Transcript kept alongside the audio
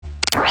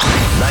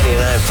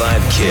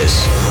101.5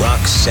 KISS, Rock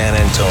San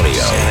Antonio.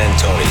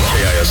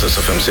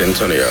 KISS-FM San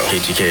Antonio.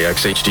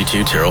 KTKX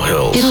HD2 Terrell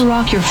Hills. It'll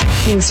rock your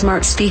f***ing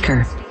smart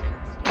speaker.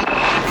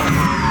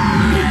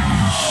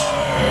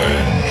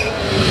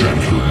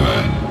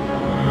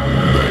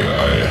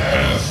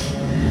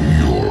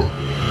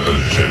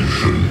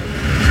 Attention,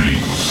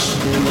 please.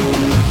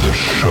 The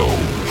show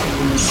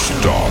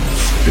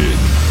starts in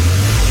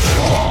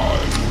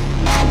 5,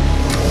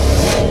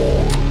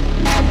 4,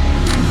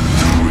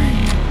 3,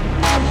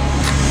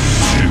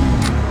 2,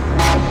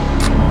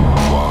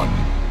 1,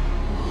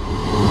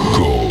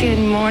 go. Good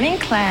morning,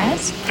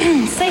 class.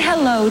 Say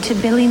hello to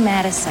Billy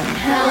Madison.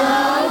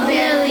 Hello,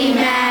 Billy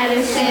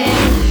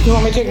Madison. You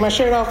want me to take my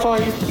shirt off for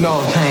you?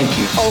 No, thank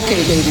you.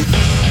 Okay, baby.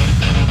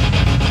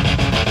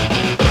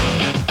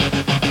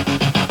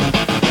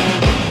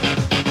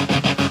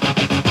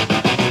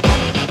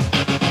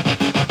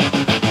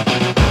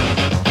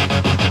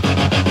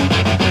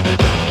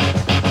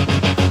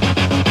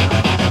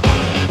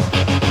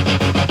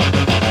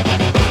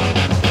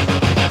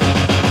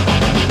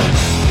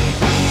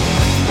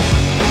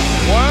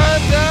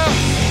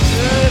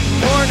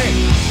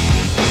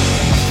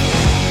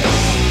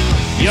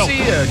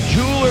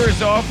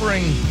 Jewelers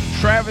offering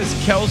Travis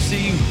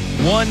Kelce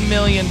 $1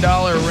 million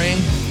ring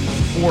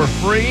for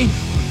free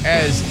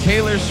as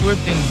Taylor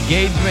Swift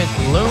engagement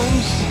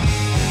looms.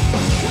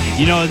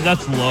 You know,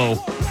 that's low,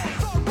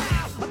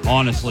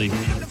 honestly,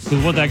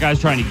 because what that guy's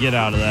trying to get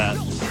out of that,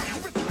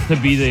 to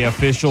be the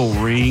official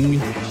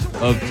ring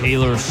of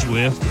Taylor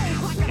Swift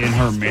in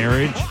her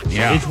marriage,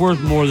 it's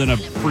worth more than a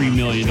 $3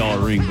 million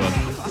ring, but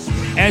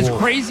as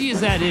crazy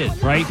as that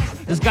is, right?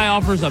 This guy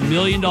offers $1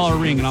 million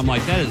ring, and I'm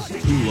like, that is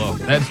too low.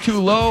 That's too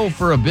low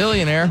for a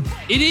billionaire.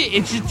 It is.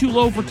 It's just too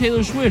low for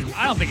Taylor Swift.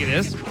 I don't think it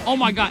is. Oh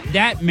my God,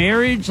 that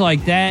marriage,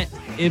 like that,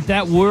 if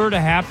that were to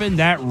happen,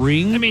 that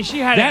ring, I mean, she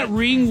had that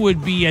ring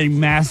would be a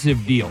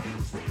massive deal.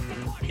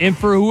 And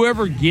for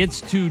whoever gets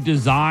to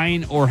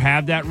design or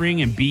have that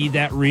ring and be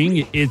that ring,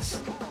 you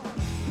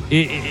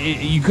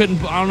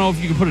couldn't. I don't know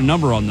if you could put a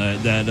number on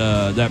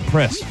that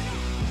press.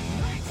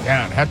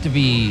 Yeah, it'd have to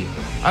be.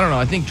 I don't know.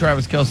 I think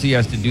Travis Kelce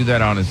has to do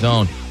that on his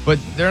own. But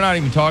they're not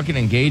even talking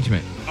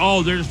engagement.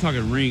 Oh, they're just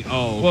talking ring.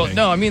 Oh, okay. Well,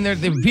 no, I mean,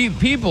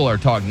 people are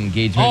talking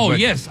engagement. Oh,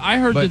 yes. I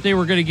heard that they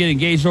were going to get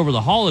engaged over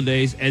the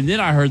holidays, and then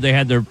I heard they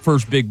had their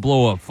first big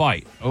blow-up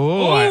fight.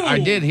 Oh, I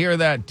did hear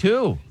that,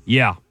 too.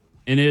 Yeah.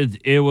 And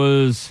it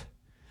was,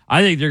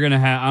 I think they're going to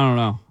have, I don't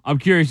know. I'm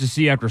curious to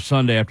see after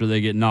Sunday, after they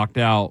get knocked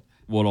out,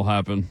 what'll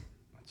happen.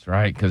 That's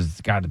right, because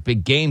it's got a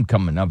big game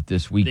coming up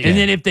this weekend. And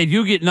then if they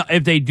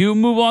do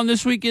move on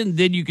this weekend,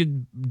 then you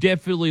could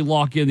definitely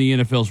lock in the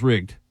NFL's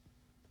rigged.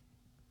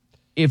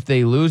 If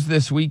they lose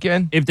this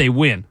weekend? If they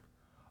win.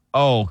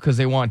 Oh, because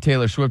they want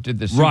Taylor Swift at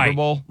the Super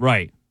Bowl?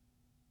 Right.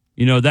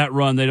 You know, that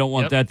run, they don't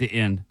want that to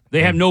end.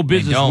 They have no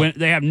business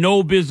They have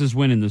no business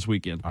winning this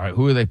weekend. All right,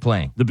 who are they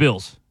playing? The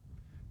Bills.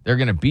 They're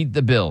going to beat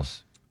the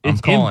Bills. I'm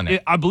calling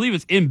it. I believe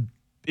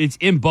it's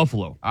in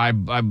Buffalo.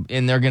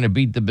 And they're going to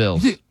beat the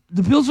Bills.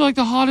 The Bills are like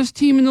the hottest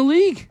team in the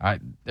league.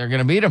 They're going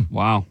to beat them.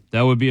 Wow,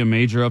 that would be a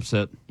major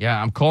upset.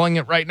 Yeah, I'm calling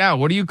it right now.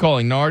 What are you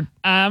calling, Nard?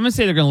 I'm going to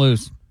say they're going to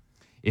lose.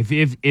 If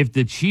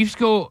the Chiefs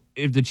go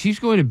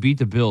in and beat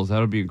the Bills, that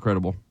would be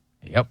incredible.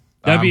 Yep.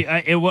 That'd be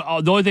the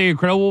only thing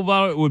incredible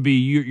about it would be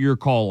your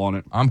call on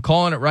it. I'm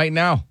calling it right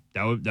now.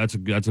 That's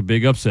a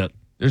big upset.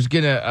 There's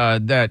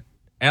that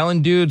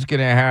Allen dude's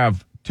gonna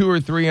have 2 or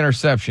 3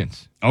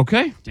 interceptions.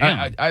 Okay.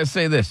 Damn. I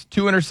say this: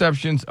 2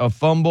 interceptions, a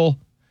fumble,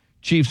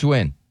 Chiefs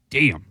win.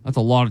 Damn, that's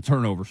a lot of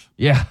turnovers.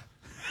 Yeah.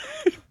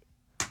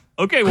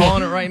 Okay,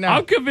 calling it right now.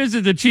 I'm convinced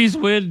that the Chiefs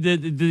win. The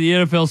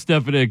NFL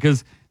stepping in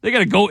because they got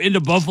to go into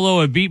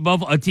Buffalo and beat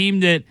Buffalo, a team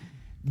that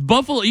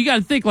Buffalo. You got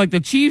to think like the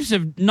Chiefs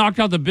have knocked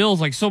out the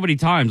Bills like so many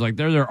times. Like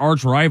they're their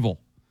arch rival.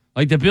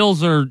 Like the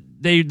Bills are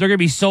they're gonna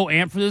be so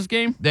amped for this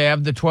game. They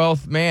have the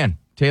 12th man,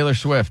 Taylor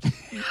Swift.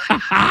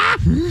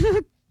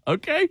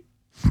 Okay.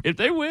 If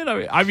they win,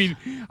 I mean,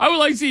 I would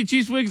like to see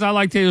Chiefs win because I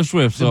like Taylor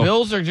Swift. So. The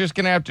Bills are just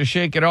gonna have to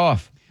shake it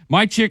off.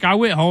 My chick, I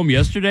went home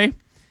yesterday,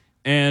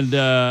 and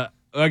I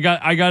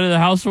got to the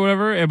house or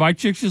whatever, and my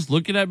chick's just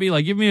looking at me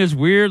like, give me this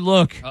weird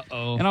look.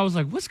 Uh-oh. And I was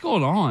like, what's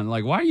going on?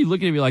 Like, why are you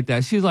looking at me like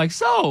that? She's like,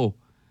 so,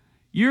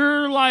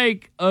 you're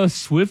like a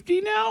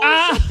Swiftie now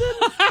or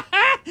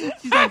something?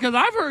 She's like, because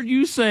I've heard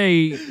you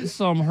say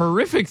some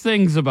horrific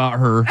things about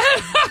her.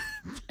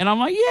 And I'm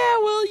like, yeah,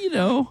 well, you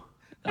know.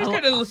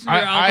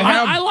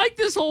 I like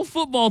this whole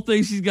football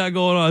thing she's got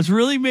going on. It's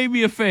really made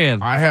me a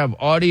fan. I have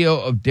audio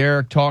of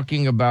Derek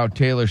talking about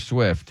Taylor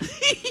Swift.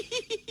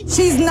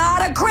 She's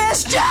not a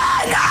Christian!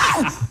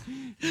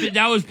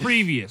 That was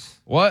previous.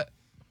 What?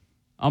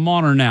 I'm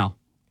on her now.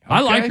 Okay.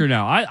 I like her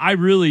now. I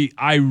really.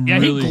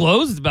 He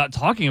glows about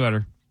talking about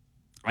her.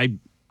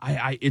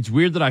 It's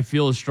weird that I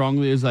feel as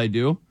strongly as I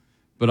do,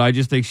 but I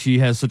just think she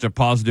has such a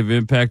positive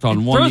impact on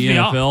the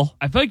NFL.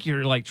 I feel like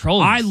you're like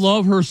trolling. I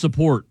love her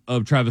support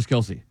of Travis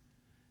Kelce.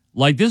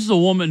 Like, this is a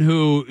woman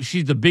who,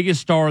 she's the biggest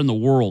star in the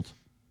world.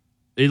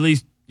 At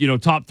least,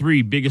 top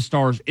 3 biggest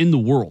stars in the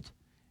world.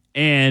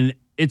 And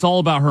it's all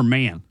about her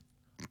man.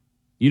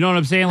 You know what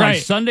I'm saying? Like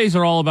Right. Sundays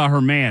are all about her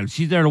man.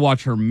 She's there to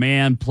watch her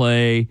man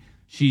play.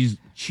 She's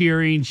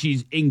cheering.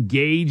 She's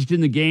engaged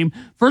in the game.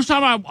 First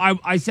time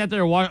I sat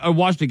there and I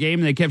watched a game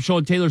and they kept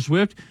showing Taylor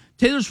Swift.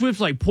 Taylor Swift's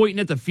like pointing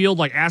at the field,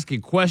 like asking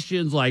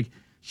questions, like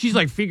she's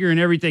like figuring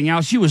everything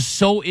out. She was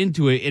so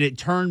into it, and it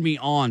turned me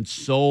on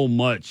so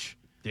much.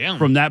 Damn.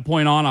 From that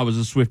point on, I was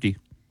a Swiftie.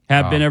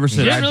 Have been ever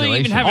since. Didn't really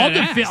even have an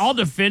ass. I'll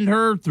defend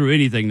her through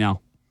anything now.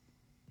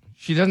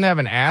 She doesn't have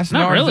an ass. Not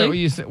Nard? Is that really. what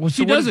you said? Well,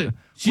 She so what- doesn't.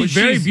 She's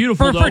well, very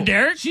beautiful. For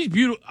Derek? She's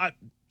beautiful.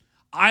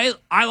 I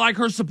like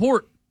her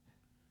support.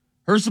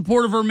 Her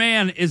support of her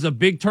man is a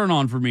big turn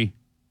on for me.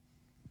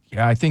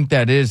 Yeah, I think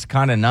that is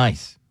kind of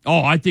nice.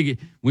 Oh, I think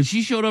when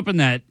she showed up in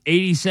that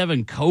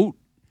 87 coat,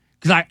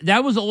 because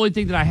that was the only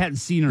thing that I hadn't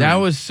seen her That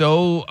in. was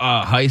so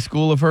high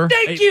school of her.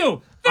 Thank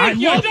you. I Thank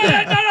you. loved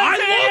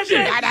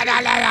it.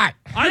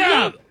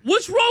 Yeah.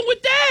 What's wrong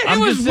with that? I'm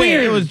just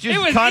saying, it was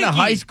just kind of icky.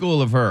 high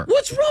school of her.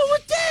 What's wrong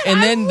with that? And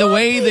I then the loved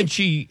way it. that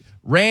she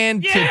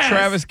ran Yes. to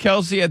Travis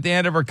Kelce at the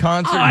end of her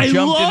concert I and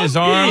jumped in his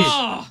loved arms. it.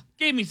 Oh,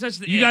 gave me such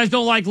the You guys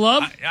don't like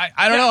love?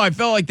 I don't know. I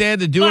felt like they had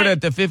to do it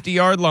at the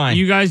 50-yard line.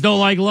 You guys don't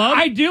like love?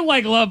 I do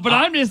like love, but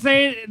I'm just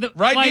saying.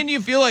 right? Like, Didn't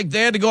you feel like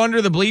they had to go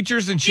under the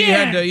bleachers and she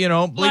yeah. had to,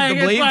 bleep like,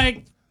 the bleep? It's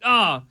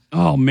like,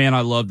 Oh man,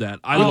 I love that.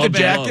 I with love the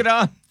that jacket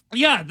love. on?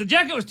 yeah, the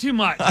jacket was too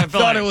much. I felt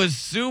thought like. it was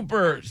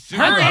super Her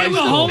high and the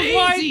school. home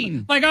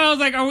Amazing. flight. Like I was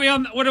like, are we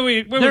on? What are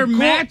we? They're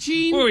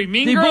matching. What are we?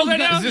 Mean They Girls both right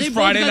got- now? Is this They both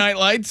Friday got- Night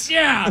Lights?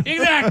 Yeah,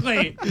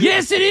 exactly.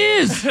 Yes, it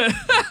is.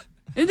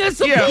 And that's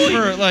the Yeah, point.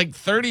 for like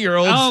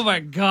 30-year-olds. Oh my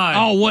god.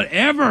 Oh,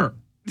 whatever.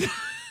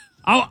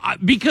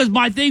 Because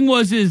my thing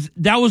was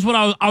that was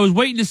what I was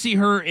waiting to see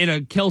her in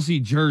a Kelsey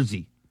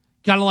jersey,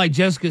 kind of like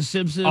Jessica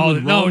Simpson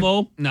with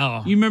Romo.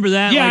 No. You remember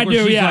that? Yeah, like, I where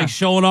do, she's yeah. like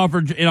showing off her,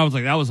 and I was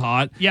like, that was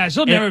hot. Yeah,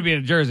 she'll never be in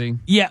a jersey.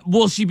 Yeah,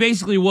 well, she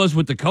basically was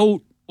with the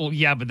coat. Well,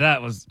 yeah, but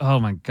that was. Oh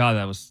my god,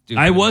 that was stupid.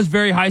 I was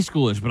very high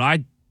schoolish, but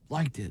I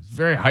liked it.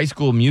 Very high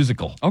school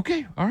musical.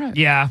 Okay, all right.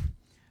 Yeah.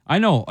 I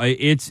know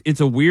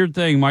it's a weird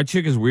thing. My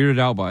chick is weirded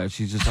out by it.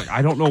 She's just like,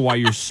 I don't know why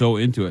you're so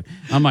into it.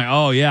 I'm like,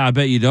 oh yeah, I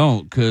bet you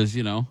don't, because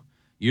you're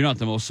not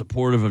the most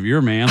supportive of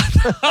your man.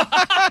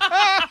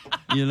 I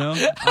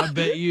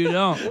bet you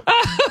don't.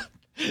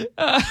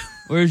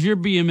 Where's your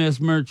BMS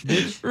merch,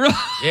 bitch?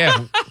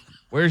 Yeah.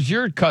 Where's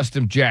your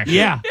custom jacket?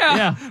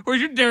 Yeah. Where's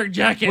your Derek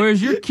jacket?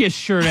 Where's your Kiss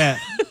shirt at?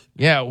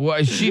 Yeah.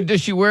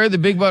 Does she wear the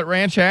Big Butt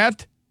Ranch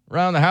hat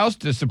around the house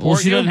to support Well,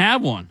 she you? doesn't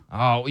have one.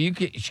 Oh, she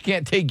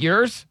can't take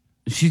yours?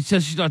 She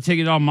says she's not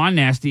taking it on my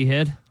nasty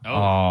head.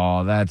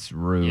 Oh, that's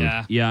rude.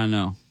 Yeah. Yeah, I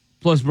know.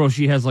 Plus, bro,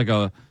 she has like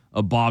a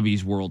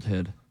Bobby's World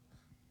head.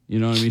 You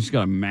know what I mean? She's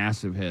got a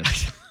massive head.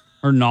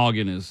 Her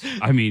noggin is,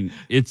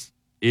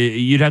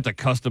 you'd have to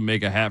custom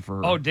make a hat for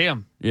her. Oh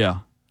damn. Yeah.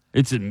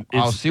 It's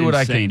I'll see what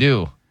I can insane.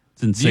 do.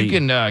 It's insane.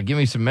 You can give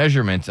me some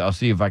measurements. I'll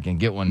see if I can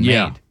get one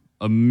Yeah.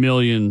 made.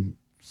 1,000,000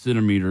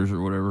 centimeters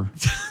or whatever.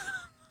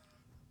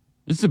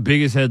 It's the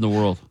biggest head in the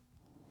world.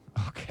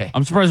 Okay.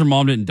 I'm surprised her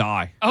mom didn't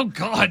die, Oh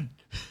god.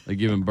 like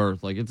giving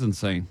birth. Like, it's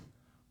insane.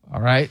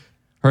 All right.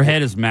 Her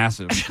head is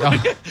massive.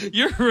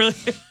 You're really.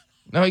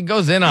 No, he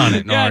goes in on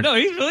it, Yeah, Nard. no,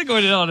 he's really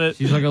going in on it.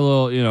 She's like a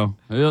little,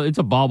 it's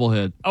a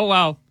bobblehead Oh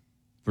wow.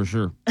 for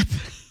sure.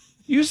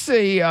 You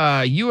say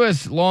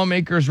U.S.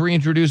 lawmakers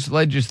reintroduce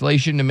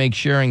legislation to make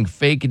sharing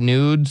fake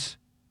nudes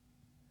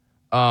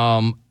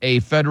a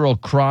federal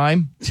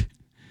crime.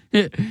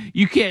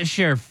 You can't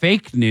share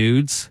fake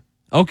nudes.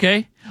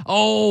 Okay.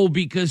 Oh,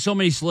 because so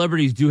many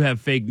celebrities do have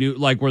fake nude,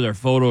 like where they're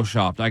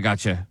photoshopped. I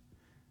gotcha.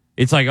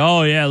 It's like,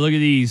 oh yeah, look at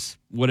these,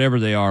 whatever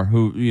they are,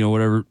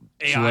 whatever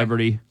AI.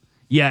 celebrity.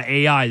 Yeah,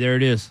 AI. There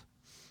it is.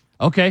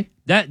 Okay,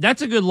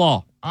 that's a good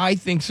law I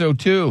think so,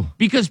 too.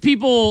 because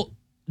people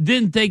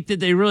didn't think that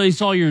they really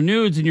saw your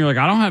nudes, and you're like,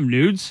 I don't have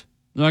nudes.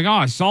 They're like, oh,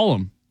 I saw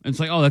them. And it's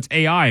like, oh, that's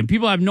AI, and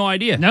people have no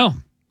idea. No.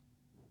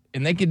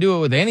 And they can do it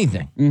with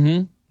anything.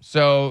 Mm-hmm.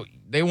 So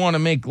they want to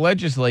make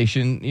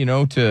legislation,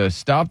 to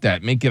stop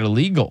that, make it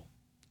illegal.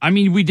 I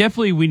mean, we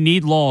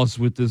need laws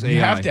with this AI. You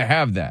have to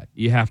have that.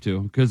 You have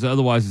to, because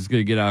otherwise it's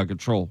going to get out of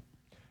control.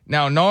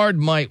 Now, Nard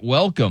might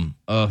welcome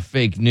a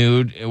fake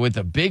nude with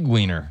a big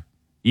wiener,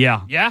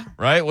 Yeah. Yeah.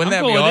 right? Wouldn't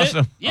I'm that be cool with it.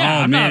 awesome? Yeah,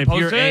 oh I'm man, not if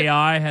opposed your to it.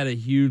 AI had a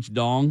huge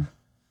dong,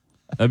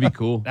 that'd be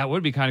cool. That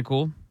would be kind of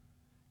cool.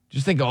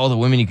 Just think of all the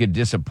women you could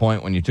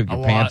disappoint when you took your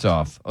A pants lot.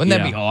 off. Wouldn't that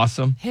Yeah. be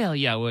awesome? Hell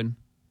yeah, I would.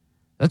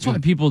 That's why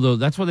people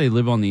that's why they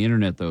live on the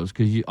internet though,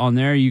 because on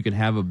there you can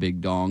have a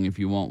big dong if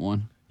you want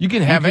one. You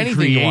can have can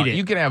anything you create want. it.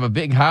 You can have a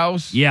big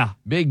house, Yeah.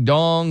 big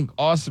dong,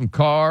 awesome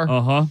car.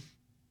 I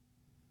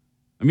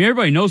mean,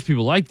 everybody knows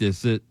people like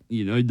this that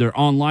their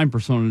online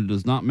persona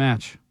does not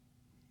match.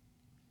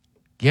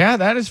 Yeah,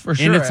 that is for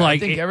sure. And it's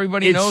like I think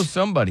everybody it's- knows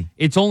somebody.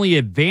 It's only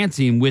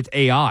advancing with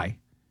AI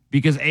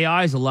because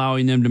AI is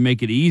allowing them to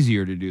make it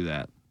easier to do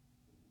that.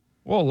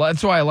 Well,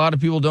 that's why a lot of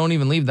people don't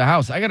even leave the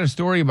house. I got a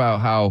story about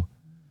how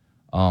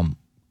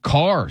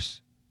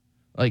cars,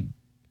 like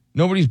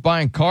nobody's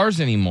buying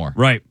cars anymore.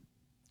 Right.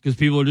 Because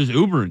people are just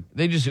Ubering.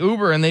 They just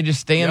Uber and they just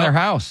stay in Yep. their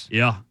house.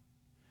 Yeah.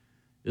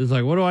 It's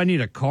like, what do I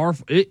need a car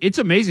for? It's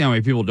amazing how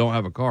many people don't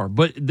have a car.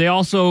 But they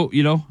also,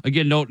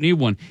 again, don't need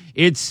one.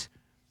 It's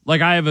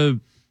like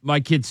my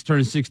kid's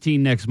turning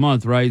 16 next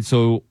month, right?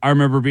 So I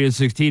remember being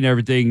 16,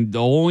 everything. The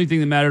only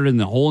thing that mattered in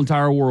the whole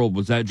entire world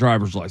was that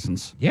driver's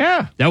license.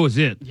 Yeah. That was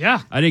it.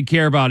 Yeah. I didn't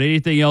care about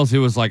anything else. It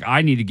was like,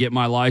 I need to get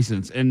my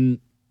license. And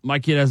my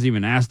kid hasn't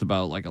even asked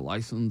about like a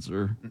license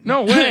or.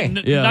 No way.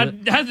 Yeah.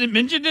 Hasn't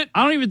mentioned it?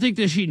 I don't even think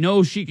that she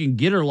knows she can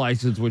get her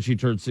license when she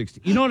turns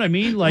 16. You know what I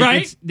mean? Like,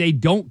 Right. they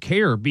don't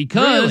care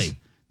because Really?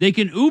 they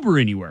can Uber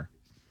anywhere.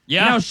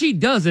 Yeah. Now, she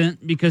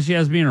doesn't because she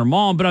has me and her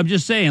mom, but I'm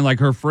just saying, like,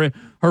 her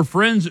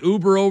friends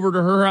Uber over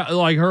to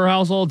her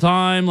house all the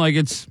time. Like,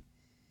 it's.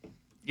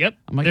 Yep.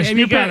 I'm like, They're hey,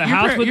 sneaking out of the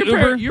house with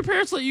Uber. Your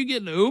parents let you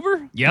get an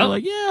Uber? Yep. They're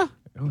like, yeah.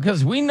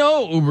 Because we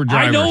know Uber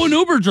drivers. I know an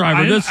Uber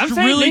driver. That's I'm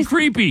saying really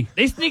creepy.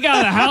 They sneak out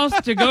of the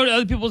house to go to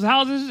other people's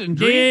houses and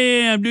drink.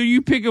 Damn, dude,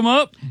 you pick them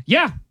up?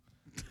 Yeah.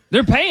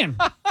 They're paying.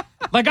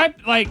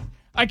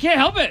 I can't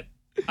help it.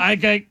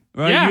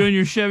 Right, yeah. you and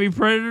your Chevy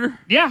Predator?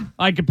 Yeah,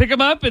 I can pick them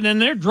up, and then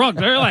they're drunk.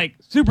 They're like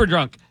super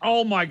drunk.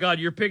 Oh my God,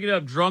 you're picking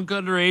up drunk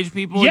underage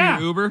people Yeah, in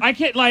your Uber? I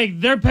can't.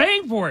 They're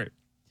paying for it.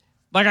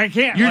 I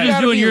can't. You're just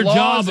gotta doing be your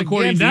laws job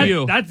according against to that,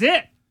 you. That's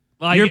it.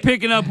 You're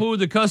picking up who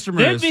the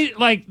customer There'd is.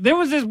 be there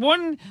was this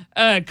one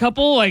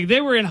couple, they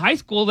were in high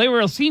school, they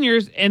were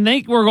seniors, and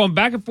they were going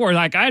back and forth.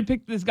 Like I had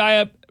picked this guy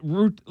up,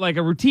 like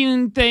a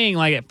routine thing.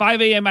 Like at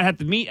 5 a.m. I'd have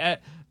to meet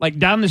at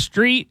down the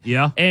street.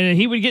 Yeah. And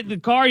he would get in the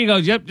car. He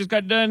goes, "Yep, just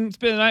got done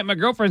spending the night at my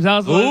girlfriend's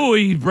house." Oh,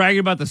 he's bragging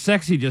about the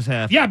sex he just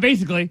had. Yeah,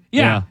 basically.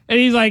 Yeah. Yeah. And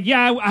he's like,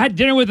 "Yeah, I had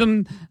dinner with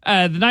him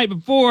the night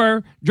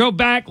before, drove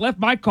back, left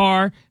my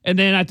car, and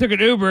then I took an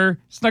Uber,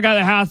 snuck out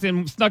of the house,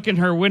 and snuck in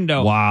her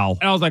window." Wow.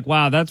 And I was like,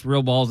 "Wow, that's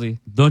real ballsy."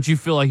 Don't you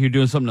feel like you're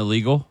doing something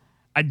illegal?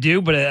 I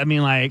do, but I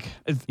mean,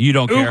 it's You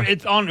don't Uber, care.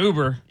 it's on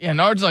Uber. Yeah,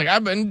 Nard's like,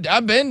 I've been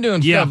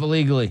doing Yeah. stuff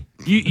illegally.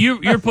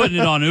 You're putting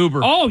it on Uber.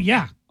 Oh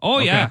yeah. Oh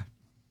Okay. yeah.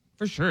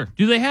 For sure.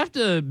 Do they have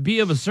to be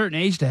of a certain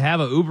age to have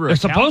an Uber They're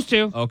account? supposed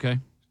to. Okay.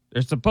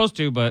 They're supposed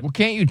to, but Well,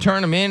 can't you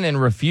turn them in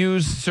and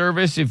refuse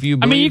service if you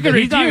I mean, you believe could that-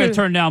 He's not going to refuse.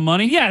 turn down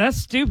money. yeah, that's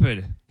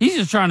stupid. He's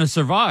just trying to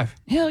survive.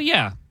 Hell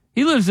yeah.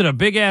 He lives in a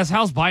big-ass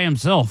house by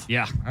himself.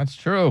 Yeah. That's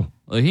true.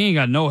 Like, he ain't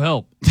got no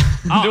help.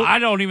 I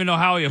don't even know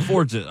how he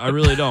affords it. I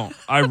really don't.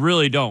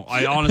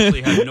 I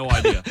honestly have no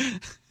idea.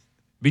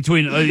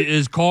 Between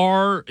his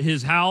car,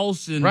 his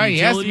house, and Right, he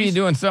has to be utilities,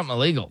 doing something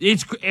illegal.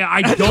 It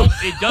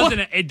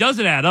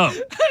doesn't add up.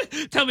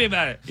 Tell me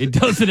about it. It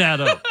doesn't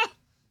add up.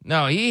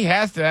 No, he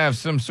has to have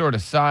some sort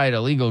of side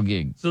illegal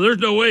gig. So there's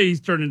no way he's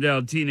turning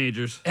down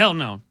teenagers. Hell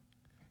no.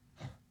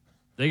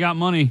 They got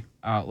money.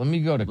 Let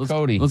me go to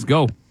Cody. Let's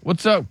go.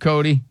 What's up,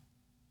 Cody?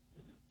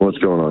 What's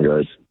going on,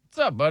 guys? What's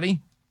up, buddy?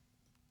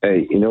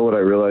 Hey, you know what I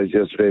realized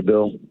yesterday,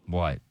 Bill?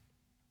 What?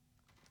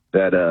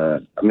 That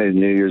I made a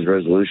New Year's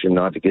resolution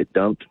not to get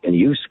dumped, and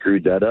you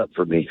screwed that up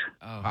for me.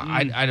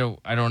 I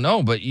don't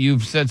know, but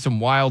you've said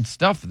some wild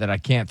stuff that I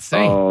can't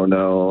say. Oh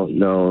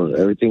no!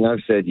 Everything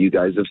I've said, you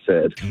guys have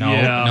said.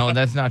 No,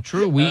 that's not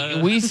true.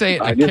 We say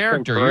it I in a just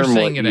character. You're confirm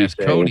saying what it you as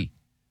say. Cody.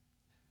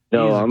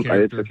 No, He's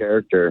a it's a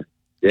character.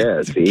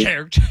 Yeah, see.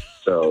 Character.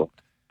 So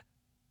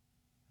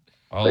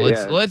Oh,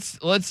 But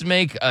let's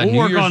make a We'll New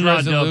work Year's on not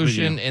dumping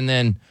resolution, you. and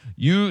then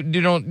you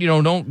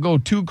don't go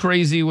too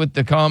crazy with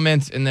the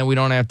comments, and then we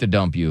don't have to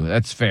dump you.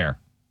 That's fair.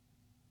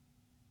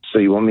 So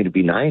you want me to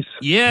be nice?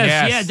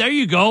 Yes. Yeah. There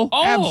you go.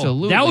 Oh,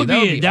 Absolutely. That would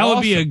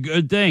be a awesome.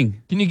 good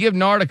thing. Can you give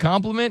Nard a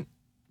compliment?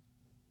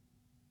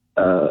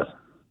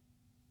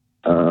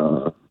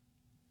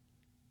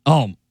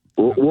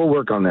 We'll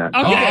work on that. Okay,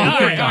 all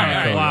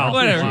right. Wow.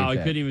 Whatever. Wow. I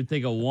couldn't even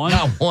think of one.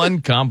 Not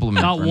one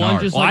compliment. Not for one,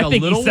 Nard. just Well, like I a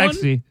think little he's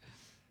sexy. Do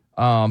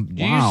Wow.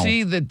 you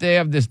see that they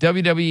have this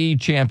WWE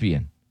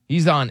champion?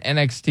 He's on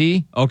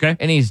NXT. Okay.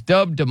 And he's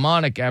dubbed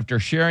demonic after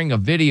sharing a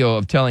video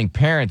of telling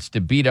parents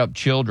to beat up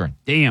children.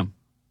 Damn.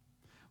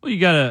 Well,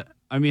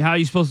 how are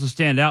you supposed to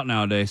stand out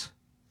nowadays?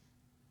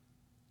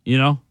 You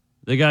know?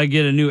 They got to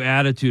get a new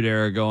attitude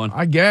era going.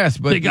 I guess,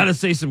 but They got to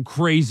say some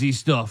crazy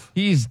stuff.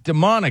 he's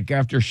demonic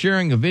after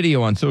sharing a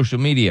video on social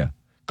media,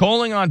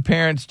 calling on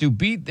parents to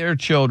beat their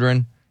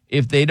children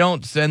if they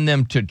don't send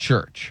them to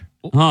church.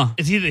 Huh?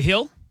 Is he the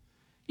heel?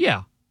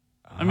 Yeah.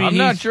 I mean, I'm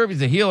not sure if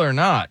he's a heel or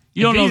not.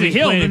 You don't If know he's if a he's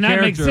heel, playing then a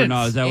that makes character or not.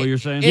 sense. Is that what you're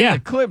saying? In the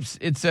clips,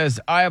 it says,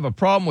 I have a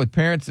problem with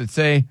parents that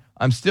say,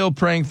 I'm still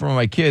praying for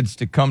my kids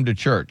to come to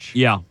church.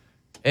 Yeah.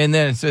 And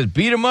then it says,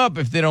 beat them up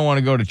if they don't want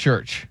to go to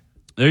church.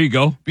 There you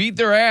go. Beat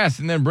their ass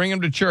and then bring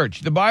them to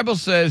church. The Bible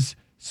says,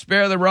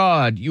 spare the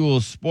rod, you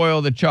will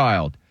spoil the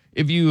child.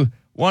 If you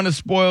want to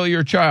spoil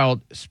your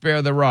child,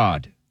 spare the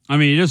rod. I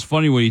mean, it is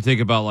funny when you think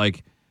about,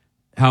 like,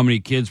 how many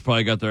kids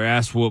probably got their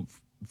ass whooped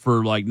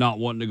for, like, not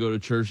wanting to go to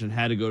church and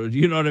had to go to,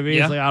 you know what I mean?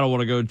 Yeah. It's like, I don't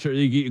want to go to church.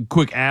 You get a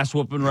quick ass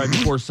whooping right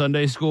before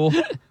Sunday school.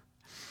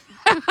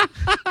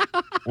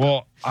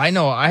 Well, I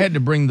know I had to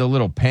bring the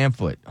little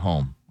pamphlet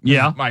home.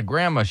 Yeah. My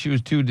grandma, she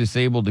was too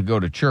disabled to go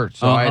to church,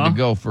 so I had to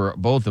go for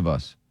both of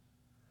us.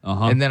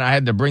 Uh-huh. And then I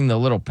had to bring the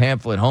little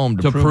pamphlet home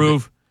To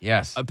prove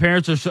Yes.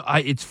 Parents are so.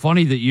 It's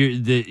funny that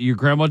your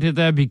grandma did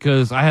that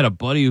because I had a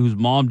buddy whose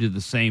mom did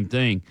the same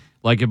thing.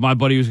 Like if my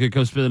buddy was gonna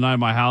come spend the night at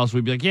my house,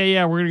 we'd be like,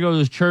 yeah, we're gonna go to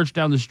this church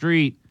down the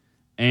street,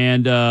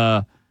 and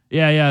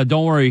yeah,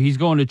 don't worry, he's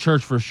going to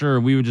church for sure.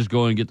 We would just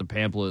go and get the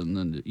pamphlet, and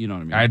then you know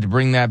what I mean. I had to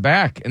bring that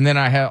back, and then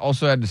I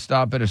also had to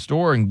stop at a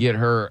store and get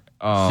her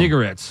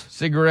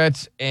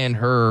cigarettes, and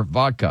her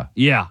vodka.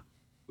 Yeah,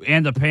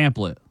 and the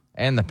pamphlet.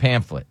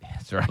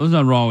 That's right. There's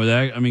nothing wrong with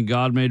that. I mean,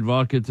 God made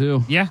vodka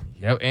too. Yeah.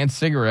 Yep, and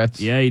cigarettes.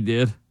 Yeah, he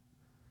did.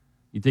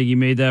 You think he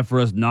made that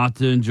for us not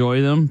to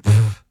enjoy them?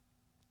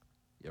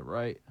 Yeah,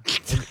 right.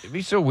 It'd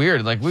be so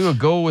weird. Like, we would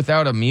go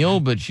without a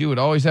meal, but she would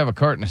always have a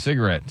carton of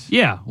cigarettes.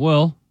 Yeah,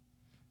 well,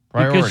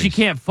 Priorities. because she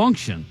can't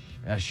function.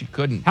 Yeah, she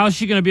couldn't. How's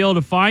she going to be able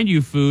to find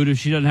you food if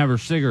she doesn't have her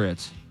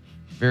cigarettes?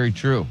 Very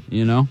true.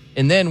 You know?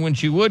 And then when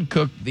she would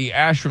cook, the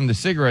ash from the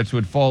cigarettes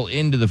would fall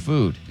into the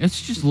food.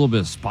 It's just a little bit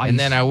of spice. And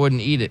then I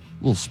wouldn't eat it.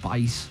 A little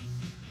spice.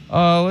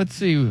 Let's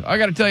see. I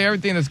got to tell you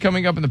everything that's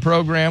coming up in the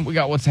program. We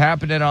got what's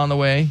happening on the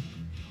way.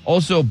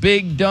 Also,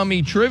 big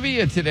dummy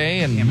trivia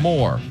today and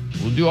more.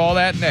 We'll do all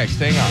that next.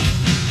 Hang on.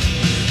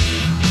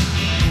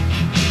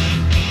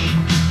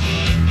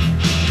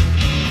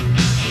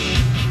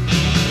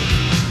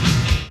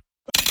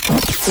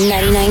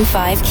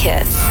 99.5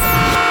 Kiss.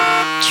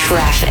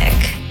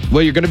 Traffic.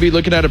 Well, you're going to be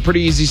looking at a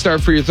pretty easy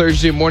start for your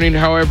Thursday morning.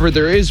 However,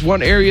 there is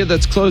one area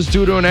that's closed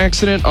due to an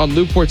accident on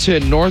Loop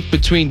 410 North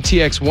between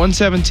TX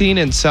 117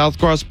 and South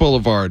Cross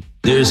Boulevard.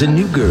 There's a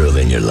new girl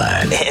in your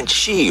life, and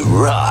she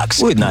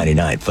rocks with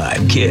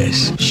 99.5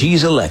 Kiss.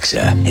 She's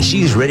Alexa, and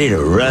she's ready to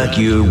rock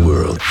your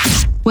world.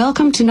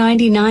 Welcome to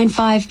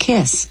 99.5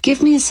 Kiss.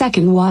 Give me a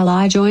second while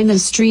I join the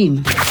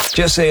stream.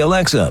 Just say,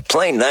 Alexa,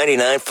 play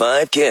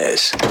 99.5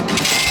 Kiss.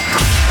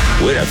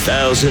 Win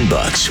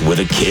 $1,000 with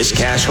a Kiss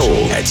cash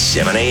hold at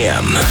 7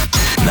 a.m.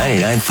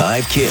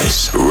 99.5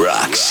 Kiss.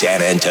 Rock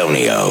San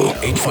Antonio.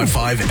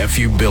 855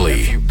 FU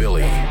Billy.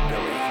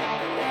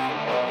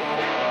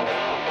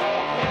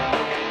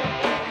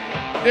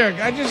 Derek,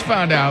 I just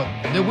found out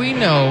that we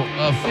know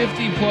a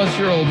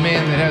 50-plus-year-old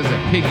man that has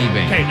a piggy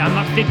bank. Okay, I'm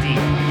not 50.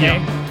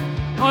 Okay.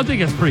 Oh, I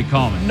think it's pretty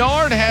common.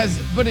 Nard has,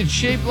 but it's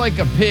shaped like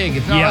a pig.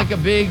 It's not like a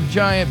big,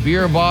 giant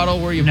beer bottle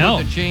where you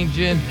put the change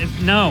in.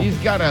 No. He's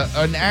got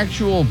an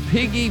actual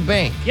piggy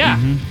bank. Yeah,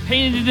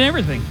 painted and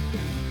everything.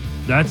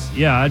 I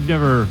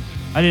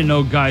didn't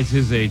know guys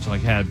his age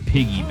like had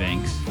piggy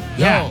banks.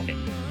 Yeah.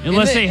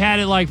 Unless they had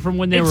it like from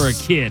when they were a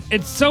kid.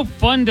 It's so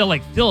fun to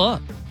like fill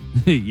up.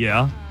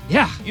 Yeah.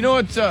 Yeah. You know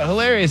what's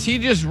hilarious? He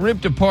just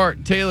ripped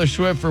apart Taylor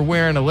Swift for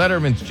wearing a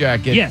Letterman's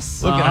jacket.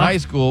 Yes. Looking high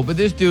school, but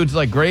this dude's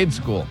like grade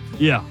school.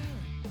 Yeah.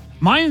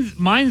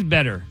 Mine's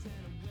better.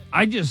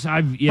 How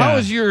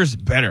is yours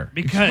better?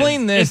 Because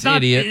explain this,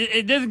 idiot.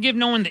 It doesn't give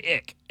no one the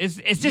ick. It's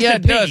just yeah, a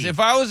it piggy. does. If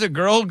I was a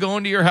girl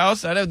going to your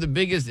house, I'd have the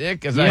biggest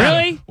ick.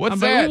 Really? What's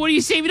that? What are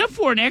you saving up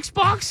for? An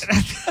Xbox?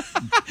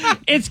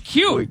 It's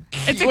cute.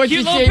 It's a what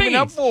cute you little saving piggy.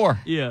 up for?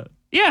 Yeah.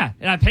 Yeah,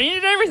 and I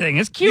painted everything.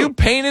 It's cute. You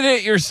painted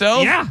it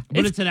yourself? Yeah.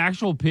 But it's an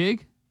actual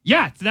pig?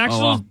 Yeah, it's an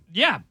actual,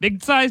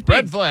 big size pig.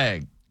 Red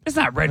flag. It's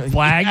not red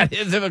flag.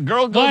 If a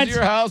girl goes to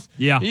your house,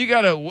 you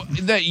got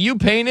that you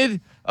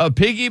painted a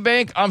piggy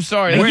bank, I'm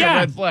sorry, that's a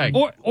red flag.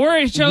 Or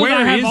it shows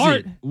I have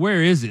art.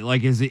 Where is it?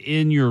 Like, is it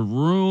in your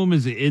room?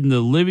 Is it in the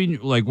living?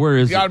 Like, where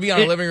is it? It's got to be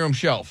on a living room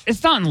shelf.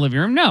 It's not in the living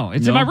room. No,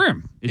 it's in my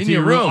room. It's in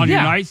your room. On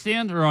your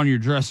nightstand or on your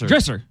dresser?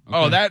 Dresser. Okay.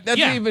 Oh, that's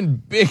an even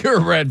bigger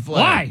red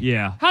flag. Why?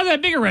 Yeah. How's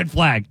that bigger red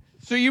flag?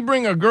 So you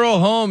bring a girl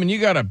home and you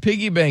got a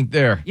piggy bank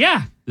there.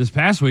 Yeah. This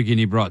past weekend,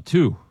 he brought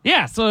two.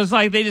 Yeah, so it's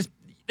like they just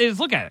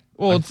look at it.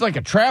 Well, it's like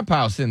a trap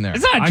house in there.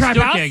 It's not a trap I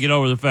still house. can't get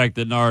over the fact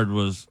that Nard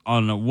was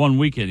on one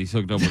weekend. He's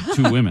hooked up with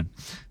two women.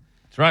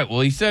 That's right.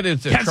 Well, he said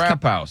it's a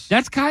trap house.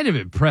 That's kind of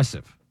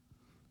impressive.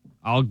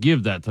 I'll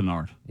give that to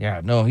Nard.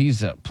 Yeah, no,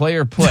 he's a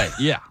player play.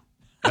 Yeah,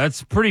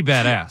 that's pretty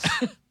badass.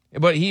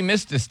 But he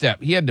missed a step.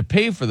 He had to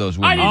pay for those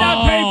women. I did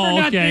not pay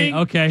for nothing.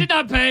 Okay. Did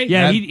not pay.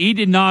 Yeah, he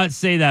did not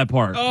say that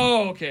part.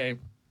 Oh, okay.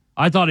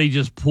 I thought he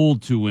just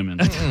pulled two women.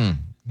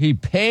 He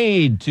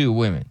paid two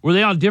women. Were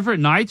they on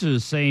different nights or the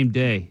same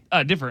day?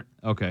 Different.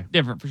 Okay.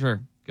 Different for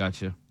sure.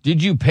 Gotcha.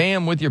 Did you pay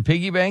him with your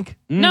piggy bank?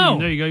 No.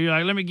 There you go. You're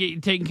like, let me get you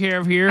taken care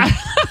of here.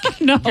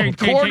 No.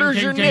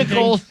 Quarters or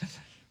nickels?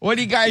 What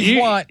do you guys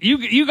want?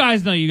 You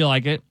guys know you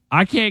like it.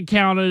 I can't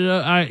count it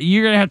up.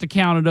 You're going to have to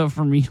count it up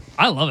for me.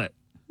 I love it.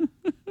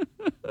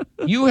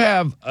 You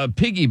have a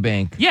piggy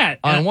bank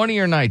on one of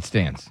your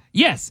nightstands.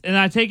 Yes, and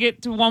I take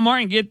it to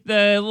Walmart and get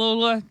the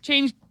little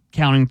change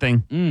counting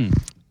thing.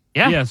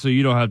 Yeah. Yeah, so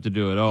you don't have to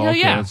do it. Oh,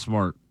 okay, that's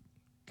smart.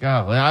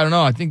 God, I don't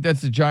know. I think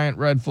that's a giant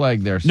red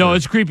flag there, sir. No,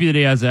 it's creepy that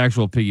he has the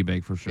actual piggy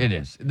bank for sure. It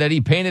is. That he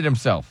painted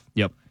himself.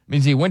 Yep.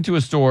 Means he went to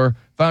a store,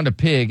 found a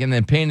pig, and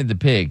then painted the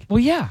pig. Well,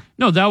 yeah.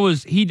 No,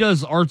 he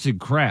does arts and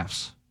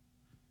crafts,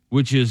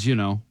 which is,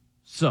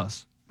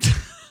 sus.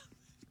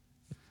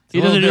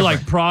 He doesn't do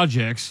like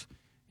projects.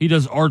 He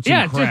does arts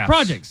and crafts. Yeah, it's just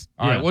projects.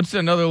 All right, what's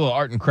another little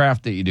art and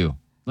craft that you do?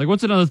 Like,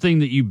 what's another thing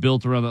that you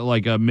built around,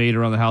 made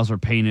around the house or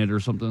painted or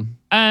something?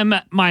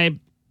 My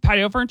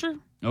patio furniture.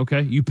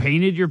 Okay. You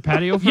painted your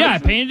patio furniture? Yeah, I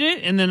painted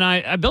it, and then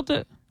I built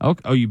it.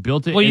 Okay. Oh, you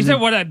built it? Well, you and said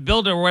then- what I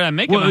built or what I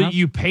make it. Well,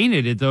 you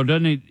painted it, though,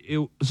 doesn't it?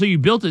 So you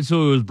built it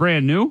so it was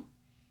brand new?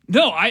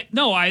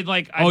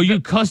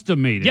 You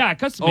custom made it? Yeah, I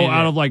custom made it.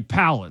 out of like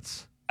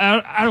pallets?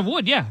 Out of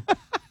wood, yeah.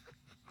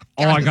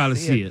 I got to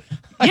see it.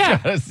 Yeah.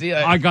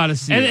 I got to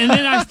see it. And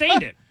then I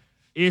stained it.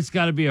 It's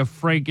got to be a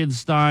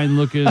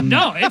Frankenstein-looking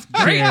No, it's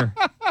great. chair.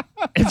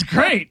 It's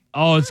great.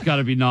 Oh, it's got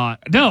to be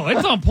not. No,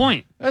 it's on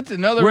point. That's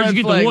another Where'd red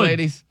you get the flag, wood?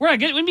 ladies. Where I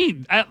get it with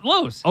me at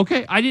Lowe's.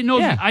 Okay, I didn't know.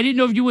 Yeah. I didn't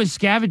know if you went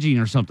scavenging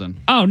or something.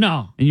 Oh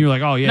no. And you were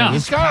like, oh yeah, No.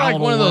 this He's kind of like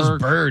pallet one of will those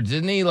work. birds,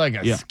 isn't he? Like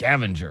a Yeah.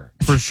 scavenger.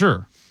 For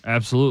sure,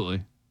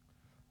 absolutely.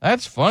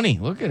 That's funny.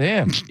 Look at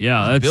him.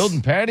 Yeah, that's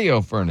Building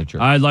patio furniture.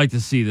 I'd like to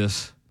see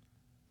this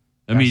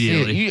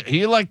immediately.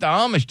 You like the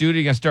Amish, dude?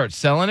 You gonna start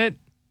selling it?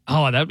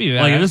 Oh, that'd be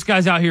Like bad. if this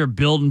guy's out here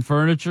building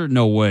furniture,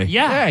 no way.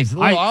 Yeah, he's a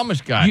little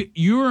Amish guy.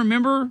 You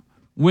remember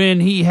when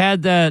he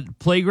had that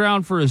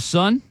playground for his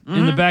son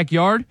in the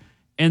backyard,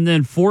 and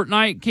then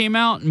Fortnite came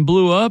out and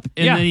blew up,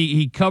 and Yeah. then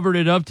he covered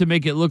it up to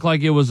make it look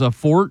like it was a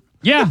fort.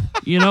 Yeah.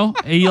 You know,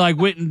 and he like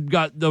went and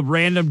got the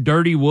random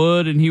dirty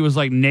wood, and he was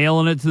like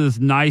nailing it to this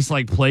nice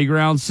like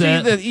playground See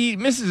set. that he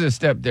misses a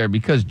step there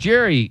because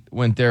Jerry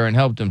went there and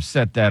helped him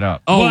set that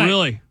up. Oh, What?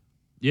 really?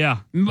 Yeah.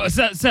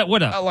 Set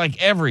what up?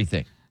 Like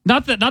everything.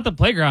 Not the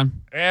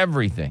playground.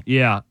 Everything.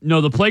 Yeah.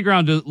 No, the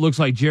playground looks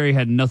like Jerry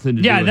had nothing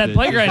to do Yeah, with that it.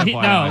 playground, Just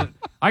FYI.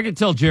 I could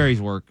tell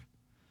Jerry's work.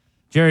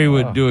 Jerry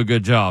would do a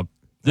good job.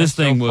 This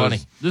That's thing so was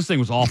funny. this thing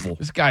was awful.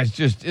 This guy's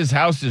his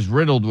house is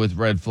riddled with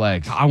red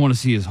flags. I want to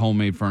see his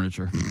homemade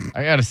furniture.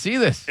 I got to see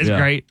this. It's Yeah.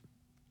 great.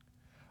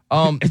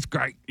 It's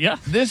great. Yeah.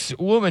 This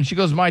woman, she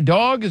goes, my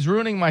dog is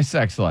ruining my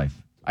sex life.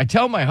 I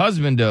tell my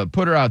husband to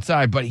put her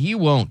outside, but he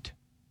won't.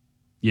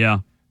 Yeah.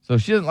 So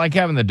she doesn't like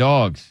having the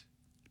dogs.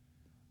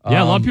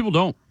 Yeah, a lot of people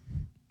don't.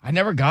 I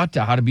never got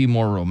to how to be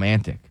more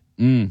romantic.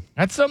 Mm.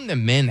 That's something that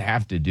men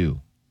have to do.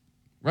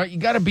 Right? You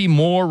got to be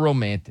more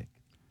romantic.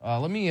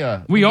 Let me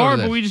We go are, to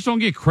but this. we just don't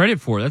get credit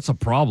for it. That's a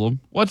problem.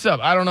 What's up?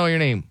 I don't know your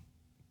name.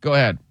 Go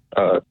ahead.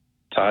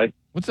 Ty.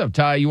 What's up,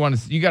 Ty? You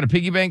got a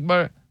piggy bank,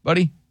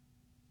 buddy?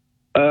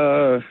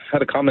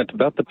 Had a comment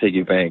about the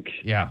piggy bank.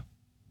 Yeah.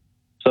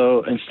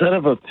 So instead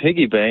of a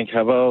piggy bank,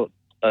 how about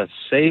a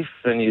safe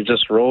and you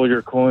just roll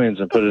your coins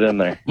and put it in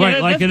there? Right, Yeah,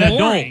 like an that's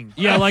adult. boring.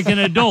 Yeah, like an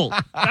adult.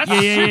 That's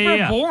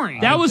yeah, super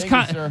boring. That was Thank you,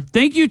 kind. sir.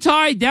 Thank you,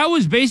 Ty. That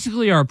was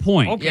basically our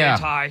point. Okay, Yeah.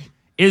 Ty.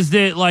 Is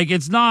that like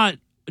it's not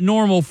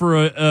normal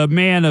for a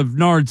man of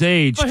Nard's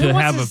age But who to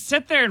wants have to a.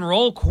 sit there and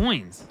roll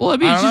coins? Well, I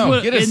mean, I it's don't just know.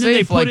 what, Get a and then they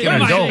safe put like it an in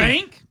Am I adult. a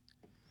bank?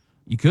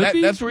 You could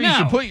be. That's where you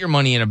should No. put your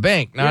money, in a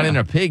bank, not in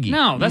a piggy.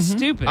 No, that's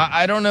stupid.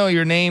 I don't know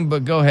your name,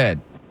 but go ahead.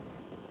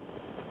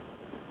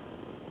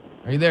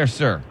 Are you there,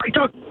 sir? I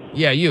talk,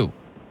 Yeah, you.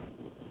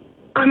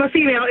 I'm a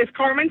female. Is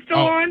Carmen still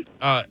on?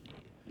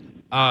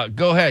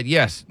 Go ahead.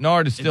 Yes,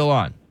 Nard is still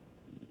on.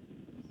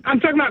 I'm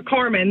talking about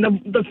Carmen,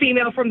 the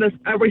female from the.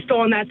 Are we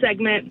still on that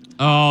segment?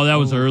 Oh, that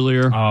was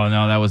earlier. Oh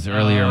no, that was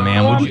earlier,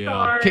 ma'am. I'm Would you,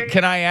 sorry.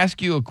 can I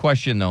ask you a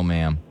question though,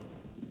 ma'am?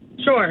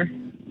 Sure.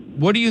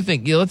 What do you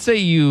think? Yeah, let's say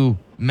you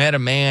met a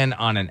man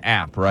on an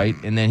app, right?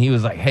 And then he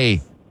was like,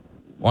 "Hey,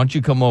 why don't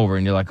you come over?"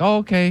 And you're like, "Oh,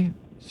 okay."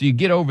 So you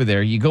get over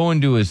there. You go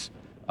into his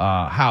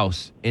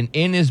house, and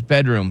in his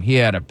bedroom, he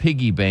had a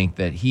piggy bank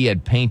that he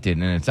had painted,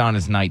 and it's on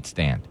his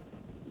nightstand.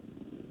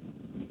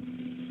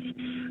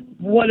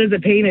 What is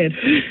it painted?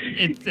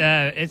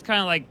 It's kind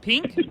of like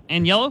pink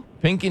and yellow.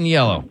 Pink and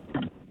yellow.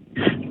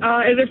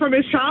 Is it from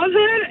his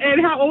childhood?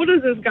 And how old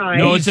is this guy?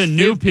 No, it's a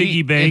new 50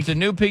 piggy bank. It's a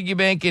new piggy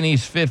bank, and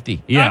he's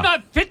 50. Yeah, I'm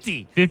not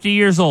 50. 50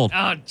 years old.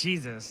 Oh,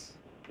 Jesus.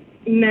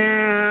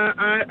 Nah,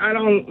 I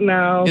don't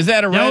know. Is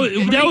that a red?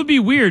 That would be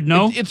weird,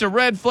 no? It's a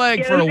red flag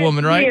Yeah, for a it's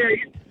woman, right? weird.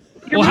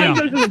 Your Well, money yeah.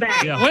 goes in the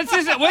bag. Yeah.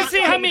 Let's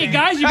see how many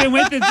guys you've been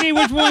with and see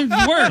which one's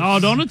worse. Oh,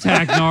 don't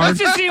attack Nard. Let's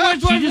just see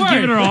which She's one's just worse.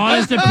 giving her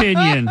honest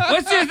opinion.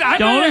 I'd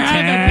Don't rather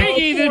have attack. a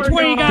piggy than Poor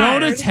 20 dog. guys.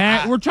 Don't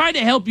attack. We're trying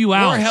to help you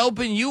out. We're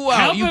helping you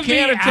out. You Helping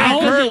can't me attack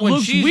out? her It when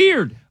looks she's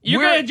weird. You're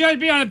We're- going to judge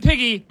me on a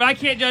piggy, but I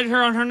can't judge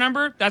her on her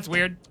number? That's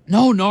weird.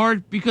 No,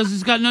 Nard, because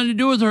it's got nothing to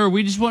do with her.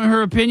 We just want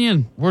her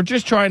opinion. We're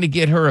just trying to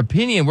get her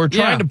opinion. We're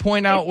trying Yeah. to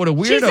point out what a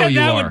weirdo She said you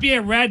that are. would be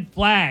a red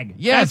flag.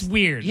 Yes. That's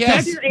weird.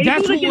 Yes. If you're able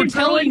That's to what get we're a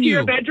girl telling into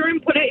your you. bedroom,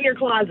 put it in your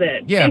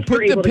closet. Yeah, If you're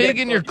put the able to pig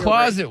get in your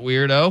close to closet,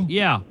 weirdo.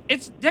 Yeah.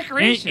 It's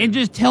decoration. And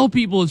just tell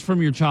people it's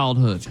from your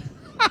childhood.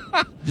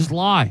 Just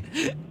lie.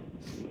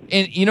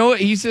 And you know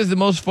what? He says the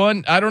most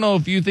fun. I don't know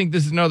if you think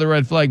this is another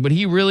red flag, but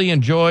he really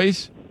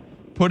enjoys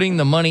putting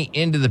the money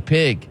into the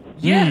pig.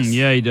 Yes.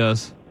 Yeah, he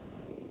does.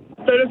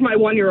 So does my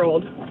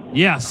 1-year-old.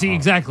 Yeah, see,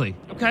 exactly.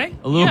 Okay.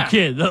 A little Yeah.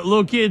 kid. The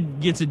little kid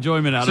gets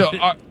enjoyment out So of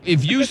it.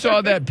 if you saw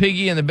that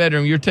piggy in the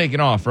bedroom, you're taking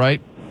off, right?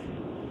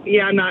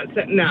 Yeah, I'm not.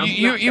 No.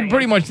 You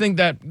pretty much think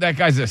that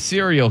guy's a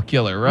serial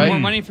killer, right? More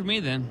money for me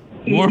then.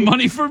 More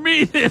money for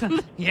me then.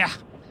 Yeah.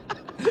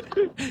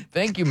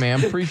 Thank you,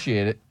 ma'am.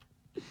 Appreciate it.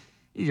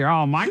 These are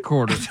all my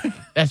quarters.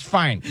 That's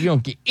fine. You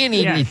don't get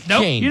any of this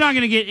change. You're not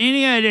going to get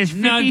any of this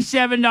None.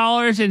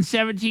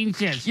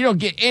 $57.17. You don't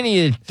get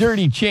any of this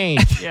dirty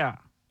change. Yeah.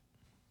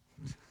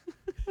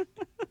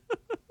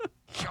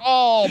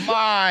 Oh,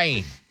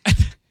 my.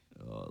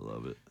 Oh, I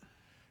love it.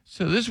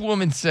 So this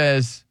woman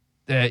says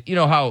that, you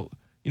know how,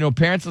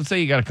 parents, let's say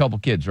you got a couple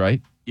kids,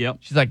 right? Yep.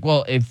 She's like,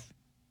 well,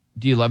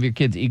 do you love your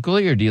kids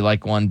equally or do you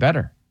like one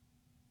better?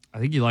 I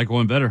think you like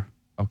one better.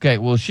 Okay,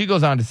 well, she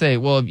goes on to say,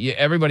 well,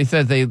 everybody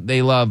says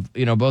they love,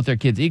 both their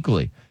kids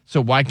equally.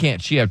 So why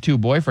can't she have two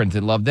boyfriends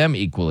and love them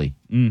equally?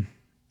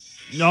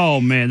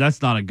 Oh, man,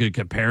 that's not a good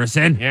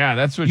comparison. Yeah,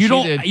 that's what you she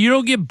don't, did. You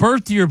don't give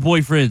birth to your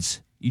boyfriends,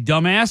 you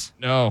dumbass.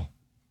 No,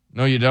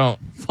 you don't.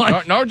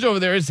 Nard's over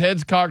there, his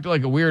head's cocked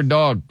like a weird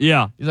dog.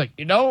 Yeah. He's like,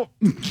 I don't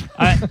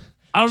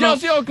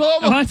Chelsea, know.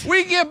 Oklahoma,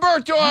 we give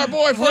birth to our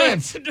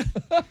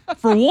boyfriends.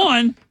 For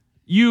one,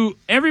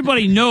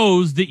 everybody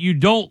knows that you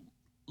don't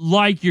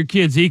like your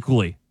kids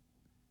equally.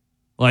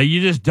 Like,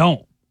 you just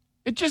don't.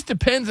 It just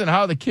depends on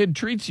how the kid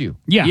treats you.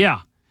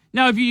 Yeah.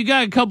 Now, if you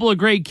got a couple of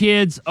great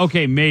kids,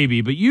 okay,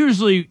 maybe. But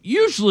usually,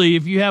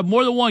 if you have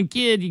more than one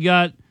kid, you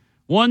got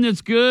one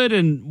that's good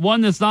and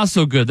one that's not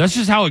so good. That's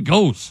just how it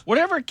goes.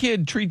 Whatever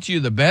kid treats you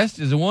the best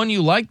is the one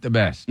you like the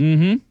best.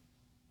 Mm-hmm.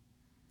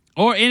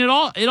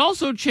 It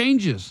also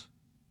changes.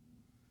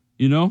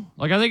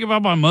 Like I think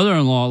about my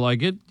mother-in-law,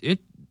 like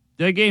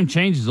that game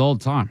changes all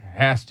the time. It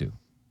has to.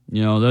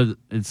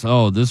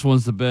 This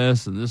one's the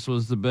best and this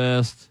one's the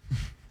best.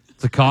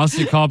 It's a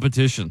constant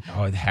competition.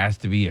 Oh, it has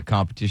to be a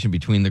competition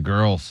between the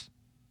girls.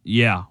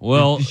 Yeah.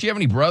 Well, does she have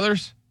any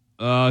brothers?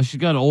 She's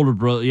got an older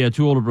brother. Yeah,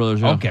 two older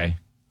brothers. Yeah. Okay.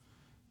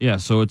 Yeah,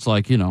 so it's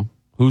like,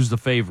 who's the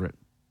favorite?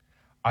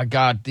 I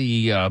got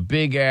the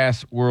big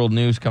ass world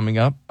news coming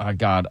up. I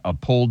got a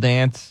pole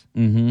dance.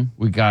 Mm-hmm.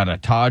 We got a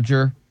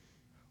Todger.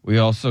 We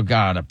also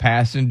got a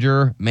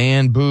passenger,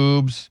 man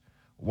boobs,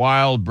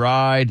 wild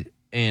bride,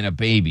 and a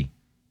baby.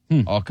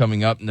 All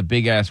coming up in the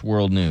big ass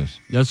world news.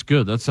 That's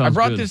good. That sounds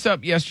good. I brought this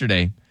up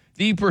yesterday.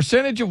 The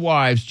percentage of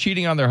wives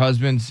cheating on their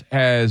husbands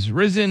has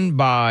risen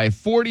by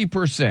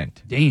 40%.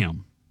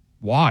 Damn.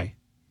 Why?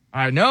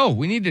 I know.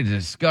 We need to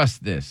discuss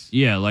this.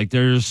 Yeah, like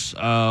there's,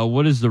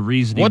 what is the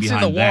reasoning What's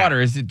behind in the that?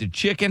 water? Is it the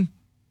chicken?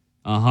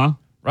 Uh-huh.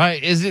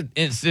 Right? Is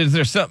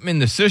there something in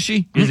the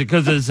sushi? Is it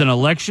because it's an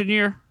election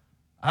year?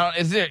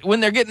 Is it when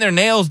they're getting their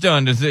nails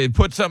done? Does it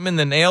put something in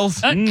the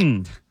nails?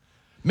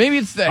 Maybe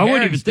it's the I hair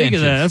wouldn't even think of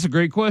extensions. that. That's a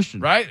great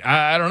question. Right?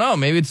 I don't know.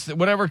 Maybe it's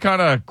whatever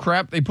kind of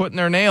crap they put in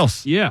their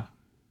nails. Yeah.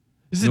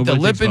 Is it Nobody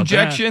the lip thinks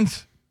about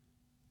injections?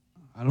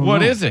 I don't know.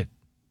 What is it?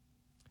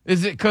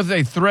 Is it because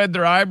they thread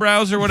their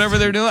eyebrows or whatever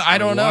they're doing? I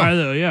don't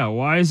know.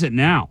 Why is it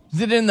now?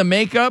 Is it in the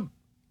makeup?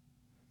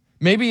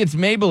 Maybe it's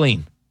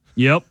Maybelline.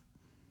 Yep.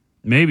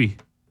 Maybe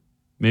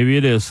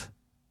it is.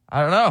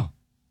 I don't know.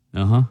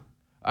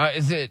 Uh-huh.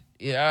 Is it,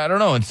 I don't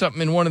know, and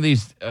something in one of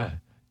these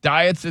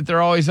diets that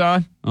they're always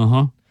on?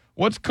 Uh-huh.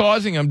 What's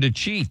causing them to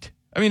cheat?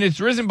 I mean, it's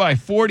risen by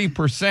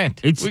 40%.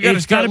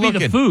 It's got to be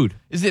the food.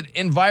 Is it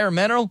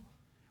environmental?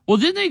 Well,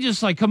 didn't they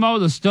just like come out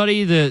with a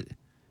study that,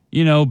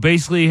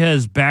 basically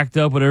has backed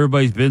up what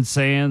everybody's been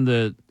saying,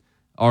 that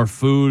our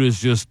food is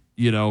just,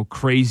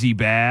 crazy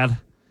bad?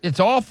 It's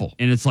awful.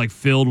 And it's like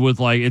filled with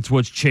it's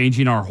what's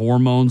changing our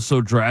hormones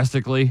so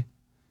drastically.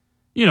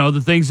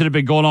 The things that have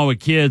been going on with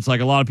kids,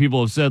 like a lot of people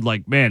have said,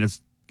 like, man, it's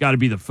got to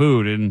be the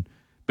food. And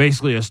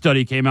basically a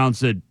study came out and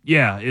said,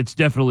 yeah, it's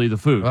definitely the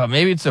food. Well,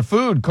 maybe it's the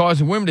food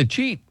causing women to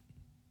cheat.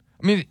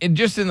 I mean,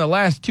 just in the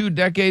last 2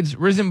 decades,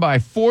 risen by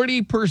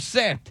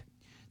 40%.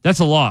 That's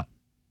a lot.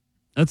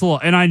 That's a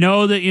lot. And I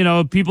know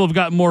that, people have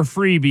gotten more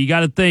free, but you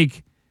got to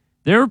think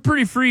they were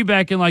pretty free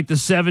back in like the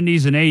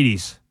 70s and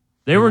 80s.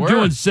 They were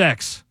doing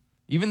sex.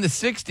 Even the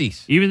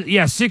 60s.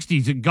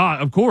 60s.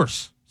 God, of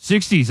course.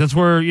 60s. That's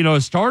where,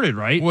 it started,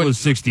 right? When was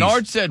 60s.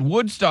 Nard said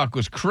Woodstock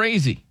was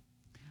crazy.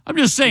 I'm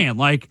just saying,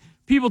 like,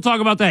 people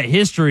talk about that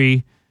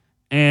history,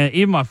 and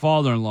even my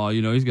father-in-law,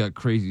 he's got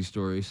crazy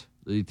stories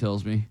that he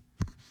tells me,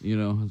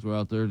 as we're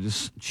out there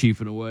just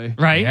chiefing away.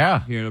 Right?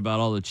 Yeah. Hearing about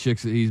all the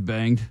chicks that he's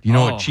banged. You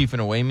know what chiefing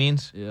away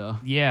means? Yeah.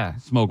 Yeah.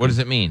 Smoking. What does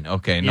it mean?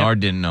 Okay, Yep. Nard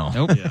didn't know.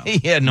 Nope. Yeah.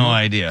 He had no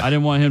idea. I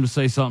didn't want him to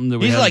say something that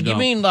we He's had to like, you dump.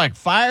 mean like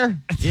fire?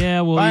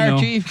 Yeah, well, Fire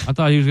chief? I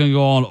thought he was going to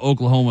go on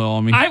Oklahoma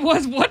on me. I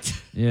was what?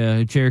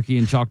 Yeah, Cherokee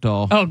and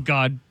Choctaw. Oh,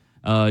 God.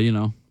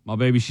 My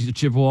baby, she's a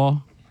Chippewa.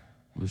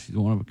 Well, she's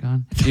one of a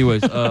kind.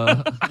 Anyways,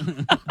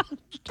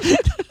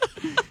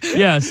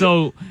 yeah,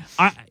 so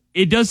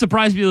it does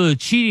surprise me the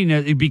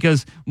cheating,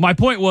 because my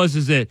point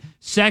is that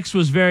sex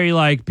was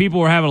very people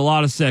were having a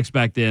lot of sex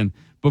back then,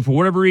 but for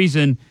whatever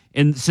reason,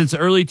 and since the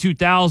early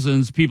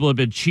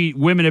 2000s,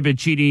 women have been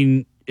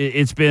cheating.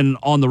 It's been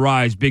on the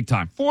rise big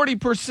time.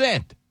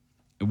 40%.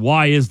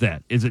 Why is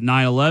that? Is it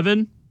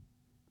 9/11?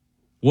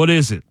 What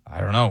is it? I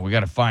don't know. We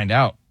got to find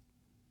out.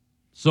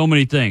 So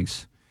many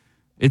things.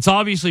 It's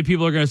obviously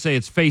people are going to say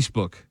it's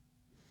Facebook.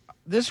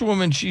 This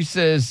woman, she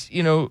says,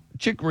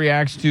 chick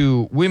reacts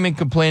to women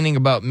complaining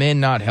about men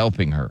not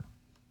helping her.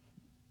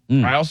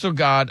 I also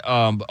got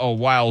a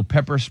wild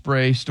pepper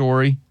spray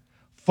story.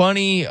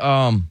 Funny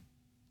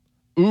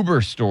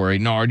Uber story.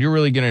 Nard, you're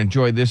really going to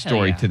enjoy this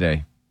story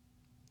today.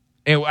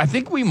 And I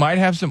think we might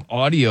have some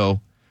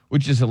audio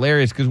which is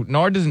hilarious because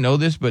Nard doesn't know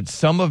this, but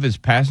some of his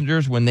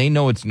passengers, when they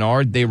know it's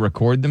Nard, they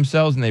record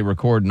themselves and they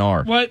record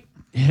Nard. What?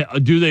 Yeah,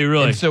 do they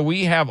really? And so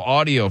we have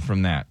audio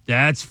from that.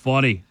 That's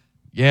funny.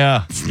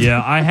 Yeah.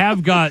 Yeah, I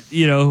have got,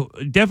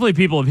 definitely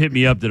people have hit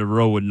me up that have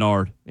rode with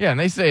Nard. Yeah, and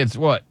they say it's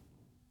what?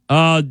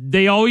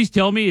 They always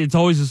tell me it's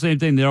always the same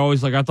thing. They're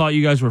always like, I thought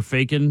you guys were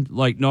faking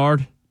like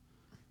Nard,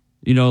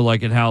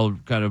 like and how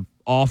kind of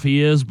off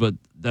he is, but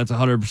that's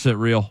 100%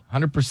 real.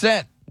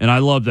 100%. And I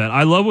love that.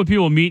 I love when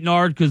people meet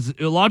Nard because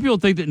a lot of people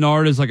think that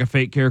Nard is like a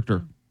fake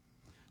character.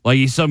 Like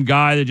he's some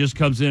guy that just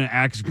comes in and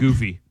acts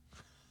goofy.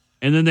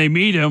 And then they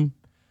meet him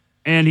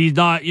and he's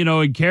not,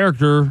 in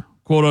character,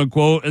 quote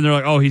unquote. And they're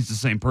like, oh, he's the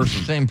same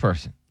person. Same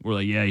person. We're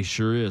like, yeah, he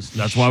sure is.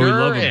 That's why we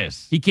love him.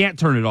 Is. He can't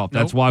turn it off.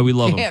 That's why we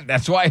love him.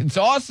 That's why it's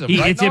awesome.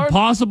 It's Nard?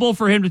 impossible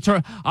for him to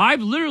turn.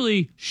 I've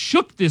literally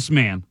shook this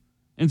man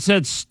and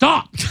said,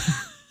 stop.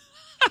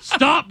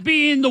 Stop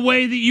being the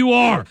way that you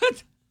are.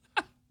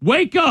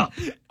 Wake up.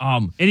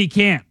 And he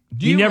can't.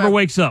 He never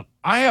wakes up.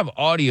 I have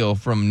audio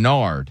from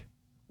Nard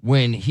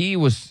when he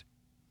was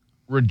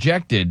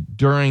rejected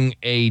during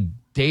a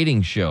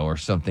dating show or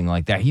something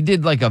like that. He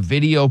did like a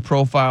video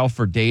profile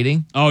for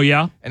dating. Oh,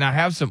 yeah? And I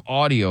have some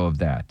audio of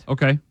that.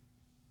 Okay.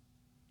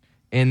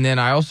 And then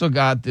I also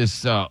got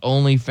this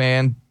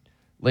OnlyFan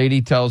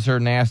lady tells her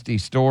nasty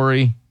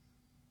story.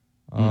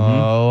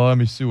 Let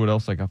me see what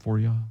else I got for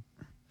you.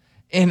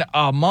 And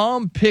a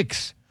mom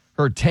picks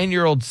her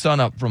 10-year-old son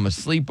up from a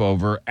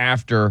sleepover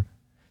after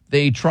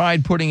they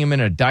tried putting him in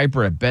a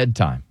diaper at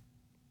bedtime.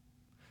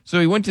 So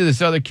he went to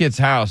this other kid's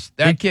house.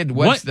 That kid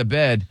wets the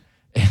bed.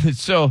 And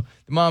so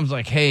the mom's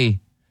like,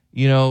 hey,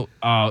 you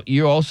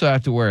also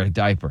have to wear a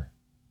diaper.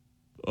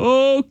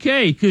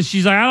 Okay, because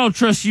she's like, I don't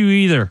trust you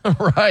either.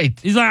 Right.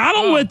 He's like, I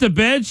don't wet the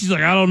bed. She's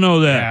like, I don't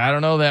know that. Yeah, I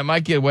don't know that.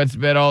 My kid wets the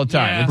bed all the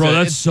time. Yeah. Bro,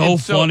 that's so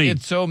funny.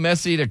 It's so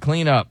messy to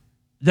clean up.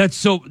 That's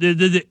so,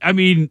 I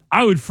mean,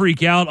 I would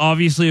freak out,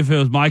 obviously, if it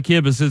was my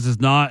kid, but since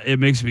it's not, it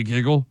makes me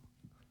giggle.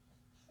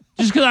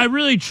 Just because I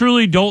really,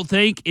 truly don't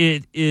think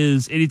it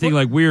is anything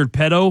like weird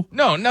pedo.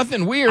 No,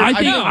 nothing weird.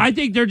 I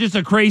think they're just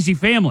a crazy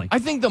family. I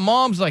think the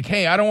mom's like,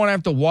 hey, I don't want to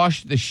have to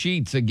wash the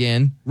sheets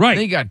again. Right.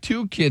 They got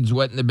 2 kids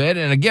wetting the bed,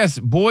 and I guess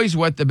boys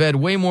wet the bed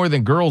way more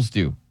than girls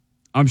do.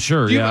 I'm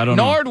sure, I don't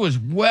know. Nard was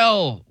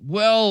well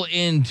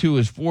into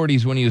his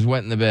 40s when he was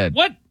wetting the bed.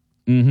 What?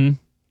 Mm-hmm.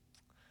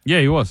 Yeah,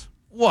 he was.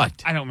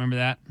 What? I don't remember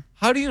that.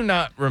 How do you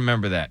not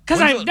remember that? Because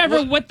I've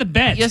never wet the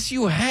bed. Yes,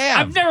 you have.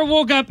 I've never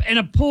woke up in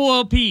a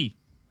pool of pee.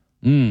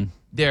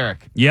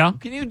 Derek. Yeah?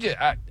 Can you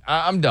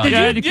I'm done. I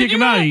had to kick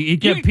him out. He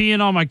kept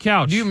peeing on my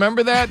couch. Do you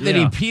remember that? That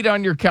he peed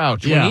on your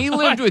couch. Yeah. When he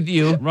lived with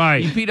you,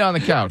 right. he peed on the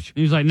couch.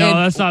 He was like, no,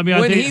 that's not me.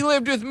 When he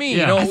lived with me,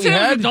 you know what we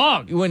had? A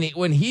dog. When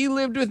he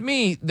lived with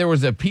me, there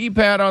was a pee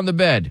pad on the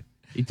bed.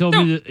 He told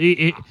me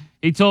that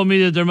he told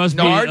me that there must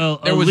be a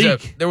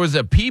leak. There was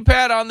a pee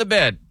pad on the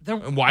bed.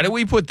 And why did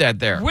we put that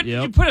there? What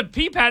did you put a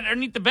pee pad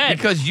underneath the bed?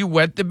 Because you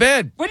wet the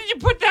bed. Where did you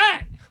put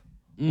that?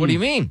 What do you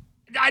mean?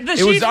 The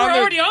sheets were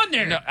already on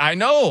there. No, I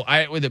know.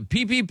 With a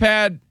pee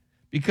pad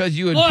because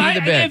you had peed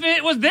the bed. If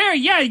it was there,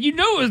 yeah, you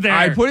knew it was there.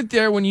 I put it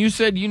there when you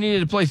said you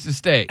needed a place to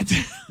stay.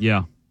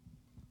 Yeah.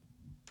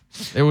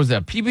 There was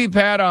a pee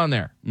pad on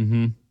there.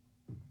 Mm-hmm.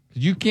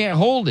 You can't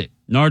hold it.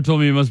 Nard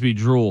told me it must be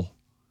drool.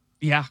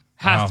 Yeah,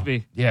 has to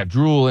be. Yeah,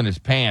 drool in his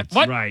pants.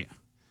 What? Right.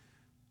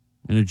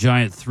 And a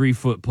giant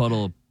 3-foot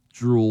puddle of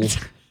drool.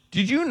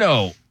 Did you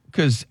know?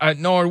 Because,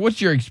 Nard,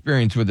 what's your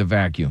experience with the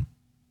vacuum?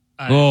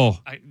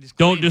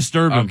 Don't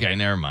disturb him. Okay,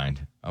 never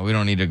mind. We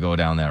don't need to go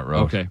down that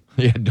road. Okay.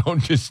 Yeah,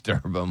 don't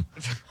disturb him.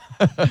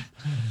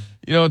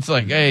 It's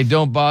like, hey,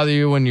 don't bother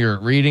you when you're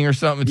reading or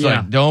something. It's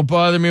like, don't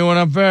bother me when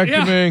I'm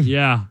vacuuming.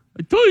 Yeah.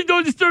 I told you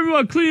don't disturb me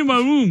while cleaning my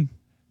room.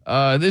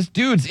 This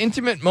dude's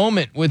intimate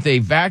moment with a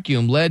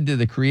vacuum led to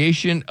the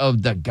creation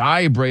of the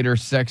Guy-Brader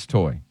sex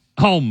toy.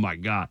 Oh, my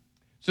God.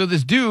 So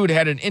this dude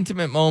had an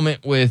intimate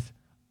moment with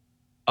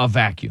a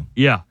vacuum.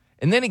 Yeah.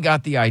 And then he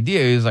got the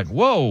idea. He was like,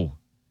 whoa,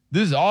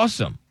 this is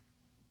awesome.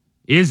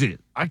 Is it?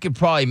 I could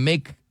probably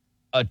make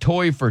a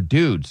toy for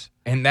dudes.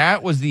 And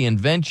that was the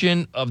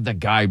invention of the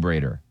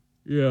Guy-Brader.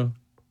 Yeah.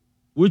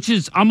 Which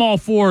is, I'm all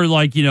for,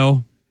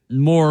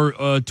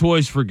 more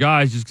toys for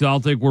guys just because I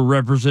don't think we're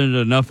represented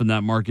enough in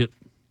that market.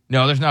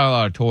 No, there's not a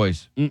lot of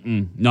toys.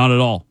 Not at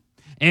all.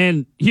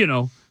 And,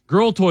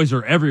 girl toys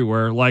are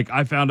everywhere. Like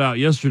I found out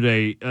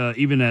yesterday,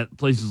 even at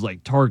places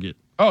like Target.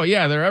 Oh,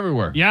 yeah, they're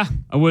everywhere. Yeah.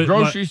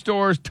 Grocery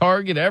stores,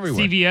 Target,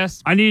 everywhere.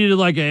 CVS. I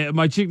needed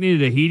my chick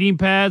needed a heating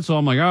pad, so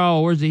I'm like,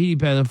 oh, where's the heating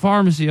pad? The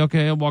pharmacy.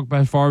 Okay, I'll walk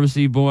past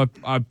pharmacy. Boom,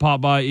 I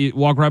pop by,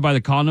 walk right by the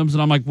condoms,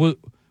 and I'm like, what,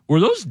 were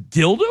those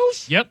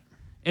dildos? Yep.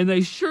 And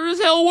they sure as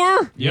hell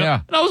were.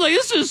 Yeah. And I was like,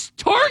 this is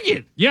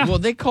Target. Yeah. Well,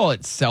 they call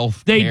it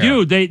self-care. They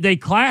do. They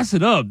class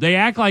it up. They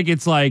act like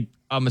it's like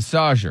a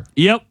massager.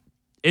 Yep.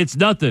 It's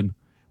nothing.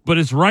 But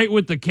it's right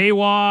with the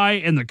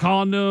KY and the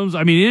condoms.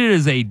 I mean, it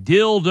is a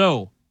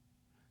dildo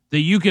that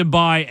you can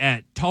buy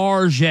at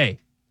Target.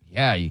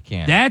 Yeah, you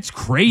can. That's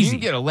crazy. You can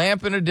get a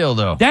lamp and a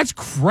dildo. That's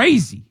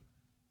crazy.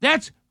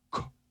 That's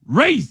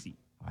crazy.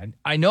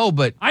 I know,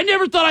 but I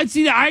never thought I'd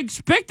see that. I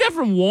expect that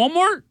from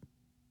Walmart.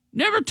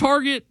 Never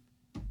Target.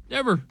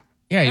 Never.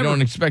 Yeah, you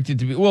don't expect it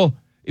to be. Well,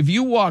 if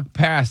you walk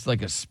past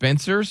like a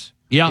Spencer's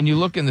and you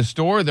look in the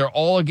store, they're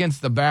all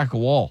against the back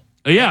wall.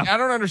 Yeah. Like, I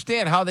don't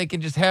understand how they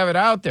can just have it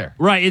out there.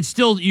 Right. It's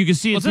still, you can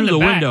see it through the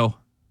window.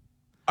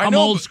 I'm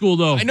old school,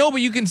 though. I know,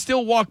 but you can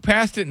still walk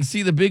past it and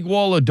see the big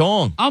wall of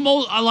dong. I'm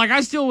old.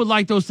 I still would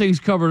like those things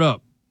covered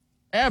up.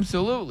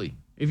 Absolutely.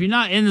 If you're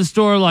not in the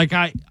store, like,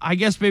 I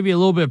guess maybe a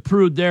little bit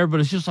prude there, but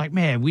it's just like,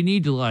 man, we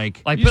need to,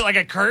 like put like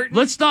a curtain?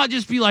 Let's not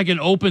just be like an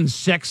open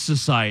sex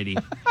society.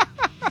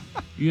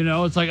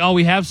 It's like, oh,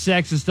 we have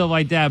sex and stuff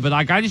like that, but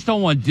like, I just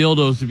don't want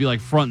dildos to be like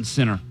front and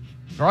center.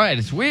 Right.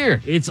 It's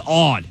weird. It's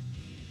odd.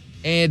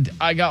 And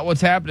I got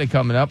what's happening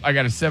coming up. I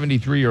got a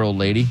 73-year-old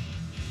lady.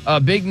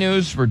 Big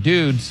news for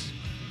dudes.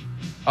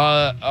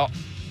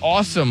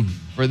 Awesome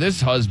for this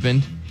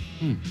husband.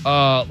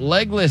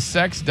 Legless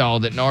sex doll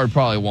that Nard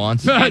probably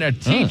wants. And a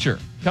teacher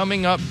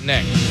coming up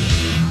next.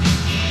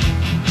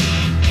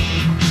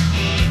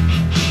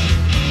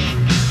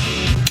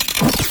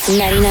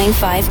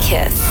 $99.5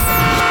 Kiss.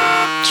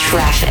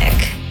 Traffic.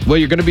 Well,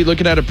 you're going to be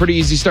looking at a pretty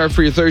easy start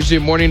for your Thursday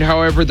morning.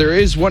 However, there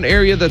is one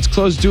area that's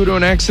closed due to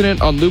an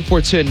accident on Loop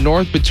 410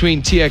 North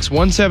between TX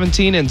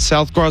 117 and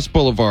South Cross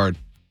Boulevard.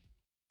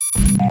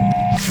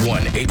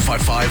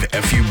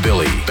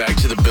 1-855-FU-BILLY. Back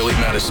to the Billy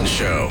Madison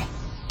Show.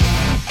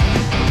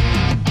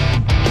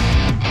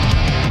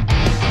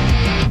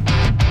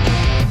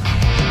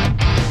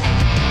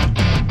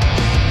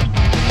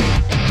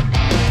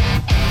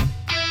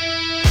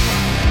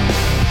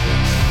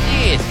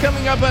 Yes,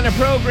 coming up on the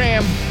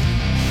program,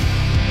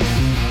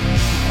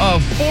 a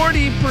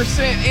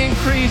 40%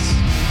 increase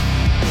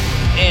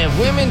in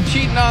women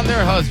cheating on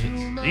their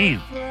husbands.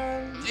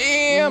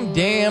 Damn.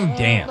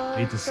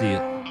 Hate to see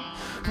it.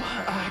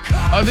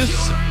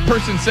 This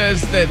person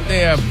says that they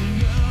have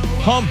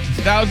humped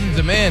thousands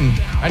of men.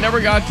 I never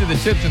got to the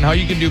tips on how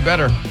you can do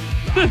better.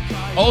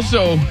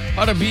 Also,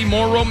 how to be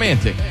more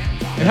romantic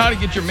and how to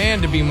get your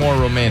man to be more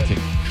romantic.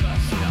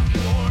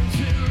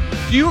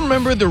 Do you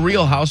remember the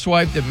Real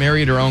Housewife that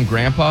married her own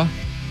grandpa?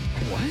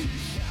 What?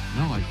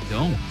 No, I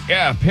don't.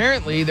 Yeah,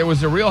 apparently there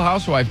was a Real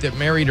Housewife that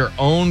married her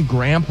own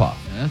grandpa.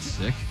 That's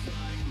sick.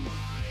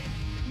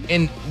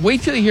 And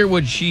wait till you hear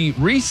what she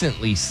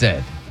recently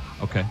said.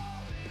 Okay.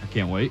 I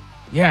can't wait.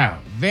 Yeah,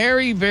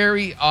 very,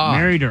 very odd.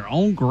 Married her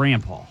own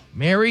grandpa.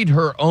 Married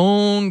her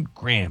own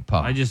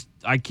grandpa.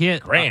 I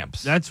can't.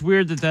 Gramps. That's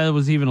weird that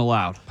was even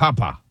allowed.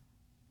 Papa.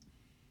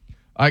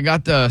 I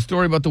got the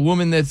story about the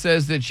woman that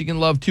says that she can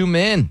love two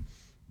men.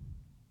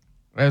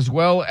 As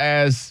well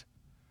as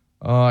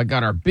I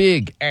got our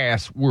big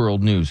ass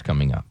world news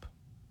coming up.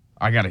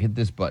 I got to hit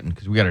this button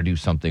because we got to do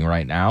something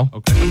right now.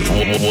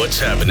 Okay. What's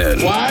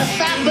happening? What's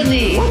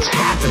happening? What's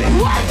happening?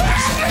 What's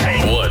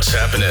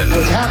happening?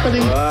 What's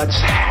happening? What's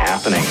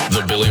happening?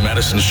 The Billy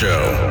Madison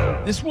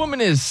Show. This woman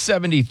is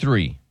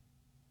 73.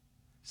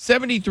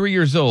 73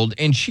 years old,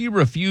 and she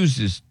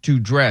refuses to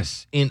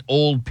dress in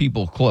old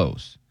people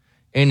clothes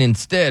and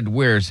instead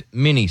wears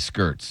mini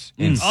skirts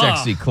and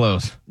sexy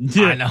clothes.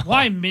 I know.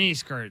 Why mini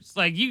skirts?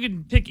 Like, you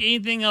can pick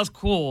anything else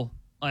cool.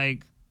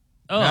 Like,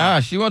 Nah,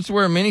 she wants to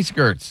wear mini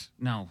skirts.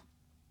 No.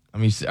 I'm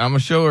going to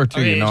show her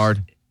to you,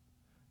 Nard.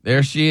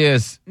 There she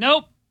is.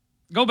 Nope.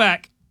 Go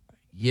back.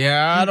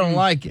 Yeah, I don't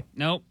like it.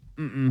 Nope.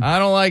 I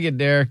don't like it,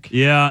 Derek.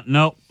 Yeah,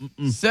 nope.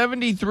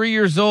 73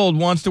 years old,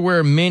 wants to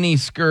wear mini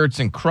skirts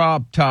and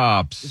crop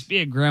tops. Just be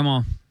a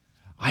grandma.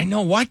 I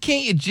know. Why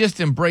can't you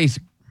just embrace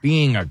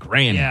being a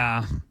granny?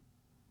 Yeah.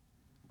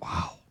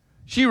 Wow.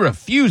 She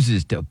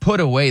refuses to put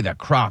away the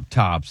crop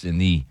tops and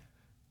the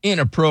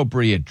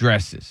inappropriate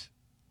dresses.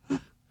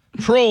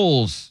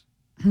 Trolls,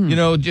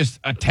 just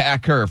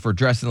attack her for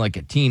dressing like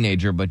a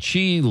teenager, but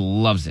she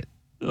loves it.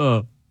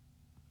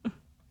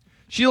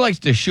 She likes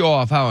to show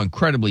off how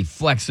incredibly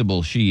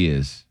flexible she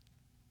is.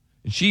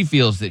 She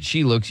feels that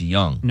she looks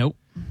young. Nope.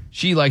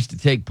 She likes to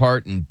take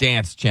part in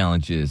dance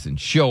challenges and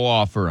show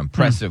off her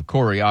impressive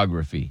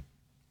choreography.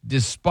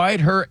 Despite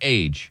her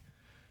age,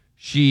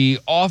 she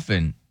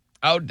often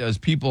outdoes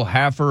people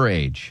half her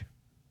age.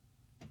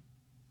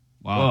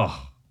 Wow. Ugh.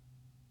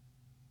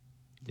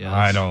 Yeah,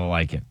 I don't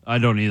like it. I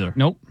don't either.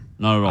 Nope.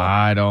 Not at all.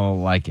 I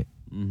don't like it.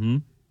 Mm-hmm.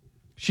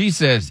 She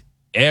says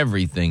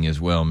everything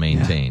is well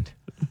maintained.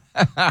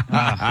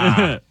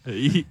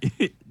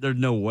 There's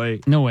no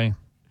way. No way.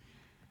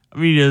 I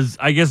mean,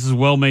 I guess as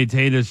well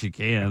maintained as she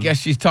can. I guess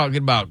she's talking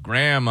about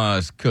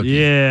grandma's cookie.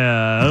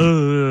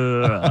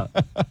 Yeah.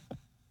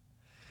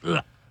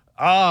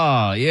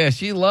 Oh, yeah.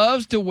 She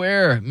loves to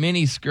wear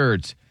mini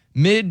skirts,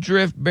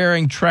 midriff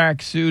bearing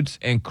track suits,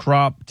 and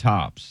crop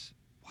tops.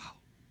 Wow.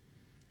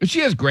 If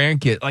she has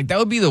grandkids, like that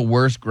would be the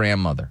worst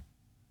grandmother.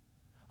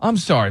 I'm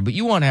sorry, but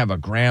you want to have a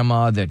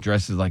grandma that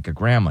dresses like a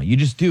grandma. You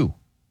just do.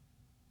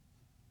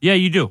 Yeah,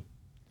 you do.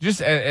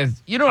 Just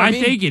as you know what I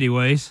mean? I think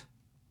anyways.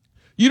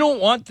 You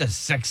don't want the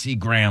sexy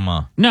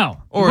grandma.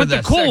 No. Or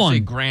the cool sexy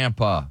one.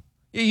 Grandpa.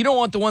 Yeah, you don't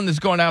want the one that's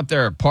going out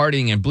there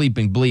partying and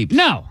bleeping bleeps.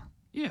 No.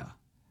 Yeah.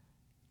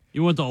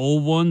 You want the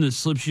old one that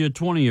slips you a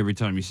 20 every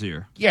time you see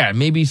her. Yeah,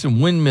 maybe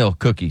some windmill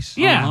cookies.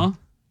 Yeah. Uh-huh.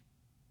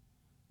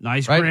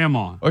 Nice Right?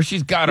 grandma. Or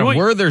she's got a You want-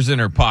 Werther's in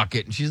her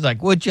pocket, and she's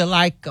like, would you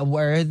like a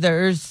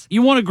Werther's?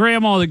 You want a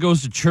grandma that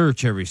goes to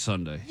church every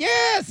Sunday.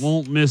 Yes.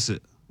 Won't miss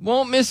it.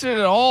 Won't miss it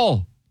at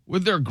all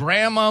with their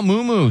grandma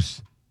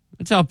moo-moos.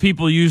 That's how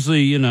people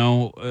usually,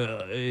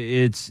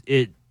 it's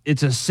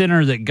a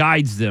sinner that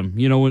guides them.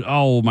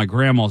 My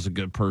grandma's a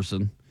good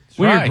person.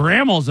 When right. your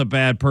grandma's a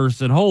bad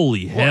person,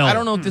 holy hell! I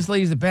don't know if this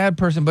lady's a bad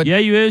person, but Yeah,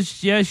 you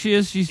is. Yeah, she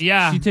is.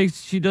 Yeah.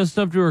 She does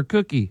stuff to her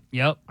cookie.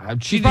 Yep.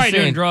 she's probably just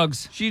doing saying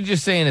drugs. She's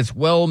just saying it's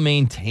well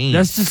maintained.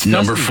 That's disgusting.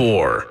 Number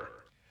 4.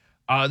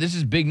 This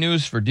is big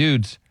news for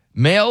dudes.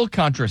 Male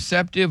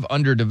contraceptive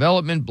under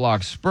development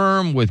blocks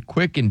sperm with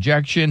quick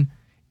injection,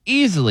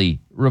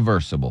 easily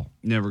reversible.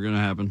 Never gonna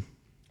happen.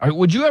 All right,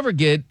 would you ever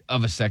get a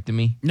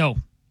vasectomy? No.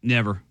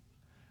 Never.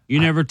 You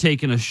never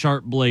taken a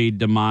sharp blade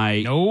to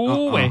my.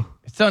 No way.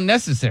 It's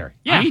unnecessary.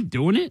 I ain't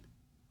doing it.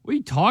 What are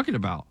you talking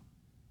about?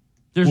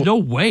 There's no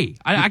way.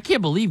 I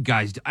can't believe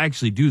guys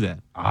actually do that.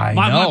 I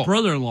My know.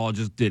 brother-in-law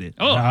just did it.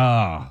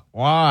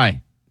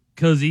 Why?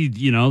 Because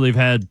they've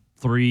had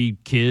 3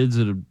 kids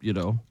and,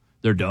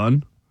 they're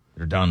done.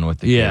 They're done with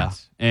the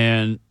kids.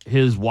 And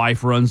his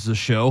wife runs the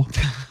show.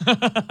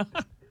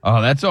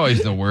 Oh, that's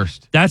always the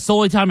worst. That's the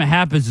only time it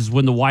happens is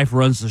when the wife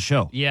runs the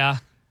show. Yeah.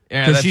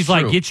 Yeah, Because that's she's true.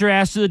 like, get your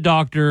ass to the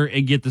doctor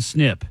and get the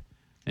snip.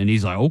 And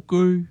he's like,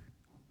 okay.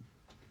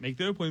 Make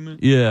the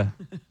appointment. Yeah.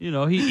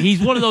 He's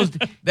one of those.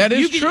 That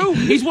is true.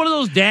 He's one of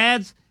those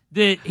dads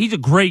that he's a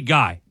great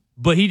guy,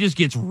 but he just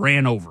gets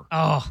ran over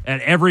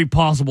at every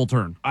possible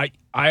turn.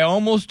 I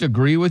almost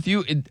agree with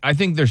you. I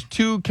think there's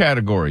 2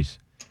 categories.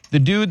 The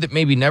dude that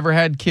maybe never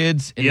had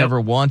kids and never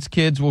wants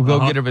kids will go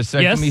get a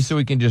vasectomy so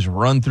he can just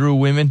run through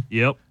women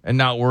and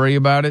not worry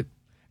about it.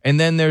 And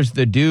then there's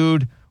the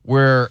dude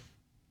where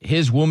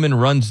his woman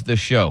runs the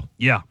show.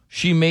 Yeah.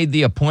 She made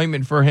the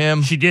appointment for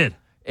him. She did.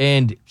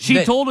 And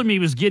She told him he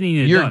was getting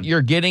it done.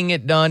 You're getting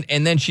it done,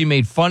 and then she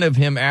made fun of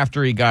him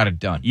after he got it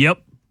done. Yep.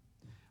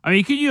 I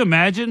mean, can you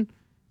imagine?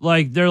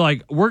 Like, they're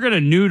like, we're going to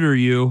neuter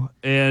you,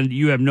 and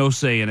you have no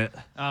say in it.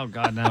 Oh,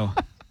 God, no.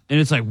 And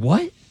it's like,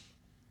 what?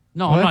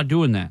 No, What? I'm not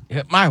doing that.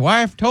 My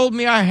wife told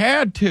me I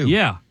had to.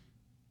 Yeah.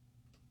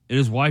 And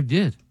his wife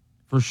did,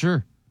 for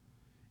sure.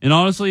 And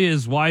honestly,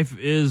 his wife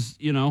is,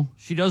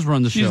 she does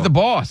run the show. She's the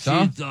boss,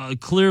 huh? She's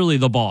clearly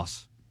the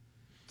boss.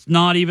 It's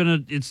not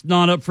even it's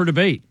not up for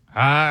debate.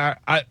 I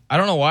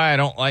don't know why I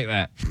don't like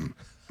that.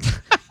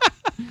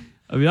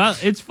 I mean,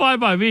 it's fine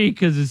by me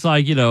because it's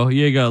like, you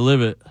ain't got to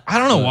live it. I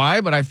don't know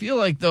why, but I feel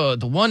like the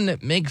one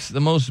that makes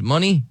the most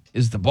money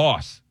is the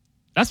boss.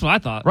 That's what I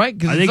thought. Right?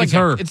 Because I think it's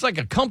her. It's like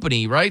a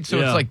company, right? So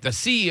Yeah. it's like the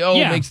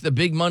CEO makes the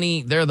big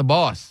money. They're the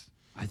boss.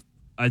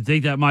 I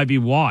think that might be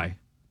why.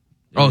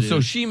 Oh, It so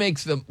is. she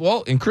makes the,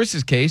 well, in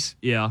Chris's case,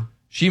 Yeah.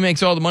 she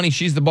makes all the money.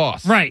 She's the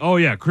boss. Right. Oh,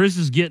 yeah. Chris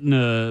is getting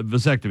a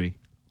vasectomy.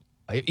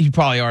 He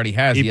probably already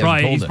has. He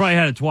hasn't told He's us. probably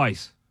had it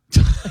twice.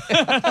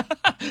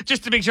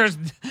 Just to make sure it's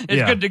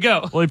Yeah. good to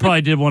go. Well, he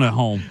probably did one at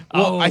home.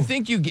 Well, I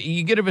think you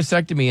get a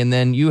vasectomy, and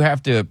then you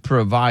have to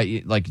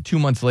provide, like 2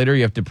 months later,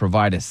 you have to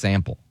provide a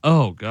sample.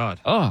 Oh, God.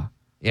 Oh.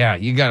 Yeah,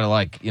 you got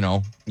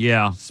to,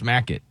 Yeah.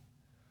 smack it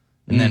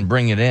and then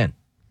bring it in.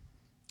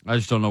 I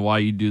just don't know why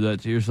you do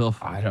that to yourself.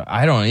 I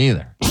don't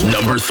either.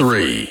 Number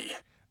 3.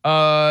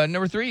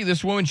 Number 3,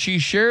 this woman, she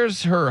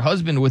shares her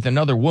husband with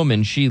another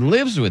woman. She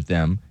lives with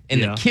them, and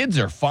Yeah. the kids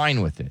are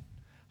fine with it.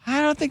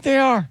 I don't think they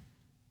are.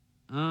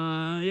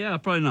 Yeah,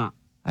 probably not.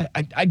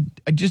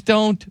 I just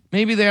don't.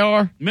 Maybe they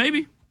are.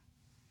 Maybe.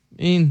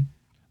 I mean,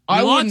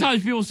 A lot of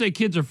times people say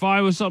kids are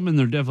fine with something, and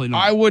they're definitely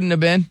not. I wouldn't have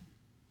been.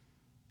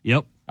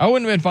 Yep. I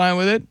wouldn't have been fine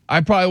with it.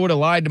 I probably would have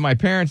lied to my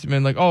parents and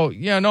been like, oh,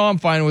 yeah, no, I'm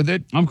fine with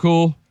it. I'm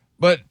cool.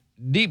 But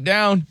deep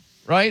down,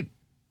 right?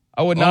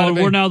 I would not have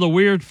been. We're now the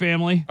weird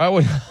family. I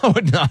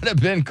would not have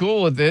been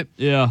cool with it.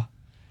 Yeah.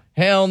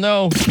 Hell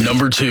no.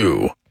 Number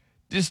 2.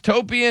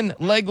 Dystopian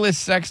legless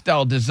sex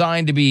doll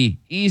designed to be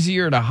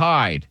easier to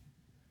hide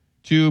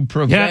to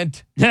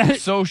prevent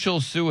social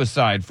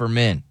suicide for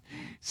men.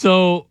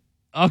 So,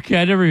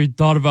 okay, I never even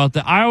thought about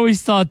that. I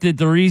always thought that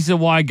the reason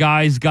why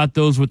guys got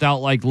those without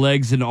like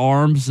legs and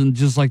arms and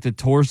just like the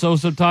torso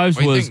sometimes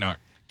What do you was think, Narc?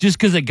 just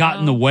because it got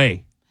in the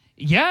way.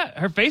 Yeah,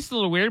 her face is a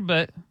little weird,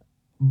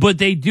 but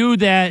they do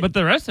that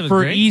the rest of it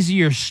for great.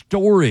 easier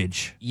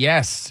storage.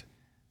 Yes.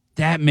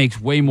 That makes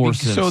way more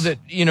sense. So that,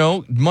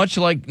 much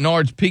like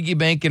Nard's piggy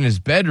bank in his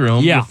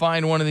bedroom, Yeah. you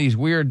find one of these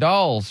weird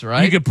dolls,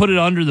 right? you could put it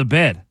under the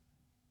bed.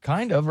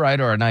 Kind of, right?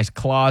 Or a nice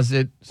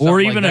closet. Or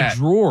something even like a that.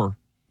 drawer.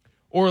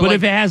 Or But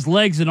if it has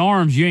legs and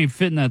arms, you ain't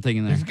fitting that thing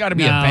in there. there's got to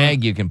be a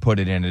bag you can put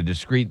it in, a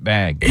discreet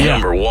bag.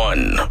 Number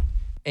 1.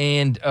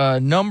 And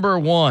number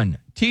 1,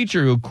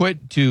 teacher who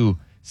quit to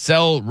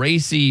sell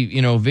racy,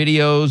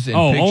 videos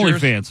and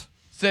pictures. OnlyFans.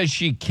 Says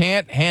she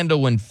can't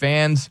handle when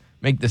fans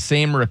make the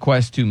same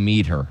request to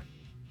meet her.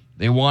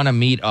 They want to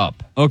meet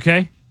up.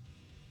 Okay.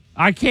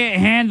 I can't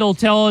handle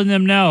telling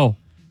them no.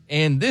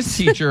 And this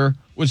teacher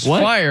was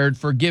fired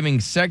for giving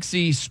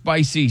sexy,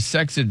 spicy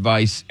sex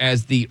advice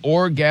as the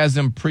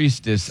orgasm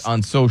priestess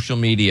on social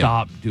media.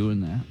 Stop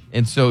doing that.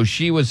 And so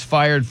she was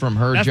fired from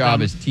her job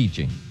dumb. as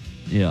teaching.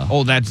 Yeah.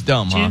 Oh, that's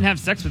dumb, She huh? didn't have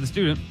sex with the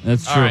student.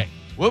 That's true. All right.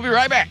 We'll be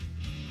right back.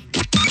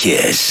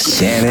 Kiss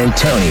San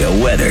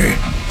Antonio weather.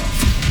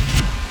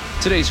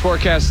 Today's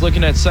forecast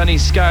looking at sunny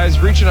skies,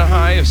 reaching a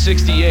high of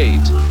 68.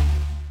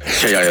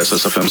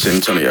 KISSFM San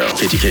Antonio,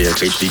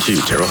 KTKX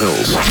HD2 Terrell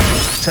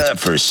Hills. Time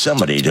for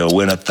somebody to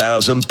win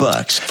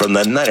 $1,000 from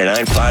the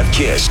 99.5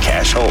 Kiss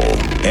cash hold.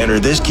 Enter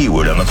this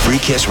keyword on the free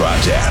Kiss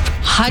Rocks app.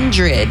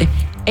 100.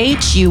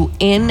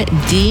 HUNDRED.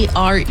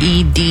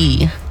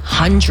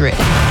 100.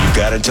 You've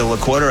got until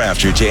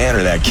 1/4 to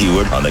enter that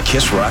keyword on the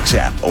Kiss Rocks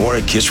app or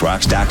at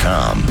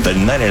KissRocks.com. The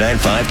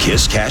 99.5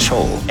 Kiss cash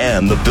hold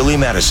and the Billy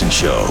Madison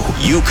Show.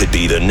 You could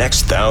be the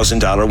next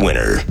 $1,000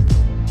 winner.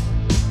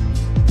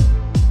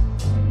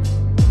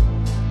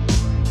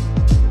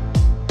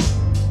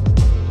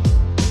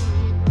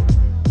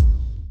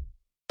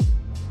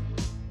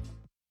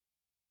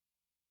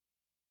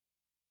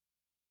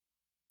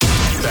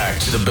 Back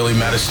to the Billy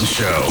Madison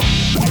Show.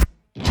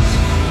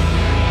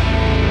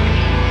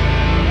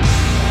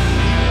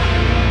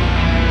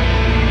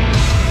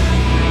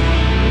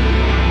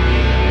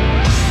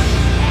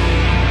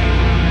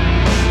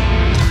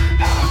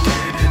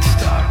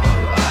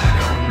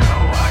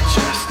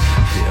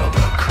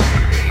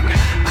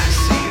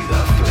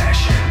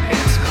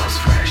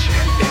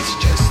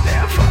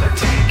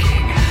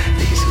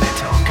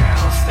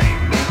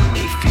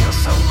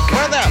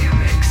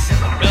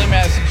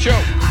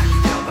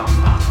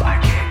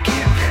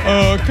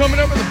 Coming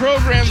up in the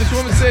program, this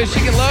woman says she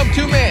can love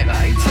 2 men.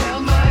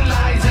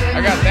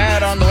 I got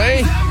that on the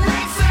way.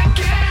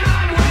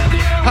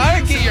 How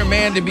to get your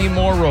man to be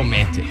more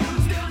romantic.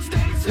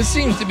 This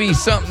seems to be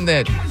something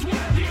that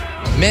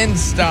men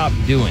stop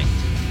doing.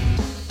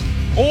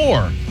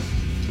 Or,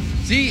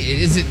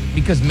 is it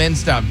because men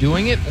stop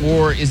doing it?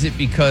 Or is it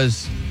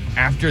because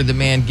after the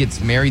man gets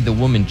married, the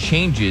woman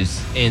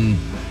changes and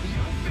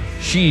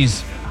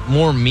she's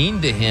more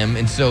mean to him,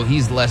 and so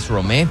he's less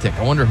romantic?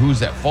 I wonder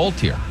who's at fault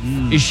here.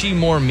 Is she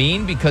more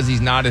mean because he's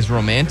not as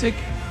romantic?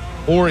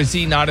 Or is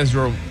he not as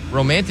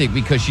romantic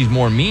because she's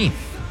more mean?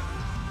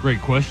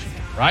 Great question.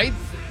 Right?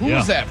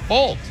 Who's at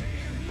fault?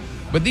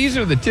 But these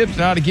are the tips on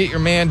how to get your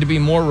man to be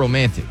more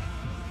romantic.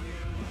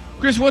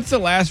 Chris, what's the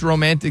last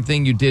romantic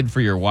thing you did for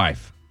your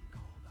wife?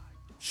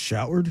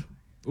 Showered.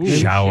 Ooh,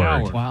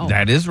 showered. Wow.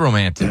 That is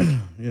romantic.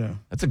 Yeah.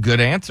 That's a good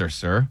answer,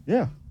 sir.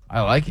 Yeah. I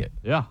like it.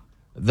 Yeah.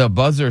 The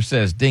buzzer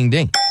says ding,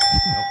 ding.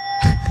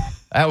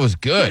 That was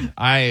good.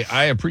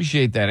 I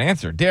appreciate that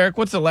answer. Derek,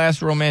 what's the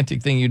last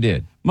romantic thing you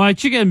did? My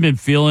chick hadn't been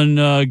feeling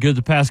good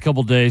the past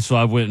couple days, so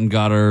I went and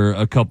got her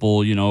a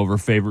couple, of her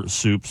favorite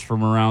soups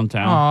from around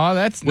town. Aw,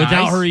 that's nice.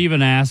 Without her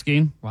even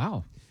asking.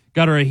 Wow.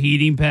 Got her a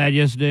heating pad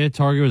yesterday at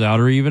Target without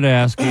her even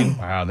asking.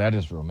 Wow, that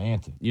is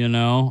romantic.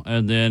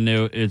 And then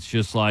it's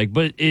just like,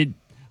 but I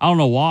don't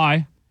know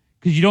why.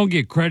 Because you don't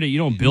get credit. You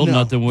don't build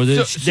nothing with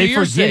it. So they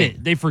forget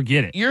it. They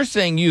forget it. You're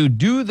saying you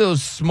do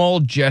those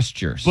small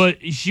gestures. But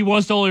she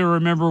wants to only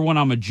remember when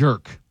I'm a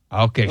jerk.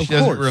 Okay, she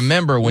doesn't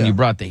remember when you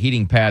brought the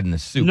heating pad and the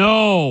soup.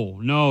 No,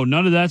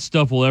 none of that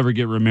stuff will ever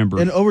get remembered.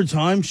 And over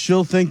time,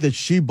 she'll think that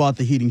she bought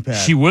the heating pad.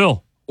 She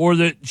will. Or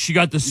that she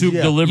got the soup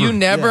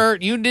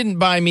delivered. You didn't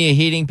buy me a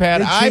heating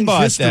pad. I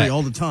bought history that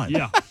all the time.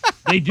 Yeah,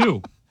 they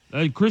do.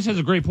 Chris has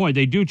a great point.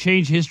 They do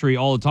change history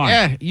all the time.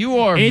 Yeah, you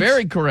are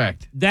very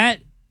correct. That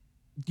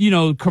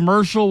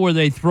commercial where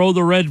they throw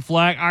the red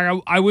flag.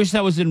 I wish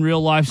that was in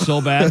real life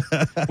so bad,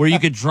 where you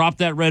could drop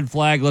that red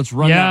flag. Let's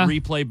run that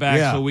replay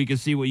back so we can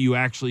see what you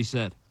actually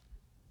said.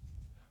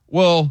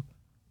 Well,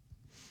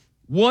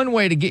 one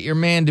way to get your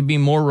man to be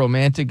more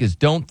romantic is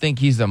don't think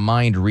he's a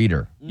mind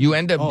reader. You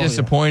end up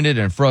disappointed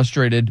and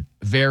frustrated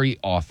very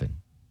often.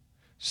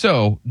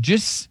 So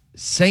just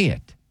say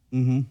it.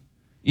 Mm-hmm.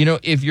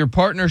 If your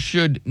partner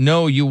should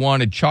know you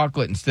wanted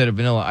chocolate instead of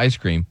vanilla ice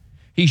cream,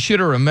 he should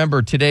have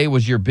remembered today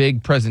was your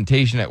big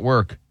presentation at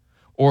work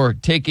or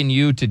taking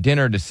you to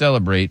dinner to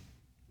celebrate,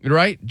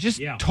 right?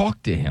 Just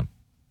talk to him.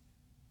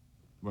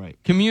 Right.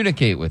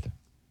 Communicate with him.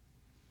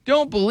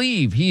 Don't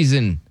believe he's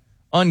an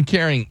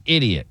uncaring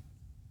idiot,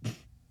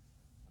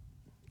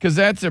 because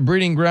that's a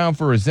breeding ground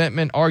for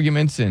resentment,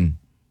 arguments, and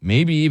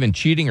maybe even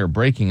cheating or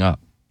breaking up.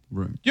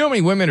 Right. You know how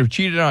many women have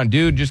cheated on a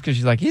dude just because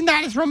she's like, he's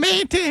not as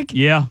romantic?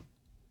 Yeah.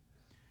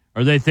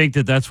 Or they think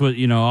that that's what,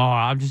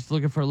 I'm just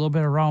looking for a little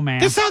bit of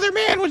romance. This other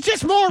man was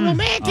just more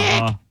romantic.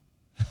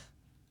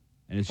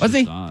 And it's Was just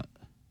he? not.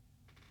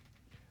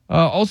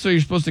 Also,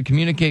 you're supposed to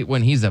communicate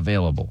when he's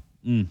available.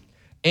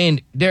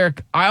 And,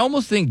 Derek, I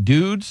almost think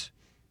dudes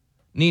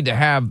need to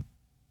have,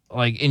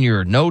 like, in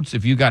your notes,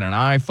 if you got an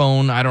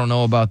iPhone, I don't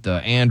know about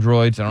the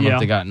Androids. I don't know if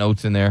they got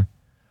notes in there.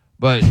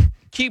 But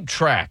keep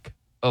track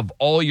of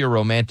all your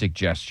romantic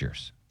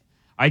gestures.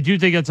 I do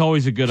think that's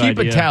always a good idea.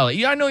 Keep a tally.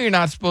 Yeah, I know you're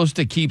not supposed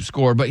to keep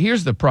score, but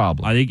here's the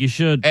problem. I think you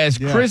should. As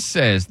Chris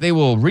says, they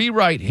will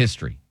rewrite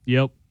history.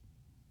 Yep.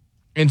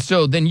 And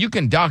so then you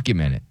can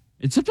document it.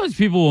 And sometimes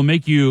people will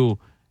make you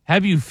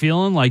have you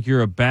feeling like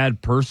you're a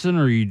bad person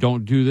or you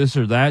don't do this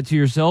or that to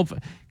yourself,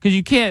 because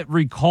you can't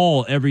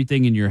recall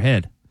everything in your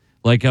head.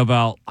 Like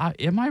about,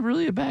 am I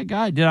really a bad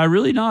guy? Did I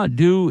really not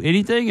do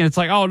anything? And it's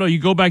like, oh, no, you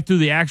go back through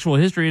the actual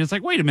history, and it's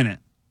like, wait a minute.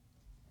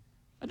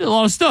 I did a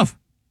lot of stuff.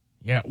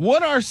 Yeah.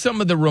 What are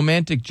some of the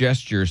romantic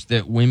gestures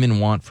that women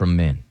want from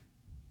men?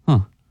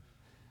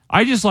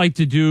 I just like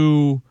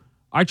to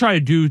I try to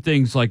do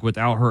things like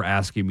without her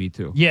asking me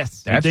to.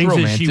 Yes. That's things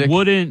romantic. that she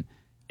wouldn't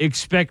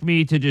expect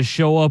me to just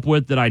show up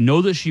with that I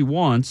know that she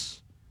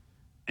wants.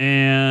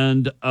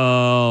 And,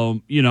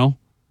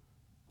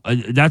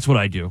 that's what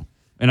I do.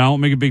 And I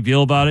don't make a big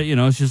deal about it.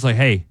 It's just like,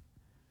 hey,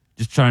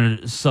 just trying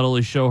to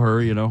subtly show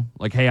her,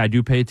 like, hey, I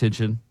do pay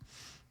attention.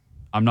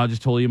 I'm not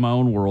just totally in my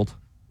own world.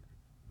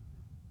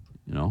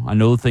 I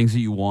know the things that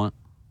you want.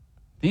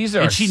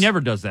 And she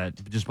never does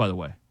that, just by the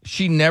way.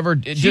 She never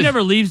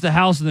leaves the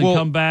house and then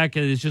come back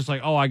and it's just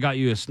like, oh, I got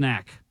you a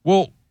snack.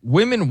 Well,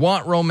 women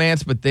want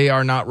romance, but they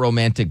are not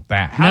romantic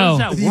back. How does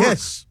that work?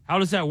 Yes. How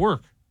does that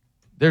work?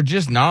 They're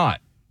just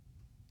not.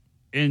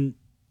 And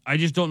I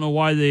just don't know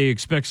why they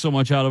expect so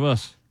much out of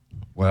us.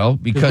 Well,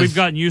 because we've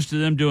gotten used to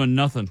them doing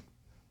nothing.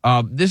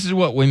 This is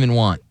what women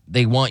want.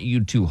 They want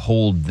you to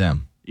hold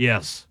them.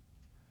 Yes.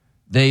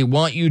 They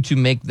want you to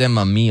make them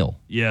a meal.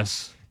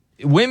 Yes.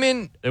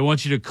 Women... They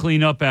want you to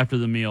clean up after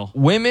the meal.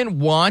 Women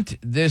want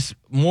this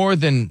more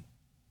than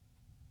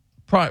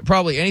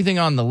probably anything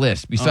on the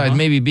list, besides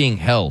maybe being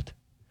held.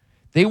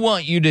 They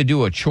want you to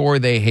do a chore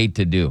they hate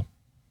to do.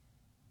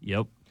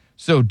 Yep.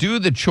 So do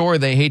the chore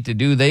they hate to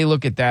do. They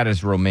look at that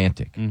as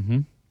romantic.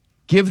 Mm-hmm.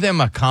 Give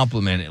them a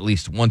compliment at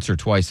least once or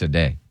twice a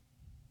day.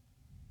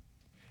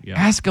 Yeah.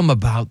 Ask them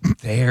about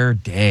their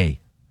day.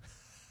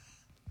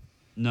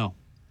 No.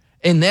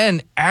 And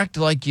then act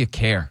like you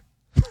care.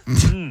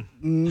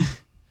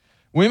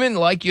 Women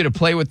like you to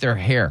play with their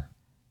hair.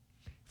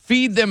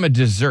 Feed them a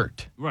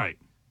dessert. Right.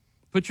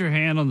 Put your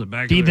hand on the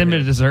back Feed of their them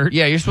head. a dessert?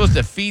 Yeah, you're supposed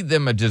to feed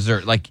them a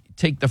dessert. Like,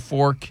 take the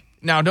fork.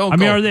 Now, don't I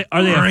mean, go,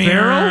 are they a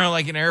pharaoh?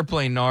 like an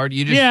airplane, Nard.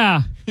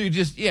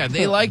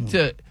 They like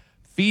to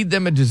feed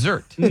them a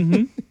dessert.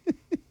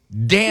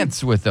 Mm-hmm.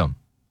 Dance with them.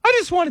 I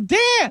just want to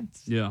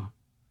dance. Yeah.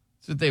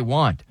 That's what they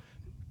want.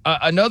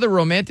 Another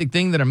romantic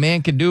thing that a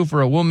man can do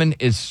for a woman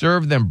is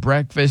serve them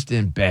breakfast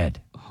in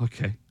bed.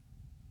 Okay.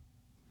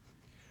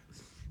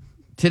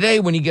 Today,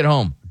 when you get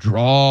home,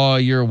 draw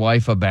your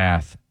wife a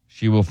bath.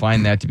 She will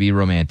find that to be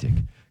romantic.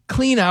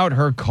 Clean out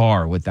her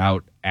car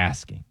without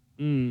asking.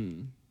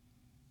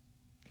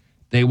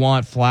 They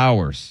want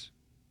flowers.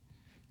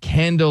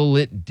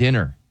 Candlelit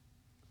dinner.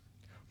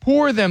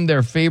 Pour them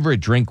their favorite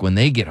drink when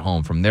they get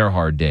home from their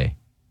hard day.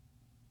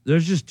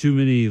 There's just too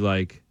many,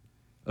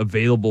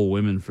 available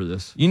women for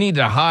this. You need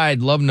to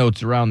hide love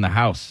notes around the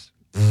house.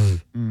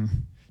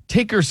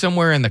 Take her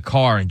somewhere in the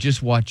car and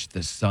just watch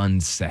the sun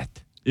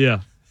set.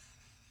 Yeah.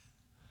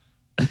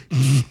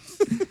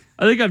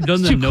 I think I've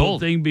done the note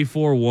thing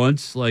before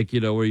once, where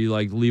you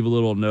leave a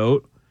little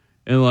note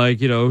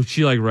and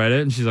she read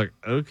it and she's like,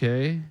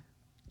 okay.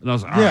 And I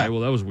was like, all right,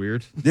 well, that was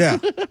weird. Yeah.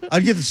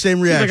 I'd get the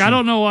same reaction. I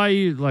don't know why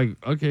you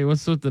okay,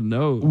 what's with the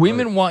note?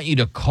 Women want you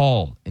to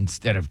call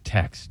instead of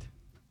text.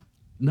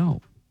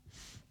 No.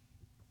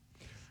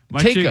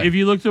 If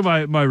you look through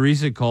my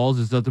recent calls,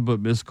 it's nothing but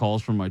missed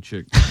calls from my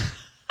chick.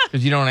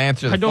 Because you don't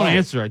answer the phone. I don't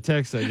answer. I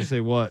text. I just say,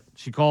 what?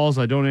 She calls.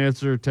 I don't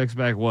answer. Text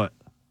back, what?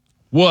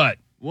 What?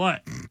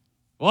 What?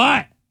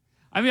 What?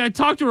 I mean, I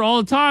talk to her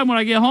all the time when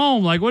I get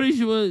home. What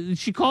is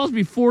she calls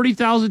me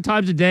 40,000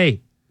 times a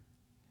day.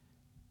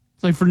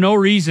 It's for no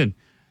reason.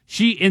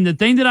 And the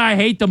thing that I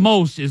hate the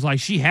most is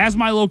she has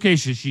my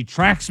location. She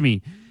tracks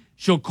me.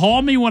 She'll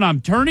call me when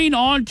I'm turning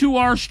onto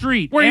our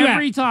street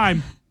every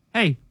time.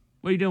 Hey,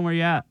 what are you doing? Where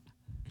you at?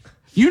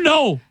 You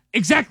know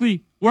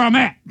exactly where I'm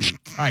at.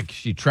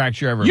 She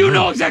tracks you every You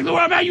know exactly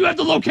where I'm at. You have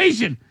the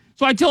location.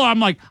 So I tell her, I'm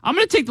going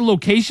to take the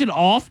location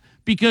off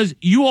because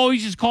you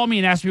always just call me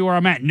and ask me where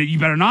I'm at. No, you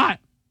better not.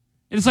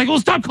 And it's well,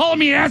 stop calling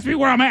me and ask me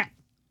where I'm at.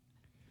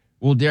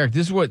 Well, Derek,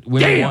 this is what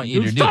women want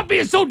you to do. Stop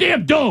being so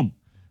damn dumb.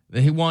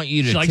 They want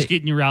you to... She likes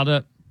getting you riled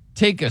up.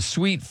 Take a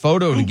sweet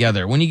photo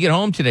together. When you get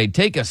home today,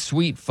 take a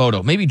sweet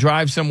photo. Maybe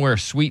drive somewhere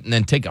sweet and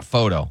then take a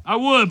photo. I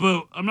would,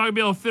 but I'm not going to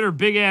be able to fit her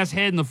big-ass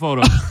head in the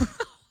photo.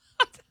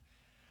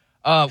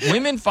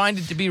 Women find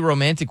it to be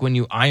romantic when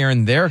you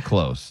iron their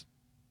clothes.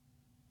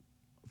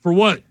 For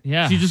what?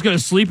 Yeah. She's just going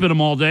to sleep in them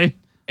all day.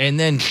 And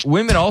then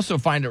women also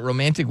find it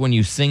romantic when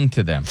you sing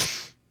to them.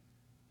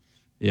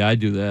 Yeah, I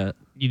do that.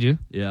 You do?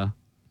 Yeah.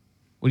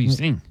 What do you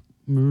sing?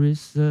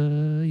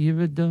 Marissa,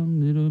 you're a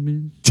dumb little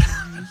bitch.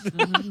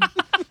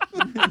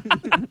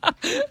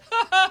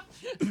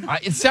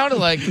 It sounded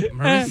like,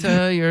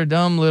 Marissa, you're a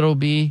dumb little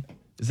bee.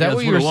 Is that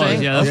what you were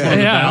saying? Yeah, that's one of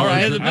the ballads. All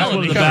right. That's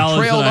one of the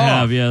ballads that I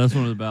have. Yeah, that's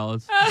one of the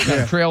ballads.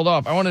 Trailed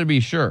off. I wanted to be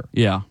sure.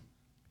 Yeah.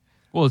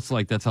 Well, it's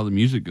that's how the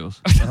music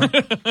goes.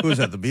 Who was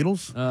that, the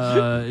Beatles?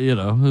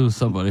 It was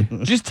somebody.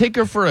 Just take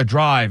her for a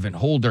drive and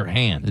hold her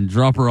hand. And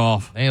drop her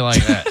off. They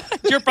like that.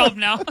 It's your problem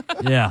now.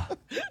 Yeah.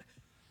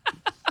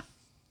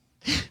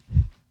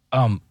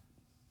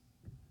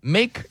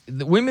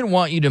 women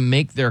want you to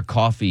make their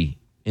coffee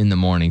in the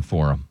morning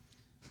for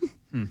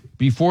them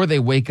before they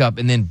wake up,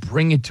 and then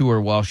bring it to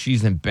her while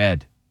she's in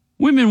bed.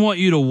 Women want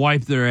you to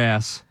wipe their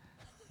ass.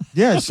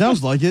 Yeah, it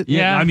sounds like it.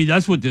 Yeah, I mean,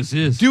 that's what this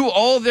is. Do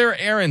all their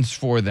errands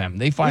for them.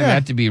 They find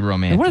that to be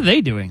romantic. And what are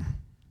they doing?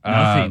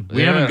 Nothing.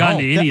 We haven't gotten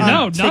to any of that.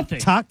 No, nothing.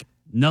 TikTok.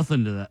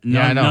 Nothing to that.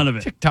 None of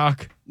it.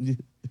 TikTok.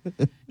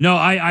 No,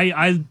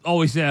 I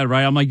always say that,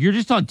 right? I'm like, you're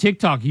just on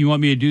TikTok. You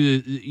want me to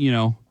do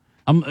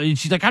the,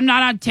 she's like, I'm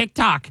not on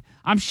TikTok.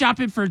 I'm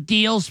shopping for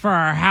deals for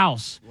our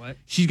house. What?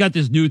 She's got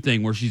this new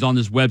thing where she's on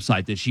this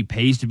website that she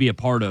pays to be a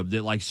part of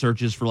that like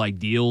searches for like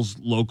deals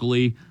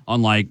locally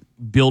on like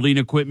building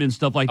equipment,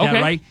 stuff like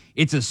that, right?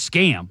 It's a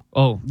scam.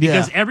 Oh,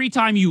 because every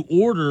time you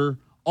order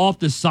off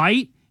the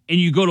site and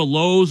you go to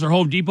Lowe's or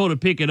Home Depot to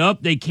pick it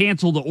up, they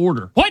cancel the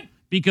order. What?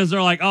 Because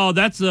they're like, oh,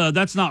 that's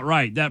not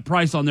right. That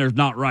price on there is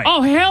not right.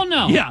 Oh, hell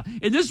no. Yeah,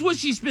 and this is what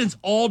she spends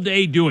all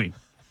day doing.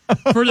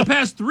 For the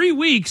past 3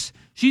 weeks,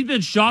 she's been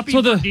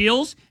shopping for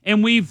deals,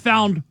 and we've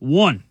found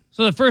one.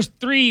 So the first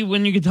 3,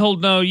 when you get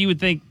told no, you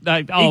would think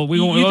like, we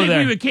won't go there. You think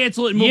we would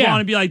cancel it and move on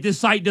and be like, this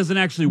site doesn't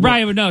actually work.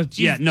 Right, but no.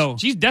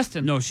 She's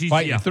destined. No, she's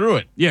Fighting through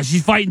it. Yeah,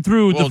 she's fighting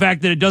through the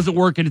fact that it doesn't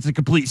work and it's a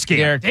complete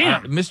scam.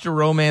 Damn. Mr.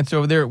 Romance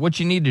over there, what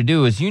you need to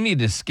do is you need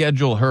to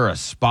schedule her a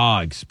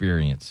spa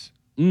experience.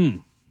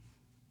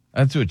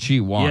 That's what she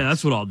wants. Yeah,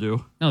 that's what I'll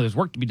do. No, there's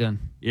work to be done.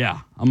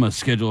 Yeah, I'm going to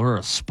schedule her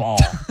a spa.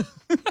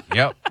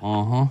 Yep.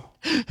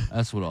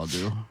 That's what I'll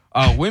do.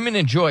 Women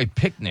enjoy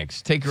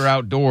picnics. Take her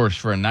outdoors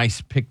for a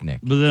nice picnic.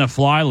 But then a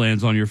fly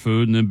lands on your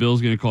food, and then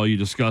Bill's going to call you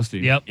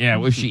disgusting. Yep. Yeah,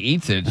 well, if she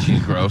eats it,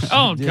 she's gross.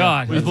 Oh,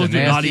 God. We're supposed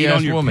to not eat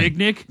on your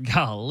picnic?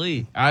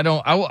 Golly.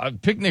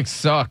 Picnics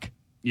suck.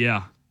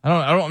 Yeah.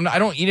 I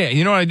don't eat it.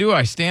 You know what I do?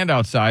 I stand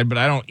outside, but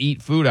I don't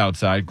eat food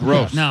outside.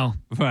 Gross. No.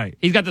 Right.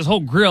 He's got this whole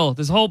grill,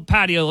 this whole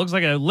patio. It looks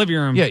like a living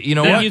room. Yeah, you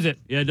know They what? Use it.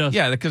 Yeah, it does.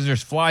 Yeah, because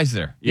there's flies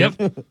there.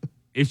 Yep.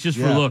 It's just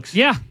for looks.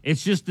 Yeah.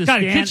 It's just to Got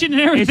stand. a kitchen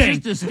and everything.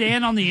 It's just to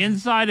stand on the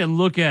inside and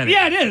look at it.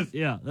 Yeah, it is.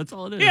 Yeah, that's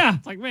all it is. Yeah.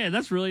 It's like, man,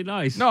 that's really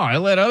nice. No, I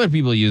let other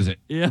people use it.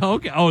 Yeah,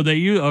 okay. Oh,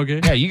 okay.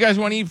 Yeah, you guys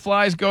want to eat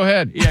flies? Go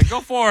ahead. Yeah, go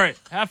for it.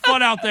 Have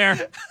fun out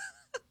there.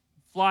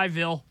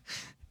 Flyville.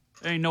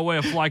 There ain't no way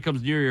a fly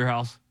comes near your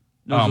house.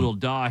 Knows it'll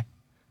die.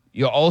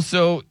 You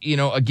also,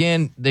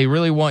 again, they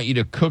really want you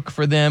to cook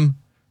for them.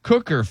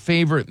 Cook her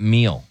favorite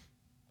meal.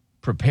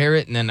 Prepare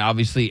it, and then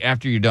obviously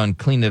after you're done,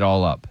 clean it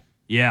all up.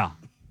 Yeah.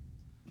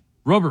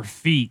 Rub her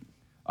feet.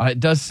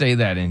 It does say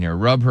that in here.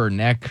 Rub her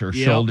neck, her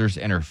shoulders,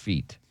 and her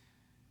feet.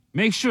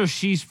 Make sure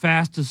she's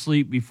fast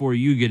asleep before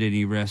you get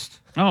any rest.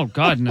 Oh,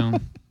 God, no.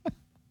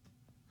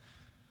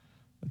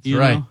 That's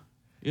right. Know?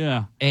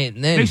 Yeah.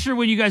 And then make sure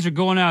when you guys are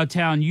going out of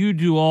town, you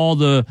do all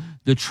the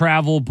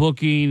travel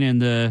booking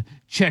and the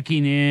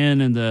checking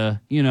in and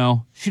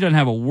she doesn't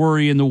have a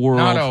worry in the world.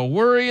 Not a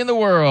worry in the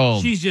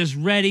world. She's just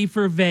ready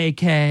for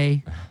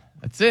vacay.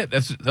 That's it.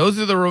 Those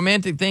are the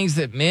romantic things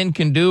that men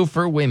can do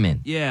for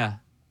women. Yeah.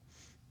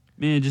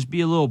 Man, just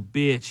be a little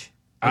bitch.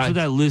 That's what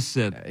that list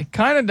said. It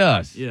kind of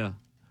does. Yeah.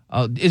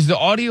 Is the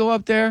audio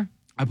up there?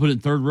 I put it in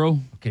third row.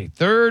 Okay,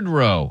 third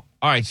row.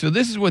 All right, so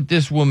this is what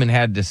this woman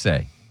had to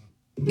say.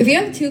 If you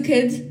have 2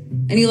 kids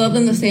and you love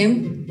them the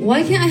same,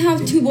 why can't I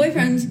have 2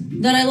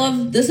 boyfriends that I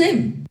love the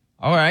same?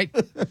 All right.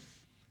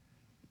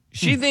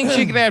 She thinks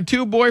she can have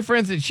 2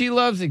 boyfriends that she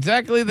loves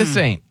exactly the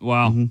same.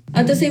 Wow.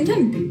 At the same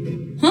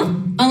time. Huh?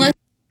 Unless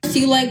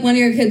you like one of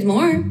your kids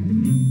more.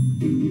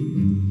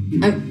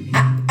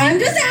 I'm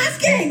just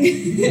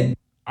asking.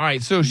 All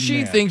right, so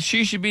she thinks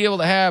she should be able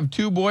to have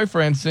 2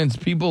 boyfriends since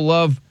people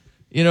love,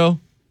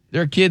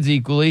 their kids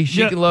equally.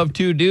 She can love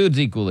 2 dudes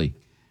equally.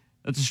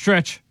 That's a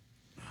stretch.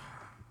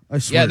 I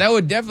swear. Yeah, that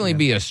would definitely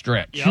be a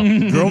stretch.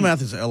 Yep. Girl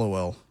math is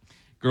LOL.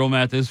 Girl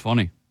math is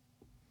funny.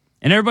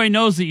 And everybody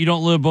knows that you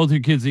don't love both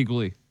your kids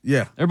equally.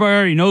 Yeah. Everybody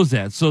already knows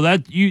that. So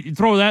that you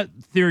throw that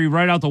theory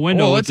right out the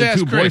window. Well, with let's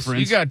the ask 2 Chris. boyfriends.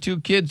 You got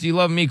 2 kids. You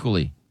love them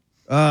equally.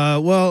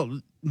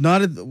 Well,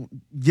 not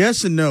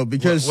yes and no,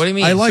 because what do you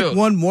mean? I like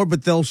one more,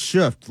 but they'll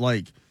shift.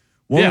 Like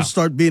one will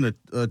start being a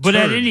But turd.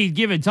 at any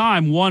given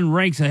time, one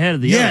ranks ahead of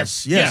the other.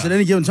 Yes. At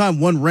any given time,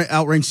 one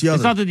outranks the other.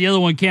 It's not that the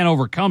other one can't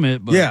overcome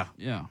it, but Yeah.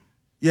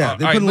 They All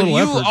put right, a little but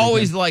you effort.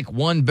 always like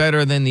one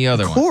better than the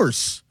other Of one.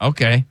 course.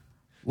 Okay.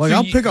 Like So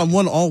I'll pick on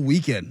one all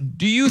weekend.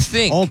 Do you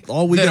think all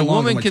that weekend a long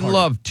woman on my can target.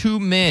 love 2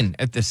 men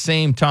at the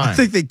same time? I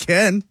think they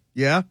can.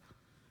 Yeah.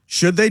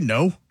 Should they?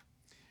 No.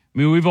 I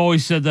mean, we've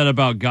always said that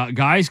about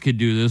guys could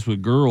do this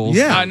with girls.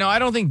 Yeah. No, I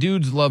don't think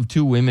dudes love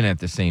 2 women at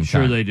the same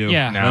time. Sure they do.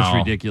 Yeah. No. That's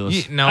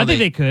ridiculous. No, I think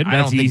they could. I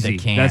don't That's think easy. they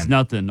can. That's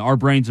nothing. Our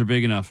brains are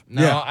big enough.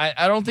 No, Yeah.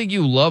 I don't think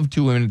you love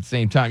 2 women at the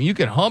same time. You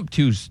can hump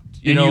 2.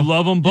 You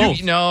love them both.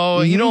 You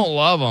don't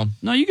love them.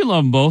 No, you can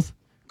love them both.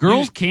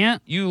 Girls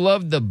can't. You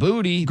love the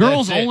booty.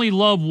 Girls that's it. only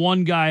love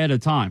one guy at a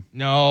time.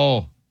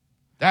 No.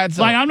 That's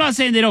Like, I'm not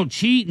saying they don't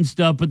cheat and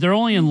stuff, but they're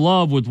only in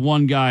love with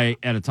one guy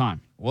at a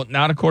time. well,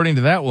 not according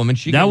to that woman.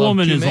 That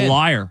woman is a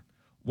liar.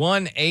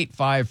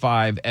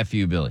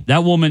 1-855-FU Billy.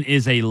 That woman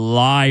is a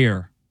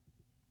liar.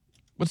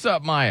 What's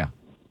up, Maya?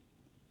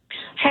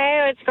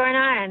 Hey, I what's going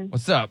on?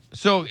 What's up?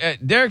 So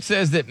Derek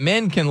says that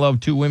men can love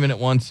two women at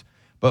once,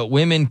 but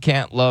women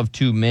can't love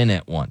two men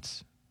at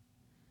once.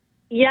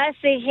 Yes,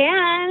 they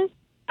can.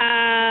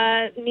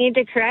 Need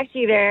to correct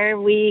you there.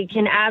 We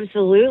can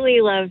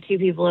absolutely love two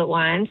people at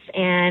once,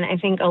 and I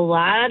think a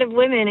lot of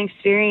women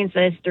experience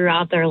this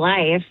throughout their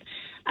life.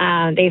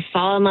 They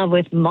fall in love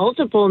with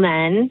multiple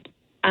men,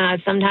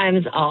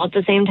 sometimes all at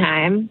the same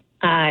time.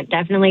 It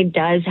definitely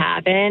does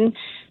happen.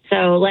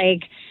 So,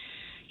 like,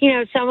 you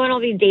know, someone will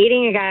be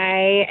dating a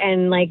guy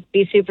and, like,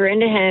 be super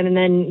into him, and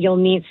then you'll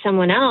meet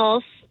someone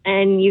else,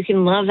 and you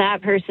can love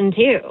that person,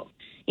 too.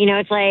 You know,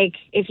 it's like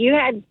if you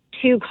had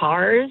two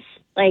cars,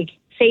 like,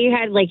 say you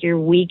had, like, your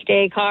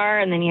weekday car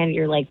and then you had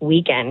your, like,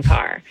 weekend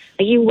car.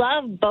 Like, you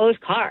love both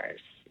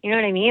cars. You know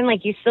what I mean?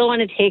 Like, you still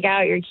want to take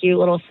out your cute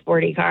little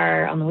sporty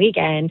car on the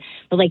weekend,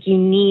 but, like, you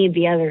need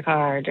the other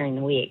car during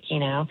the week, you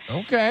know?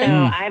 Okay. So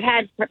I've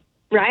had,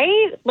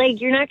 right?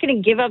 Like, you're not going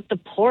to give up the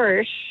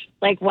Porsche.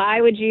 Like, why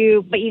would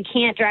you? But you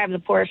can't drive the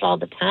Porsche all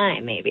the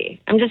time,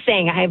 maybe. I'm just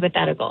saying a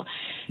hypothetical.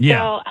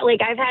 Yeah. So,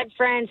 like, I've had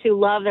friends who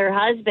love their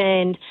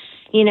husband,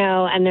 you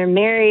know, and they're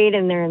married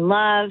and they're in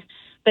love,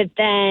 but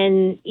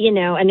then, you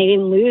know, and they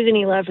didn't lose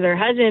any love for their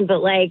husband,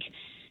 but, like,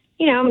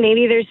 you know,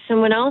 maybe there's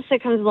someone else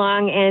that comes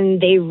along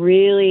and they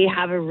really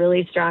have a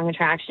really strong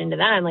attraction to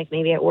them, like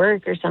maybe at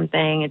work or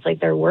something. It's like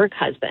their work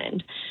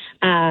husband.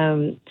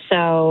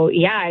 So,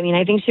 yeah, I mean,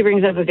 I think she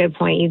brings up a good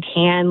point. You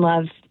can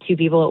love two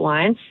people at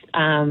once,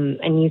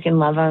 and you can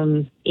love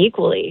them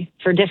equally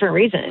for different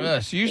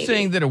reasons. So you're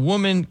saying that a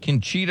woman can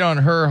cheat on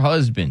her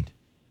husband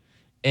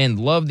and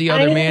love the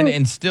other man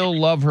and still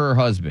love her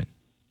husband?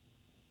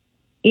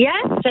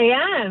 Yes,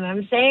 I am.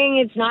 I'm saying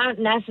it's not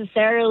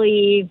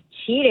necessarily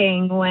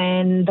cheating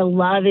when the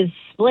love is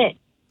split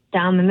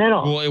down the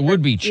middle. Well, it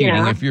would be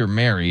cheating if you're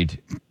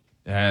married.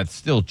 It's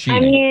still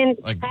cheating. I mean,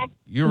 like,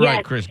 you're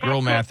right, Chris.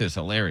 Girl math is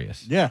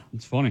hilarious. Yeah,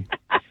 it's funny.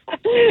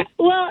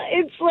 Well,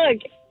 it's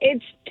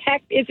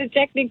a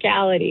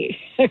technicality.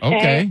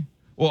 Okay.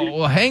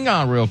 Well, hang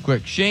on real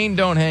quick. Shane,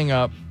 don't hang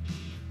up.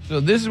 So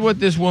this is what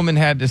this woman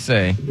had to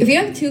say. If you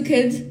have two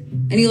kids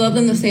and you love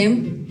them the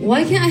same,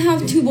 why can't I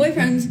have two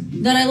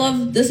boyfriends that I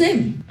love the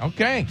same?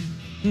 Okay.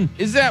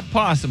 Is that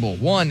possible?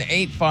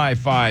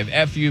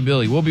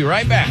 1-855-FU-BILLY. We'll be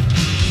right back.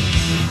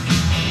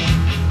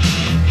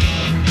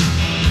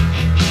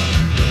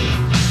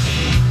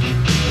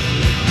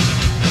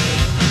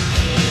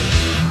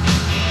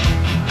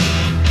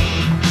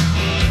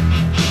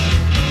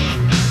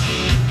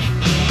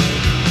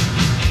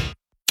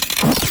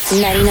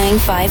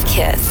 .99.5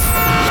 KISS.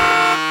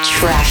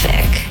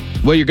 Traffic.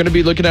 Well, you're going to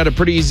be looking at a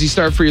pretty easy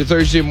start for your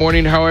Thursday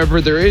morning. However,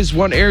 there is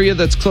one area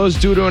that's closed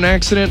due to an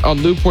accident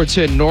on Loop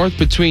 410 North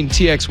between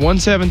TX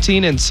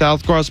 117 and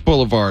South Cross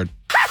Boulevard.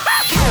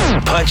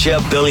 Punch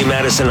up Billy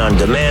Madison on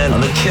demand on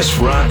the Kiss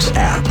Rocks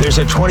app. There's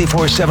a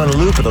 24/7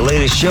 loop of the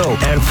latest show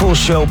and full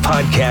show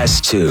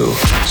podcasts, too.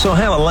 So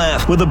have a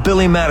laugh with the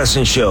Billy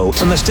Madison Show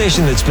on the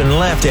station that's been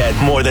laughed at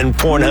more than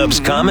Pornhub's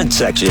comment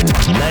section.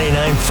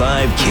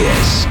 99.5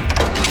 KISS.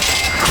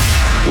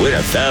 Win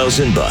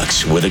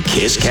 $1,000 with a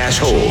Kiss Cash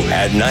Hold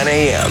at 9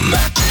 a.m.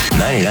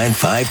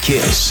 99.5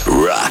 KISS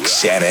Rock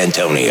San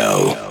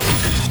Antonio.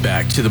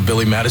 Back to the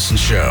Billy Madison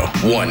Show.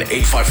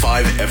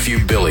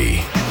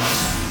 1-855-FU-BILLY.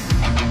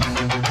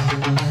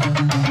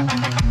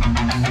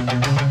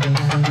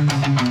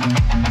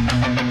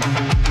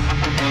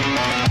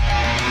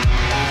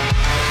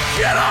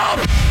 Get up!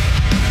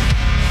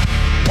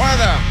 Why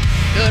the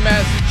Billy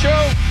Madison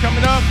Show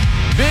coming up.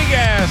 Big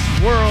ass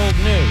world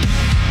news.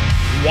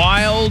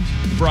 Wild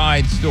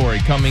bride story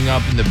coming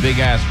up in the big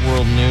ass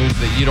world news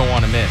that you don't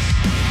want to miss.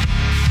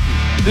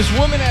 This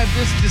woman had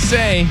this to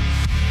say.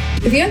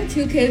 If you have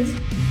two kids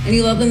and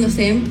you love them the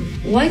same,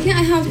 why can't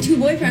I have two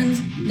boyfriends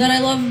that I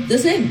love the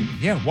same?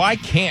 Yeah, why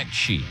can't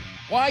she?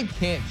 Why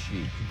can't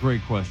she?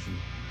 Great question.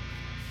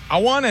 I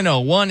want to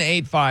know,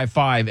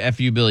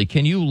 1-855-FU-BILLY,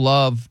 can you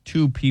love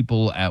two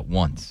people at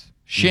once?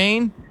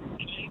 Shane,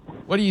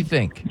 what do you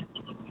think?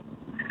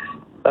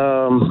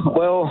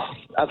 Well,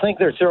 I think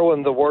they're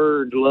throwing the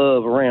word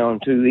love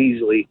around too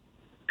easily.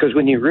 Because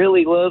when you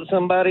really love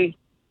somebody,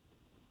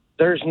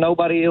 there's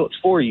nobody else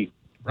for you.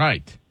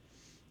 Right.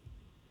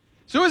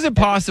 So is it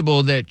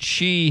possible that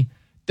she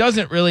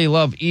doesn't really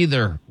love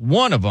either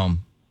one of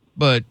them,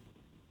 but,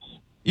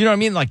 you know what I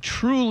mean, like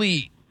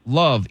truly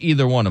love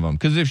either one of them?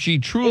 Because if she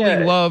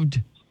truly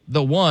loved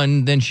the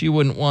one, then she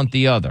wouldn't want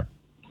the other.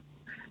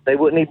 They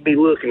wouldn't even be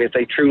looking if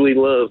they truly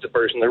loved the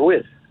person they're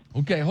with.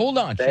 Okay, hold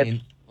on,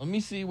 Shane. Let me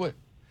see what...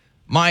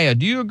 Maya,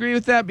 do you agree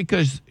with that?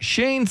 Because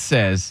Shane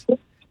says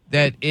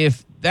that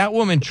if that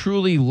woman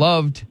truly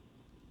loved,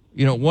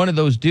 you know, one of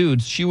those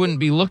dudes, she wouldn't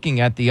be looking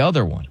at the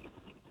other one.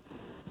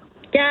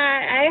 Yeah,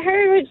 I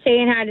heard what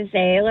Shane had to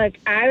say. Look,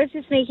 I was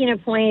just making a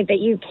point that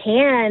you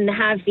can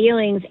have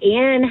feelings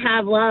and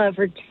have love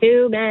for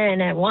two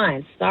men at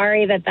once.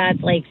 Sorry that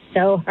that's, like,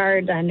 so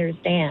hard to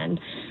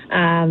understand.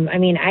 I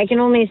mean, I can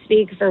only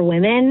speak for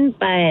women,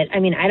 but, I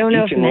mean, I don't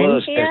know if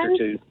men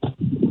can.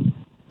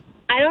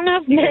 I don't know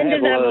if men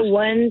just have a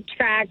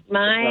one-track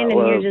mind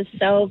and you're just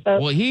so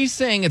focused. Well, he's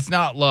saying it's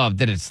not love,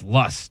 that it's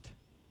lust.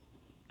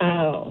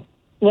 Oh.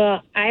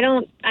 Well,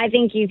 I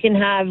think you can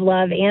have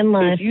love and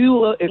lust. If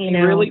you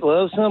really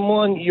love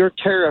someone, you're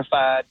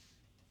terrified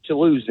to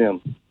lose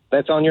them.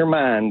 That's on your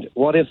mind.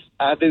 What if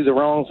I do the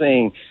wrong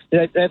thing?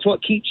 That's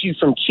what keeps you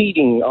from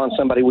cheating on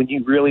somebody when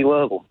you really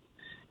love them.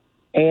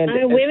 And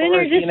women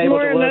are just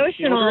more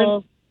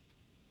emotional.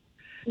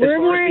 We're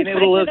more in touch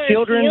with our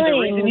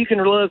feelings.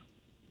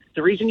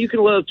 The reason you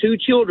can love two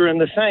children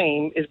the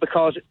same is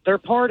because they're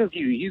part of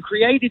you. You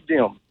created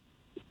them.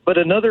 But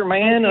another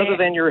man other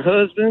than your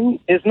husband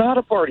is not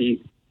a part of you.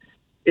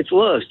 It's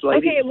lust,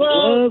 lady. Okay,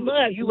 well,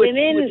 look,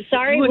 women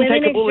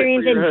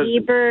experience a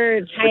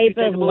deeper type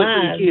of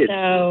love.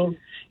 So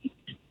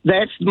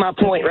that's my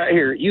point right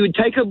here. You would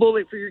take a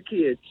bullet for your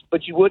kids,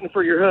 but you wouldn't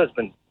for your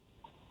husband.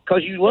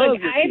 Because you love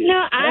your kids.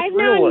 I've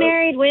known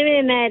married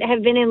women that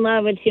have been in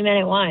love with two men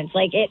at once.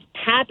 Like, it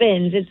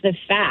happens. It's the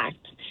fact.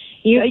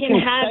 You can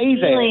have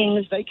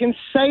feelings. They can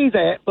say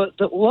that, but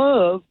the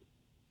love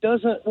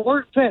doesn't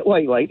work that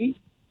way, lady.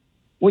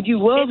 When you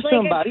love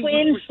somebody,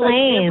 you respect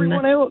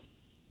everyone else.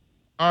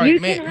 All right,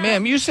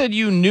 ma'am, you said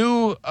you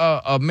knew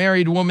a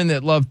married woman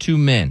that loved two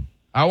men.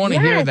 I want to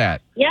hear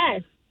that.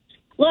 Yes.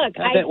 Look,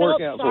 I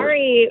felt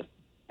sorry.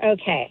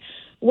 Okay.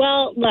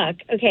 Well, look,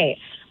 okay.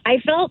 I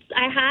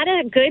had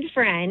a good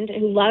friend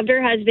who loved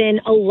her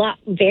husband a lot,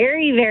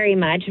 very, very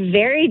much,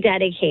 very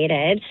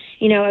dedicated,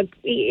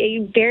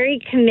 very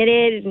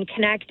committed and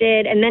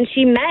connected. And then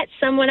she met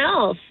someone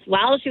else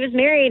while she was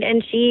married,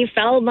 and she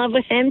fell in love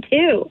with him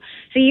too.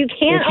 So you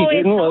can't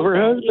always love her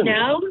husband.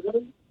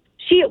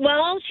 She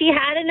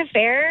had an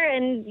affair,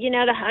 and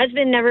the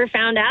husband never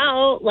found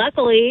out.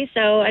 Luckily,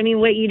 so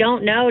what you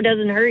don't know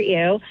doesn't hurt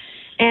you.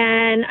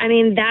 And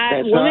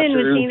that woman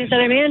was seeing this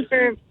other man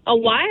for a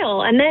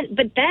while,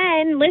 but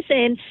then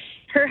listen,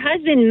 her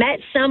husband met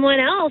someone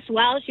else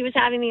while she was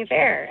having the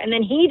affair, and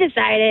then he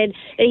decided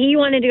that he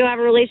wanted to go have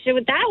a relationship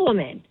with that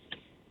woman.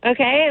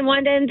 Okay, and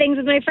wanted to end things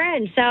with my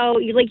friend. So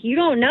you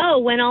don't know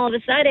when all of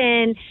a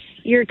sudden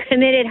your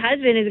committed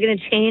husband is going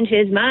to change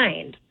his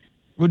mind.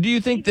 Well, do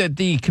you think that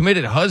the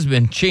committed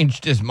husband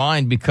changed his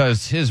mind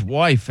because his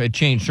wife had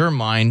changed her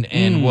mind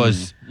and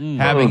was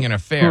having an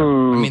affair?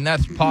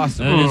 That's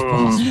possible. That is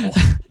possible.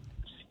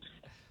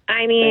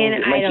 I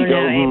don't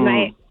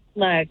know.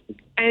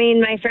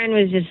 My friend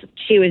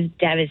she was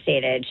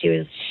devastated. She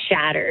was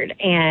shattered.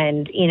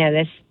 And,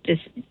 this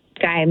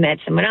guy met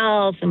someone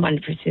else and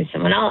wanted to pursue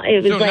someone else.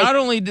 It was not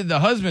only did the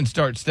husband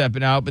start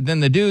stepping out, but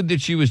then the dude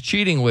that she was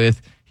cheating with,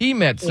 he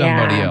met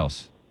somebody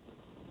else.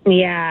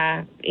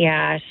 Yeah,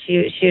 she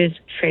was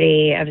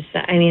pretty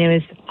upset. It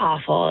was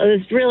awful. It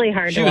was really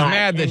hard to watch. She was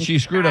mad that she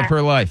screwed up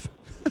her life.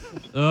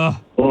 She was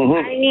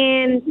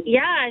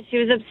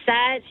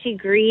upset. She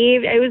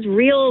grieved. It was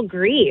real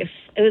grief.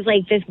 It was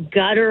like this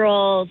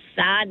guttural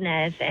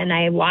sadness, and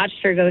I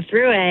watched her go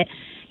through it.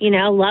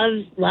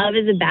 Love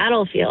is a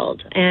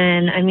battlefield,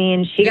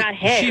 and she got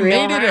hit. She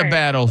real made hard. it a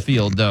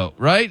battlefield, though,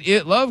 right?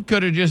 Love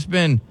could have just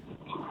been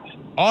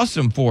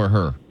awesome for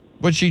her.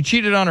 But she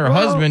cheated on her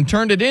husband,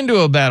 turned it into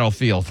a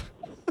battlefield.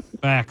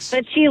 Facts.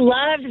 But she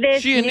loved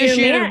this. She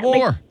initiated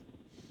war.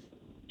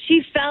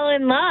 She fell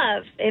in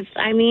love.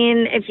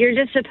 If you're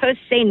just supposed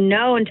to say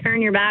no and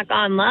turn your back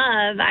on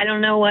love, I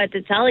don't know what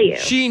to tell you.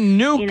 She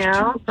nuked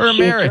her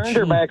marriage. She turned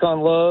her back on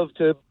love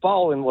to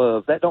fall in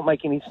love. That don't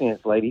make any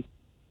sense, lady.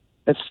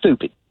 That's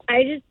stupid.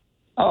 Let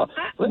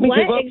me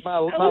give up my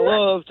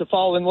love to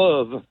fall in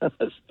love.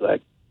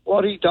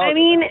 What are you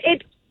talking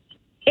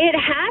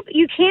about?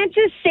 You can't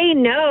just say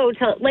no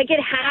to, it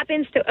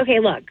happens to, okay,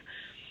 look.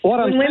 What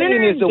I'm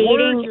saying is the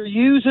word you're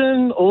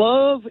using,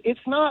 love,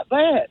 it's not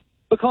that.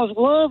 Because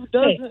love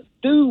doesn't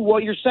do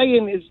what you're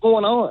saying is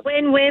going on.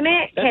 When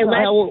women, let's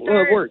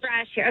start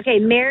fresh here. Okay,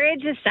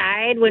 marriage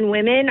aside, when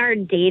women are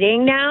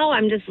dating now,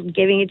 I'm just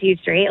giving it to you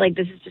straight.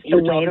 This is just the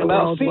way the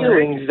world works. You're talking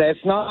about feelings.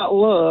 That's not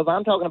love.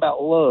 I'm talking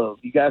about love.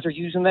 You guys are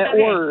using that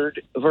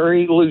word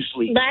very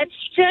loosely. Let's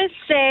just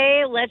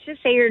say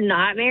you're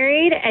not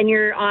married and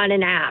you're on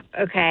an app,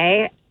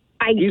 okay?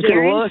 You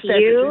can lust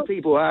after two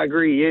people. I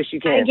agree. Yes, you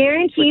can. I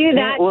guarantee you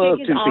that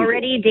chick is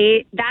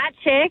already that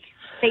chick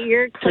that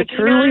you're clicking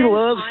to truly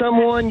love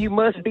someone, you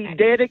must be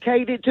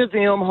dedicated to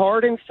them,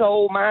 heart and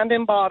soul, mind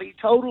and body,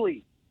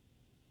 totally.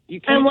 You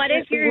can't and what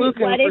if you're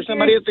looking for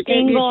somebody else that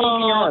can't be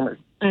single?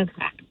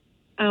 Okay.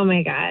 Oh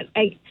my God.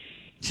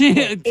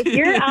 If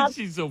you're out,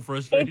 she's so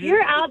frustrated. If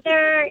you're out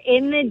there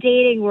in the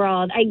dating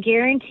world, I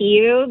guarantee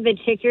you the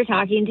chick you're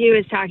talking to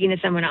is talking to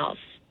someone else.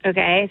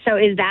 Okay, so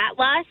is that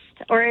lust,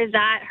 or is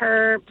that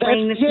her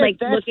playing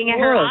looking at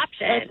her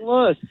options? That's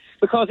lust.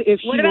 Because if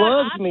she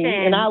loves me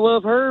and I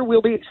love her,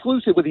 we'll be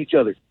exclusive with each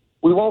other.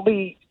 We won't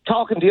be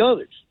talking to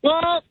others.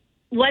 Well,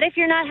 what if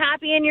you're not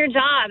happy in your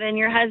job and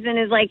your husband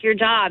is like your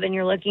job and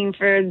you're looking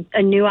for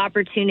a new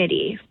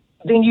opportunity?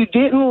 Then you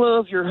didn't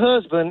love your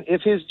husband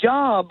if his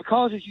job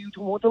causes you to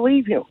want to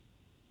leave him.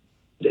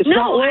 It's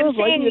not love, I'm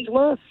saying it's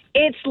lust.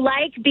 It's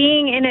like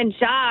being in a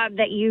job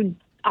that you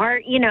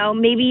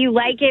maybe you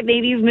like it,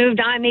 maybe you've moved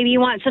on, maybe you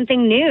want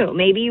something new,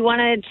 maybe you want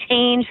to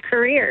change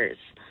careers.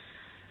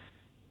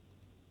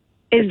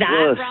 Is that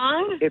lust.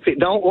 wrong? If it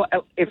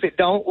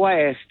don't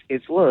last,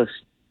 it's lust.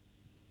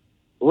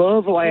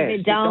 Love lasts. If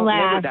it don't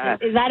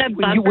last, is that a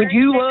bumper when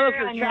you love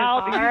sticker your on your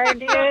child, car,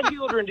 when you have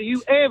children, do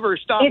you ever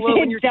stop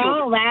loving your If it children?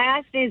 don't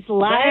last, it's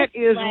lust. That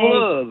is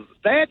love.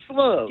 That's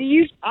love. Do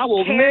you I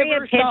will carry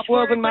never a stop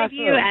pitchfork loving my with son.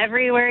 you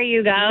everywhere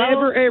you go?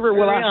 Never, ever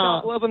will For I real.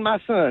 stop loving my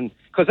son,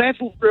 because that's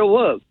real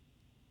love.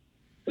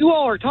 You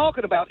all are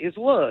talking about is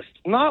lust,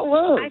 not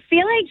love. I feel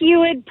like you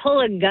would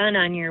pull a gun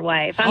on your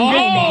wife. I'm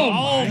just saying.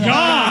 Oh,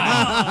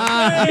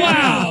 God.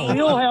 Wow.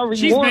 Feel however you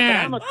She's want, mad.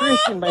 but I'm a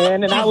Christian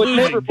man, and I would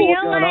never pull a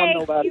feel gun on like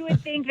nobody. you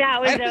would think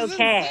that was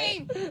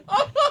okay.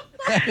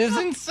 That is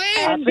insane.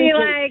 And be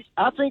like,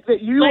 I think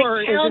that you like,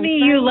 are tell as me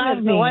insane you love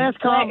as me. the last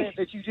comment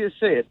that you just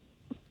said,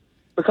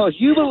 because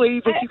you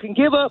believe that you can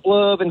give up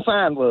love and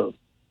find love.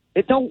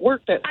 It don't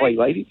work that way,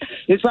 lady.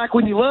 It's like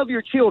when you love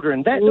your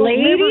children. That don't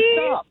Lady? never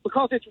stop,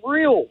 because it's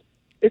real.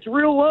 It's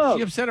real love. Is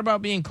she upset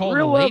about being called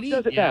Real a love lady?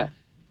 doesn't die.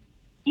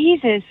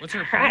 Jesus What's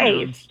her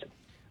Christ.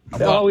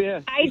 Oh,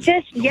 yeah. I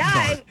don't,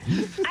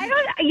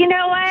 you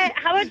know what?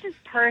 How about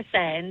just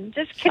person?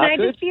 Can I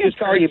could just be a just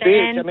call you bitch.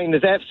 person? I mean,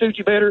 does that suit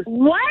you better?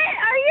 What?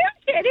 Are you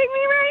kidding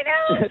me right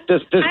now?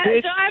 Does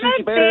bitch so I'm suit a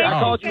you better? I bitch.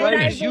 called you Oh, lady.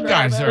 goodness, you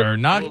guys are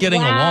not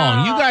getting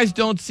along. You guys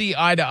don't see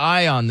eye to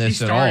eye on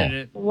this at all. Started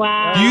it.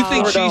 Wow. Do you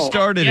think Or she don't.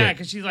 started Yeah, it?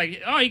 because she's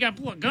like, oh, you got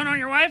to pull a gun on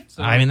your wife?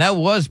 So I mean, that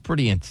was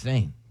pretty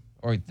insane.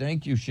 All right,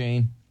 thank you,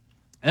 Shane.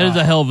 that is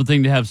a hell of a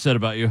thing to have said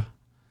about you.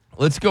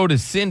 Let's go to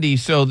Cindy.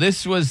 So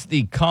this was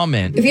the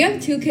comment. If you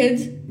have 2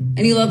 kids and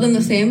you love them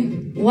the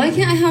same, why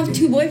can't I have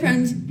 2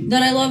 boyfriends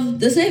that I love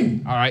the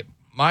same? All right.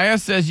 Maya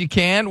says you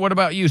can. What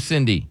about you,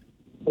 Cindy?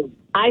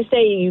 I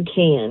say you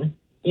can.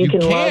 You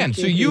can. Love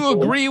So 2 you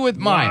people. agree with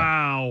Maya?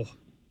 Wow.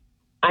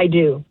 I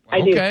do.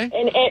 I do. Okay.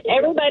 And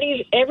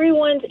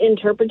everyone's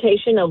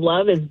interpretation of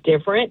love is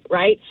different,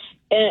 right?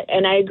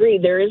 And I agree.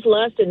 There is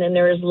lust, and then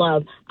there is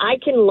love. I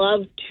can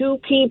love 2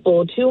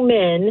 people, 2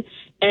 men,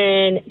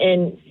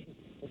 and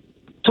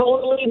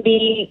totally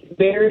be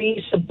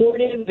very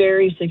supportive,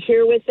 very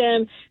secure with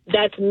them.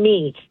 That's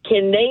me.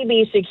 Can they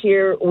be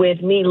secure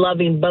with me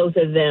loving both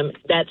of them?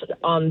 That's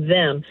on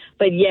them.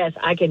 But yes,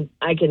 I can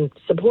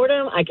support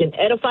them. I can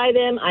edify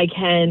them. I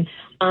can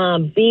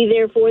be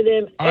there for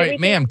them. All right,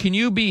 ma'am, can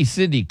you be,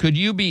 Cindy, could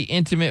you be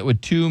intimate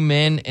with 2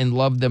 men and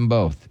love them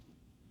both?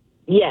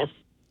 Yes,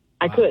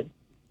 I could.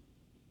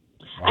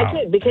 Wow, I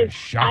could, because that's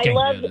shocking.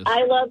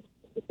 I love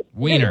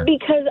Wiener.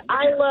 because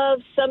I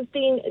love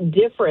something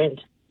different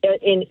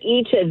in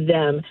each of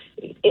them.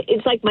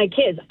 It's like my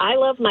kids. I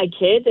love my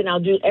kids, and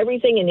I'll do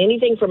everything and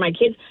anything for my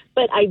kids,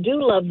 but I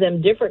do love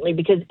them differently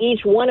because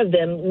each one of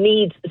them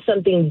needs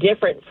something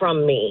different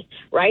from me,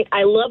 right?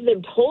 I love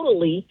them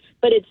totally,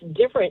 but it's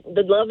different.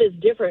 The love is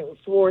different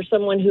for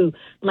someone who,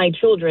 my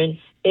children,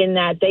 in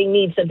that they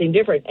need something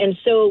different. And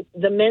so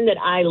the men that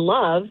I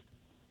love,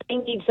 they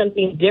need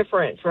something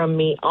different from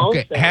me also.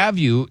 Okay, have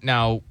you,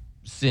 now,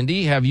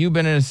 Cindy, have you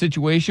been in a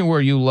situation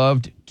where you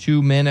loved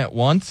 2 men at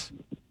once?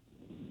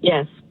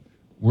 Yes.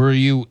 Were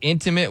you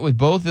intimate with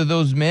both of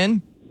those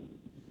men?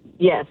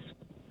 Yes.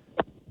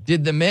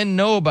 Did the men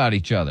know about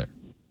each other?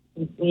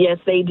 Yes,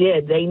 they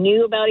did. They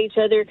knew about each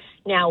other.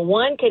 Now,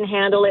 one can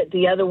handle it.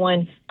 The other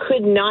one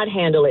could not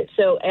handle it.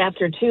 So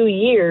after 2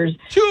 years...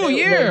 2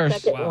 years? The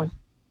second one,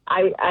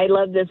 I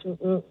love this.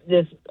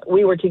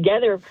 We were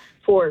together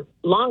for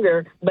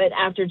longer, but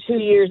after 2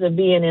 years of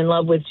being in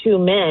love with 2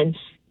 men,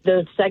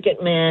 the second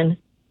man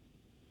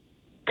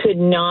could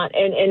not,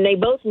 and they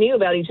both knew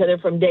about each other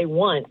from day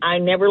one. I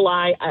never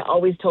lie. I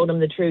always told them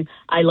the truth.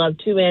 I love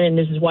 2 men, and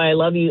this is why I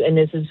love you, and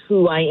this is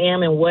who I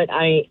am and what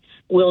I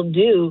will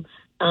do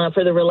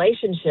for the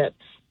relationship.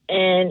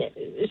 And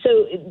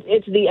so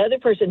it's the other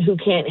person who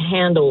can't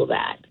handle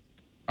that.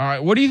 All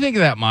right, what do you think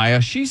of that, Maya?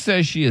 She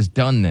says she has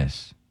done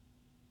this.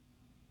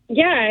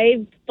 Yeah,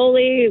 I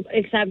fully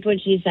accept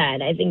what she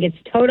said. I think it's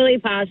totally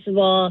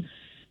possible.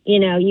 You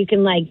know, you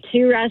can like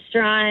 2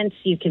 restaurants,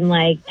 you can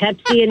like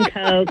Pepsi and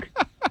Coke.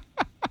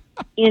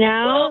 You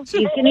know,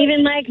 you can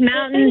even like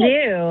Mountain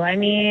Dew. I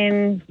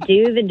mean,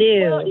 do the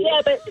do. Well,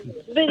 yeah, but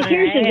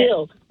here's the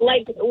deal.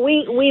 Like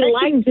we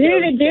like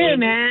do the do,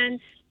 man.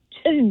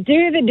 Just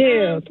do the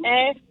do,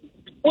 okay?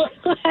 Well,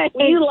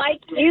 you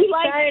like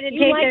sorry to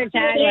take their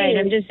tagline.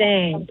 I'm just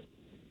saying.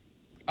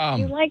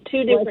 You like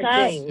 2 different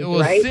things, Well,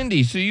 right?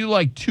 Cindy, so you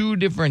like 2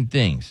 different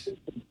things.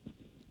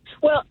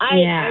 Well,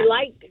 I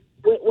like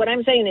what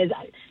I'm saying is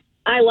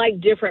I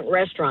like different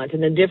restaurants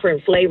and the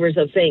different flavors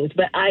of things,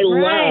 but I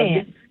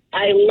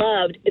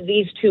loved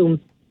these two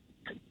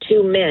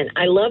men.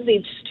 I love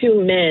these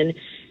 2 men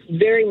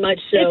very much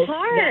so. It's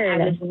hard.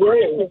 That I was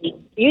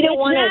willing. You don't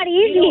want to. It's not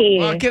easy.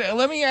 Well,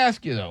 let me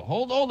ask you though.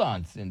 Hold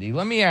on, Cindy.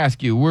 Let me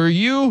ask you. Were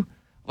you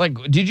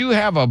did you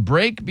have a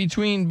break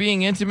between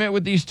being intimate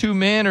with these 2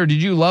 men, or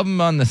did you love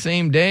them on the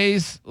same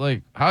days?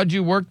 Like, how'd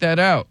you work that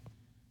out?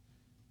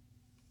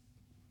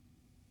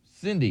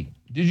 Cindy,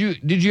 did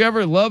you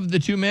ever love the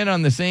 2 men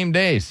on the same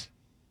days?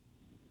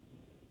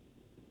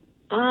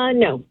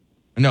 No.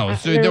 No,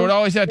 so there would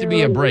always have to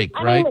be a break,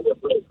 right?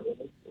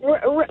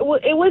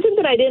 It wasn't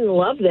that I didn't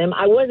love them.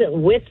 I wasn't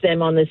with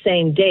them on the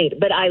same date,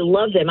 but I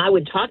love them. I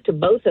would talk to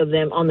both of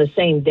them on the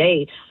same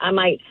date. I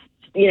might,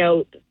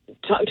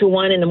 talk to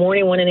one in the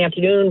morning, one in the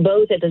afternoon,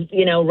 both at the,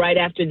 right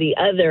after the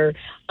other.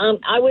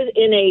 I was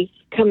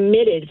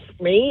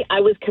I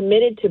was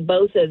committed to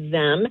both of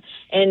them,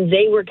 and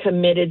they were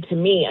committed to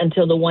me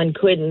until the one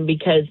couldn't,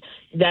 because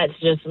that's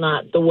just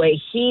not the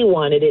way he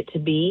wanted it to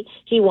be.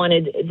 He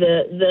wanted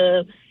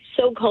the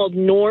so-called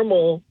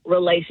normal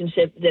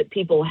relationship that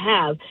people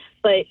have,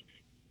 but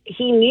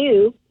he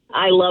knew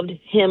I loved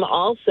him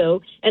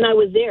also, and I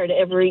was there to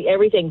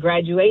everything,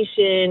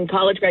 graduation,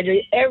 college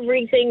graduation,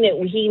 everything that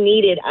he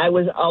needed, I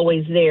was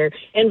always there,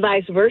 and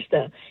vice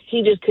versa.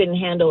 He just couldn't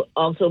handle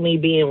also me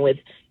being with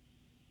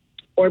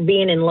or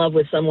being in love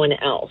with someone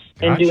else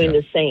and doing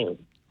the same.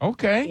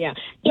 Okay. Yeah.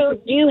 So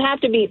you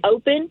have to be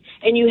open,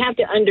 and you have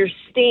to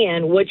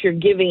understand what you're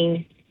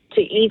giving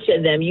to each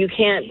of them. You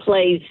can't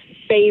play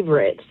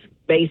favorites,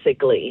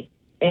 basically.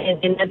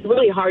 And that's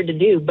really hard to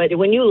do. But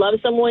when you love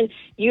someone,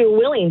 you're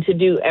willing to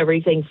do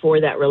everything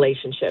for that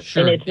relationship.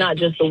 Sure. And it's not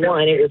just the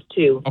one, it was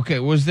two. Okay,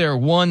 was there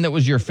one that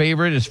was your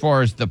favorite as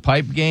far as the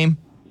pipe game?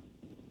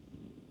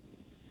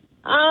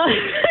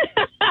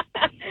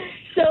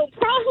 So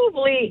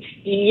probably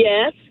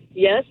yes.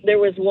 Yes, there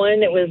was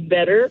one that was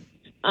better.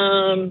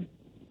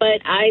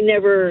 But I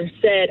never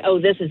said,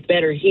 this is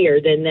better here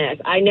than this.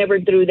 I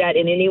never threw that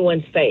in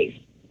anyone's face.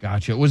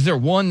 Gotcha. Was there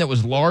one that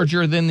was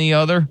larger than the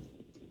other?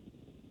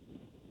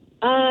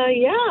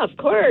 Yeah, of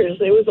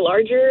course. It was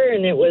larger,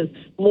 and it was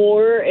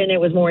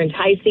more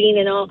enticing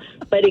and all.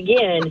 But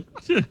again,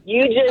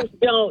 you just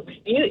don't.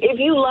 If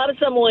you love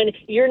someone,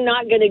 you're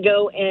not going to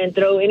go and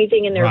throw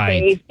anything in their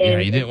face.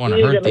 And you didn't want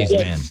to hurt these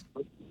men.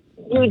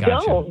 You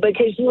don't,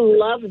 because you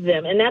love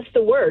them, and that's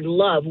the word,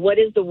 love. What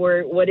is the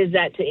word? What is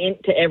that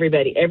to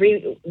everybody?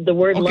 The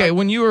word. Okay, love.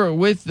 when you were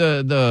with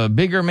the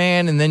bigger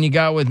man, and then you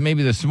got with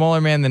maybe the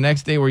smaller man the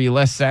next day, were you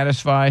less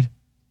satisfied?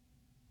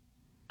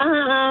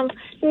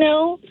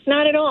 No,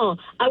 not at all.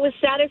 I was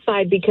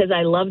satisfied because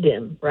I loved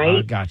him,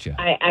 right? Gotcha.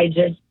 I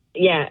just,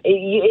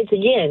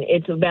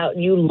 it's about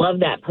you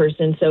love that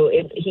person, so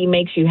he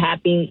makes you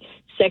happy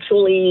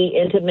sexually,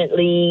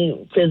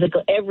 intimately,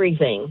 physical,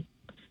 everything.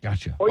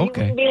 Gotcha. Or you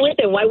wouldn't be with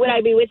him. Why would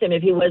I be with him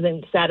if he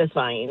wasn't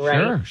satisfying,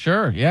 right?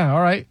 Sure. Yeah,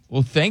 all right.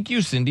 Well, thank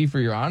you, Cindy, for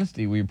your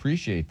honesty. We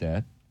appreciate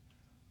that.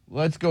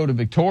 Let's go to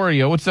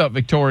Victoria. What's up,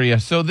 Victoria?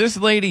 So this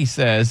lady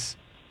says,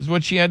 this is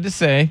what she had to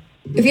say.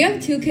 If you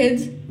have 2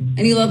 kids and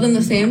you love them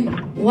the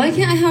same, why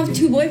can't I have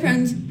 2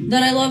 boyfriends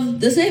that I love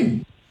the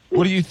same?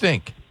 What do you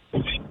think,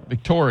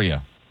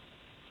 Victoria?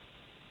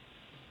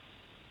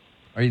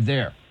 Are you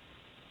there?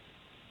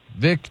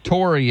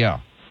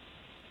 Victoria.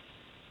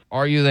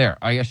 Are you there?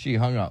 I guess she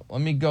hung up. Let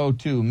me go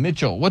to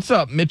Mitchell. What's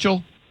up,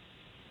 Mitchell?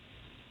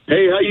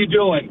 Hey, how you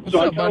doing? What's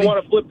up, I kind of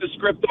want to flip the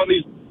script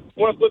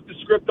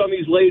on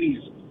these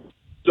ladies.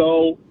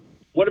 So,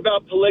 what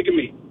about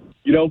polygamy?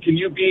 Can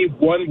you be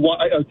one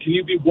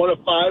of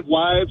 5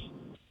 wives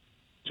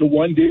to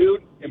one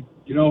dude, and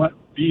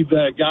be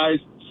the guy's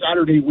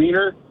Saturday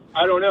wiener?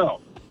 I don't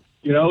know.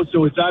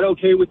 So is that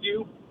okay with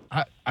you?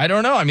 I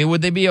don't know. I mean,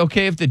 would they be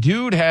okay if the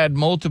dude had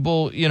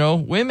multiple,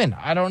 women?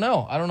 I don't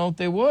know. I don't know if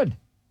they would.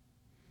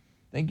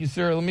 Thank you,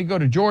 sir. Let me go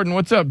to Jordan.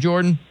 What's up,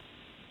 Jordan?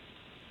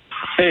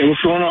 Hey,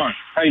 what's going on?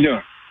 How you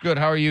doing? Good.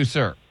 How are you,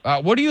 sir?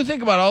 What do you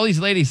think about all these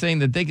ladies saying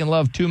that they can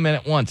love 2 men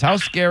at once? How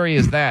scary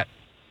is that?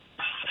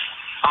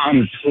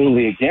 I'm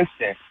totally against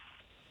it.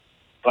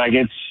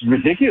 It's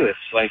ridiculous.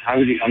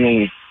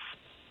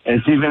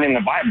 It's even in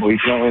the Bible. You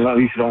should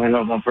only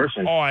love one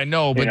person. Oh, I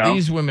know, but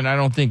these women, I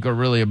don't think are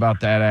really about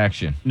that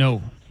action.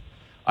 No.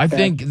 I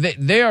think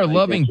they are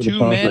loving 2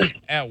 men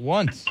at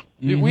once.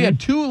 Mm-hmm. We had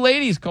 2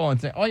 ladies calling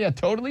saying, oh, yeah,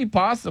 totally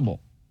possible.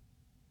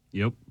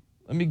 Yep.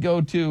 Let me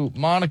go to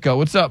Monica.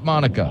 What's up,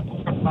 Monica?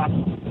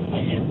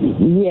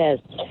 Yes,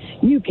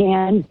 you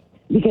can,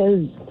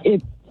 because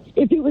if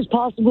it was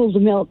possible to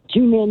melt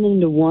 2 men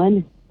into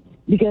one,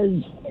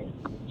 because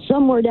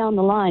somewhere down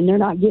the line they're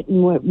not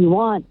getting what we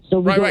want.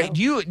 So right.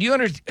 Do you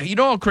understand? You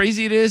know how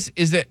crazy it is?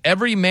 Is that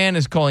every man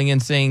is calling in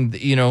saying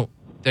that,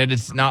 that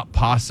it's not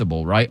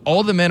possible, right?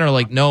 All the men are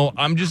like, no,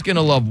 I'm just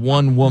gonna love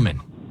one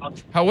woman.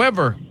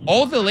 However,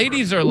 all the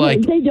ladies are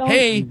like,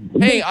 hey,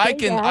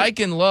 I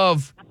can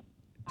love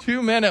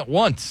 2 men at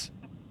once.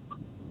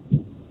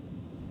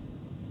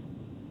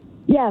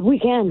 Yeah, we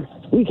can,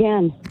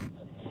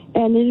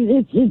 and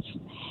it's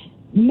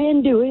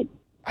men do it.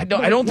 I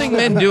don't think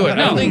men do it. I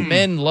don't think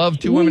men love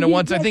 2 women at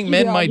once. I think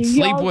men might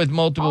sleep with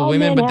multiple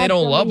women, but they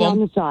don't love them. On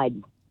the side.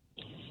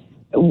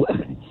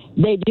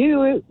 They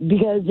do it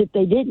because if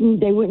they didn't,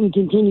 they wouldn't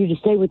continue to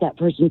stay with that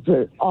person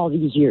for all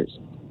these years.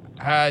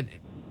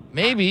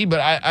 Maybe, but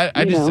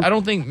I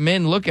don't think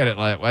men look at it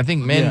like that. I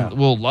think men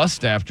will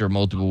lust after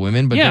multiple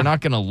women, but they're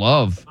not going to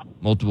love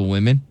multiple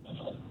women.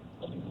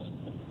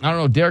 I don't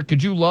know, Derek,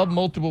 could you love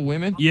multiple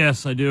women?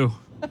 Yes, I do.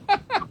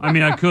 I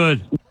mean, I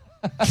could.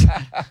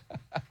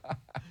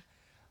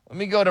 Let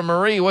me go to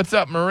Marie. What's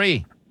up,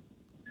 Marie?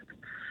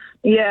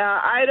 Yeah,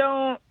 I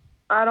don't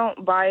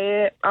buy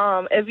it.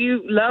 If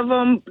you love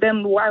them,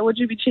 then why would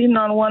you be cheating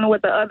on one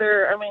with the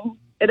other? I mean,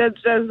 it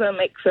doesn't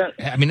make sense.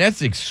 I mean,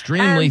 that's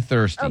extremely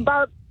thirsty.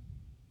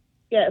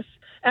 Yes.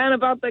 And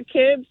about the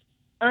kids,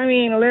 I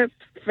mean, let's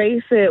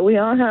face it, we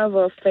all have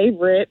a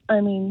favorite.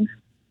 I mean,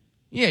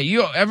 yeah,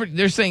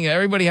 they're saying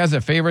everybody has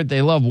a favorite.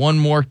 They love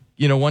one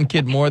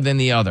kid more than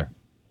the other.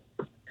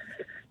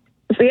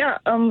 So yeah.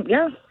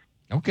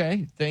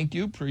 Okay, thank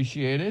you.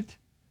 Appreciate it.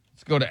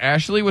 Let's go to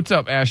Ashley. What's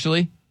up,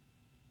 Ashley?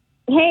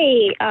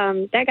 Hey,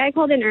 that guy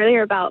called in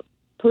earlier about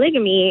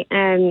polygamy,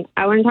 and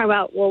I want to talk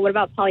about, what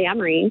about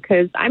polyamory?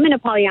 Because I'm in a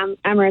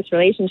polyamorous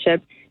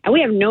relationship, and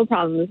we have no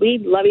problems. We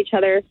love each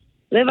other,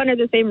 live under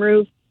the same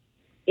roof,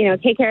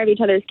 take care of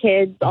each other's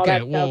kids, all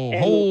that stuff. Okay, well,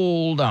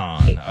 hold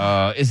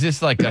on. Is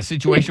this like a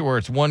situation where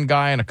it's one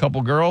guy and a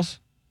couple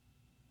girls?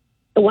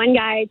 One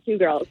guy, two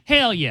girls.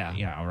 Hell yeah.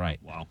 Yeah, all right.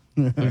 Wow.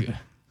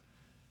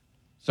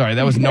 Sorry,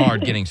 that was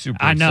Nard getting super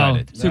excited. I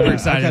know, super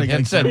excited.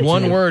 He said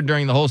one word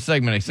during the whole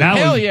segment. He said,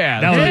 hell yeah.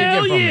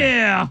 Hell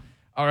yeah.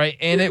 All right,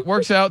 and it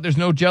works out. There's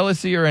no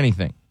jealousy or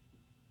anything.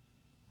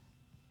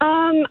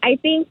 I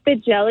think the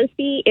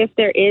jealousy, if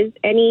there is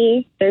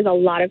any, there's a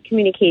lot of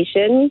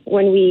communication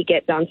when we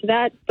get down to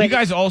that. But you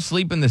guys all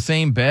sleep in the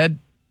same bed?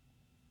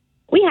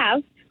 We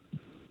have.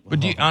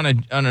 But do you, on a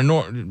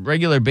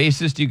regular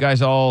basis, do you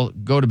guys all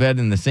go to bed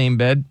in the same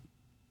bed?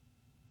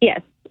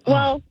 Yes.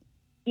 Well,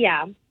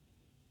 yeah.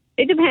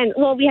 It depends.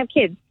 Well, we have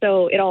kids,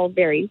 so it all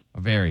varies.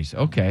 It varies.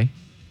 Okay.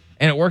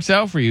 And it works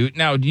out for you.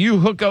 Now, do you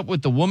hook up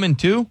with the woman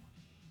too?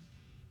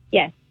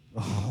 Yes.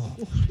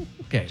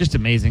 Okay. Just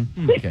amazing.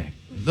 Okay.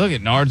 Look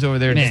at Nards over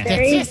there. Man.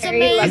 Very, That's just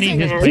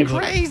amazing. It's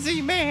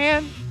crazy,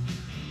 man.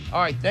 All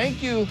right.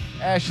 Thank you,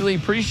 Ashley.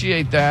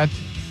 Appreciate that.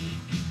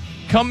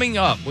 Coming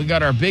up, we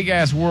got our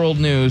big-ass world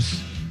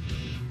news.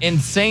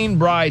 Insane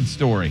bride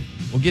story.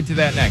 We'll get to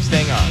that next.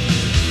 Hang on.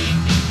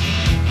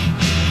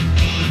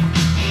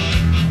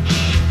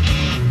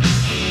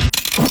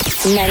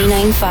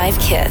 .99.5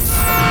 Kiss.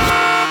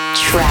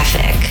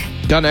 Traffic.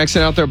 Got an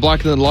accident out there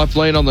blocking the left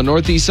lane on the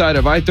northeast side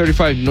of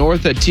I-35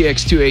 North at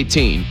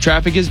TX218.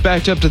 Traffic is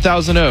backed up to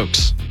Thousand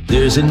Oaks.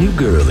 There's a new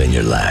girl in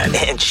your life,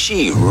 and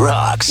she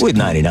rocks with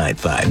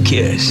 99.5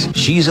 Kiss.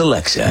 She's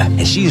Alexa,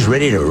 and she's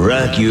ready to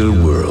rock your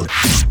world.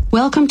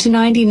 Welcome to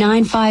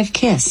 99.5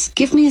 Kiss.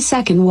 Give me a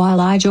second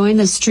while I join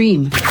the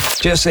stream.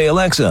 Just say,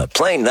 Alexa,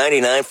 play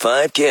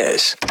 99.5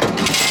 Kiss.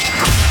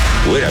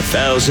 Win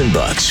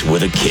 $1,000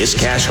 with a Kiss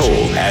Cash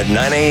hold at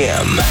 9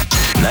 a.m.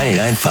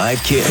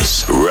 99.5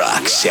 Kiss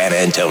rock San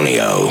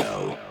Antonio.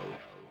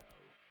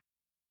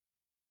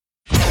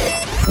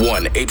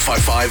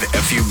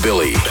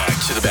 1-855-FU-BILLY.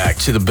 Back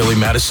to the Billy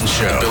Madison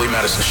Show. The Billy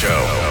Madison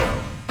Show.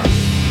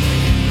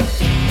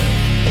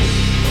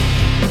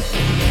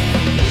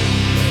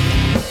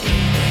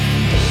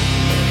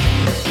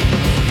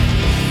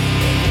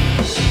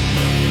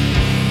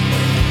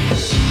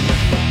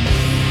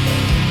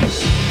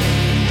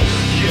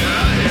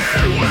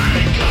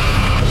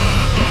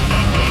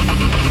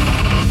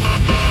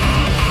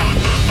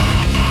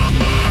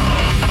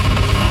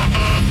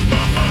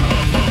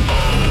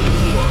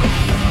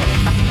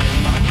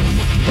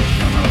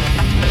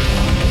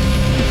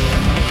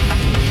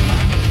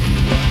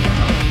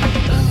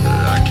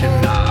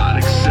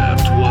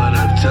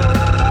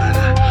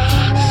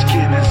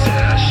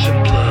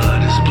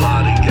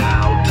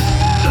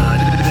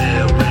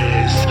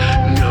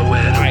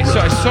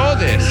 Saw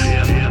this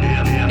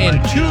in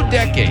 2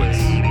 decades.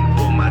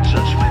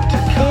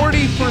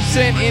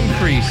 40%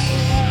 increase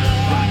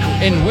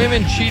in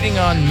women cheating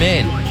on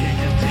men.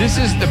 This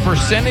is the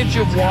percentage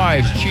of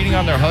wives cheating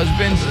on their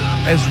husbands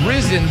has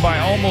risen by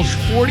almost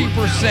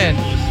 40%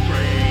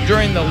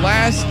 during the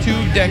last 2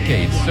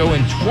 decades. So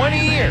in 20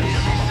 years,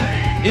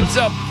 it's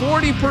up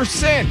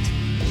 40%.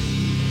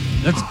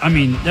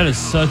 That is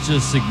such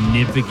a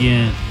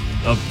significant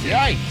uptick.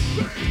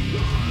 Yikes.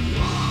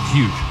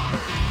 Huge.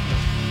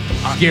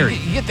 Scary.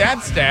 You get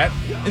that stat,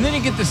 and then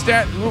you get the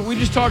stat. We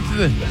just talked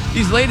to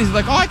these ladies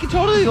like, oh, I could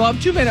totally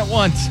love 2 men at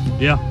once.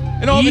 Yeah.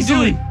 And all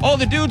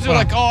the dudes are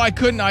like, oh, I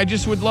couldn't. I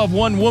just would love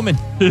one woman.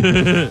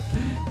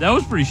 That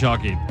was pretty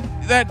shocking.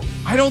 That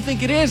I don't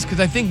think it is, because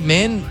I think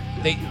men,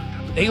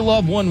 they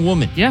love one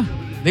woman. Yeah.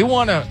 They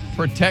want to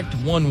protect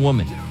one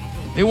woman.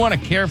 They want to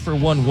care for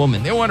one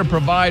woman. They want to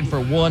provide for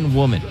one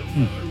woman.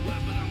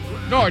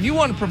 Nard, you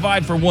want to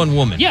provide for one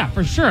woman? Yeah,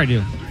 for sure I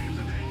do.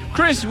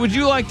 Chris, would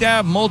you like to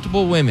have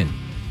multiple women?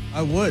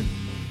 I would.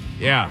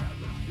 Yeah.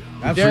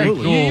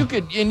 Absolutely. Derek, you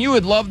could, and you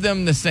would love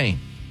them the same.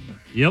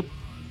 Yep.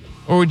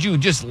 Or would you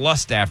just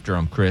lust after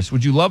them, Chris?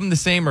 Would you love them the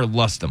same or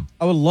lust them?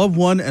 I would love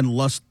one and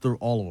lust through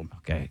all of them.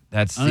 Okay,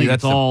 That's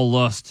all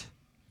lust.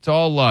 It's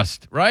all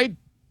lust, right?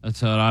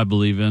 That's what I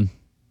believe in.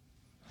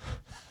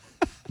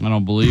 I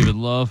don't believe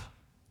in love.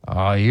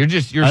 Oh, you're.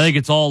 I think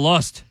it's all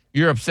lust.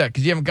 You're upset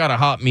because you haven't got a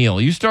hot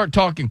meal. You start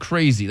talking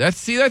crazy.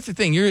 That's the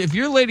thing. If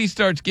your lady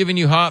starts giving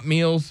you hot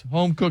meals,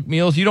 home cooked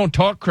meals, you don't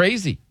talk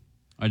crazy.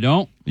 I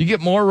don't. You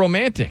get more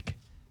romantic.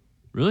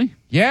 Really?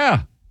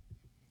 Yeah.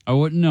 I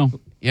wouldn't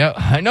know. Yeah,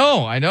 I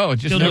know.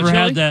 Just never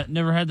had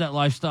that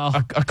lifestyle.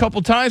 A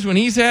couple times when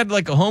he's had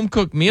like a home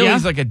cooked meal,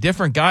 he's like a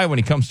different guy when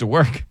he comes to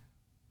work.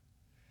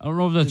 I don't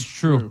know if that's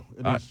true.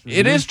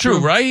 It is true,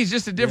 right? He's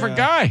just a different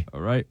guy. All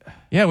right.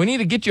 Yeah, we need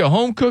to get you a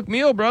home cooked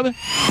meal, brother.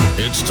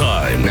 It's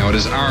time. Now it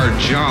is our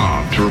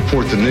job to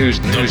report the news.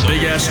 The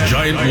big ass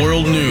giant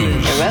world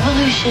news. The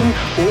revolution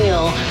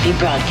will be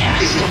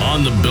broadcast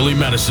on the Billy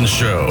Madison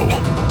Show.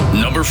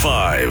 Number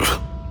 5.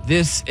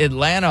 This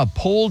Atlanta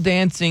pole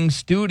dancing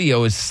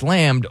studio is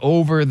slammed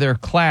over their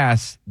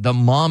class, the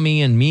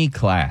Mommy and Me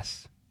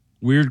class.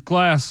 Weird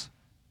class.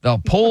 The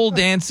pole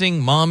dancing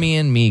Mommy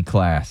and Me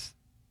class.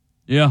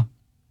 Yeah.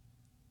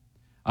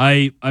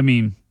 I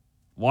mean,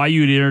 why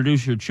you'd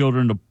introduce your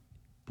children to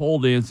pole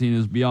dancing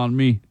is beyond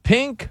me.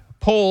 Pink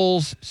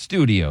Poles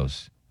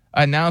Studios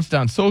announced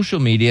on social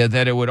media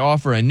that it would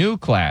offer a new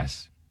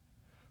class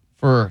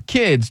for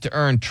kids to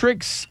earn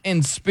tricks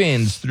and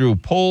spins through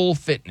pole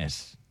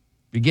fitness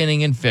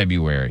beginning in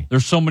February.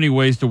 There's so many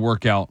ways to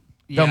work out.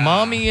 The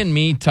Mommy and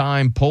Me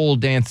Time pole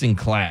dancing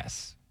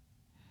class.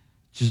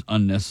 Just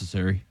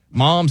unnecessary.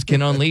 Moms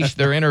can unleash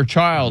their inner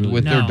child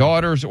with their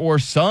daughters or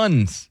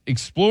sons,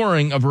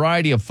 exploring a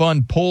variety of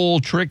fun pole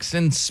tricks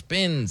and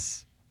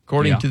spins,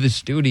 according to the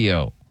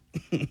studio.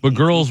 But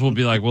girls will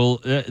be like,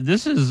 well,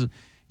 this is,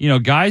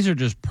 guys are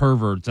just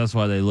perverts. That's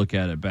why they look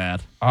at it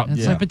bad.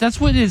 Like, but that's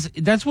what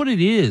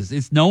it is.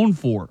 It's known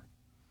for.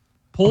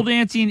 Pole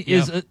dancing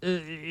is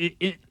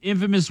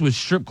infamous with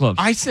strip clubs.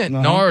 I sent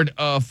Nard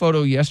a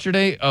photo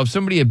yesterday of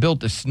somebody had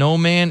built a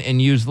snowman and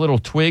used little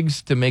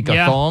twigs to make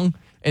a thong.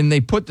 And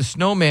they put the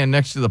snowman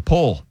next to the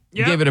pole.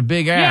 Yep. Gave it a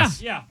big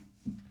ass. Yeah.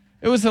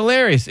 It was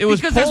hilarious. It was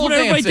because pole that's what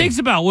dancing. Everybody thinks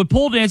about. With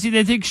pole dancing,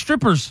 they think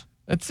strippers.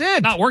 That's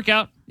it. Not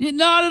workout.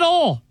 Not at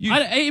all.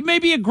 It may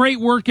be a great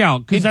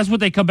workout because that's what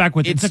they come back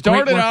with. It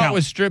started out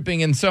with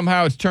stripping and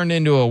somehow it's turned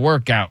into a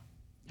workout.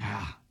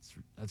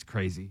 That's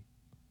crazy.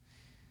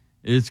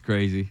 It's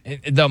crazy.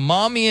 The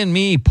Mommy and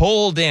Me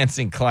pole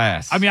dancing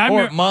class. I mean,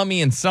 or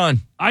Mommy and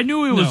Son. I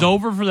knew it was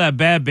over for that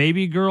bad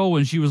baby girl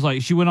when she was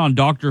like, she went on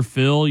Dr.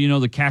 Phil,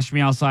 the Cash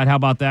Me Outside, how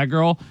about that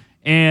girl?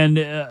 And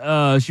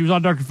she was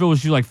on Dr. Phil when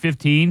she was like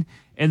 15.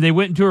 And they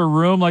went into her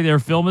room like they were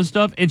filming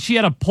stuff. And she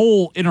had a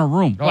pole in her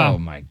room. Oh,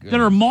 my goodness. That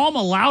her mom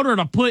allowed her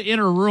to put in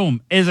her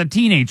room as a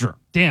teenager.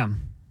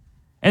 Damn.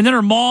 And then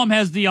her mom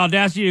has the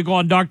audacity to go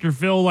on Dr.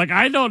 Phil like,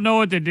 I don't know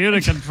what to do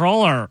to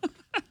control her.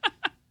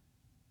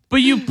 But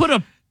you put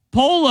a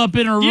pole up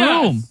in her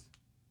room.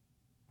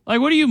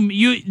 Like, what do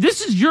you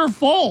this is your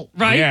fault,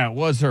 right? Yeah, it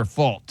was her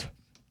fault.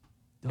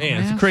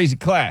 Man, it's a crazy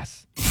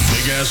class.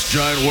 Big ass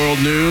giant world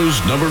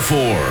news, number 4.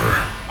 All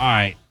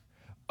right.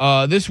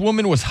 This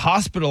woman was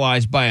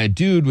hospitalized by a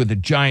dude with a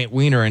giant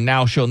wiener, and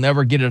now she'll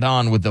never get it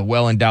on with a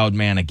well-endowed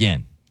man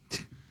again.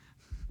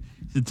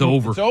 It's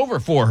over. It's over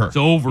for her. It's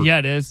over. Yeah,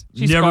 it is.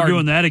 She's never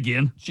doing that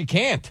again. She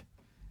can't.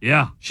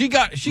 Yeah. She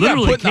got put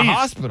in the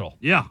hospital.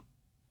 Yeah.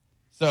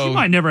 So she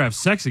might never have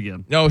sex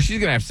again. No, she's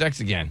gonna have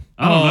sex again.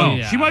 I don't know.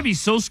 Yeah. She might be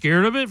so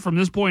scared of it from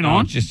this point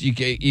on. Just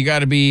you got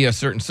to be a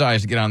certain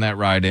size to get on that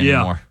ride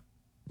anymore.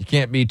 You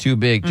can't be too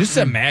big. Just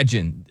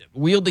imagine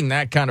wielding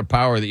that kind of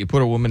power that you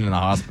put a woman in the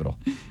hospital.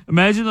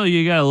 Imagine though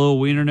you got a little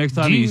wiener next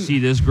time you see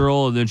this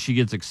girl, and then she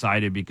gets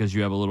excited because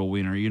you have a little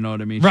wiener. You know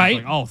what I mean? She's right?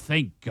 Like, oh,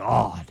 thank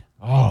God.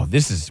 Oh,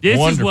 this is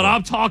what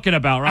I'm talking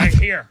about right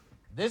here.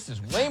 This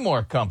is way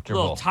more comfortable.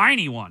 A little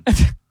tiny one.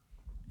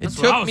 It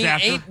took me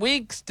 8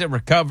 weeks to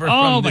recover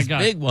from this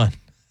big one.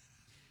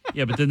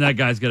 Yeah, but then that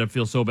guy's gonna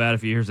feel so bad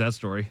if he hears that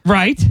story,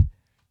 right?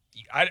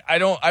 I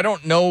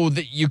don't know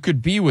that you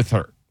could be with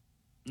her.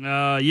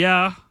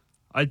 Yeah,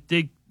 I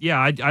think. Yeah,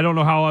 I don't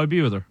know how I would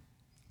be with her.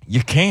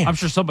 You can't. I'm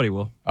sure somebody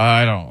will.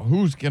 I don't.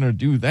 Who's gonna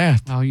do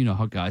that? Oh, you know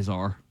how guys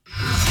are.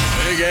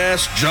 Big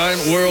ass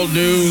giant world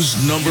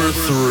news number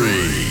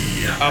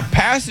 3. A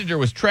passenger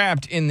was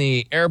trapped in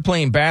the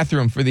airplane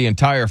bathroom for the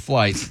entire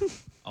flight.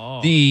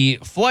 The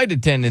flight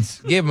attendants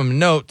gave him a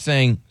note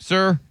saying,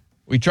 "Sir,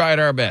 we tried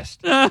our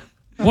best."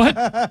 What?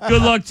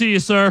 Good luck to you,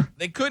 sir.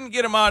 They couldn't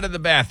get him out of the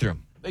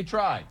bathroom. They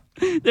tried.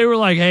 They were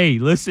like, "Hey,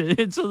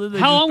 listen." So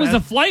how long was the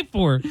flight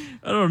for?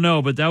 I don't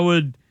know, but that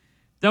would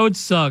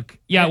suck.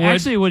 Yeah,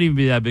 actually, it wouldn't even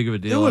be that big of a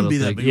deal. It wouldn't be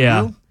that big of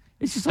a deal.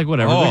 It's just like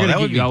whatever. Oh, they're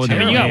gonna get you out with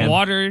you got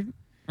water,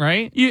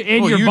 right?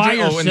 You're by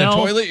yourself. In the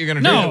toilet, you're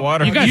gonna drink the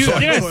water. You got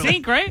a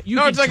sink, right?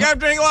 No, it's like I'm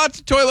drinking lots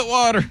of toilet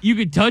water. You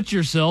could touch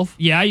yourself.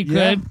 Yeah, you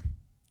could.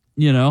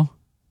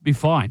 Be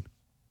fine.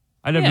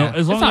 I don't know.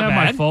 As long as I have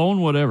my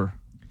phone, whatever.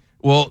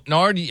 Well,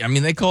 Nard, I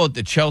mean, they call it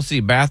the Chelsea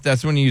bath.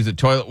 That's when you use the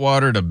toilet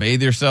water to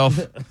bathe yourself.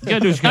 You gotta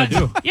do what you gotta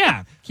do.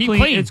 Yeah, keep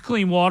clean. It's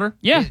clean water.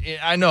 Yeah,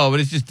 I know, but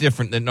it's just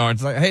different than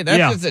Nard's. Like, hey,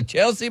 that's just a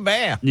Chelsea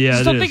bath. Yeah,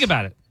 just don't think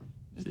about it.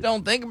 Just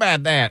don't think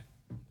about that.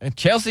 A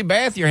Chelsea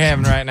bath you're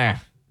having right now.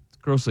 It's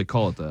gross they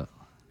call it that.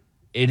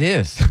 It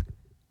is.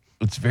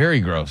 It's very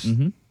gross.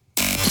 Mm-hmm.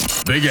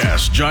 Big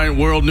ass giant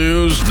world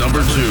news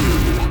number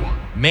 2.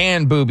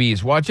 Man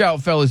boobies. Watch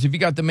out, fellas. If you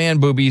got the man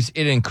boobies,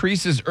 it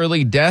increases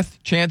early death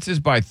chances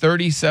by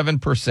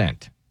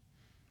 37%.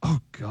 Oh,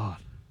 God.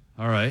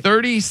 All right.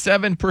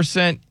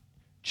 37%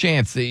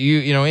 chance that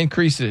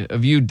increase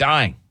of you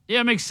dying.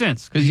 Yeah, it makes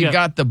sense. Because you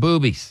got the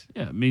boobies.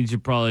 Yeah, it means you're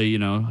probably,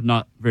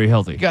 not very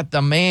healthy. You got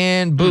the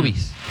man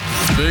boobies.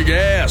 Big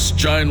ass,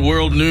 giant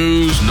world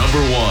news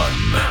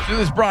 #1. So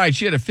this bride,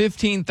 she had a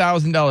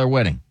 $15,000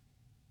 wedding.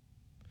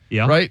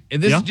 Yeah. Right?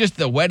 And this is just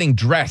the wedding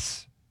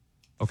dress.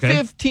 Okay.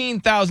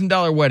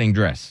 $15,000 wedding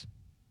dress.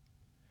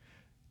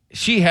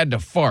 She had to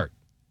fart.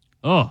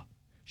 Oh.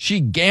 She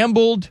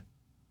gambled,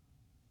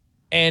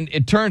 and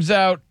it turns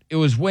out it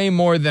was way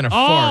more than a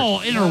fart. Oh,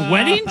 in her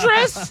wedding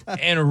dress?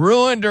 And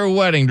ruined her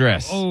wedding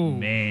dress. Oh,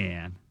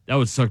 man. That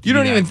would suck to You be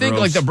don't that even think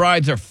gross. like the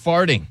brides are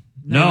farting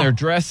in their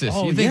dresses.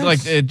 Oh, You think yes. like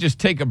they just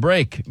take a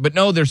break. But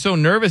no, they're so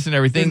nervous and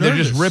everything. They're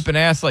just nervous. ripping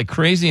ass like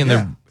crazy in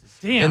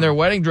their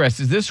wedding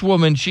dresses. This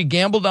woman, she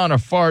gambled on a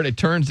fart. It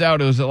turns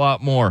out it was a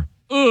lot more.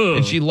 Ugh.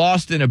 And she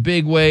lost in a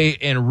big way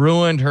and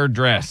ruined her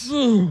dress.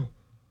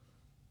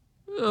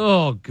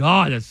 Oh,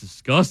 God, that's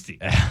disgusting.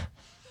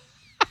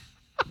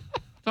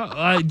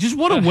 Just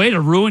what a way to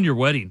ruin your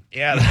wedding.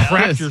 Yeah, You that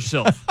crapped is.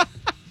 yourself.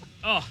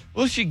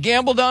 Well, she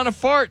gambled on a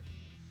fart.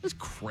 That's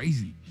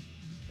crazy.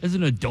 As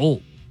an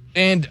adult.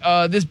 And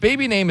this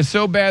baby name is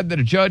so bad that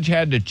a judge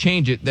had to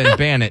change it, then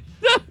ban it.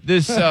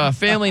 This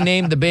family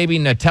named the baby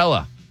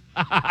Nutella.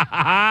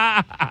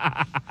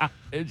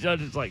 The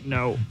judge is like,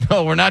 no.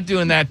 No, we're not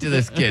doing that to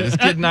this kid. This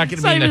kid's not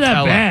going to be It's not even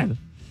Nutella. that bad.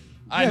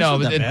 I know,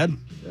 but bad.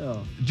 Yeah.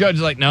 the judge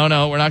is like,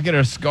 no, we're not going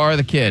to scar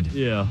the kid.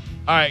 Yeah. All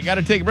right, got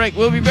to take a break.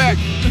 We'll be back.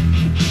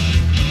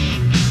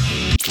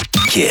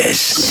 Kiss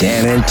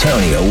San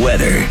Antonio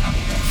weather.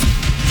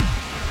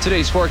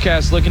 Today's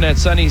forecast looking at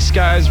sunny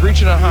skies,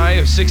 reaching a high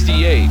of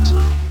 68.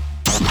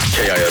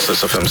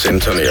 KISS FM San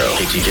Antonio,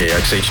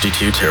 KTKX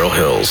HD2 Terrell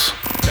Hills.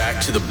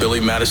 Back to the Billy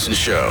Madison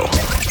Show.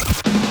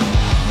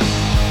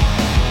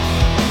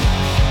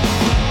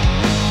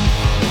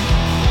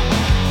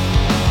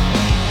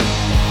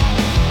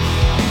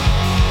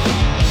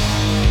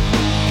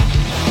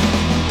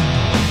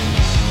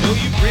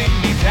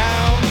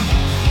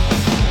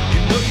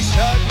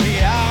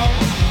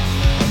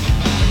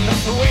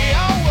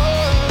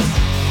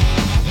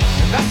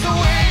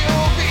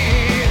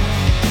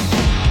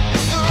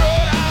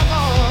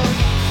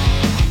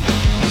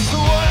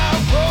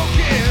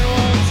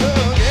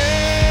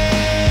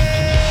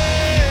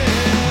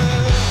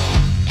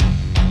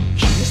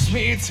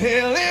 Till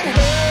it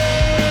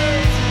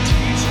hurts,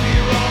 teach me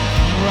wrong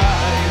from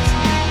right.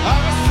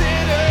 I'm a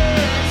sinner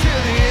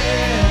till the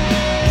end.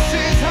 This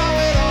is how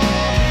it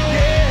all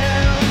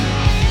began.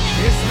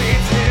 Kiss me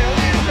till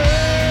it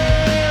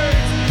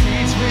hurts,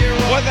 teach me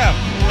wrong. What up?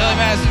 Billy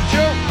Madison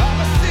Show. I'm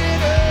a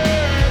sinner.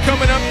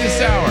 Coming up this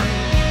hour.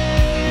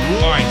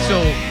 All right,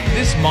 so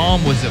this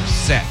mom was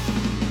upset.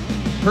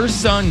 Her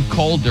son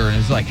called her and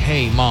was like,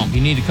 hey, Mom,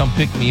 you need to come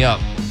pick me up.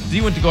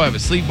 He went to go have a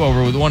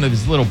sleepover with one of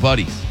his little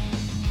buddies.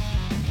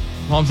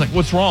 Mom's like,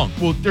 what's wrong?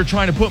 Well, they're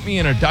trying to put me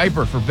in a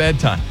diaper for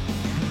bedtime.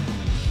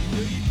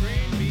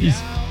 He's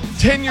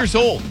 10 years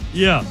old.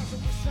 Yeah.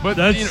 But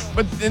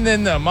and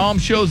then the mom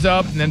shows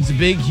up, and then it's a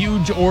big,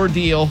 huge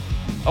ordeal.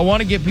 I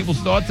want to get people's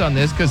thoughts on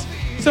this because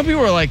some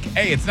people are like,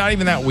 hey, it's not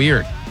even that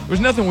weird. There's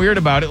nothing weird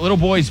about it. Little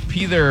boys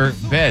pee their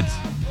beds.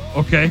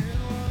 Okay.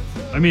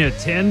 I mean, at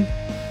 10?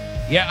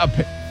 Yeah.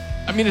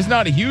 I mean, it's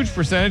not a huge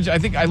percentage. I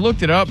think I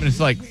looked it up, and it's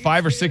like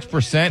 5 or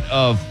 6%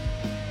 of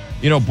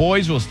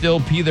boys will still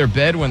pee their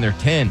bed when they're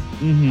 10.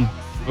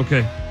 Mm-hmm.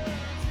 Okay.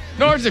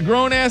 Nard's a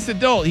grown-ass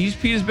adult. He's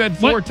peed his bed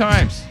 4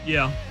 times.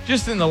 Yeah.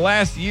 Just in the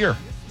last year.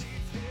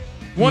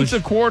 Once a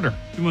quarter.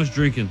 Too much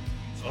drinking.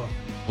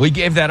 Well, he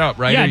gave that up,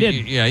 right? Yeah, I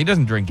did. Yeah, he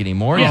doesn't drink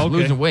anymore. Yeah, He's okay.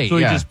 losing weight. So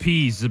he yeah. just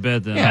pees the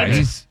bed then. Yeah,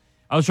 Okay.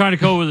 I was trying to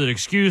come up with an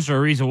excuse or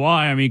a reason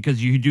why. I mean,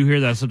 because you do hear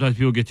that sometimes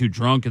people get too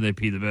drunk and they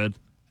pee the bed.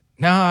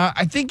 Nah,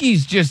 I think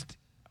he's just,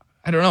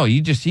 I don't know.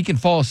 He can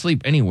fall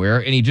asleep anywhere,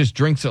 and he just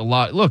drinks a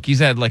lot. Look, he's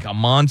had like a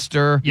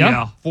Monster,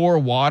 4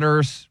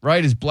 waters,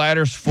 right? His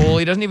bladder's full.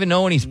 He doesn't even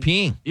know when he's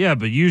peeing. Yeah,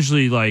 but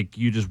usually, like,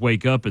 you just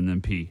wake up and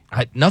then pee.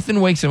 Nothing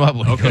wakes him up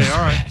when he goes to all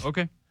right. bed.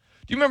 Okay.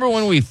 Do you remember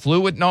when we flew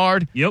with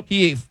Nard? Yep.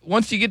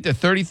 Once you get to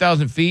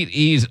 30,000 feet,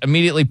 he's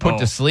immediately put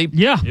to sleep.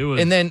 Yeah.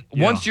 And then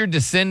once you're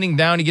descending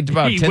down, you get to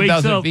about He 10,000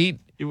 wakes up. feet.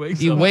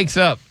 He wakes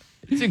up.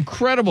 It's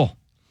incredible.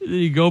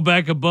 You go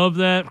back above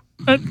that.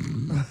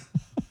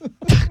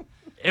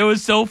 It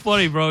was so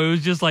funny, bro. It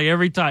was just like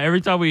every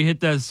time we hit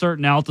that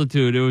certain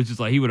altitude, it was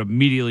just like he would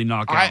immediately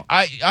knock out.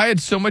 I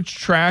had so much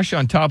trash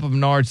on top of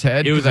Nard's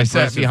head because I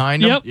sat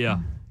behind him. Yep. Yeah.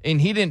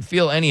 And he didn't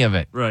feel any of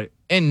it. Right.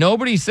 And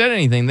nobody said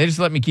anything. They just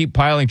let me keep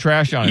piling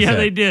trash on his head.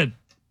 They did.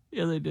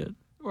 Yeah, they did.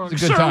 It was a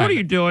Sir, good time. what are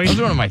you doing? That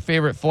was one of my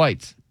favorite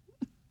flights.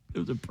 It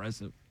was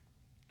impressive.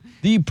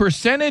 The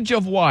percentage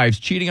of wives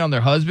cheating on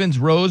their husbands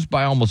rose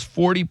by almost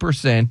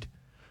 40%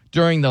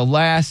 during the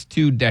last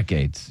 2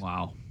 decades.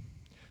 Wow.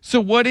 So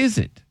what is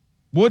it?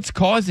 What's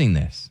causing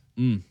this?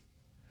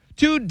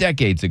 2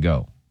 decades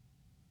ago,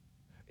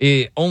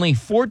 only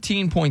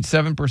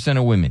 14.7%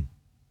 of women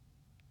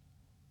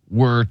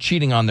were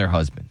cheating on their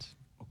husbands.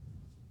 All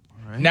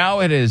right. Now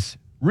it has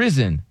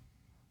risen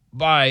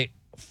by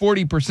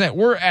 40%.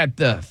 We're at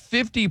the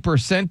 50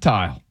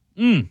 percentile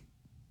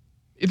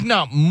if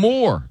not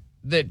more,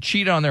 that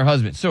cheat on their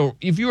husband. So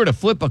if you were to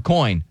flip a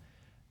coin,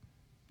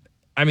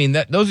 I mean,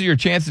 those are your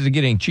chances of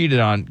getting cheated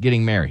on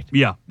getting married.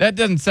 Yeah. That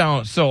doesn't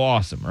sound so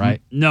awesome,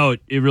 right? No,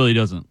 it really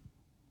doesn't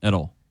at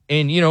all.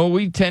 And,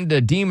 we tend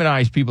to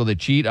demonize people that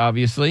cheat,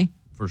 obviously.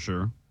 For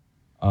sure.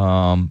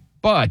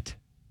 But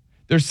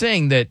they're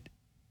saying that,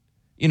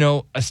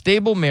 a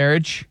stable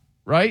marriage,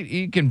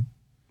 right?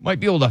 Might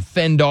be able to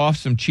fend off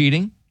some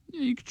cheating.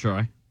 Yeah, you could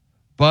try.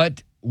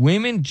 But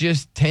women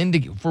just tend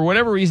to, for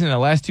whatever reason, in the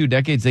last 2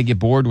 decades, they get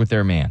bored with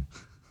their man.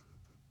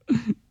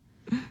 It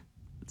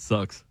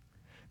sucks.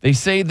 They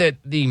say that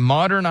the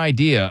modern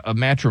idea of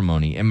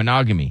matrimony and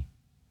monogamy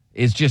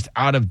is just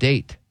out of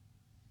date.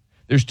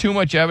 There's too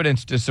much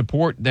evidence to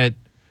support that,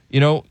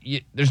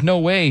 there's no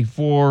way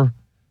for,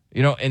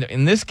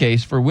 in this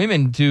case, for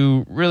women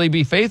to really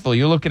be faithful.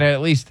 You're looking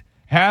at least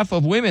half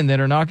of women that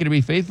are not going to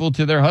be faithful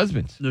to their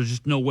husbands. There's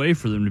just no way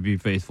for them to be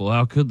faithful.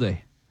 How could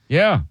they?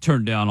 Yeah.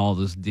 Turn down all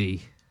this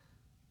D.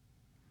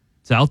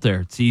 It's out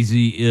there. It's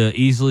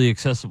easily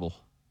accessible.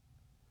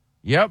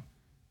 Yep.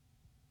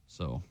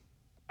 So.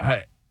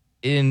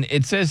 And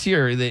it says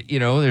here that,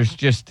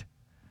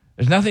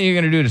 there's nothing you're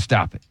going to do to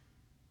stop it.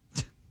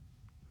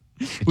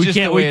 We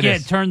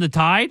can't turn the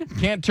tide?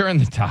 Can't turn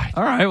the tide.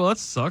 All right, well, that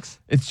sucks.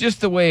 It's just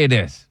the way it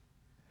is.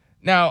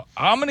 Now,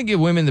 I'm going to give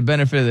women the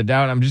benefit of the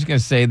doubt. I'm just going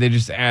to say they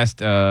just asked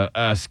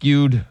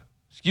skewed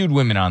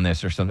women on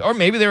this or something. Or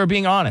maybe they were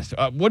being honest.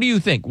 What do you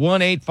think?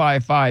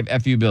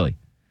 1-855-FU-Billy.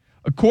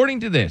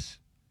 According to this,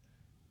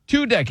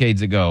 2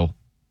 decades ago,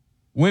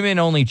 women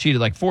only cheated,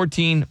 like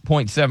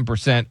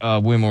 14.7%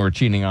 of women were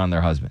cheating on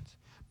their husbands.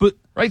 But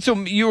right, so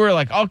you were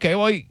like, okay,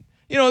 well,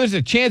 there's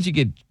a chance you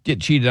could get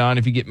cheated on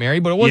if you get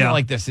married, but it wasn't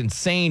like this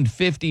insane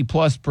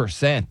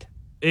 50+%.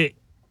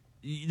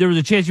 There was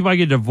a chance you might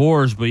get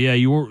divorced, but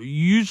you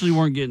usually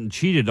weren't getting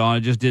cheated on.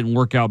 It just didn't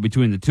work out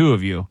between the two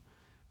of you.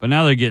 But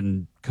now they're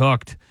getting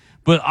cucked.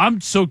 But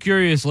I'm so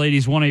curious,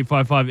 ladies,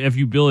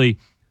 1-855-FU-Billy,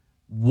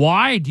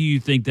 why do you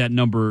think that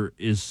number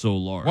is so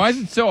large? Why is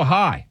it so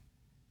high?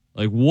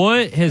 Like,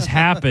 what has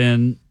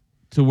happened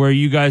to where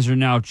you guys are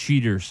now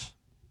cheaters?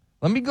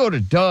 Let me go to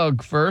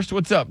Doug first.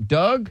 What's up,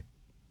 Doug?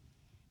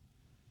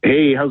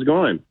 Hey, how's it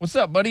going? What's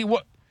up, buddy?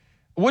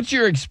 What's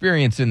your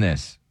experience in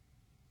this?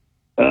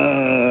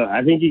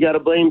 I think you got to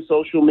blame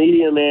social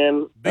media,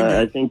 man.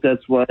 I think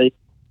that's why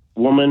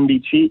women be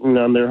cheating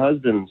on their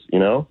husbands,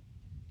 So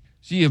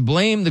you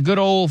blame the good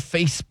old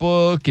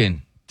Facebook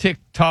and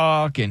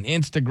TikTok and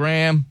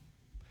Instagram,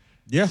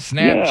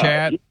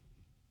 Snapchat. Yeah.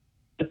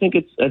 I think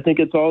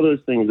it's all those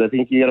things. I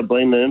think you got to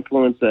blame the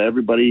influence of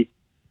everybody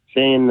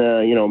saying,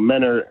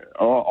 men are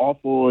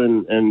awful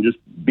and just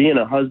being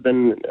a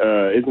husband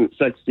isn't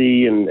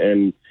sexy.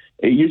 And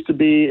it used to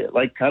be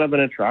like kind of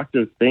an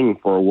attractive thing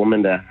for a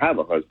woman to have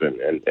a husband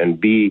and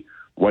be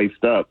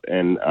wifed up.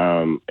 And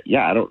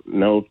I don't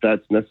know if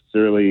that's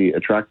necessarily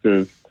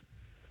attractive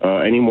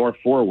anymore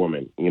for a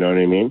woman. You know what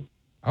I mean?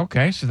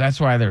 Okay, so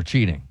that's why they're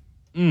cheating.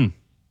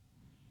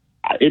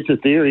 It's a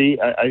theory.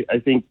 I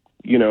think,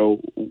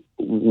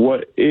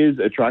 what is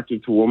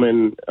attractive to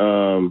women,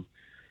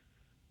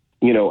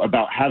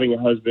 about having a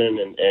husband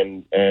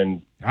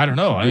and I don't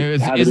know. I mean,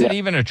 is it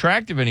even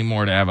attractive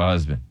anymore to have a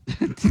husband?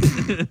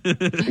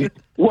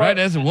 Right,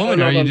 as a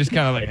woman, are you just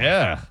kind of like,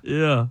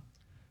 yeah.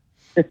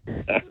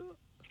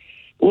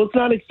 Well, it's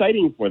not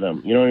exciting for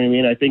them. You know what I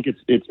mean? I think it's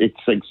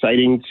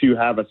exciting to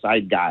have a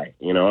side guy.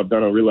 I've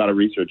done a real lot of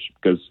research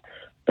because,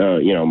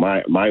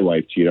 my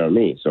wife cheated on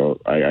me. So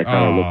I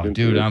kind of looked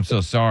into it. Dude, I'm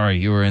so sorry.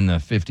 You were in the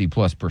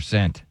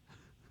 50+%.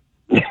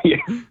 Yeah,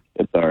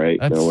 it's all right.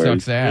 That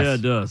sucks ass. Yeah,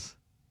 it does.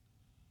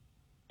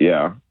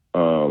 Yeah.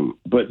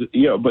 But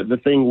the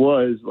thing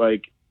was,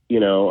 like,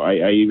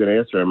 I even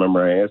asked her, I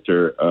remember I asked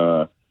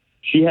her,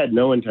 she had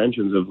no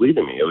intentions of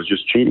leaving me. It was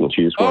just cheating.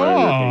 She just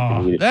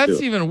wanted to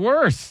that's even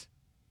worse.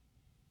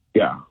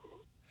 Yeah.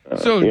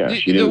 So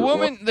the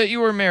woman that you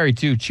were married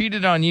to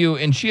cheated on you,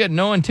 and she had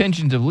no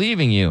intentions of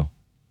leaving you.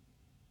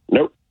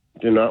 Nope.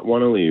 Did not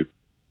want to leave.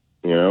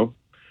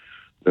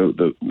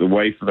 The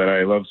wife that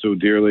I love so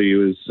dearly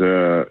was,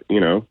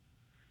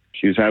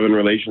 she was having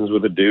relations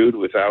with a dude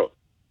without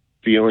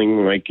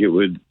feeling like it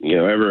would,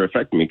 ever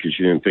affect me because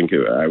she didn't think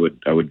I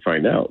would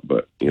find out.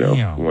 But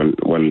when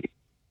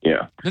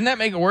Doesn't that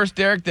make it worse,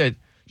 Derek? That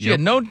she had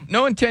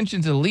no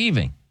intentions of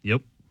leaving.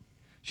 Yep.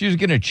 She was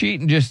gonna cheat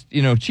and just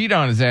cheat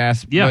on his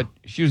ass. Yeah. But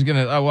she was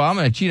gonna. I'm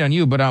gonna cheat on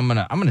you, but I'm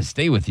gonna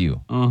stay with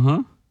you.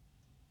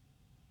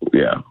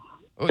 Yeah.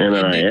 And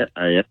then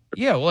I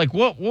yeah. Well, like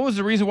what was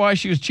the reason why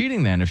she was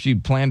cheating then? If she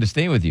planned to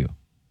stay with you?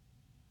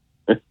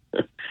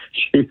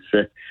 She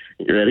said,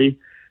 "You ready?"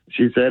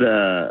 She said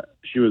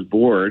she was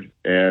bored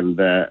and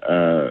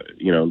that,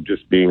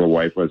 just being a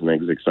wife wasn't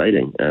as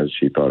exciting as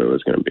she thought it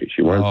was going to be.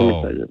 She wasn't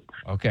excited.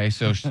 Okay,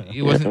 so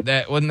it wasn't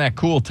that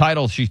cool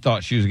title she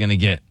thought she was going to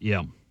get.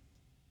 Yeah.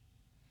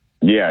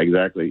 Yeah,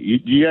 exactly.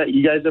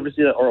 You guys ever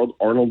see that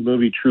Arnold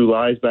movie True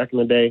Lies back in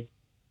the day?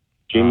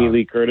 Jamie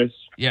Lee Curtis?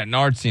 Yeah,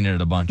 Nard's seen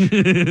it a bunch.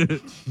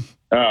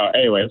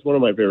 Anyway, it's one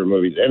of my favorite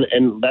movies,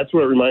 and that's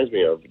what it reminds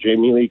me of.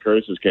 Jamie Lee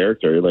Curtis's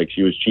character, like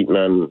she was cheating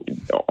on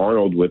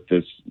Arnold with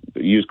this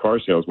used car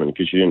salesman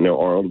because she didn't know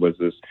Arnold was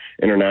this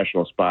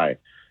international spy.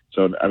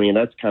 So, I mean,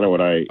 that's kind of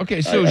what I.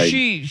 Okay, so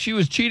she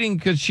was cheating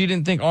because she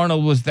didn't think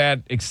Arnold was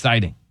that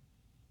exciting.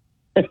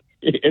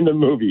 In the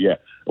movie, yeah,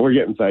 we're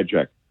getting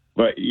sidetracked,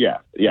 but yeah,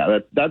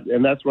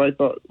 and that's what I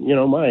thought. You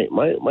know, my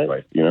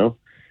life. You know,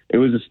 it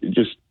was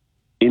just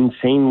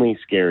insanely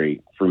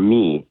scary for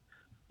me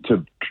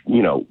to,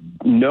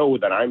 know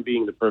that I'm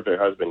being the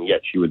perfect husband,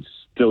 yet she would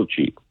still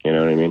cheat. You know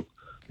what I mean?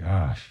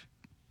 Gosh,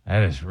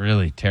 that is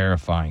really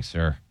terrifying,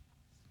 sir.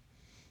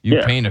 You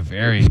paint a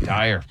very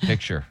dire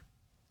picture.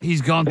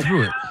 He's gone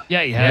through it.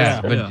 Yeah, he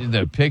has. But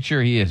the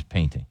picture he is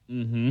painting.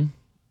 Mm-hmm.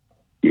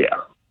 Yeah.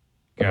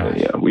 Gosh.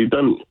 Yeah, we've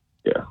done.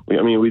 Yeah,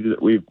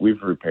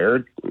 we've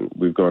repaired.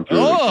 We've gone through.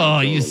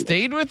 Oh, you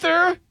stayed with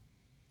her?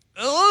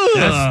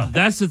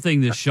 That's the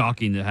thing that's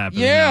shocking that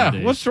happens. Yeah,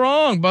 nowadays. What's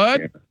wrong,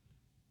 bud?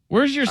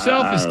 Where's your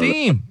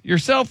self-esteem, your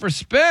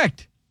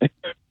self-respect?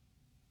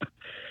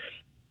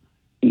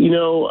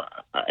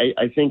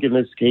 I think in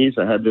this case,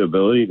 I had the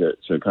ability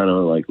to kind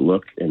of like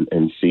look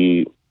and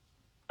see.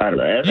 I don't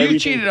know. You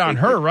cheated on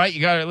her, right?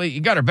 You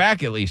got her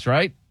back at least,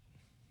 right?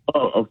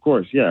 Oh, of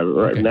course, yeah.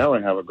 Right now,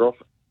 I have a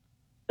girlfriend.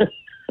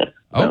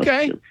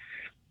 Okay.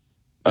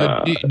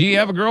 Do you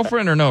have a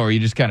girlfriend or no? Or are you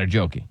just kind of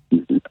joking?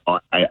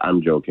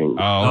 I'm joking.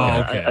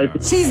 Oh, okay.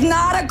 She's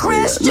not a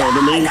Christian. No,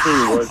 the main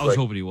thing was I was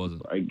hoping he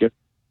wasn't. I guess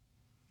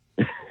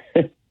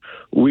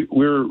we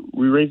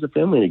raised a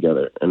family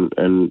together,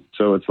 and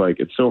so it's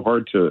like it's so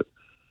hard to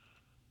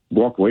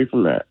walk away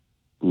from that.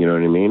 You know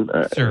what I mean?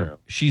 Sir,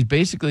 she's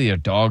basically a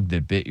dog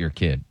that bit your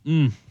kid.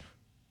 You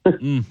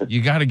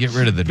got to get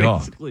rid of the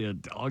dog. Basically a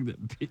dog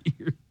that bit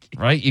your kid.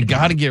 Right? You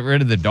got to get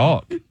rid of the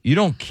dog. You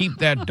don't keep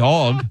that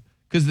dog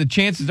because the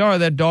chances are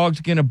that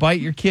dog's going to bite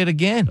your kid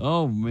again.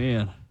 Oh,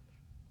 man.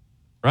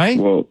 Right?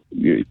 Well,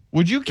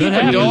 would you keep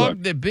a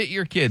dog that bit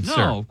your kid, no,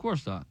 sir? No, of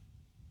course not.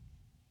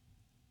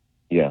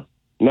 Yeah.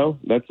 No,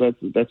 that's a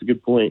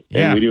good point.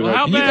 Yeah. And we do Well,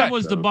 how have bad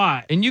was the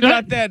bite? And you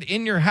got that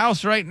in your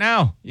house right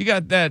now. You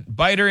got that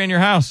biter in your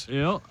house.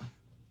 Yeah.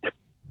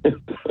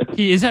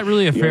 Is that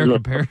really a fair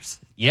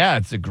comparison? Yeah,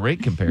 it's a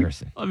great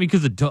comparison. I mean,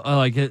 because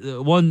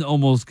one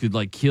almost could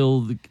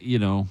kill the,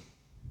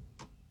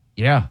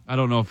 Yeah. I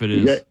don't know if it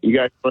is. You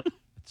guys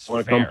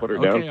want to come put her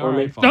down for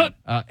me?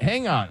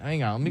 Hang on.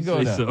 Let me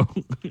go Say to so.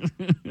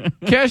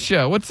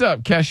 Kesha. What's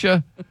up,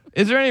 Kesha?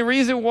 Is there any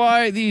reason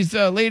why these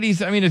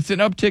ladies, I mean, it's an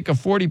uptick of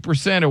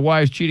 40% of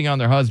wives cheating on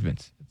their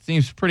husbands. It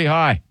seems pretty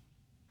high.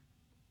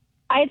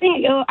 I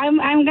think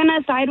I'm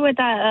gonna side with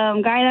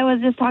that guy that was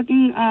just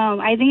talking.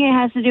 I think it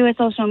has to do with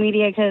social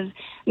media because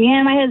me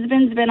and my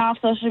husband's been off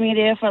social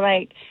media for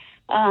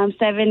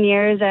 7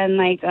 years, and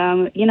it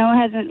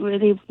hasn't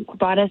really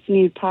brought us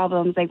any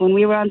problems. Like when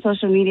we were on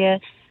social media,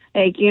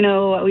 we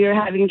were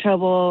having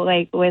trouble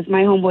with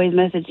my homeboys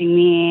messaging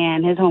me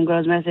and his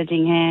homegirls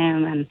messaging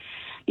him, and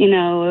it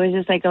was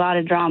just a lot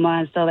of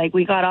drama. So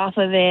we got off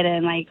of it,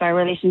 and our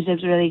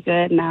relationship's really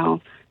good now.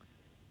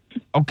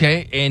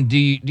 Okay, and do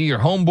your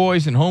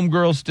homeboys and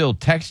homegirls still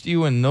text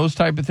you and those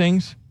type of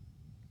things?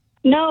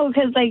 No,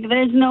 because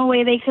there's no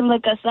way they can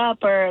look us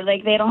up, or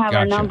they don't have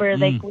our number.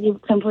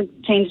 We've completely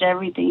changed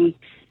everything.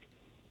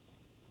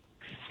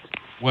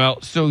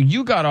 Well, so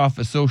you got off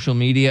of social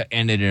media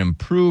and it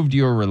improved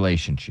your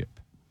relationship.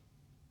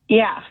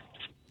 Yeah,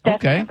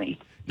 definitely. Okay.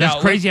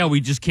 That's crazy how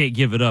we just can't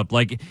give it up.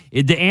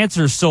 The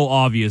answer is so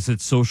obvious.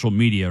 It's social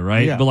media,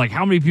 right? Yeah. But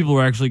how many people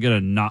are actually going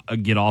to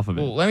not get off of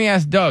it? Well, let me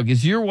ask Doug,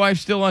 is your wife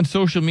still on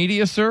social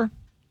media, sir?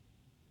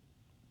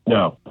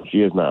 No,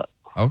 she is not.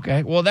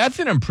 Okay. Well, that's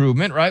an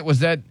improvement, right? Was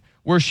that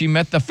where she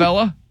met the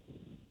fella?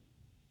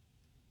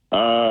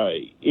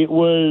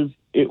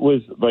 It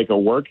was like a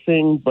work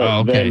thing,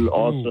 but then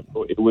also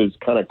it was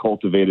kind of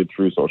cultivated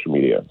through social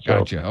media. So.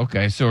 Gotcha.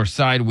 Okay. So her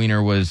side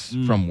wiener was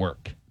from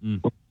work.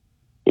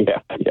 Yeah.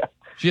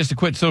 She has to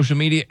quit social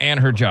media and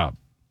her job.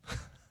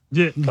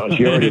 No,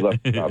 she already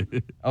left the job.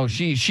 Oh,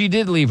 she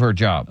did leave her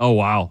job. Oh,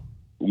 wow.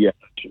 Yeah.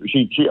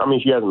 She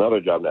has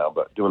another job now,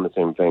 but doing the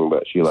same thing,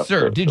 but she left.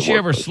 Sir, did she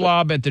ever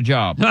slob at the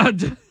job?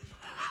 That's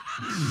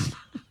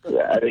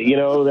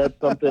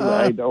something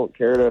I don't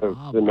care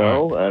to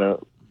know. I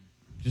don't.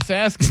 Just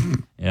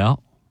asking. Yeah.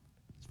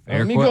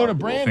 Let me go to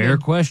Brandon. Fair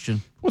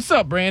question. What's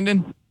up,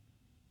 Brandon?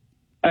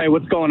 Hey,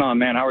 what's going on,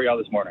 man? How are y'all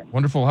this morning?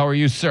 Wonderful. How are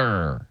you,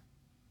 sir?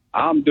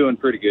 I'm doing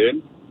pretty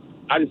good.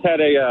 I just had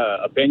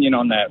a opinion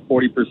on that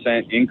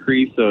 40%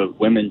 increase of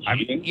women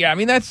cheating.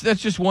 That's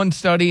just one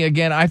study.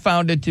 Again, I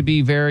found it to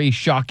be very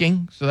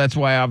shocking, so that's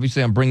why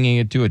obviously I'm bringing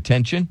it to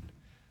attention.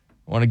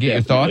 I want to get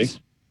your thoughts.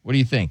 What do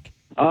you think?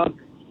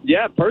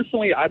 Yeah,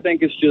 personally, I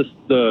think it's just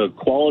the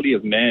quality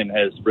of men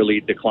has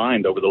really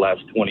declined over the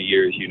last 20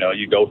 years.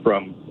 You go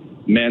from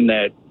men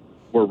that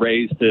were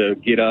raised to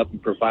get up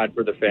and provide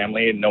for the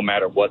family, and no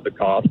matter what the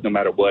cost, no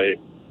matter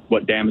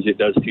what damage it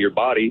does to your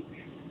body,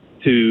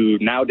 to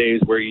nowadays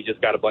where you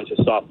just got a bunch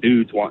of soft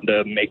dudes wanting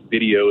to make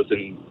videos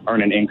and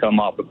earn an income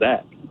off of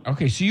that.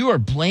 Okay, so you are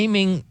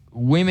blaming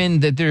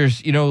women that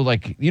there's, you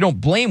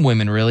don't blame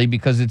women really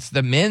because it's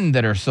the men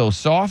that are so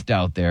soft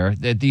out there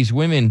that these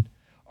women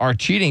are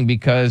cheating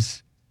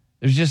because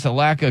there's just a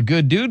lack of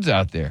good dudes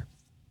out there.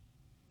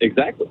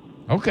 Exactly.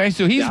 Okay,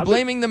 so he's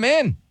blaming the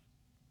men.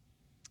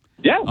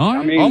 Yeah.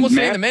 I mean, almost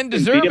saying the men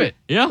deserve it.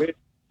 Yeah.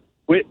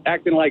 Quit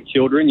acting like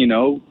children,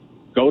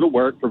 go to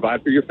work,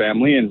 provide for your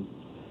family, and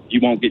you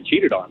won't get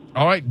cheated on.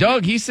 All right,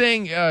 Doug, he's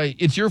saying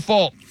it's your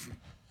fault.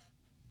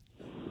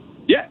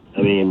 Yeah.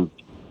 I mean,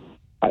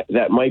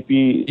 that might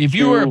be. If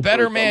you were a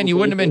better man, you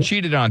wouldn't have been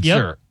cheated on,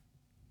 sir.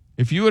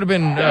 If you would have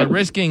been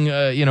risking,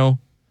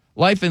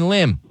 life and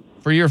limb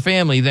for your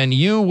family, then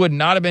you would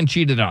not have been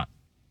cheated on.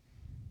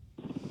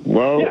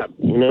 Well,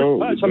 pretty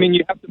much. I mean,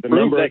 you have to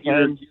prove that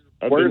you're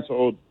I've been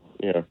told,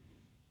 yeah.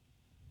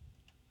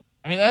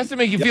 I mean, that has to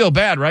make you feel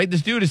bad, right?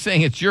 This dude is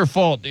saying it's your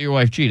fault that your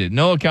wife cheated.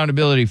 No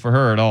accountability for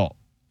her at all.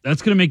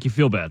 That's going to make you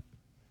feel bad.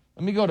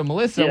 Let me go to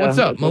Melissa. What's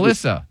up,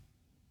 Melissa?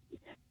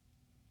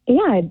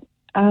 Yeah.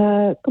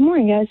 Good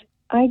morning, guys.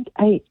 I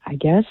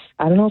guess,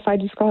 I don't know if I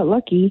just got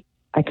lucky.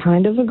 I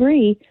kind of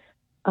agree.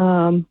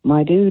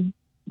 My dude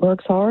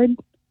works hard.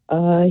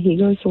 He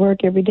goes to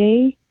work every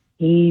day.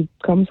 He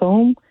comes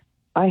home.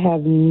 I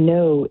have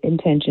no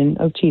intention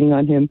of cheating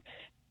on him.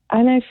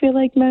 And I feel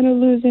like men are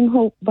losing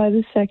hope by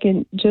the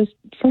second just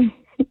from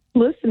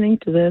listening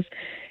to this.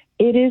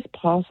 It is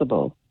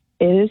possible.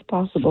 It is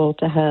possible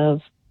to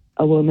have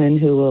a woman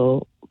who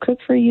will cook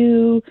for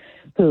you,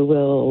 who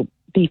will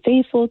be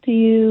faithful to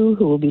you,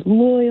 who will be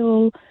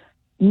loyal,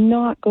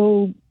 not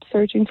go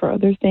searching for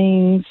other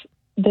things.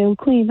 They'll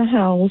clean the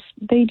house.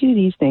 They do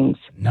these things.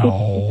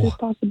 No. It's a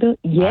possibility.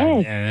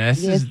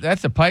 Yes.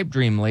 That's a pipe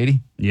dream,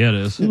 lady. Yeah, it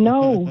is.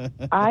 No.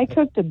 I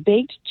cooked a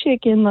baked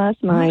chicken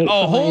last night.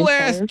 A whole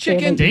ass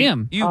chicken?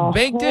 Damn. You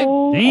baked it?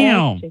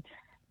 Damn.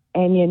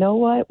 And you know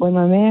what? When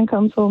my man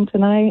comes home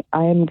tonight,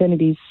 I am going to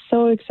be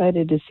so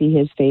excited to see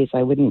his face.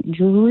 I wouldn't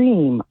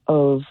dream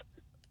of.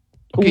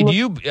 Okay,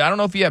 I don't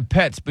know if you have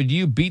pets, but do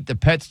you beat the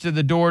pets to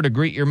the door to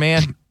greet your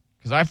man?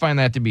 Because I find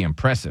that to be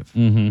impressive.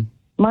 Mm-hmm.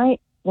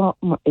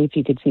 If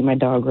you could see my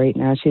dog right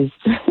now, she's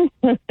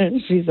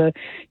she's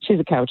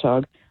a couch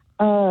hog.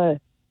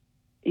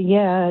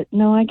 Yeah,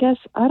 no, I guess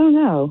I don't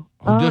know.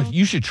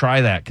 You should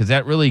try that because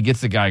that really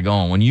gets the guy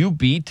going. When you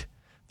beat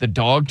the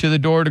dog to the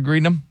door to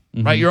greet him,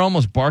 right? You're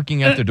almost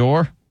barking at the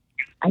door.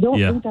 I don't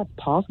think that's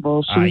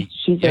possible. You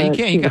can.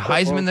 You can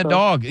Heisman the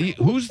dog.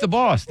 Who's the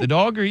boss, the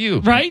dog or you?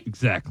 Right?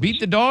 Exactly. Beat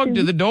the dog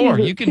to the door.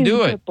 You can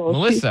do it.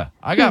 Melissa,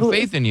 I got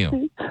faith in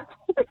you.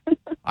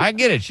 I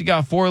get it. She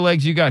got 4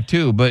 legs, you got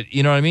 2, but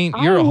you know what I mean?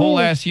 You're a whole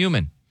ass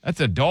human.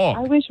 That's a dog.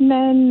 I wish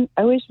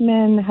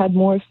men had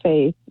more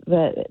faith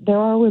that there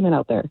are women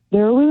out there.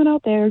 There are women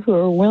out there who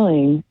are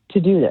willing to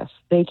do this.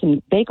 They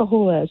can bake a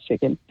whole ass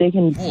chicken. They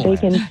can.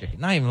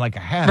 Not even like a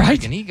half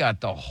chicken. He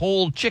got the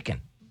whole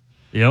chicken.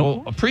 Yep.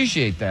 Well,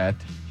 appreciate that.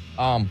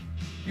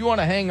 You want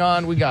to hang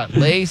on? We got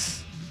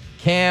Lace,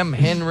 Cam,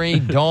 Henry,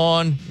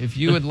 Dawn. If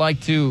you would like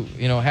to,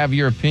 have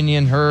your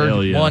opinion heard,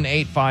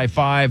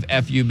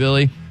 1-855-FU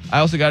Billy. I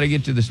also got to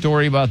get to the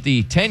story about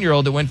the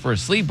 10-year-old that went for a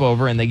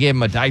sleepover and they gave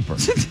him a diaper.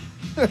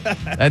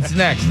 That's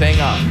next. Hang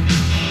on.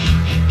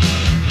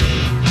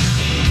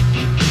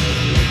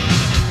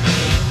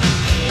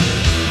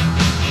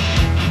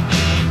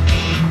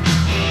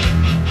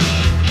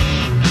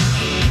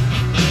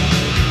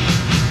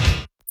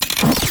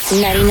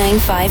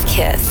 .99.5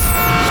 Kiss.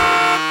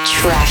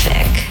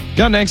 Traffic.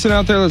 Got an accident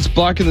out there that's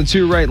blocking the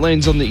 2 right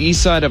lanes on the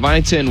east side of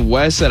I-10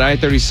 west at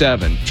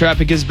I-37.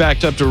 Traffic is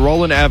backed up to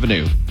Roland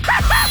Avenue.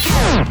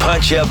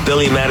 Punch up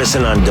Billy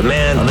Madison on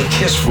demand on the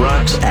Kiss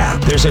Rocks app.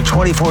 There's a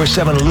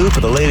 24/7 loop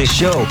of the latest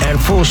show and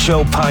full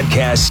show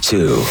podcasts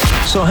too.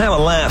 So have a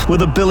laugh with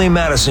the Billy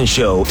Madison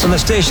Show on the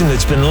station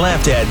that's been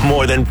laughed at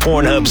more than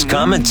Pornhub's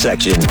comment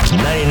section.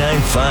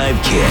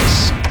 99.5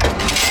 Kiss.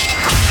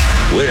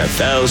 Win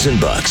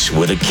 $1,000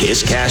 with a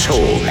Kiss cash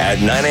hold at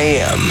 9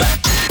 a.m.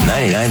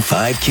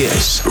 99.5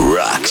 Kiss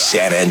Rock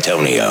San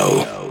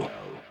Antonio.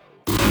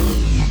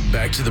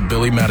 Back to the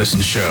Billy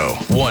Madison Show.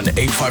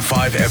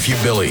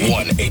 1-855-FU-BILLY.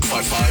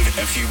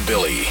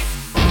 1-855-FU-BILLY.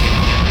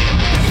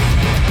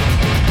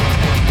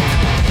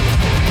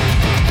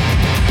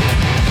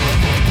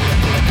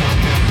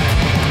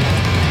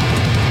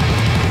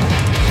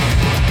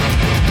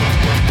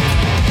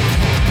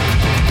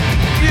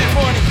 Good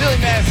morning, Billy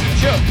Madison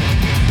Show.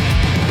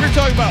 We're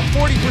talking about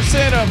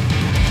 40% of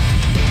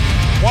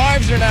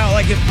wives are now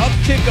like an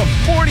uptick of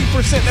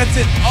 40%. That's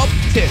an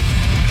uptick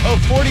of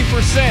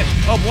 40%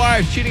 of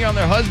wives cheating on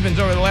their husbands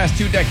over the last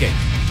 2 decades.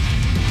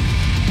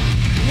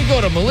 Let me go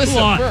to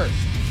Melissa first.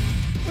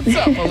 What's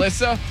up,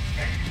 Melissa?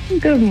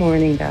 Good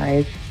morning,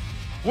 guys.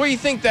 What do you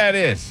think that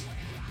is?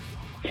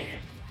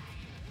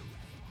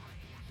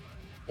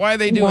 Why are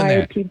they doing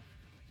that?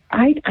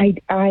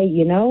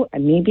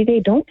 Maybe they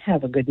don't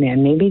have a good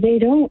man. Maybe they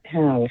don't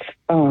have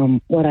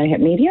what I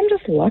have. Maybe I'm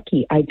just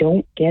lucky. I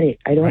don't get it.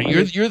 I don't.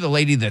 Right, you're the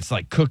lady that's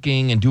like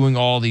cooking and doing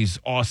all these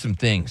awesome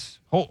things.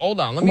 Hold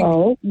on.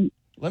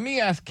 Let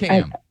me ask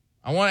Cam.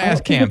 I want to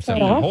ask think Cam it's that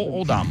something. awesome.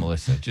 Hold on,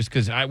 Melissa. Just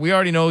because we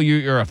already know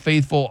you're a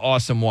faithful,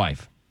 awesome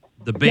wife.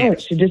 The No,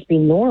 it should just be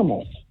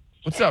normal.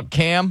 What's up,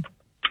 Cam?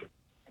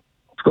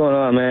 What's going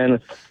on, man?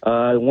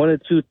 One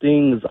of two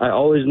things. I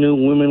always knew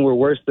women were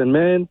worse than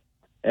men,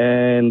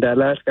 and that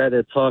last guy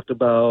that talked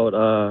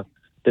about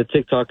the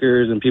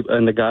TikTokers and people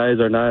and the guys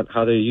are not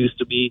how they used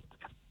to be.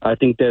 I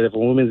think that if a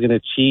woman's going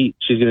to cheat,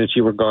 she's going to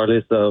cheat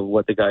regardless of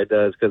what the guy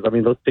does. Because, I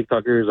mean, those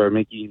TikTokers are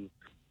making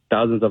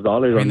thousands of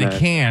dollars I mean, on they that.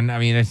 can. I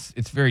mean, it's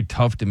very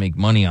tough to make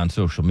money on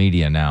social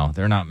media now.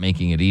 They're not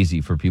making it easy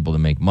for people to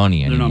make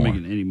money They're anymore. not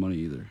making any money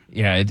either.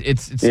 Yeah,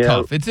 it's Yeah.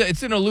 tough.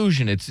 It's an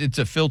illusion. It's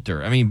a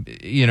filter. I mean,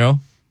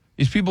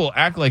 these people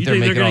act like You they're think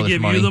making they're all going to this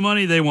give money. you the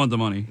money? They want the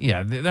money.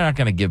 Yeah, they're not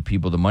going to give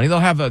people the money. They'll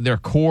have their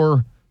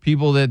core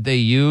people that they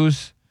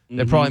use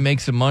that probably make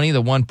some money,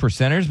 the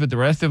 1%ers, but the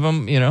rest of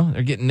them,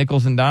 they're getting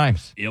nickels and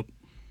dimes. Yep.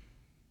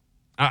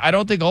 I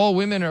don't think all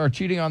women are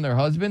cheating on their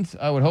husbands.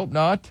 I would hope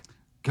not.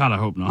 God, I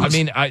hope not. I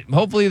mean,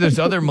 hopefully there's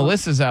other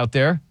Melissas out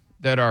there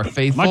that are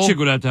faithful. My chick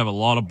would have to have a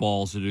lot of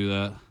balls to do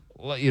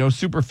that.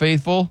 Super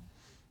faithful.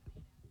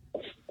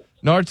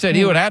 Nard said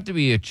he would have to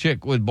be a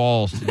chick with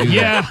balls to do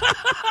that.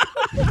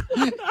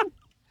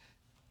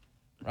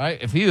 Right?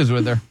 If he was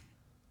with her.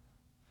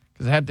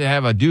 Because I had to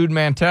have a dude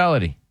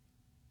mentality.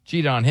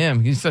 Cheat on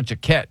him. He's such a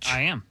catch.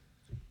 I am.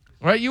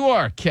 Right? You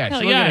are a catch.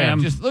 Hell Look yeah, at I him.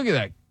 am. Just look at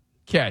that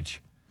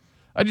catch.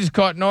 I just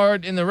caught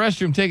Nard in the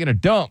restroom taking a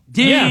dump.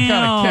 Damn. That's what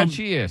kind of catch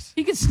he is.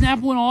 He could snap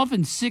one off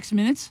in 6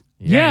 minutes?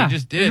 Yeah, he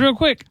just did. Real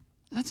quick.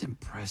 That's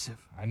impressive.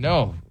 I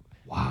know.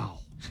 Wow.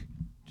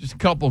 Just a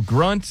couple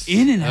grunts.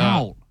 In and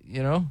out.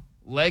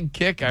 Leg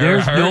kick.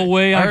 There's no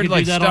way I heard could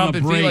like do that on a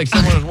stomping feet break. like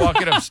someone was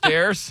walking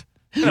upstairs.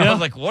 And I Yeah.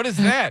 was like, what is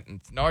that? And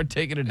it's Nard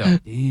taking a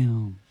dump.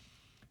 Damn.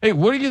 Hey,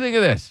 what do you think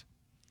of this?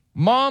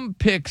 Mom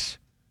picks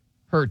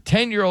her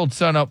 10-year-old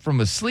son up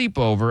from a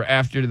sleepover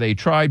after they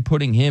tried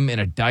putting him in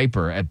a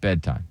diaper at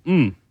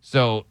bedtime.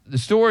 So the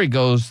story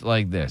goes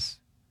like this.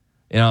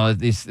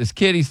 This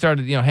kid, he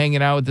started,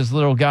 hanging out with this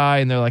little guy,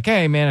 and they're like,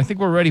 hey, man, I think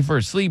we're ready for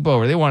a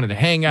sleepover. They wanted to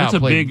hang out.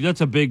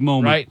 That's a big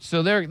moment. Right?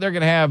 So they're going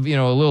to have, a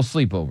little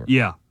sleepover.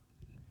 Yeah.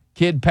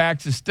 Kid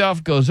packs his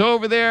stuff, goes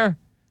over there.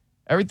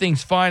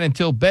 Everything's fine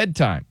until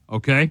bedtime.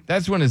 Okay.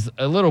 That's when his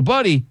little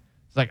buddy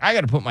is like, I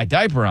got to put my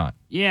diaper on.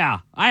 Yeah.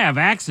 I have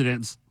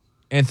accidents.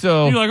 And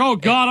so You're like, oh,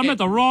 God, I'm at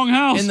the wrong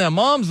house. And the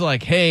mom's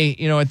like, hey,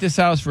 at this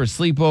house for a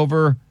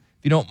sleepover,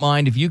 if you don't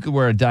mind, if you could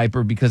wear a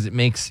diaper because it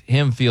makes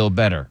him feel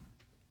better.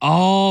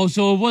 Oh,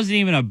 so it wasn't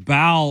even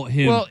about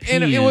him. Well,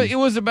 and peeing. it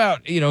was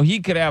about, he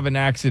could have an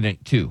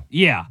accident too.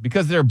 Yeah.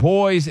 Because they're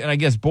boys, and I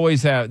guess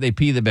boys they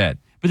pee the bed.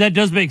 But that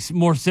does make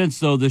more sense,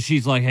 though, that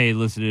she's like, hey,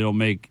 listen,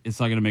 it's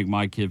not going to make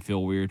my kid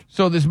feel weird.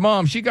 So this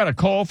mom, she got a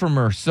call from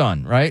her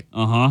son, right?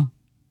 Uh-huh.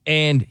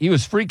 And he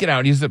was freaking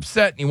out. He was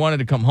upset, and he wanted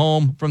to come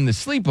home from the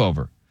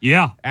sleepover.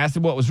 Yeah. Asked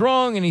him what was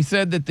wrong, and he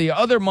said that the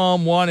other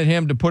mom wanted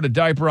him to put a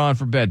diaper on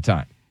for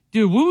bedtime.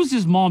 Dude, what was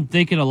his mom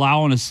thinking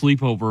allowing a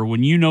sleepover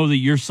when you know that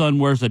your son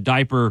wears a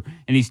diaper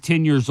and he's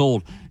 10 years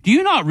old? Do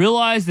you not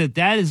realize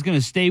that is going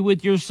to stay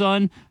with your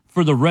son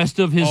for the rest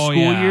of his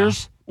school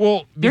years?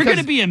 Well, they're going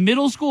to be in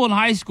middle school and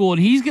high school, and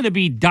he's going to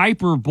be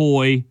diaper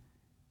boy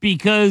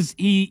because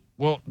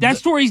that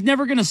story's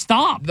never going to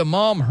stop. The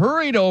mom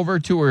hurried over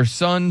to her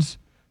son's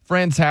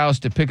friend's house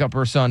to pick up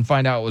her son,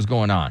 find out what was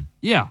going on.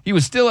 Yeah. He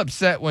was still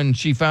upset when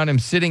she found him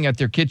sitting at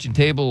their kitchen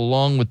table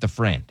along with the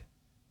friend.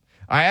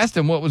 I asked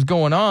him what was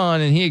going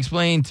on, and he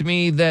explained to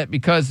me that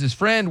because his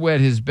friend wet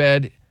his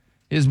bed,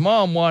 his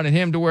mom wanted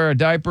him to wear a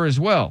diaper as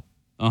well.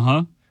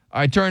 Uh-huh.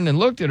 I turned and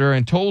looked at her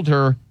and told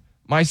her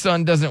my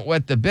son doesn't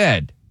wet the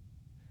bed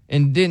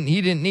and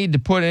he didn't need to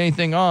put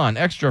anything on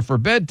extra for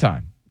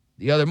bedtime.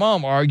 The other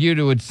mom argued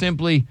it would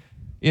simply,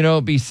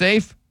 be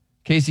safe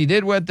in case he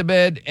did wet the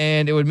bed,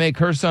 and it would make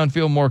her son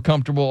feel more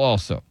comfortable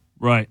also.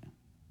 Right.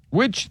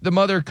 Which the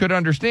mother could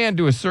understand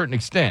to a certain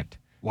extent.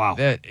 Wow.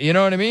 That, you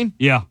know what I mean?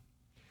 Yeah.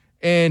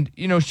 And,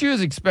 she was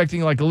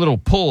expecting like a little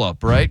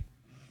pull-up, right?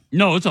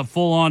 No, it's a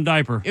full-on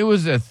diaper. It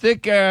was a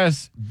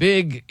thick-ass,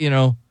 big,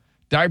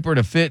 diaper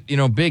to fit,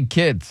 big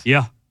kids.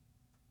 Yeah.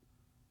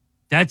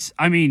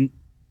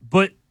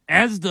 But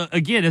as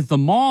the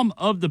mom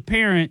of the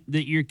parent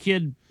that your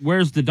kid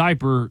wears the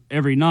diaper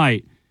every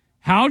night,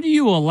 how do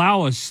you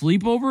allow a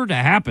sleepover to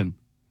happen?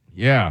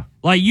 Yeah.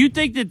 Like, you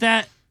think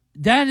that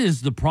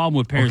is the problem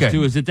with parents,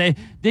 too, is that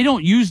they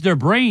don't use their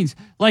brains.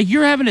 Like,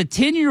 you're having a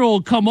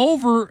 10-year-old come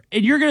over,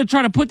 and you're going to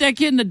try to put that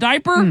kid in the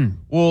diaper?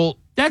 Well,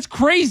 that's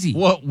crazy.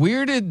 What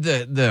weirded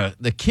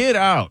the kid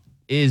out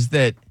is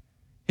that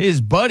his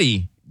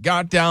buddy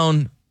got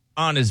down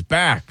on his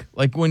back,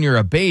 like when you're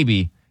a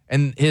baby,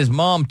 and his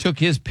mom took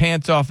his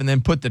pants off and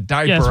then put the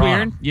diaper on.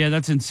 Weird. Yeah,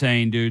 that's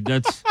insane, dude.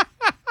 That's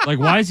like,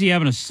 why is he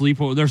having a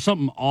sleepover? There's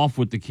something off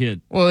with the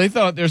kid. Well, they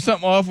thought there's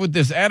something off with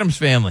this Addams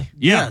family.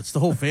 Yeah, it's the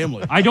whole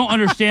family. I don't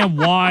understand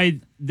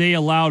why they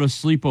allowed a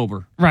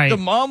sleepover. Right. The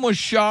mom was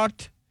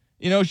shocked.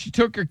 She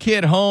took her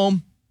kid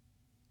home.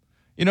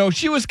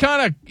 She was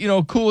kind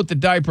of, cool with the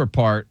diaper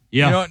part.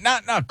 Yeah.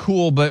 Not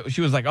cool, but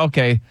she was like,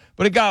 okay.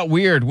 But it got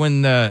weird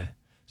when the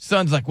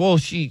son's like, well,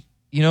 she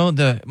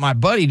my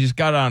buddy just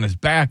got on his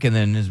back, and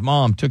then his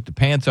mom took the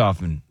pants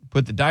off and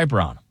put the diaper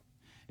on him.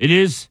 It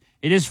is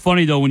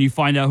funny, though, when you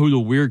find out who the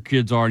weird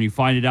kids are and you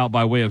find it out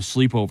by way of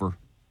sleepover.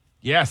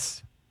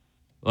 Yes.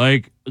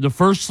 Like, the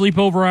first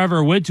sleepover I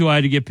ever went to, I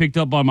had to get picked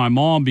up by my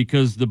mom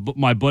because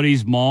my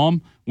buddy's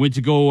mom went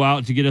to go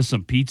out to get us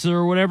some pizza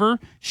or whatever.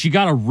 She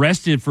got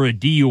arrested for a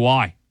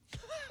DUI.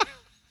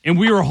 And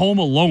we were home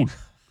alone.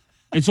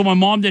 And so my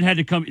mom then had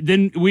to come.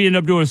 Then we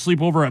ended up doing a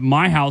sleepover at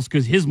my house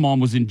because his mom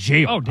was in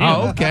jail. Oh, damn.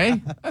 Oh,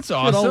 okay. That's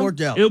awesome. It all worked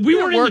out. We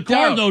weren't in the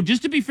car, out. though.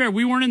 Just to be fair,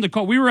 we weren't in the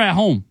car. We were at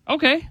home.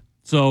 Okay.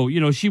 So,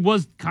 she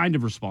was kind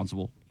of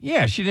responsible.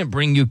 Yeah, she didn't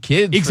bring you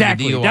kids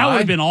Exactly. for the DUI. That would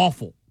have been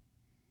awful.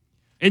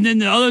 And then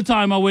the other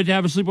time I went to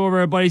have a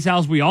sleepover at buddy's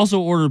house, we also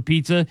ordered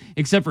pizza,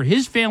 except for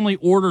his family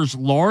orders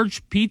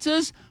large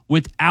pizzas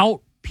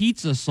without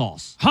pizza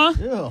sauce. Huh?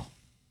 Yeah.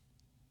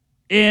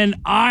 And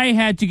I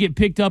had to get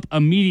picked up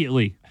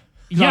immediately.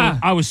 Yeah.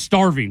 I was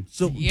starving.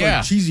 So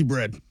like cheesy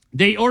bread.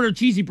 They order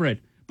cheesy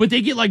bread, but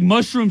they get like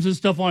mushrooms and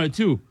stuff on it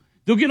too.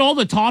 They'll get all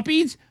the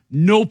toppings,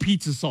 no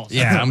pizza sauce.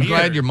 Yeah, I'm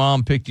glad your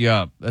mom picked you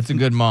up. That's a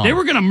good mom. They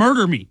were going to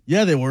murder me.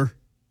 Yeah, they were.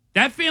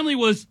 That family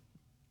was,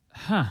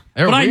 They're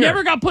but I weird.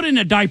 never got put in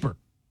a diaper.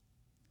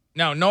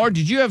 Now, Nora,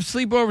 did you have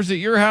sleepovers at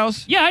your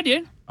house? Yeah, I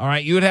did. All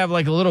right, you would have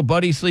like a little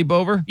buddy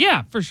sleepover?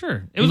 Yeah, for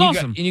sure. It was And you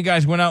awesome. and you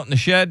guys went out in the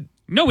shed?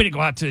 No, we didn't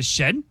go out to the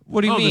shed.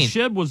 What do you mean? The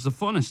shed was the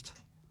funnest.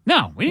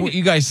 No, we didn't.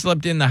 You guys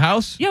slept in the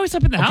house? Yeah, we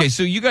slept in the house. Okay,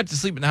 so you got to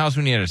sleep in the house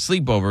when you had a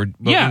sleepover,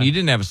 but Yeah. when you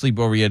didn't have a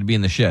sleepover, you had to be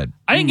in the shed.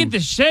 I didn't get the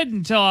shed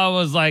until I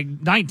was like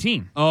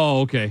 19.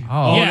 Oh, okay.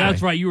 Oh, yeah.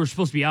 That's right. You were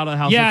supposed to be out of the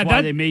house. Yeah, That's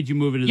why they made you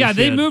move into the Yeah, shed.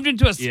 they moved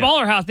into a Yeah.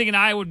 smaller house thinking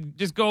I would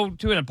just go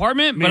to an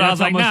apartment, Man, but I that's was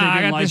how like, much nah, they I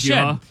didn't got like this you,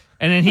 shed. huh?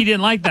 And then he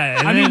didn't like that.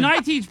 And I mean, then-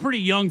 19's pretty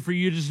young for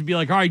you just to be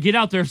like, all right, get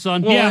out there,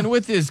 son. Well, and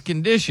with his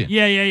condition.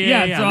 Yeah.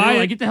 Yeah, So so I I-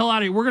 like, get the hell out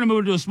of here. We're going to move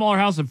into a smaller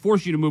house and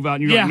force you to move out.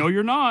 And you're Yeah. like, no,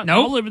 you're not.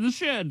 Nope. I'll live in the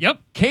shed.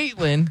 Yep.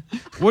 Caitlin,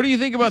 what do you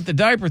think about the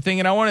diaper thing?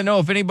 And I want to know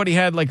if anybody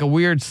had like a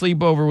weird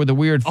sleepover with a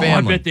weird Oh,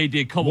 family. I bet they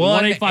did. Come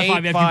on.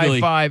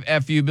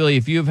 1-855-FU-BILLY. FU Billy.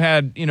 If you've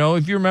had,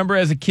 if you remember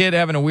as a kid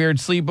having a weird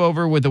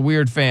sleepover with a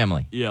weird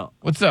family. Yeah.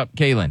 What's up,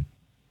 Caitlin?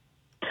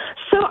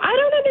 So I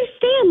don't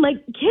understand.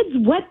 Like,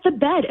 kids wet the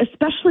bed,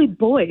 especially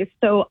boys.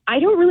 So I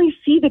don't really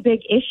see the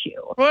big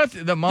issue. Well,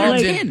 the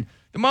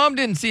mom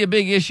didn't see a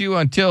big issue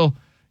until,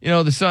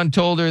 the son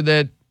told her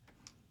that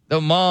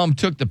the mom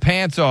took the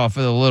pants off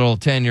of the little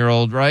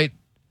 10-year-old, right?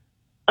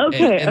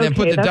 Okay, And then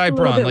put the that's a diaper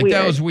little on. bit Like, that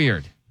weird. was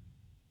weird.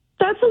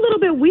 That's a little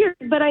bit weird,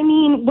 but I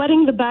mean,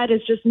 wetting the bed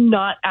is just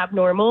not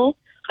abnormal.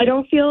 I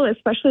don't feel,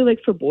 especially like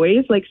for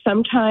boys, like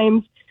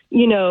sometimes,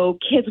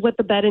 kids wet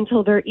the bed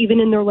until they're even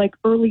in their like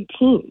early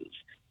teens,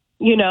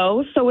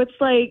 So it's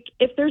like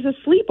if there's a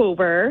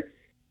sleepover,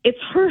 it's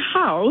her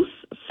house,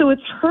 so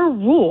it's her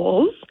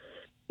rules,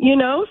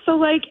 So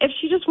like if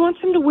she just wants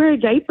him to wear a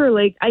diaper,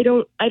 like I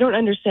don't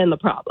understand the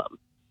problem.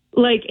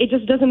 Like it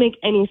just doesn't make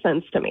any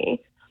sense to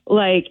me.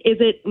 Like, is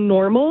it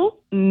normal?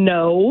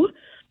 No.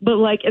 But,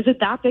 like, is it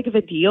that big of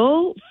a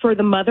deal for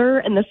the mother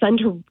and the son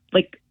to,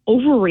 like,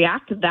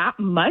 overreact that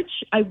much?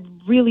 I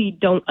really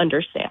don't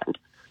understand.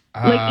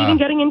 Like, even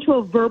getting into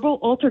a verbal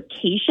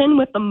altercation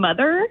with the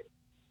mother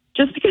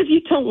just because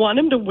you don't want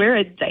him to wear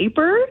a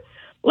diaper?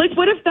 Like,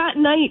 what if that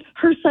night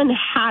her son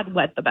had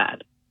wet the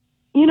bed?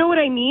 You know what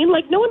I mean?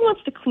 Like, no one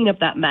wants to clean up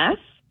that mess.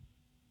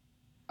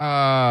 In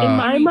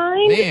my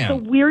mind,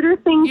 the weirder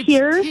thing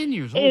here 10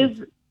 years old.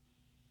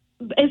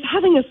 is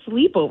having a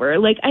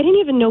sleepover. Like, I didn't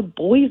even know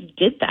boys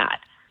did that.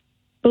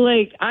 But,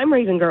 like, I'm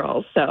raising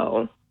girls,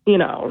 so,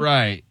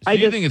 Right. So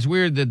you think it's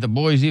weird that the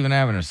boy's even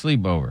having a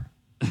sleepover?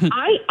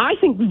 I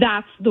think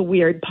that's the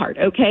weird part,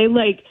 okay?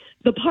 Like,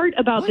 the part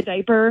about the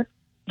diaper,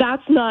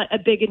 that's not a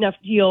big enough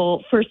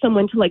deal for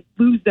someone to, like,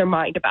 lose their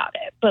mind about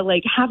it. But,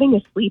 like, having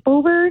a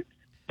sleepover,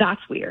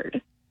 that's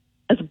weird.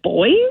 As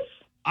boys,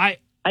 I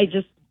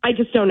just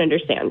don't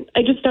understand.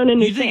 I just don't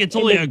understand. You think it's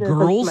only a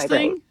girls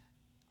thing?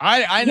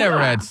 I never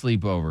had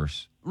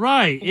sleepovers.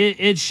 Right.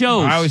 It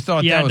shows. I always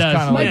thought that was kind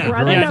of like a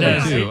girl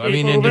thing, too. I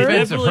mean, in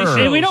defense of her.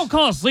 Hey, we don't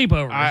call it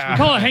sleepovers. We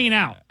call it hanging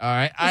out. All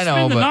right, I Spend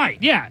know, the but night.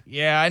 Yeah.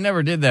 Yeah, I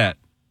never did that.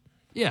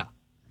 Yeah.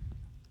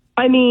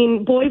 I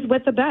mean, boys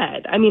wet the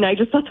bed. I mean, I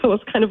just thought that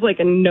was kind of like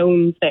a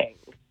known thing.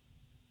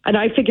 And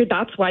I figured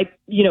that's why,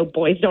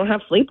 boys don't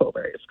have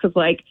sleepovers. Because,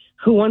 like,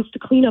 who wants to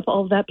clean up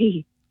all of that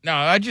pee? No,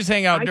 I just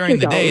hang out during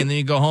the day, and then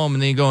you go home,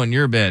 and then you go in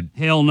your bed.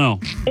 Hell no.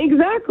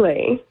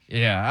 Exactly.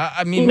 Yeah,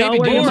 I mean, maybe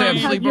dudes have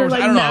sleepovers. I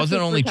don't know. I was an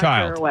only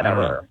child. Or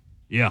whatever.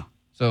 Yeah.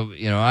 So,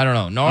 I don't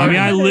know. No, I mean,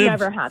 I lived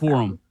never had for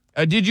them.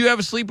 Did you have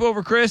a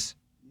sleepover, Chris?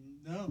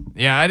 No.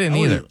 Yeah, I didn't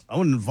either. I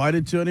wasn't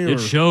invited to any. It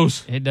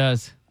shows. It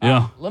does.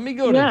 Yeah. Let me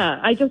go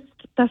to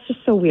that's just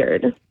so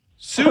weird.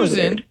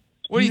 Susan.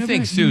 What do you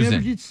think, Susan? You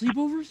never did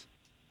sleepovers?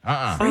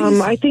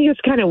 I think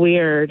it's kind of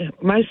weird.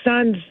 My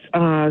son's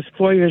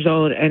 4 years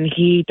old, and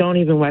he don't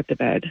even wet the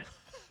bed.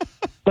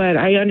 But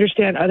I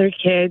understand other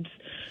kids,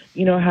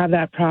 have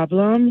that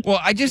problem. Well,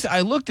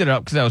 I looked it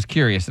up because I was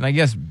curious, and I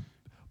guess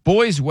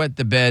boys wet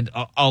the bed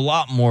a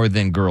lot more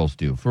than girls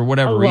do for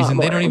whatever reason.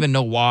 They don't even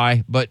know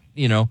why, but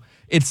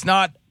it's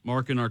not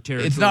marking our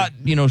territory. It's not,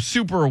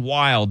 super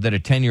wild that a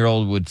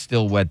 10-year-old would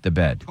still wet the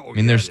bed. I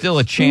mean, there's still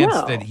a chance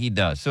that he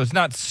does. So it's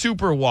not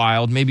super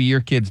wild. Maybe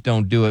your kids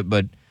don't do it,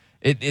 but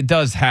it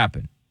does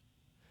happen.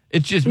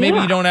 It's just maybe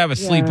you don't have a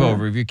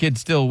sleepover. If your kid's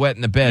still wet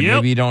in the bed,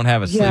 maybe you don't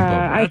have a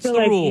sleepover. I feel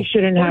like you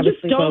shouldn't have a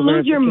sleepover. Just don't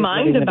lose your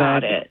mind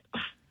about it.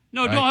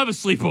 No, don't have a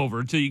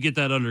sleepover until you get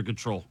that under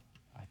control.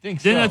 I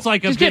think Then so. it's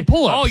like Just get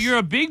pull-ups. Oh, you're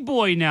a big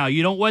boy now.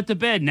 You don't wet the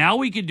bed. Now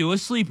we can do a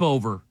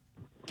sleepover.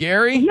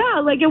 Gary?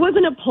 Yeah, like it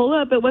wasn't a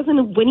pull-up. It wasn't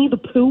a Winnie the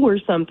Pooh or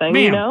something,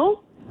 Ma'am. you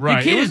know?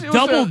 Right. The kid is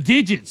double a-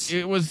 digits.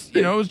 It was,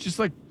 it was just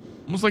like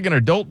almost like an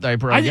adult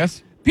diaper, I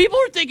guess. People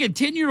are thinking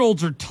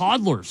 10-year-olds are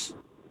toddlers.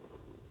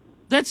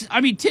 That's,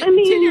 10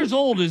 years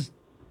old that's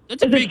a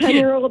Is a big kid.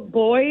 10-year-old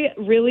boy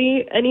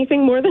really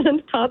anything more than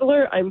a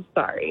toddler? I'm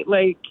sorry.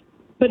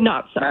 But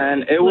not sorry.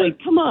 And it was,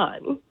 come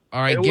on.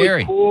 All right, it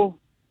Gary. was cool.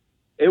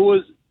 It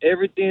was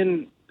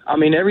everything.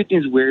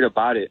 Everything's weird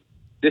about it.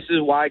 This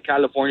is why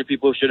California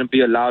people shouldn't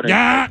be allowed.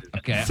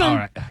 Okay. So- all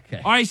right.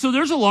 Okay. All right, so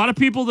there's a lot of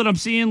people that I'm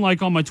seeing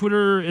like on my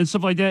Twitter and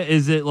stuff like that.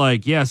 Is it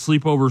like,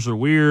 sleepovers are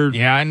weird?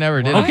 Yeah, I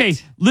never did. Okay,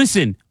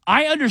 listen,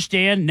 I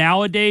understand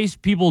nowadays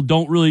people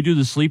don't really do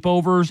the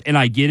sleepovers, and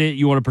I get it.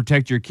 You want to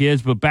protect your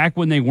kids, but back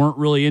when they weren't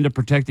really into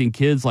protecting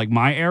kids like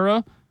my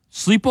era,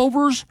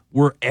 sleepovers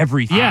were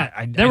everything.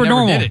 I they were never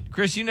normal. did it.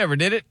 Chris, you never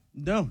did it?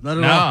 No, not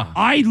at No. all.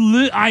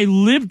 I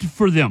lived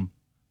for them.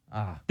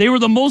 They were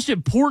the most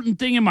important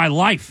thing in my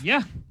life.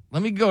 Yeah.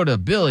 Let me go to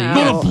Billy. Go to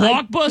I do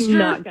Blockbuster.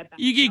 not get that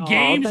You get at all.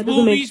 games, That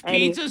doesn't make movies, any-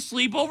 pizza,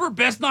 sleepover,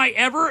 best night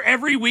ever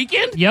every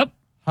weekend. Yep.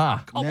 Huh.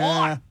 Come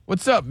on.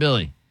 What's up,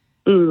 Billy?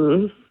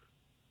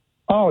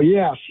 Oh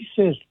yeah, she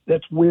says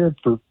that's weird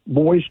for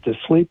boys to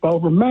sleep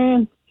over.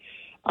 Man,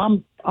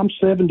 I'm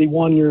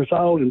 71 years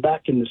old, and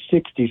back in the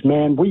 60s,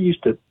 man, we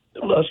used to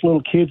us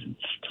little kids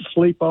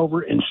sleep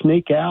over and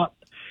sneak out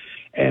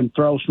and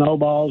throw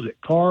snowballs at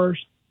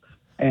cars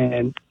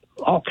and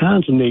all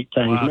kinds of neat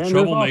things. Wow, man.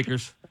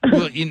 troublemakers.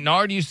 Well,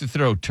 Nard used to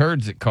throw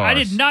turds at cars. I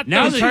did not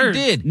Now know that turds.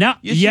 You did. Now,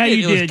 Yes, yeah, you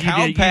you did. It did. was You cow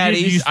did. You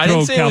patties. used to I didn't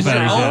throw say it cow was your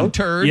patties, own yeah.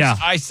 turds. Yeah.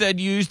 I said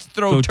you used to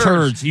throw So turds.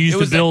 turds. You used It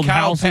to was a build cow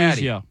houses.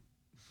 patty. Yeah. A lot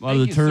Thank of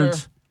you, the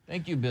turds. sir.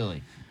 Thank you,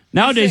 Billy.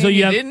 Nowadays, though, you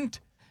you have. didn't.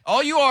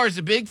 All you are is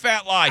a big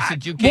fat lie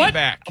since you came What?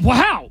 back.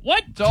 Wow.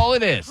 What? That's all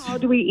it is. How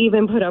do we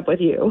even put up with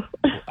you?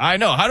 I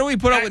know. How do we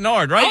put up with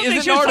Nard, I right? don't think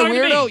Isn't she was Nard a talking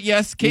to weirdo? me.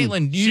 Yes,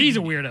 Caitlin. She's a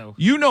weirdo.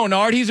 You know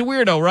Nard. He's a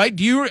weirdo, right?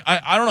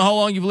 I don't know how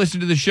long you've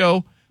listened to the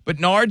show, but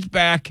Nard's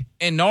back,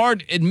 and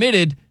Nard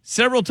admitted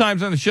several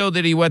times on the show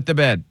that he wet the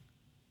bed.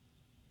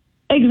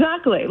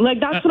 Exactly.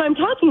 That's what I'm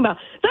talking about.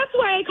 That's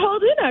why I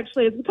called in,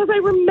 actually. It's because I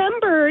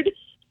remembered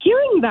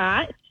hearing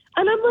that,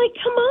 and I'm like,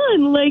 come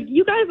on.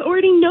 You guys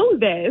already know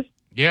this.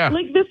 Yeah.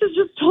 This is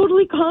just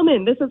totally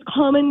common. This is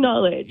common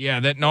knowledge. Yeah,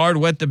 that Nard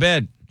wet the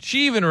bed.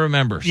 She even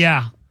remembers.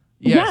 Yeah.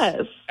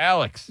 Yes.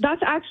 Alex.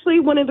 That's actually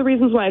one of the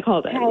reasons why I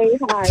called in. Hey,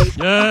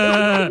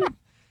 hi.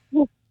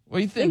 What do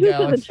you think, This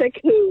is Alex? a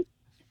chick who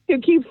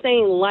keeps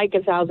saying like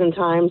 1,000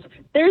 times.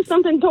 There's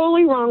something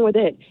totally wrong with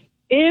it.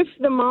 If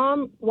the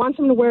mom wants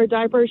him to wear a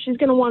diaper, she's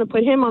going to want to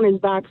put him on his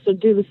back, so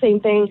do the same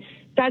thing.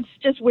 That's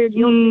just weird.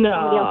 You don't think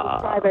somebody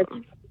else's private.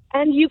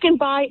 And you can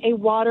buy a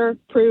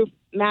waterproof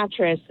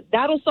mattress.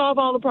 That'll solve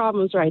all the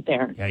problems right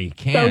there. Yeah, you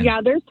can. So,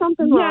 yeah, there's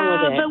something wrong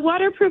with it. Yeah, but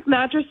waterproof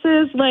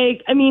mattresses,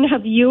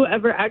 have you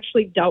ever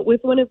actually dealt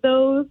with one of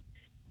those?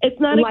 It's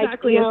not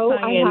exactly no, a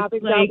science. I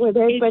haven't dealt with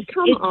it, but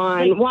come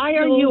on. Why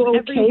are you okay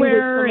with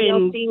everywhere somebody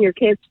else seeing your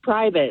kids'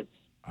 privates?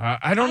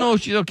 I don't know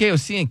if she's okay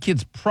with seeing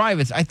kids'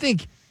 privates. I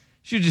think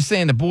she was just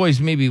saying the boys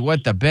maybe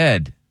wet the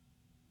bed.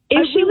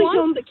 If she really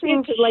wants the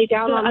kid to lay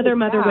down the on other his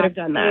mother back would have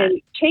done that.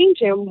 and change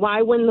him,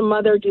 why wouldn't the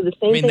mother do the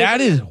same I mean, thing?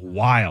 that is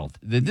wild.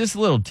 That this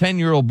little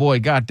 10-year-old boy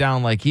got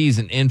down like he's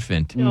an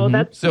infant. No,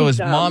 that's so pretty his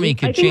dumb. mommy I could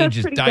think change that's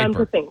his pretty dumb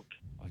diaper. to think.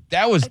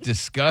 That was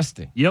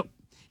disgusting. Yep.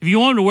 If you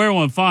want him to wear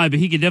one, fine, but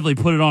he could definitely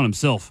put it on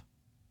himself.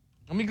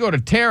 Let me go to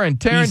Taryn.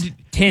 Taryn, He's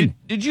 10.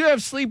 Did you have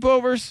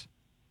sleepovers?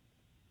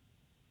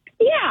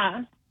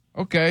 Yeah.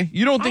 Okay.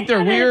 You don't think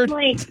they're weird?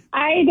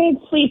 I did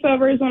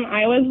sleepovers when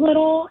I was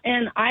little,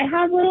 and I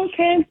have little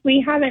kids.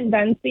 We haven't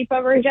done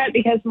sleepovers yet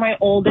because my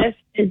oldest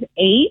is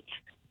 8,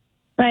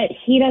 but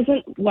he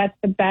doesn't wet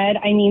the bed.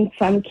 I mean,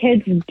 some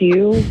kids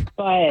do,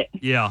 but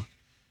Yeah.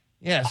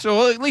 Yeah,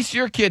 so at least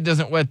your kid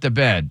doesn't wet the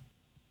bed.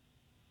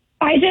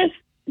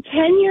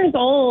 10 years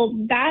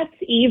old, that's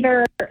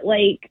either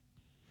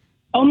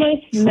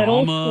almost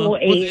middle school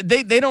age.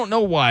 Well, they don't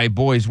know why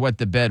boys wet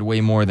the bed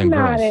way more than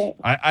Not girls. it.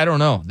 I don't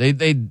know.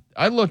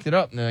 I looked it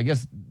up, and I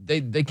guess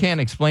they can't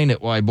explain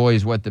it why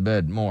boys wet the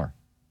bed more.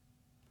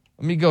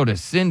 Let me go to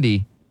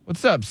Cindy.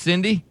 What's up,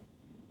 Cindy?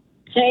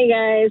 Hey,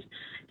 guys.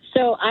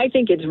 So I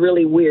think it's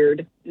really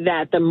weird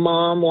that the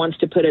mom wants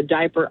to put a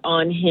diaper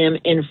on him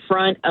in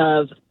front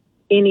of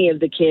any of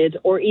the kids,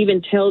 or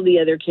even tell the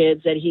other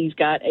kids that he's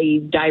got a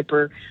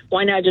diaper.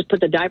 Why not just put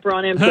the diaper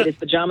on him, put his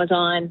pajamas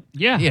on?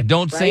 Yeah,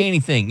 don't say Right?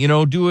 anything.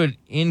 Do it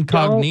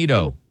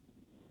incognito.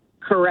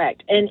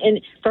 Correct. And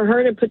for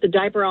her to put the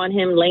diaper on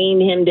him,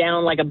 laying him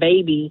down like a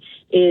baby,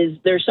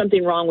 there's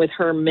something wrong with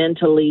her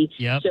mentally.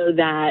 Yep. So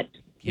that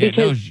Yeah,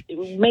 because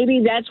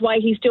maybe that's why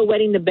he's still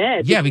wetting the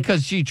bed. Yeah,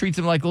 because she treats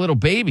him like a little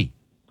baby.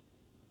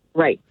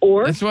 Right.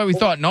 Or that's why we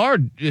thought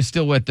Nard is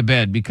still wet the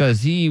bed,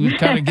 because he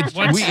kind of gets.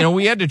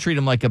 we had to treat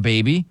him like a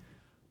baby.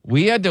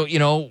 We had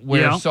to,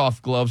 wear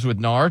soft gloves with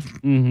Nard.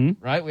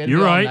 Mm-hmm. Right. We had to You're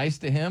be all right. nice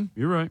to him.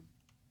 You're right.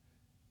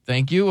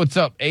 Thank you. What's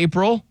up,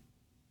 April?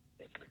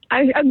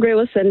 I agree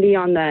with Cindy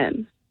on that,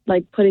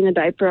 like putting a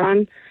diaper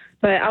on.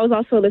 But I was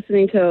also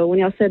listening to when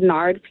y'all said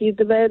Nard peed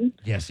the bed.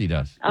 Yes, he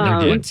does.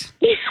 It's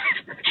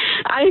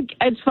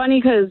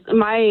funny because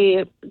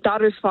my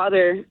daughter's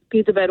father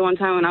peed the bed one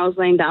time when I was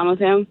laying down with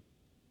him,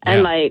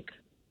 and it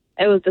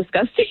was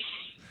disgusting.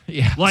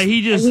 Yeah, like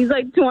he just. And he's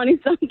like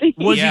 20-something.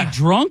 Was he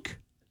drunk?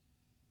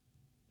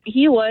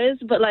 He was,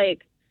 but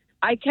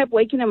I kept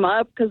waking him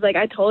up because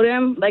I told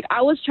him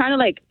I was trying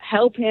to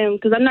help him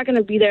because I'm not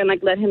gonna be there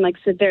and let him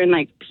sit there and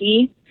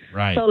pee.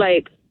 Right. So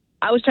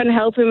I was trying to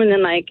help him, and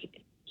then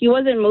he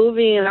wasn't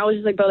moving, and I was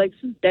just bro, this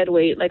is dead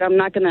weight. I'm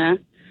not gonna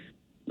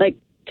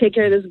take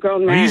care of this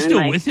grown man. Are you still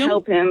and with him?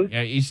 help him.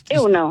 Yeah, he's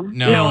Ew, no.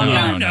 No.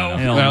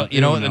 Well,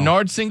 No. the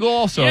Nard's single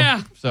also.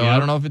 Yeah. So I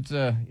don't know if it's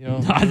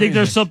I think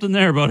there's something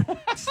there, buddy.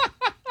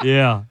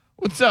 Yeah.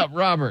 What's up,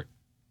 Robert?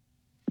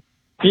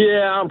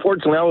 Yeah,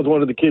 unfortunately, I was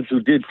one of the kids who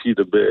did pee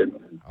the bed.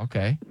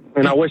 Okay.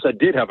 And I wish I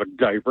did have a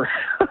diaper.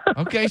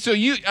 Okay, so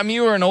you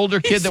were an older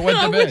kid that went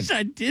to bed. I wish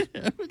I did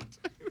have a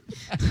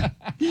diaper.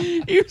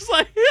 He was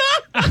like,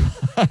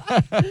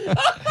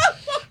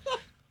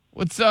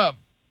 What's up,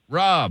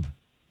 Rob?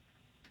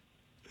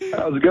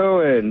 How's it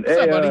going? What's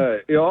up,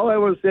 buddy? All I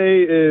want to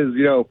say is,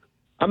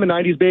 I'm a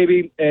 90s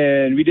baby,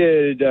 and we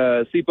did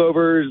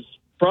sleepovers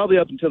probably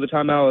up until the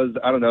time I was,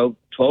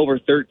 12 or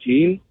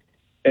 13.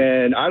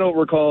 And I don't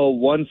recall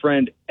one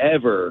friend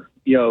ever,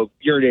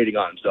 urinating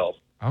on himself.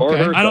 Or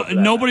Okay. herself for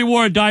that. Nobody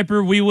wore a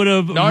diaper. We would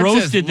have Nard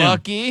roasted says them.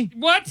 lucky.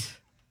 What?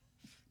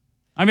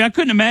 I mean, I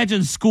couldn't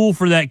imagine school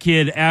for that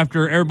kid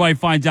after everybody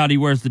finds out he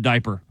wears the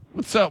diaper.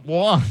 What's up,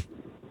 Juan?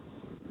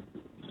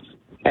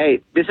 Hey,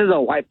 this is a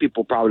white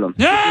people problem.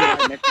 Yeah!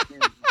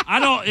 I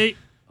don't.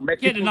 Mexican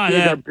Can't deny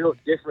kids that. are built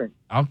different.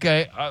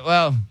 Okay,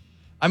 well,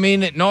 I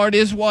mean, Nard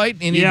is white,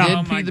 and he Yeah. did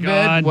Oh, pee my the God.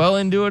 bed well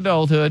into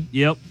adulthood.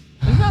 Yep.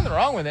 There's nothing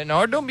wrong with it,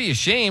 Nard. Don't be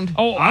ashamed.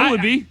 Oh, I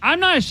would be. I'm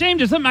not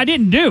ashamed of something I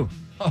didn't do.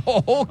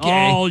 Oh,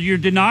 okay. Oh, you're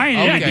denying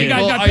it. Okay. You guys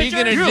Well, got are you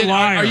pictures? gonna You're a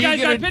liar. Are You you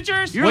guys gonna, got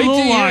pictures? You're a little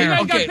till you liar. hear, You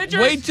guys got okay, pictures?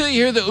 wait till you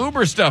hear the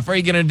Uber stuff. Are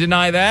you going to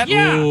deny that?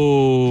 Yeah.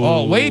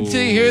 Oh, wait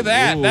till you hear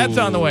that. That's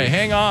on the way.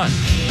 Hang on.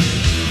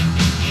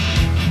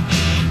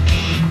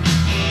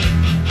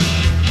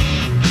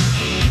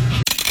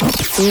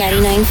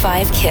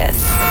 $99.5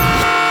 Kiss.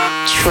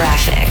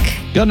 Traffic.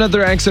 Got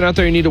another accident out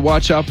there you need to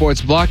watch out for.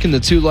 It's blocking the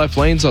two left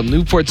lanes on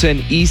Loop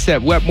 410 East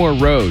at Wetmore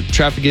Road.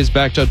 Traffic is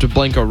backed up to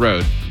Blanco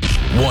Road.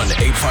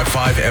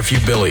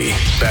 1-855-FU-BILLY.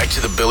 Back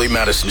to the Billy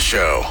Madison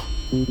Show.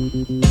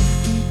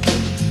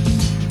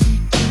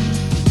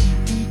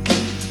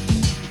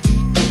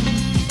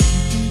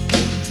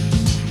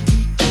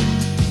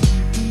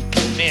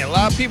 Man, a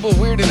lot of people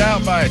weirded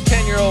out by a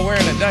 10-year-old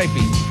wearing a diaper.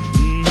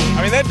 I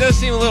mean, that does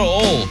seem a little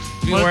old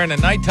to be wearing a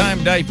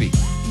nighttime diaper.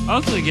 I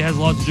also think it has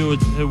a lot to do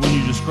with when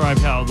you described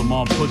how the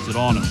mom puts it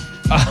on him.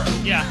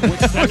 Yeah.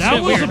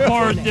 That was the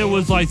part that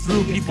was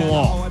threw people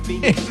off.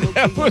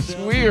 That was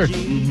weird.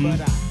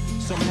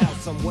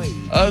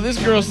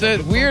 This girl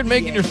said, weird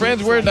making your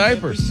friends wear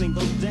diapers.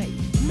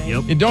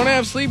 Yep. You don't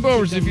have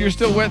sleepovers if you're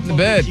still wet in the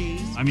bed.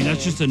 I mean,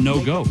 that's just a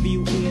no-go.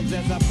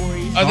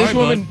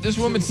 This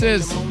woman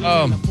says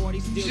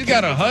she's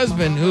got a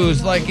husband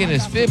who's in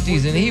his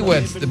 50s and he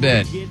wets the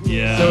bed.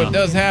 Yeah. So it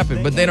does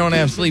happen, but they don't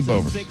have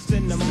sleepovers.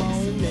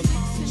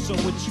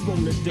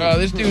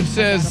 This dude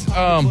says,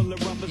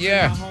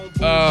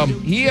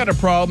 he had a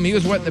problem. He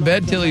was wetting the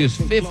bed till he was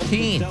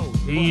 15.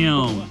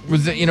 Damn.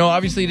 Was it,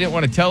 obviously he didn't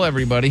want to tell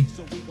everybody.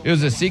 It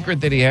was a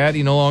secret that he had.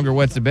 He no longer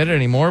wets the bed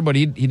anymore, but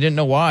he didn't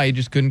know why. He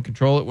just couldn't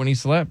control it when he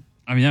slept.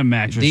 I mean, that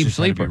mattress Deep just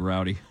had to sleeper. be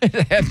rowdy.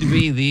 It had to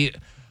be the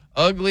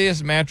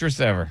ugliest mattress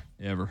ever.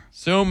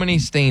 So many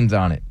stains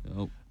on it.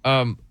 Nope.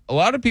 A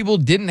lot of people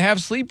didn't have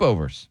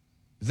sleepovers.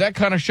 Is that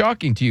kind of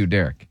shocking to you,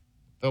 Derek?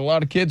 That a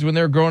lot of kids, when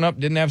they were growing up,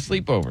 didn't have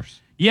sleepovers.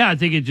 Yeah, I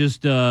think it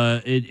just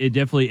it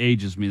definitely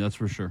ages me. That's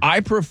for sure.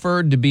 I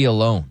preferred to be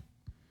alone.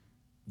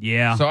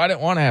 Yeah. So I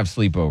didn't want to have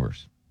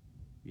sleepovers.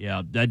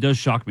 Yeah, that does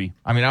shock me.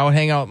 I mean, I would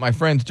hang out with my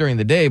friends during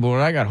the day, but when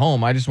I got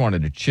home, I just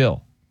wanted to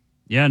chill.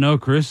 Yeah, no,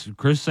 Chris,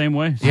 same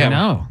way. Yeah, I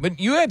know. But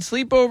you had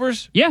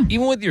sleepovers? Yeah.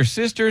 Even with your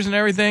sisters and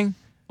everything?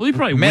 Well, you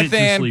probably went to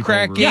Methan, sleepover.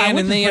 Crack Yeah, I Can, went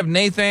and to then you have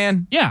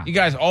Nathan? Yeah. You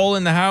guys all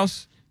in the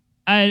house?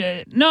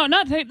 No,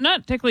 not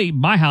technically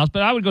my house,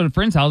 but I would go to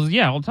friends' houses,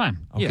 all the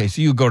time. Okay,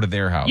 so you go to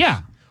their house.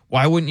 Yeah.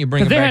 Why wouldn't you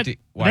bring it back to...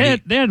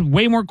 They had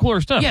way more cooler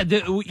stuff. Yeah,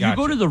 you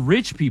go to the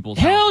rich people's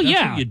Hell house. That's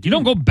yeah. what you do. You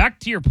don't go back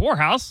to your poor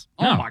house.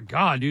 Oh, No. my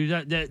God, dude.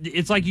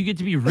 It's like you get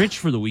to be rich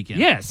for the weekend.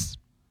 Yes.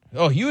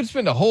 Oh, you would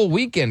spend a whole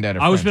weekend at a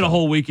I would friend's spend a house.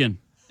 whole weekend.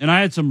 And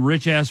I had some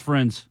rich-ass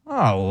friends.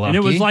 Oh, lucky. And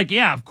it was like,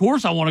 yeah, of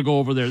course I want to go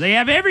over there. They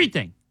have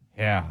everything.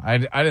 Yeah, I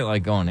didn't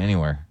like going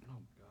anywhere.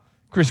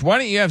 Chris, why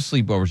didn't you have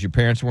sleepovers? Your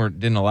parents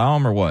didn't allow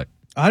them or what?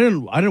 I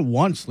didn't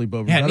want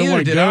sleepovers. Yeah, I didn't neither want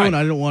to did go, I. and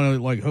I didn't want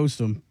to like host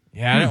them.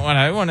 Yeah, I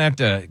didn't want to have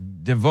to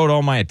devote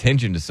all my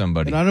attention to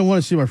somebody. And I didn't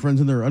want to see my friends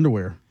in their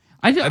underwear.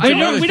 We don't have to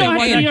be in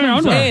our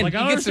underwear. And Like, I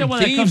you don't get some understand why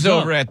that thieves comes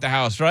up. over at the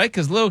house, right?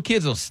 Because little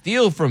kids will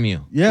steal from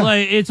you. Yeah.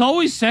 Like, it's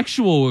always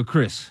sexual with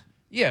Chris.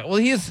 Yeah,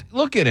 well,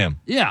 look at him.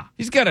 Yeah.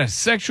 He's got a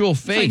sexual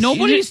face. Like,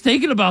 nobody's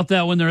thinking about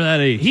that when they're that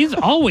age. He's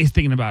always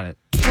thinking about it.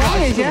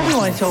 Why is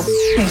everyone so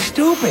f***ing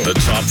stupid? The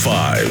top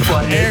 5.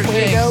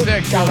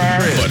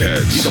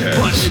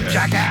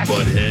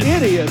 Buttheads.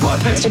 Idiot.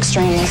 Just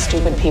extremely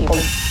stupid people.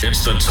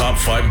 It's the top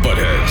 5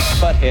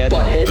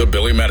 Buttheads. The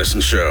Billy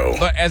Madison Show.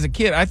 But as a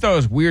kid, I thought it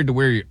was weird to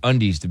wear your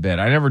undies to bed.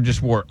 I never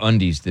just wore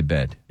undies to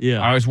bed.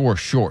 Yeah. I always wore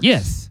shorts.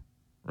 Yes.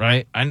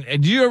 Right?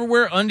 Did you ever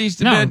wear undies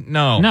to bed?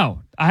 No.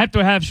 No. I have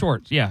to have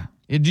shorts. Yeah.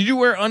 Did you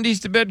wear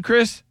undies to bed,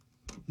 Chris?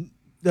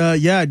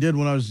 Yeah, I did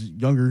when I was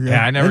younger.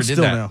 Yeah, I never And did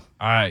still that. Now.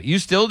 All right. You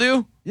still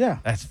do? Yeah.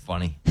 That's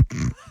funny.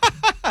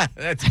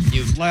 That's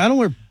cute. Like, I don't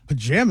wear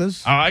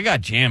pajamas. Oh, I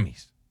got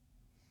jammies.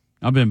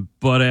 I've been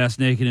butt-ass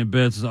naked in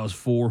bed since I was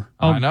 4.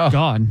 Oh, I know.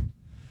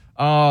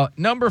 God.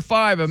 Number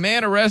 5, a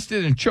man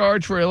arrested and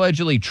charged for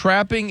allegedly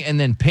trapping and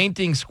then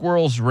painting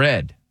squirrels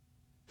red.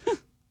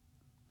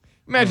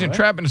 Imagine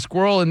trapping a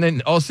squirrel and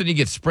then all of a sudden you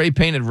get spray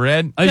painted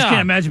red. I just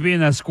can't imagine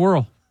being that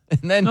squirrel.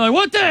 And then like,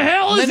 what the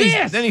hell is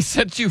this? Then he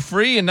sets you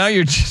free and now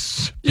you're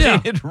just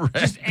painted red.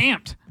 Just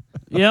amped.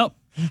 Yep.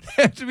 You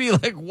have to be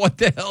like, what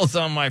the hell's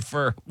on my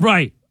fur?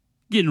 Right.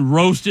 Getting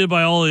roasted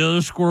by all the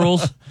other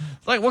squirrels.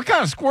 It's like, what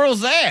kind of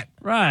squirrel's that?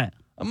 Right.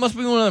 That must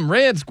be one of them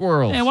red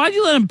squirrels. Man, why'd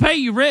you let him pay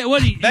you red?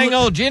 What? Dang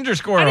old ginger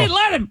squirrel. I didn't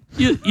let him.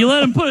 You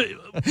let him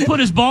put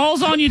his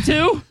balls on you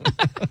too?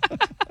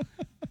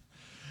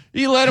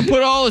 You let him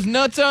put all his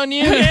nuts on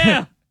you?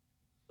 Yeah.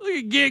 Look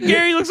at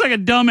Gary. Looks like a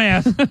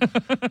dumbass.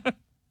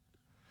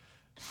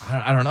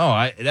 I don't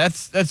know.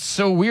 That's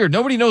so weird.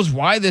 Nobody knows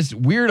why this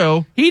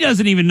weirdo. He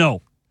doesn't even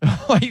know.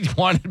 He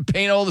wanted to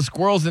paint all the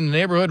squirrels in the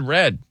neighborhood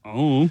red.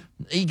 Oh.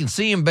 You can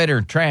see him better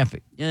in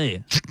traffic. Yeah.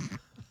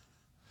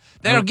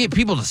 That'll get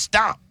people to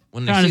stop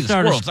when they Trying see to the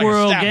start a squirrels.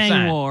 squirrel like a stop gang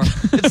sign. war.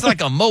 It's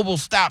like a mobile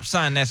stop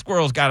sign that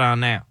squirrel's got on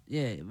now.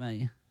 Yeah,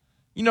 man.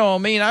 You know what I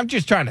mean? I'm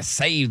just trying to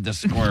save the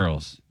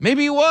squirrels.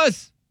 Maybe he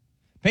was.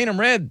 Paint them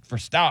red for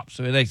stop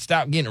so they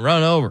stop getting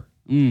run over.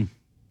 Mm.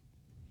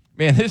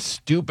 Man, this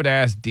stupid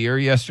ass deer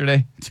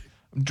yesterday.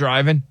 I'm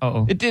driving.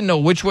 Uh-oh. It didn't know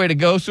which way to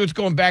go, so it's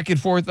going back and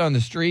forth on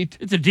the street.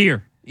 It's a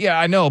deer. Yeah,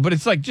 I know, but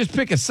it's like, just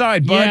pick a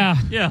side, bud.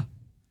 Yeah. I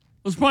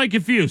was probably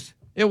confused.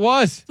 It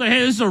was. It's like, hey,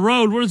 this is a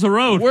road. Where's the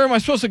road? Where am I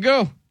supposed to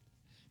go?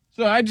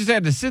 So I just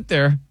had to sit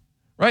there,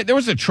 right? There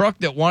was a truck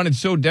that wanted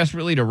so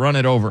desperately to run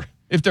it over.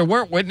 If there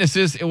weren't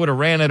witnesses, it would have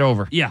ran it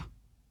over. Yeah.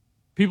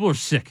 People are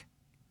sick.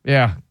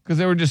 Yeah, because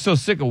they were just so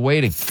sick of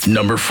waiting.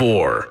 Number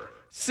 4.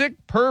 Sick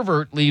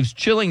pervert leaves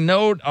chilling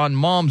note on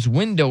mom's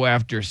window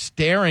after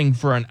staring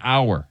for an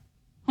hour.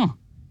 Huh.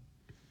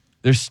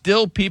 They're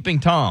still peeping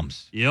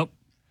Toms. Yep.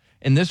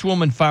 And this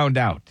woman found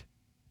out.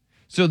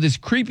 So this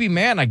creepy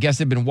man, I guess,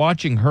 had been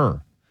watching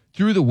her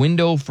through the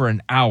window for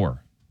an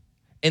hour.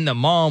 And the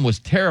mom was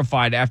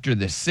terrified after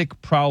the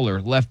sick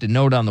prowler left a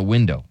note on the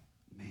window,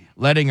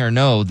 letting her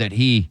know that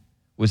he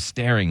was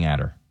staring at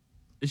her.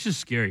 It's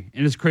just scary.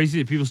 And it's crazy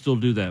that people still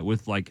do that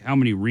with, like, how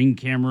many Ring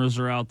cameras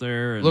are out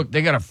there. And Look,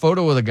 they got a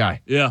photo of the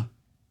guy. Yeah.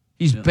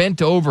 He's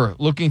bent over,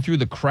 looking through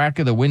the crack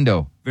of the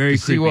window Very to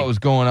see creepy. what was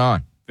going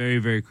on. Very,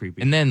 very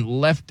creepy. And then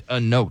left a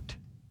note.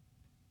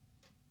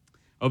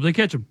 Hope they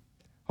catch him.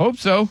 Hope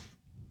so.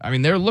 I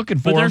mean, they're looking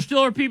for But there him. still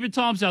are peeping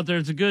Toms out there.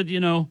 It's a good,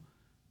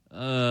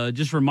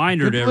 just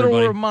reminder Good to little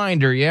everybody.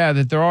 reminder, yeah,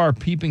 that there are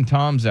peeping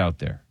Toms out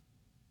there.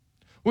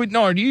 Wait,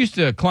 no, you used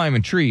to climb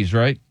in trees,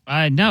 right?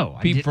 No.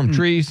 Peep from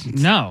trees?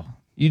 No.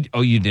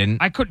 You didn't?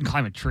 I couldn't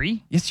climb a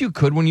tree. Yes, you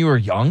could when you were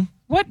young.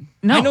 What?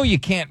 No. I know you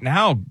can't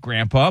now,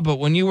 Grandpa, but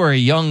when you were a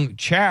young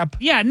chap,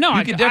 Yeah, no.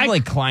 you could definitely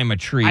climb a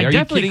tree. I Are you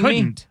definitely kidding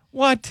couldn't. me?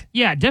 What?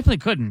 Yeah, definitely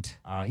couldn't.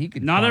 He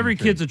could. Not climb every a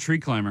tree. kid's a tree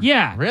climber.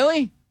 Yeah.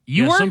 Really?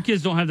 You were? Some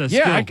kids don't have that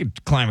Yeah, skill. I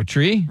could climb a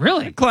tree.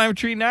 Really? I could climb a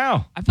tree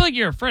now. I feel like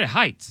you're afraid of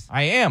heights.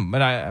 I am,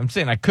 but I'm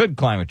saying I could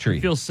climb a tree.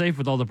 Feel safe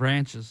with all the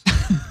branches.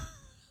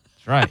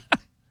 That's right.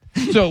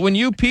 So when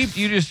you peeped,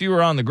 you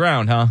were on the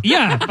ground, huh?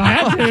 Yeah, I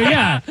had to,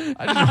 yeah.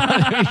 I just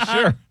wanted to be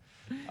sure.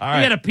 All We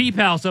right. had a peep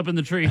house up in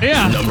the tree.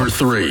 Yeah. Number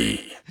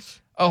 3.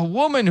 A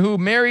woman who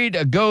married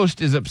a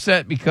ghost is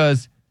upset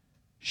because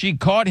she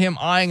caught him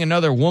eyeing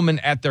another woman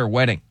at their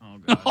wedding.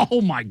 Oh,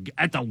 my God.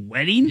 At the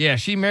wedding? Yeah,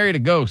 she married a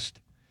ghost.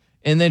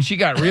 And then she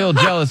got real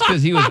jealous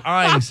because he was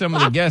eyeing some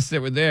of the guests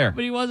that were there.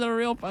 But he wasn't a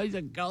real, he's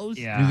a ghost.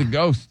 Yeah. He's a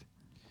ghost.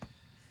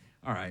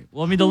 All right.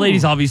 Well, I mean, the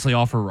lady's obviously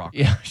off her rocker.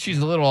 Yeah, she's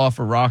a little off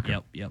her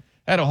rocker. Yep.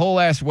 Had a whole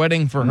ass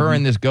wedding for her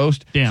and this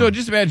ghost. Damn. So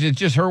just imagine it's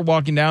just her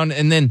walking down,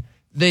 and then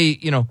they,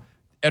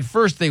 at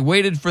first they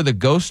waited for the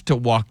ghost to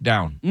walk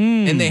down.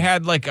 And they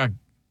had like a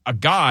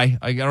guy,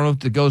 I don't know if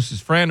the ghost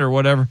is friend or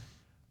whatever,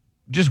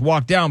 just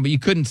walk down, but you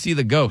couldn't see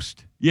the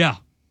ghost. Yeah.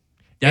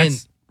 And,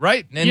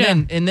 right? And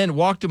Yeah. then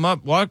walked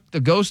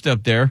the ghost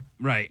up there,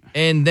 Right.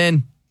 and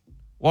then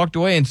walked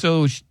away. And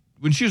so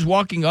when she was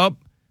walking up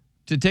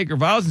to take her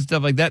vows and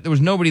stuff like that, there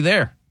was nobody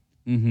there.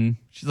 Mm-hmm.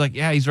 She's like,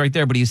 yeah, he's right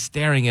there, but he's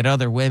staring at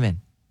other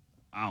women.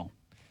 Wow.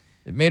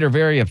 It made her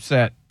very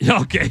upset.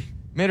 Okay.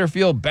 Made her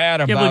feel bad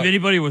Can't about believe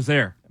anybody was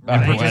there.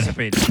 About And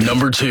participated.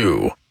 Number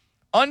 2.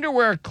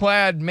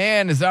 Underwear-clad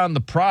man is on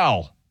the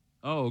prowl.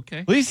 Oh, okay.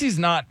 At least he's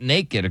not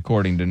naked,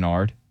 according to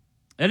Nard.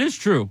 That is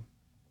true.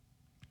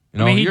 You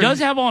know, I mean, he does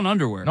have on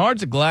underwear.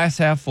 Nard's a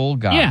glass-half-full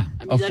guy. Yeah.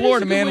 I mean, A that Florida is a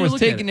good man way to was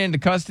look at taken it. into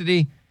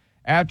custody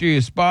after he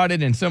was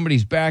spotted in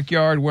somebody's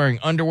backyard wearing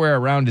underwear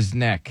around his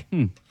neck.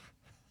 Nard's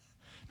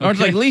Okay.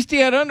 like, at least he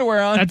had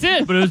underwear on. That's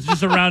it. But it was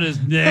just around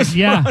his neck.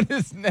 Yeah. Around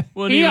his neck.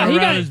 Wasn't even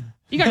around his...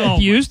 He got Oh,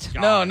 confused.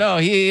 No,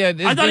 he had...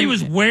 I thought he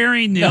was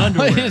wearing the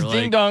underwear. His like-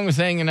 ding-dong was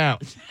hanging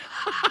out.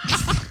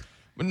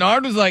 But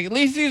Nard was like, at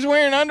least he's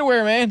wearing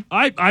underwear, man.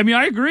 I mean,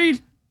 I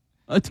agreed.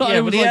 I thought Yeah,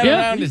 it was but he like had it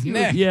around his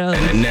neck. Yeah.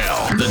 And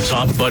now, the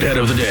top butthead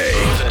of the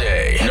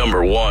day.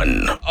 Number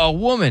 1. A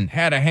woman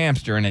had a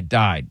hamster and it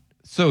died.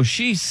 So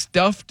she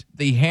stuffed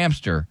the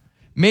hamster,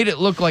 made it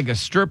look like a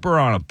stripper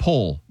on a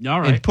pole, All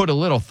right. and put a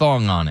little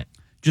thong on it.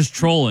 Just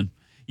trolling.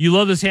 You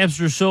love this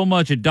hamster so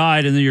much it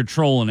died, and then you're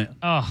trolling it.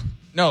 Oh,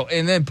 No,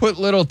 and then put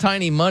little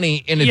tiny money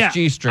in its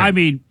G-string. I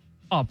mean,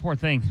 oh, poor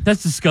thing.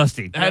 that's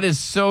disgusting. that is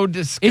so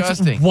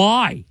disgusting. It's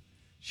why?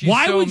 She's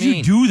Why so would mean.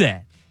 you do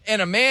that?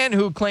 And a man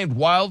who claimed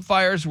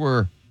wildfires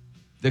were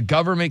the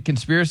government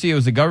conspiracy, it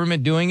was the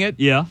government doing it,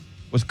 Yeah.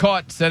 was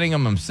caught setting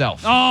them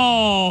himself.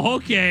 Oh,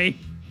 okay.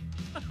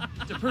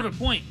 To prove a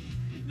point.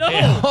 No,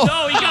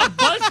 he got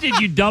busted,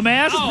 you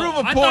dumbass. prove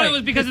a I thought point. it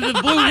was because of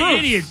the blue roof.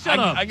 Idiot, shut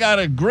up. I got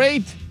a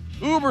great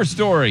Uber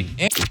story.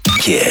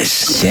 Kiss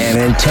San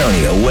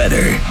Antonio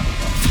weather.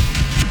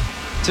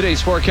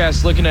 Today's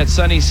forecast looking at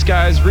sunny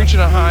skies, reaching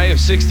a high of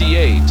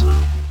 68.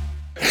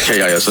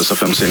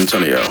 KISSFM San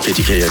Antonio.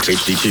 KTKX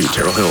HD2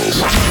 Terrell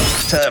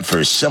Hills. Time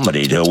for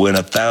somebody to win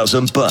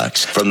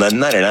 $1,000 from the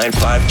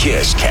 99.5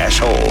 Kiss Cash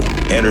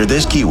Hole. Enter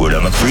this keyword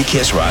on the free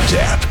Kiss Rocks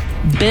app.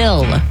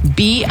 Bill.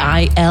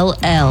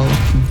 B-I-L-L.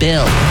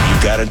 Bill.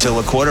 You've got until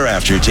a quarter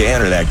after to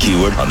enter that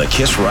keyword on the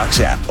Kiss Rocks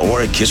app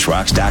or at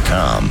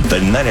KissRocks.com. The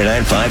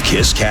 99.5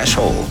 Kiss Cash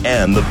Hole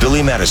and the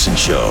Billy Madison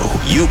Show.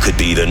 You could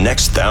be the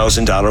next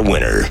 $1,000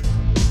 winner.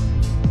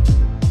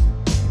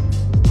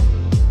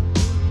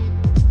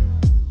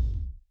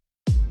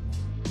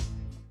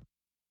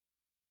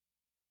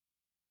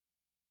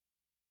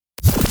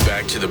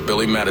 Back to the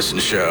Billy Madison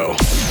Show.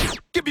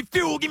 Give me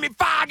fuel, give me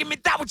fire, give me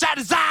that which I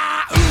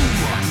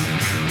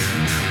desire.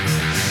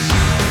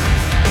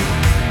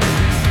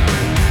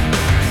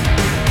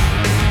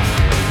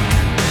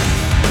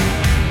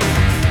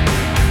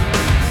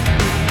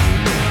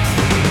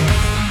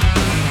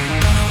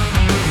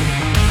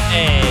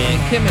 And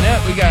coming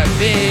up, we got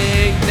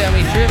big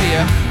dummy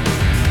trivia.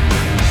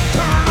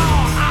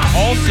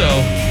 Also,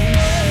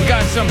 we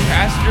got some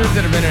passengers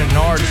that have been in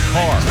Nard's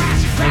car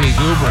when he's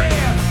Ubering.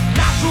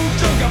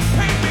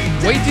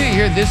 Wait till you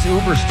hear this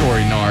Uber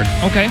story, Nard.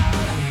 Okay.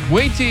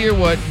 Wait till you hear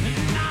what...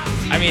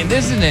 I mean,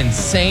 this is an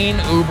insane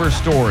Uber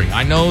story.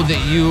 I know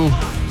that you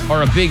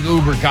are a big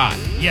Uber guy.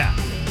 Yeah.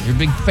 You're a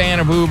big fan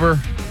of Uber.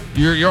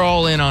 You're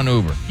all in on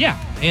Uber.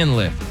 Yeah. And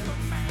Lyft.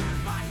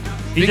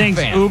 He Big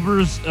thinks fan.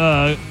 Uber's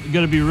going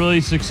to be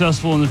really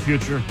successful in the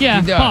future.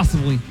 Yeah, He does.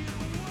 possibly.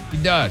 He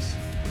does.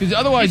 Because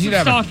otherwise you'd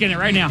have stock in it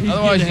right now.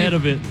 Otherwise Get ahead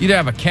of it. You'd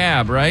have a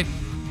cab, right?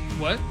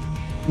 What?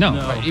 No.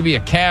 Right, you'd be a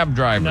cab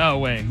driver. No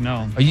way.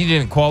 No. Oh, you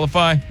didn't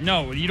qualify?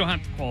 No, you don't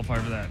have to qualify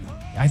for that.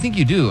 I think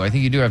you do. I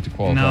think you do have to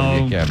qualify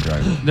to be a cab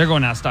driver. They're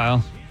going out of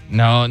style.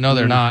 No,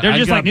 they're not. They're I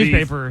just got like beef.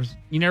 newspapers.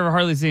 You never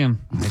hardly see them.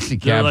 I see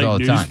cabs like all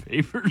the time.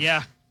 newspapers.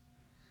 Yeah.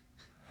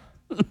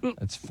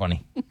 That's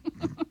funny.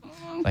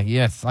 Like,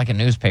 yeah, it's like a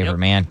newspaper,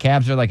 man.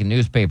 Cabs are like a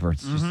newspaper.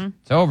 It's just,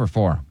 it's over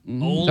for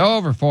them. Old. It's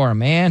over for them,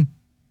 man.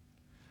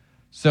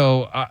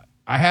 So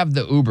I have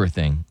the Uber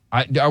thing.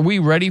 Are we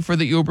ready for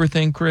the Uber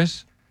thing,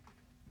 Chris?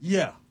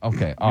 Yeah.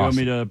 Okay, You want awesome.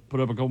 me to put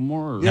up a couple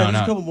more? Or? Yeah, No, just no.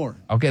 a couple more.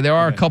 Okay, there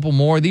are a couple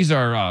more. These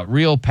are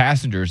real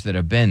passengers that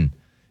have been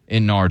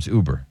in Nard's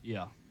Uber.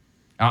 Yeah.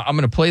 I'm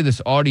going to play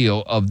this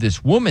audio of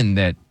this woman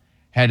that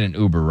had an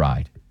Uber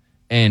ride.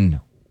 And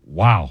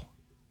wow.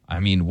 I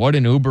mean, what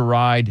an Uber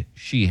ride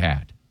she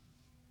had.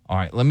 All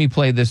right, let me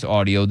play this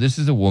audio. This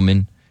is a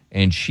woman,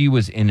 and she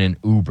was in an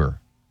Uber.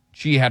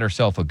 She had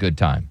herself a good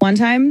time. One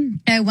time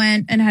I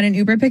went and had an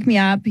Uber pick me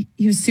up.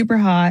 He was super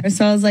hot.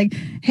 So I was like,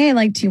 hey,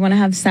 like, do you want to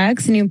have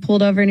sex? And he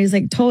pulled over and he was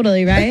like,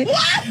 totally, right?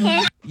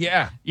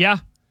 Yeah. Yeah.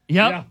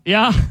 Yep.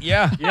 Yeah.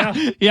 Yeah. Yeah.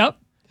 Yep.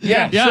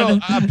 Yeah. Yeah. So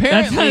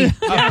apparently,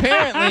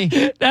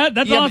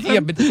 that's yeah,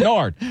 awesome. But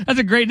Nard. That's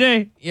a great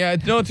day. Yeah,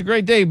 no, it's a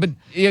great day. But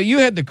you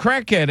had the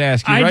crackhead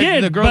ask you, I right?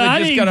 did. The girl but that I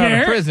just didn't got out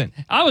care. of prison.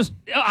 I was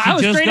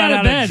just straight got out of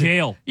out of bed.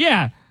 jail.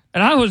 Yeah.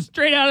 And I was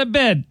straight out of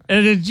bed.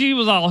 And then she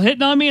was all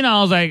hitting on me, and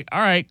I was like,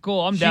 all right, cool,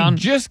 I'm down.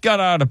 She just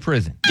got out of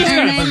prison.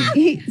 And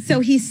then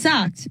so he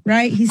sucked,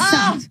 right? He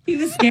sucked. He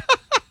was scared.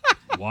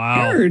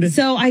 Wow.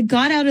 So I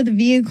got out of the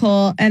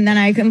vehicle and then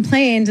I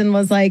complained and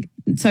was like,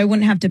 so I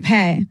wouldn't have to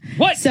pay.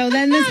 What? So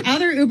then this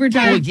other Uber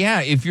driver. Well,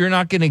 yeah, if you're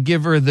not going to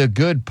give her the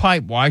good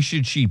pipe, why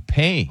should she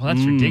pay? Well,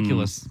 that's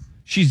ridiculous.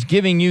 she's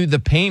giving you the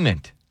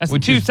payment. That's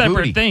which two is separate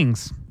booty.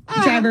 things.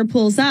 Driver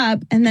pulls up,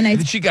 and then I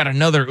She got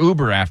another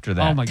Uber after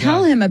that. Oh my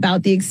tell god. him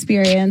about the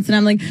experience, and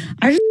I'm like,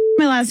 I just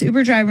my last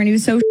Uber driver, and he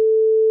was so,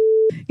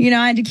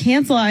 I had to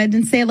cancel. I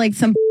didn't say like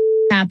some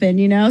happened,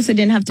 so I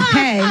didn't have to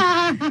pay.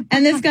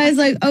 And this guy's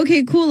like,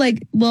 okay, cool.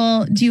 Like,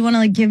 well, do you want to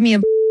like give me a?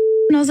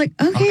 And I was like,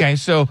 okay. Okay,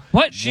 so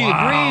What? she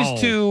Wow.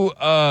 agrees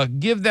to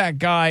give that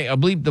guy a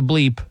bleep the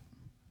bleep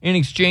in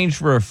exchange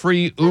for a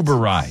free Uber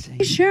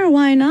ride. Sure,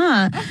 why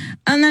not?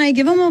 And then I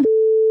give him a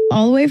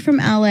all the way from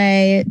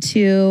LA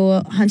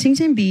to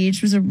Huntington Beach.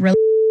 It was a really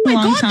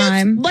long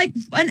time. Like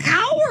an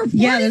hour, 45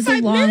 Yeah, this is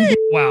a long. minutes.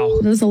 Wow.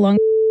 It was a long.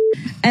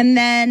 And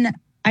then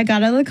I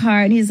got out of the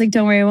car, and he's like,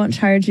 "Don't worry, I won't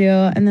charge you."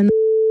 And then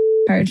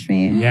charged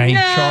me. Yeah, he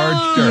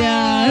charged her.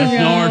 Yeah, That's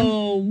yeah.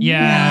 Nord.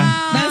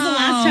 Yeah. That was the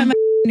last time I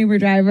was an Uber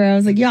driver. I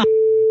was like, yeah.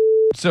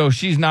 So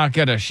she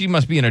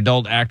must be an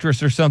adult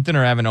actress or something,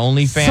 or have an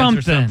OnlyFans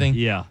or something.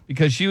 Yeah.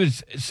 Because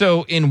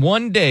so in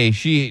one day,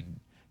 she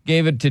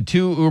gave it to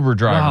 2 Uber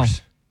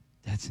drivers.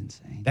 That's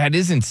insane. That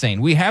is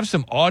insane. We have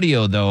some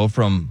audio, though,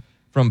 from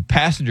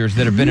passengers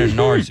that have been in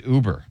Nard's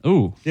Uber.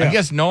 Ooh. I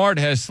guess Nard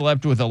has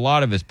slept with a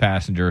lot of his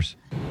passengers.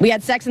 We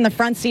had sex in the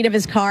front seat of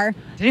his car.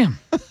 Damn.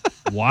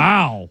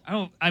 Wow.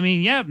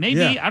 Maybe. Yeah.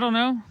 I don't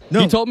know.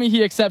 He told me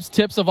he accepts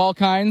tips of all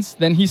kinds.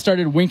 Then he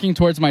started winking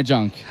towards my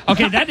junk.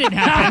 Okay, that didn't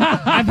happen.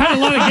 I've had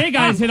a lot of gay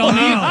guys hit on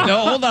me. No,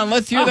 hold on.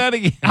 Let's hear that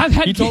again.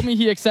 He told me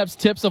he accepts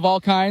tips of all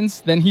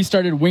kinds. Then he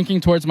started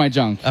winking towards my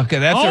junk. Okay,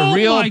 that's a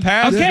real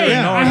passenger. Okay, in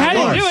I Nard's had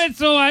car. to do it,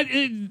 so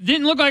it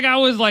didn't look like I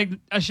was like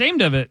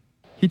ashamed of it.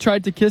 He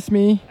tried to kiss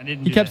me. I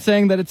didn't He do kept that.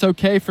 saying that it's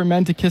okay for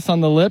men to kiss on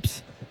the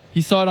lips.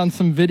 He saw it on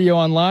some video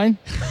online.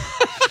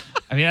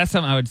 I mean, that's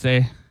something I would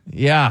say.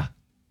 Yeah.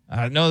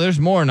 No, there's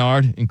more,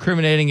 Nard.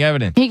 Incriminating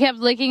evidence. He kept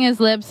licking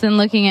his lips and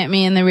looking at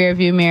me in the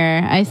rearview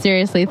mirror. I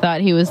seriously thought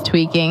he was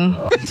tweaking.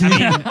 I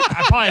mean,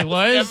 I probably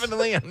was.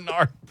 Definitely a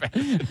Nard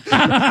fan.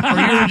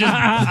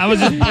 I was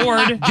just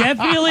bored.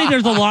 Definitely,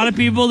 there's a lot of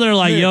people that are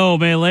like, yo,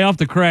 man, lay off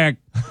the crack.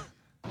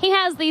 He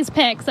has these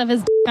pics of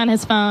his on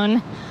his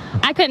phone.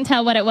 I couldn't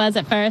tell what it was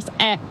at first.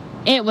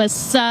 It was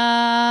so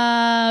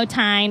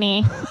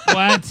tiny.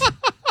 What?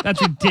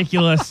 That's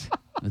ridiculous.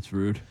 That's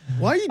rude.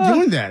 Why are you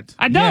doing that?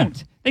 I don't.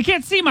 Yeah. They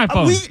can't see my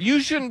phone. You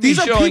shouldn't be These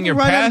are showing people your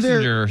right on their-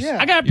 passengers. yeah.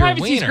 I got a your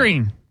privacy wiener.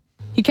 screen.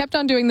 He kept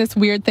on doing this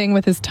weird thing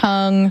with his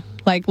tongue,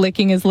 like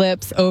licking his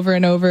lips over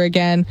and over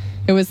again.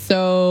 It was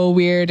so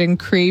weird and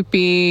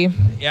creepy.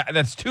 Yeah,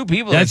 that's 2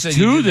 people. That's that said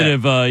you 2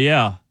 did that have,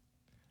 yeah.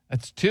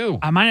 That's 2.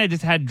 I might have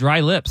just had dry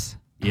lips.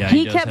 Yeah,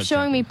 He does kept have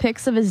showing something. me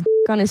pics of his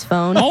on his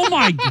phone. Oh,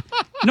 my.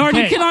 Nard,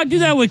 you Okay. cannot do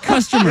that with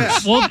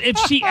customers. Well, if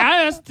she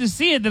asked to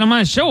see it, then I'm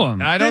going to show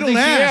him. I don't They think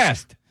don't she ask.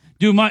 asked.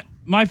 Dude,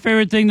 my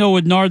favorite thing, though,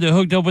 with Nard that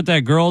hooked up with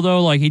that girl,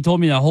 though, like he told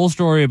me that whole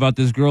story about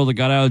this girl that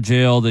got out of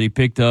jail that he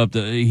picked up,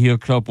 that he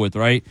hooked up with,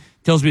 right?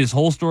 Tells me this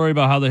whole story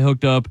about how they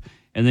hooked up,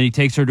 and then he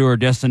takes her to her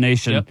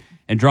destination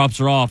and drops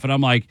her off. And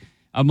I'm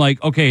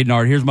like, okay,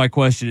 Nard, here's my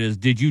question is,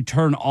 did you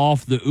turn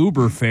off the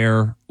Uber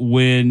fare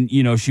when,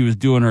 she was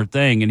doing her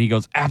thing? And he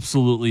goes,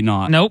 absolutely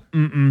not. Nope.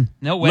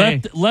 No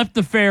way. Left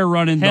the fare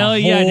running Hell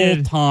the yeah, I whole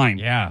did. time.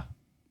 Yeah.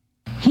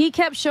 He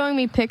kept showing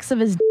me pics of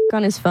his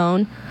on his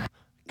phone.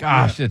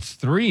 Gosh, it's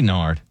 3,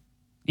 Nard.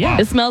 Yeah.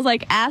 It smells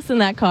like ass in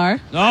that car.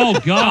 Oh,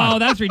 God. Oh,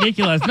 that's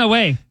ridiculous. No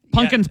way.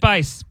 Pumpkin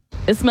spice.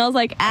 It smells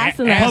like ass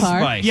in that Ass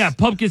car. spice. Yeah,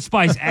 pumpkin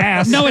spice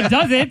ass. No, it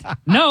doesn't.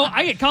 No,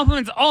 I get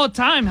compliments all the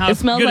time. How It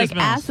smells good like it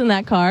smells. ass in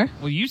that car.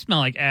 Well, you smell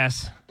like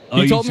ass. Oh,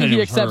 He you told me said he it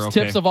was her, accepts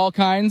okay. tips of all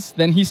kinds.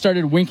 Then he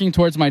started winking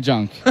towards my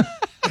junk.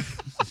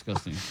 That's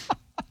disgusting.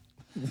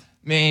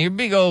 Man, you're a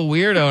big old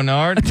weirdo,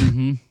 Nard.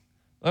 Mm-hmm.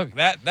 Look,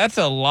 that's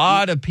a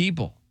lot of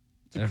people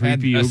that have had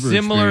creepy a Uber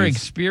similar experience.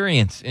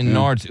 experience in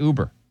Nard's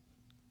Uber.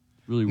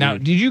 Really Now,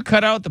 weird. did you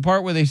cut out the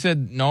part where they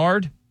said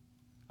Nard?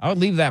 I would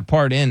leave that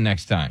part in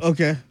next time.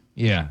 Okay.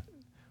 Yeah.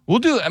 We'll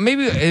do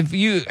maybe if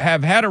you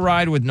have had a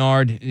ride with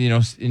Nard,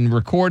 and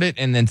record it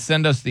and then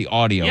send us the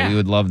audio. Yeah. We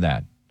would love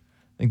that.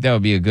 I think that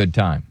would be a good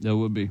time. That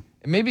would be.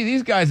 And maybe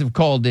these guys have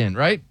called in,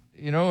 right?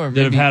 Or That have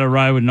maybe, had a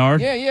ride with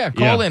Nard? Yeah.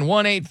 Call in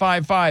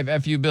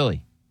 1-855-FU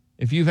Billy.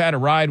 If you've had a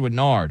ride with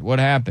Nard, what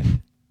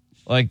happened?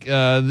 Like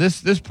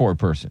this poor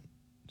person.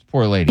 This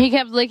poor lady. He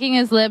kept licking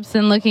his lips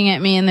and looking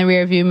at me in the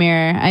rearview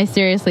mirror. I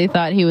seriously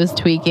thought he was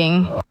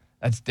tweaking.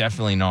 That's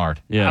definitely Nard.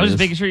 Yeah, I was it just is.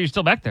 making sure you're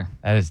still back there.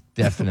 That is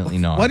definitely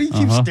Nard. Why do you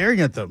keep staring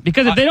at them?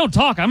 Because if they don't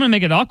talk, I'm going to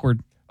make it awkward.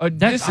 I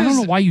don't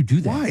know why you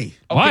do that. Why?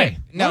 Okay.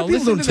 Now A lot of people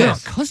listen don't to talk.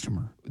 this.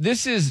 Customer.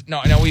 This is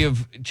now we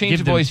have changed Give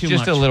the them voice too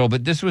just a much. little,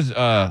 but this was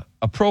a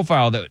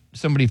profile that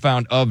somebody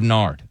found of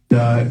Nard.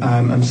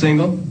 I'm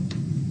single,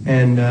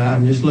 and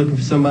I'm just looking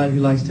for somebody who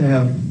likes to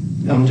have.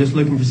 I'm just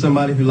looking for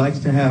somebody who likes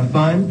to have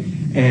fun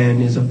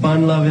and is a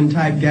fun-loving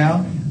type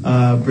gal.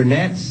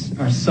 Brunettes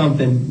are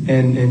something,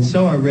 and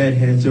so are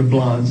redheads or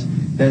blondes.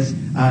 That's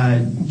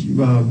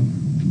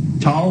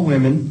tall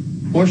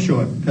women or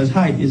short, because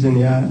height is in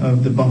the eye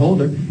of the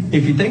beholder.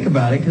 If you think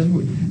about it,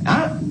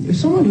 because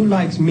someone who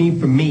likes me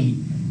for me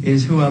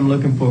is who I'm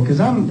looking for. Because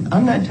I'm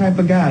that type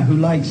of guy who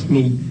likes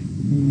me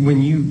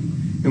when you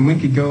and we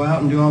could go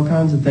out and do all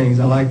kinds of things.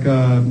 I like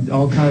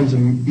all kinds of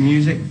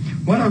music.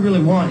 What I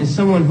really want is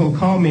someone who'll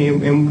call me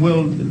and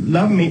will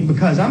love me,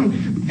 because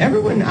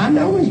everyone I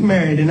know is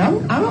married, and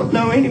I don't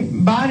know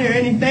anybody or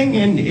anything,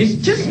 and it's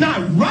just not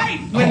right.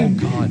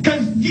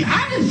 Because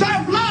I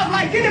deserve love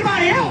like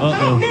anybody else. I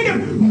don't need to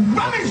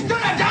rummage through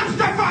the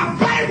dumpster for a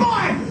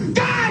Playboy.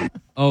 God!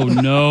 Oh,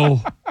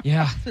 no.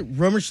 Yeah.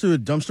 Rummage through a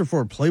dumpster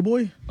for a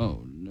Playboy?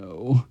 Oh,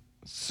 no.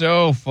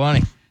 So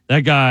funny.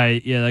 That guy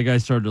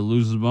started to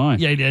lose his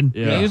mind. Yeah, he did.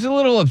 Yeah. He was a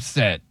little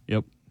upset.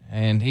 Yep.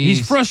 And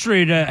he's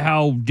frustrated at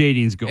how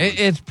dating's going.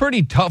 It's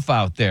pretty tough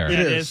out there. It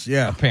is,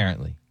 yeah.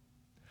 Apparently.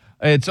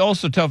 It's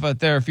also tough out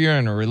there if you're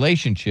in a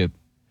relationship.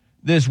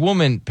 This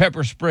woman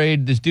pepper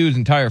sprayed this dude's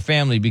entire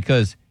family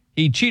because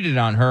he cheated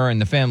on her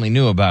and the family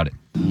knew about it.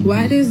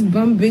 Why this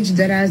bum bitch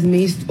that ass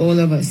maced all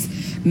of us?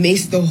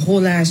 Maced the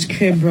whole ass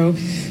crib, bro.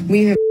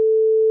 We have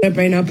up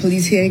right now,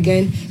 police here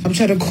again. I'm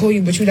trying to call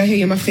you, but you're not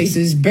here. My face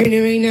is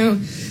burning right now.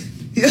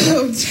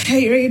 Yo,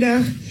 tight right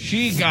now.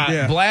 She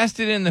got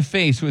blasted in the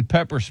face with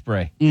pepper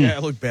spray. Yeah,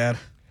 it looked bad.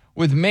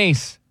 With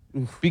mace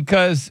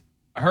because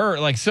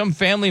some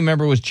family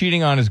member was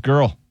cheating on his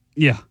girl.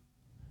 Yeah.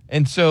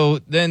 And so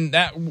then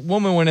that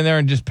woman went in there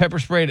and just pepper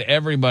sprayed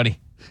everybody.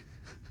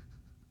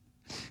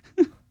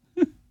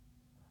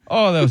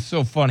 Oh, that was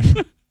so funny.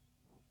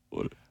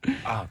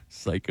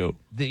 Psycho.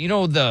 You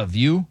know The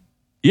View?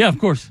 Yeah, of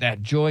course.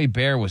 That Joy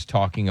Bear was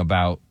talking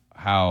about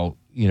how,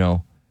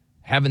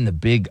 having the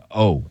big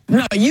O.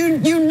 No,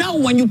 you know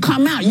when you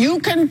come out, you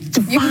can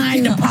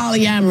find the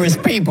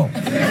polyamorous people.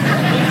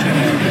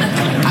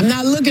 I'm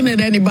not looking at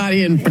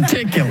anybody in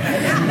particular.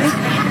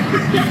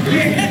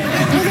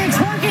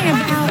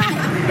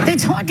 They're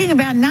talking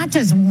about not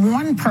just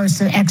one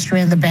person extra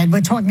in the bed.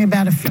 We're talking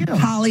about a few.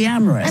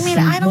 Polyamorous. I mean,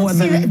 I don't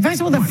see that.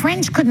 First of all, the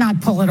French could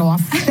not pull it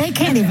off. They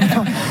can't even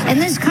pull it. In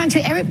this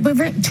country,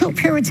 we're too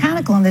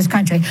puritanical in this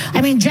country.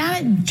 I mean,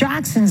 Janet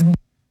Jackson's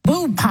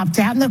boob popped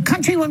out and the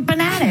country went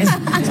bananas.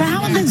 So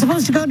how are they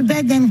supposed to go to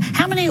bed then?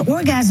 How many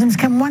orgasms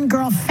can one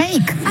girl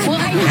fake?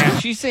 Yeah,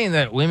 she's saying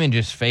that women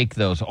just fake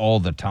those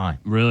all the time.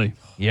 Really?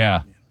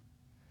 Yeah.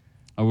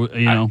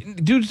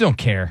 Dudes don't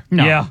care.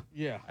 No. Yeah.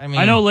 Yeah.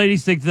 I know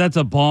ladies think that's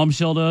a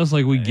bombshell to us,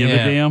 like we give a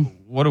damn.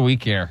 What do we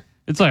care?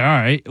 It's like, all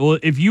right, well,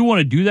 if you want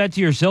to do that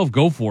to yourself,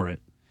 go for it.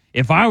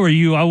 If I were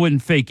you, I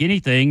wouldn't fake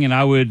anything, and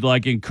I would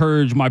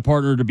encourage my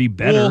partner to be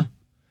better.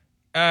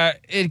 Well,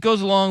 it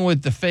goes along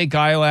with the fake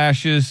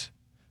eyelashes,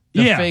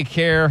 the fake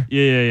hair,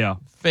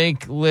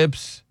 fake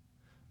lips,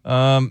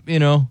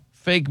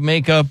 fake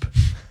makeup.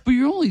 But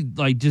you're only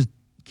just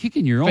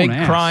kicking your own ass.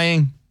 Fake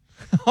crying.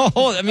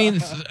 Oh, I mean,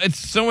 it's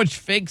so much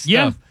fake stuff.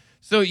 Yeah.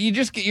 So you're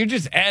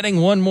just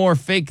adding one more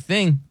fake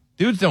thing.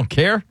 Dudes don't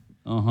care.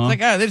 Uh-huh. It's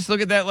like, they just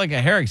look at that like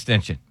a hair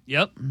extension.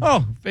 Yep.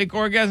 Oh, fake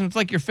orgasm. It's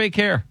like your fake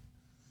hair.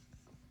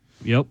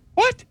 Yep.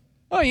 What?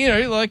 Oh,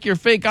 you like your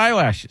fake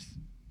eyelashes,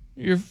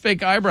 your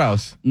fake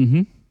eyebrows,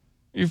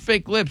 your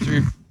fake lips, or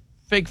your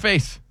fake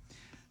face.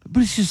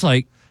 But it's just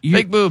fake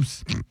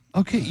boobs.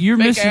 Okay, you're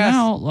fake missing ass.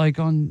 out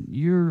on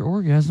your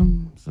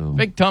orgasm. So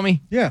fake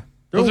tummy. Yeah.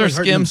 Those are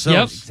skims.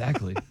 Yep.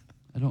 Exactly.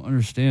 I don't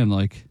understand.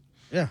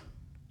 Yeah.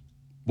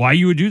 Why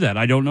you would do that?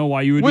 I don't know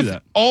why you would do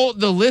that. All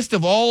the list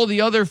of all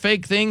the other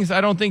fake things, I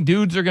don't think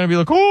dudes are going to be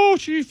like, oh,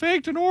 she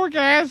faked an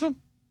orgasm.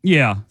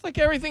 Yeah. It's like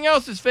everything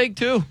else is fake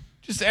too.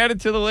 Just add it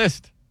to the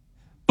list.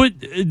 But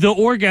the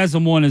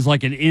orgasm one is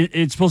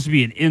it's supposed to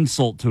be an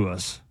insult to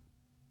us.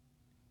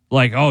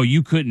 Like, oh,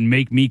 you couldn't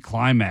make me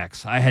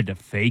climax. I had to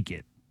fake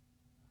it.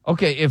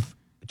 Okay, if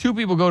two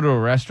people go to a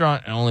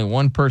restaurant and only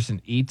one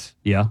person eats,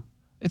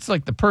 it's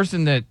like the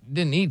person that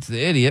didn't eat's the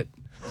idiot.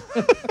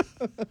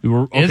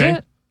 Okay. Is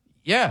it?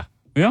 Yeah.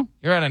 Yeah.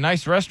 You're at a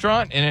nice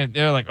restaurant and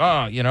they're like,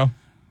 oh,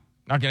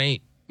 not going to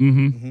eat.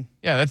 Mm-hmm.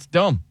 Yeah, that's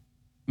dumb.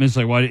 It's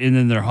like, why? And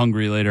then they're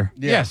hungry later.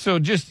 Yeah, so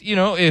just,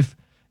 if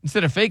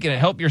instead of faking it,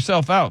 help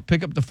yourself out.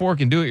 Pick up the fork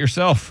and do it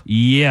yourself.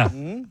 Yeah.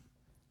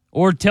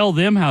 Or tell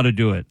them how to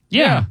do it.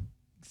 Yeah.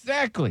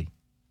 Exactly.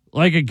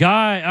 Like a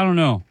guy, I don't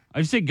know.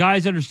 I say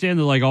guys understand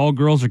that all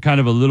girls are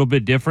kind of a little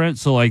bit different.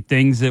 So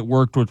things that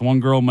worked with one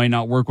girl might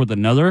not work with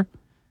another.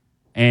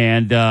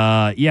 And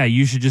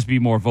you should just be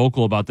more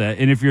vocal about that.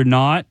 And if you're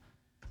not,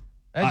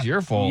 that's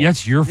your fault.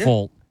 That's your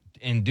fault.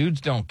 And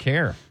dudes don't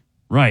care.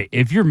 Right.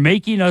 If you're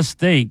making us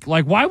think,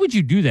 why would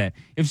you do that?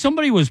 If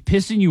somebody was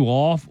pissing you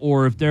off,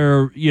 or if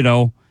they're,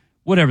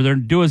 whatever, they're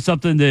doing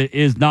something that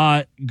is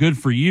not good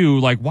for you,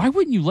 why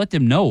wouldn't you let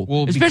them know?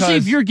 Well, especially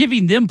if you're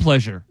giving them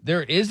pleasure.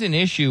 There is an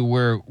issue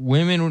where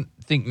women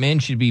think men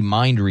should be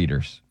mind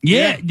readers.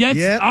 Yeah, that's,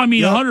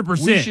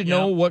 100%. We should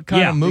know what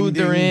kind of mood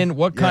they're in,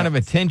 what kind of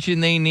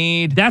attention they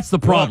need. That's the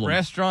problem. What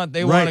restaurant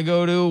they want to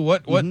go to,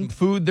 what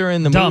food they're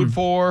in the mood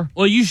for.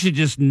 Well, you should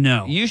just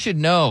know. You should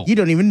know. You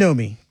don't even know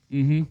me.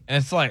 Mm-hmm.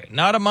 And it's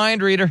not a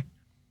mind reader.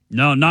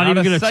 No, not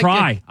even going to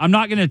try. I'm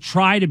not going to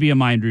try to be a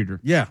mind reader.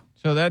 Yeah.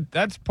 So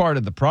that's part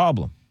of the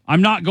problem.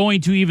 I'm not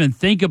going to even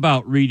think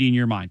about reading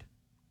your mind.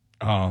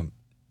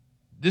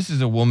 This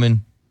is a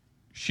woman.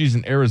 She's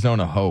an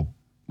Arizona hoe.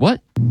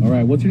 What? All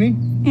right. What's your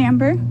name?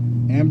 Amber.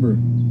 Amber.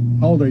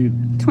 How old are you?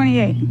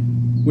 28.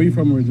 Where are you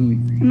from originally?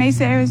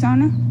 Mesa,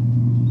 Arizona.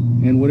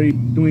 And what are you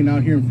doing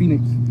out here in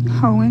Phoenix?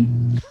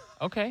 Hoeing.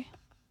 Okay.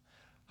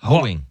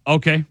 Hoeing.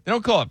 Okay. They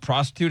don't call it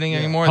prostituting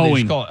anymore. Hoeing.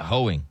 They just call it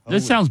hoeing.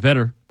 This sounds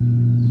better.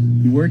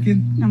 You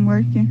working? I'm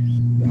working.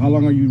 How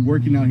long are you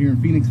working out here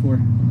in Phoenix for?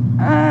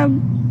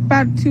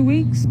 About 2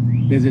 weeks.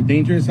 Is it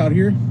dangerous out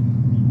here?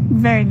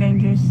 Very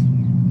dangerous.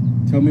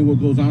 Tell me what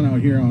goes on out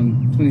here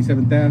on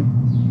 27th Ave.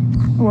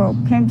 Well,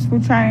 pimps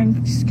will try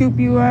and scoop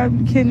you up,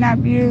 kidnap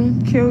you,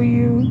 kill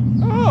you.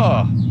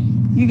 Oh.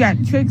 You got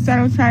tricks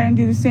that'll try and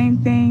do the same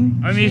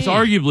thing. I mean, it's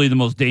arguably the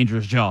most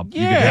dangerous job you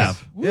could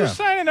have. Who's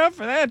signing up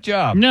for that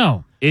job?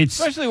 No. It's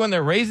Especially when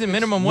they're raising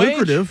minimum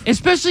wage.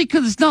 Especially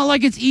because it's not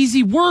like it's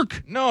easy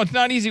work. No, it's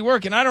not easy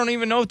work, and I don't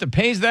even know if the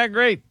pay's that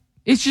great.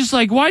 It's just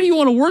like, why do you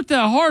want to work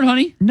that hard,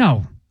 honey?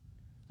 No.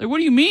 Like, what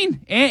do you mean?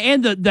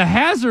 And the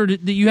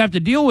hazard that you have to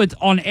deal with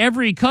on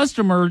every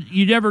customer,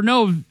 you never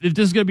know if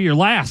this is going to be your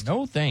last.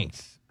 No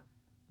thanks.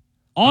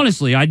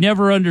 Honestly, I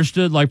never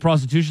understood like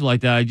prostitution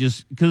like that.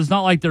 Because it's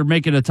not like they're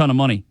making a ton of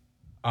money.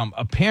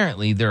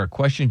 Apparently, there are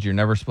questions you're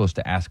never supposed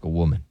to ask a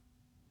woman.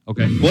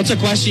 Okay. What's a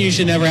question you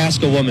should never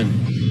ask a woman?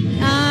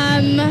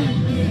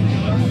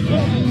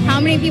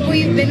 How many people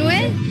you've been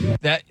with?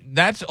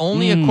 That's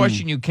only a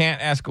question you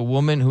can't ask a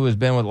woman who has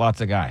been with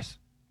lots of guys.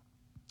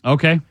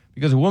 Okay.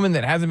 Because a woman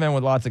that hasn't been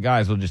with lots of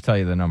guys will just tell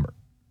you the number.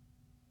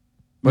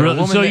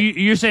 But So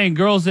you're saying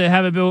girls that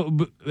haven't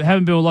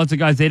been with lots of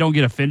guys, they don't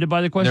get offended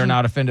by the question? They're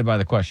not offended by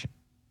the question.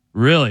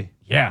 Really?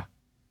 Yeah.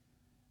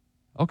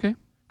 Okay.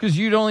 Because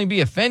you'd only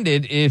be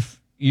offended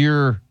if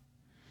you're,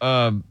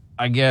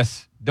 I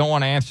guess, don't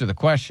want to answer the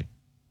question,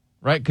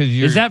 right? Because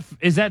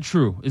is that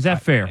true? Is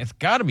that fair? It's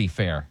got to be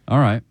fair. All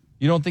right.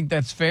 You don't think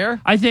that's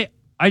fair? I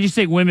just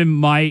think women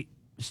might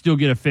still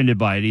get offended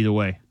by it either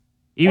way,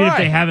 even if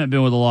they haven't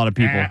been with a lot of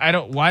people. I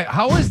don't. Why?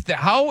 How is that?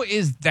 How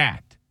is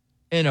that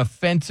an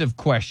offensive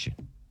question?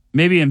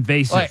 Maybe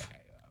invasive. Like,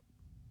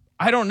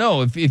 I don't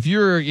know if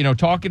you're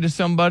talking to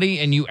somebody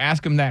and you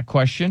ask them that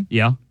question.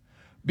 Yeah.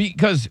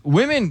 Because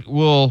women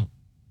will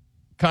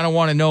kind of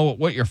want to know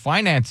what your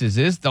finances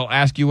is. They'll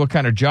ask you what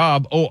kind of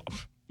job. Oh,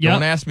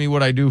 don't ask me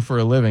what I do for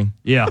a living.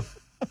 Yeah.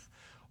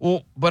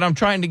 Well, but I'm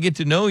trying to get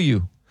to know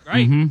you.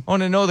 Right. I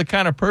want to know the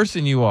kind of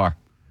person you are.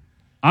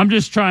 I'm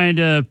just trying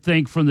to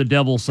think from the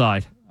devil's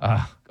side.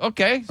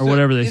 Okay. Or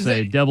whatever they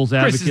say, devil's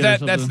advocate. Chris,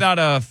 that's not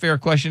a fair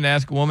question to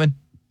ask a woman?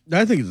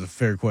 I think it's a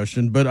fair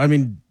question, but I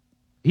mean...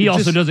 He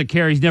also doesn't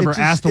care. He's never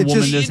asked a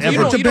woman this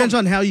ever. It depends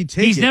on how you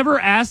take it. He's never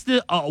asked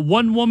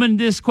one woman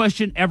this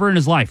question ever in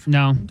his life.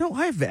 No. No,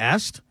 I've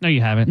asked. No,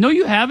 you haven't. No,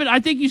 you haven't. I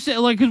think you said,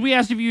 because we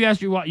asked if you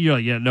asked your wife. You're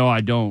like, yeah, no,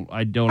 I don't.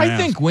 I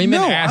think women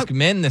ask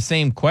men the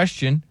same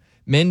question.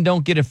 Men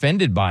don't get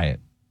offended by it.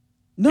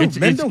 No, men don't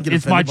get offended by it.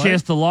 It's my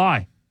chance to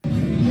lie.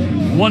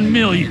 1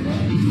 million.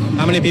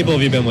 How many people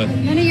have you been with?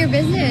 None of your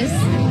business.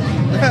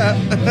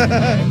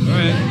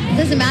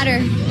 Doesn't matter.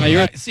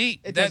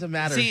 It doesn't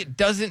matter. See, it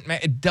doesn't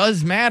matter. It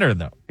does matter,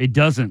 though. It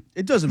doesn't.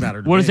 It doesn't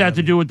matter. What does that have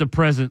to do with the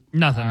present?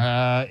 Nothing.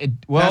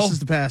 Past is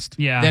the past.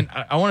 Yeah. Then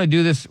I want to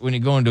do this when you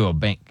go into a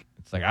bank.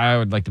 It's like, I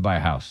would like to buy a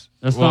house.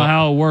 That's not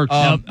how it works.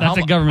 Nope, that's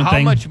a government thing.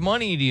 How much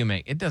money do you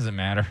make? It doesn't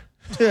matter.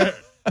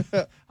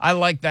 I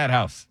like that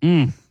house.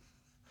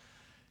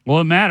 Well,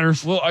 it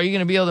matters. Well, are you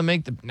going to be able to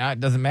make the... No, it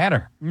doesn't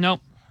matter.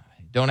 Nope.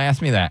 Don't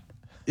ask me that.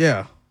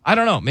 Yeah. I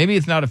don't know. Maybe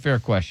it's not a fair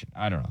question.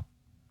 I don't know.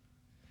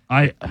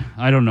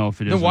 I don't know if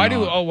it is. Then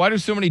why do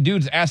so many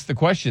dudes ask the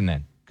question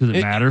then? Because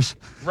it matters.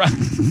 Right.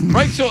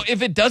 Right. So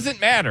if it doesn't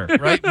matter,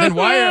 right, then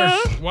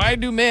why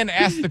do men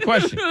ask the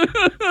question?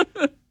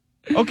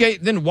 Okay,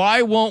 then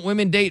why won't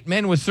women date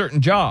men with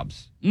certain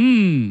jobs?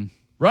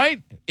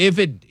 Right?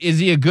 Is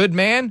he a good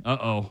man?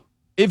 Uh-oh.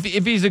 If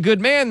he's a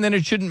good man, then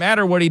it shouldn't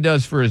matter what he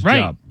does for his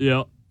job.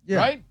 Yeah.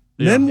 Right?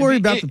 Men worry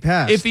about the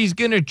past. If he's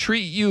going to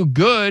treat you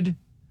good,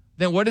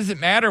 then what does it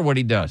matter what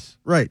he does?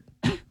 Right.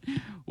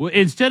 Well,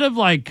 instead of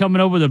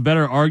coming up with a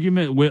better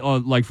argument,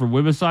 for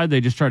women's side, they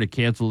just try to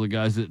cancel the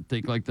guys that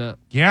think like that.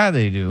 Yeah,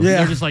 they do. Yeah.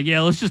 They're just like,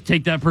 let's just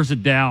take that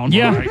person down.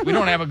 Yeah. Right. We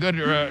don't have a good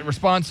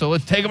response, so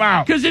let's take them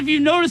out. Because if you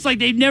notice,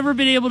 they've never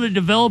been able to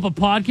develop a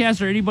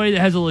podcast or anybody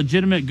that has a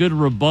legitimate good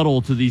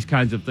rebuttal to these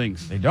kinds of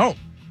things. They don't.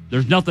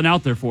 There's nothing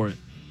out there for it.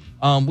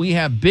 We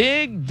have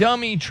big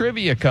dummy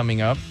trivia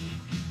coming up.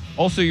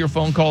 Also, your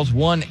phone calls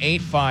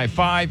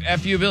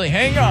 1-855-FU Billy.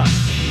 Hang on.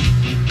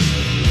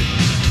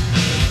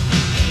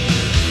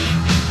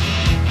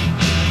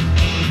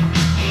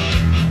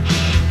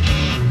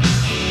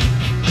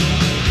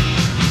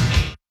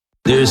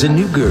 There's a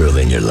new girl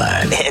in your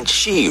life, and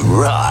she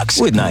rocks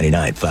with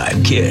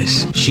 99.5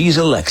 KISS. She's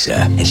Alexa,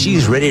 and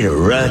she's ready to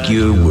rock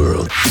your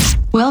world.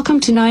 Welcome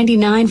to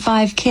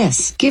 99.5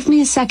 KISS. Give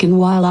me a second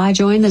while I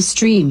join the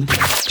stream.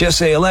 Just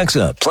say,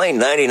 Alexa, play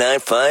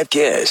 99.5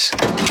 KISS.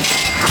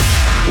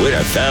 Win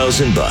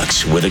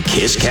 $1,000 with a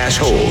KISS cash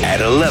hold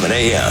at 11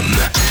 a.m.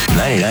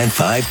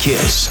 99.5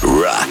 KISS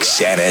rocks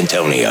San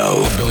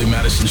Antonio. Billy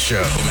Madison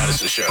Show.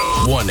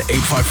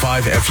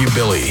 1-855-FU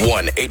Billy.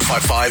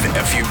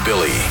 1-855-FU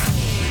Billy.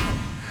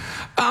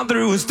 I'm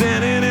through with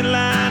standing in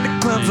line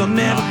to clubs I'll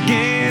never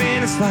get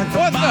in. It's like the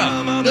What's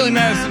up? Billy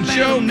Madison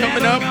Show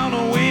coming up.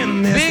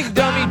 Big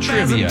Dummy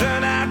Trivia.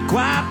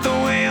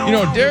 You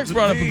know, Derek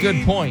brought up a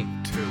good point.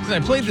 I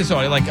played this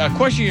audio, like a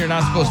question you're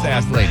not supposed to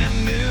ask ladies.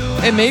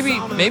 And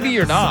maybe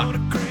you're not.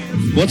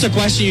 What's a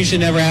question you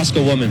should never ask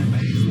a woman?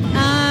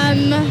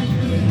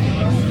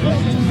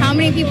 How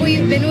many people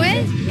you've been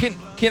with?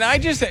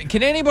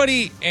 Can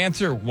anybody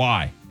answer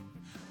why?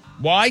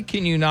 Why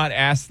can you not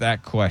ask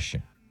that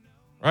question?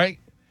 Right?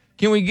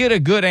 Can we get a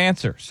good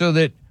answer so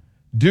that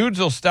dudes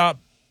will stop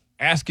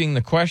asking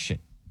the question?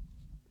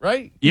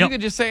 Right? Yep. You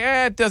could just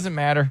say, it doesn't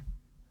matter.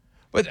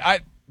 But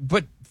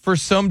for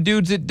some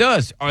dudes it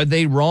does. Are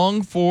they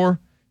wrong for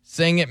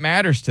saying it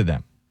matters to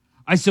them?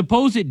 I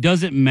suppose it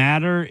doesn't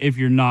matter if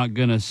you're not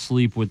going to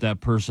sleep with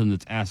that person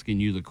that's asking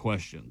you the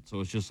question.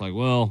 So it's just like,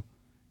 well,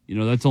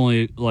 that's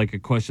only like a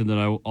question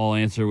that I'll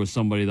answer with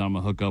somebody that I'm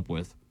going to hook up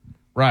with.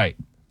 Right.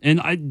 And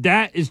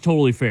that is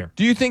totally fair.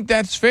 Do you think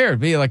that's fair?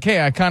 Be like,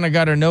 hey, I kind of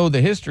got to know the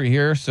history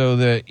here so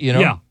that,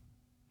 Yeah.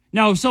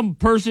 Now, if some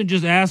person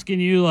just asking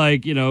you,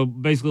 like,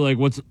 basically like,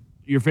 what's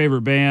your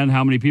favorite band?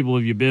 How many people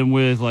have you been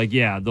with? Like,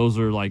 yeah, those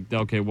are like,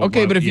 okay.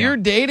 But if you're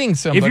dating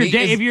somebody.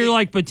 If you're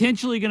like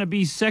potentially going to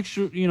be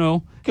sexual,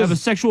 have a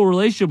sexual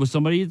relationship with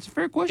somebody, it's a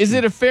fair question. Is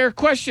it a fair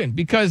question?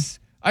 Because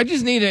I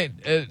just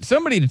need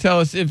somebody to tell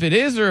us if it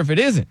is or if it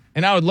isn't.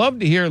 And I would love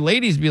to hear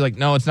ladies be like,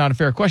 no, it's not a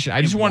fair question.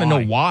 I just want to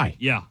know why.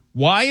 Yeah.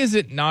 Why is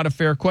it not a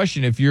fair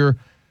question if you're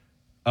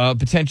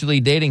potentially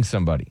dating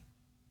somebody?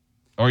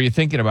 Or you're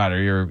thinking about it,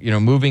 or you're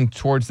moving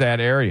towards that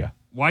area?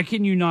 Why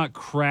can you not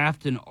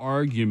craft an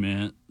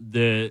argument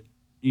that,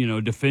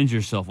 defends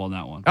yourself on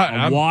that one?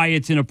 On why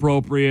it's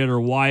inappropriate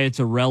or why it's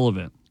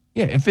irrelevant?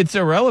 Yeah, if it's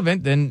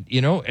irrelevant, then,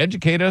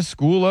 educate us,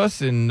 school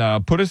us,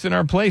 and put us in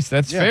our place.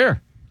 That's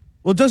fair.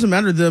 Well, it doesn't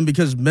matter to them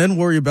because men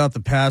worry about the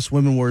past,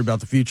 women worry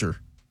about the future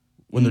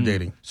when they're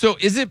dating. So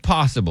is it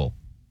possible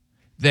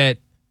that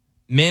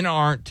men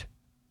aren't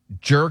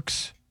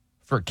jerks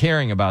for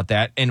caring about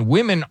that, and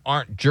women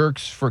aren't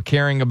jerks for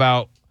caring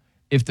about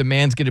if the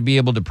man's going to be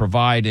able to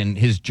provide in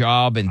his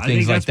job and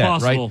things like that,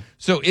 possible. Right?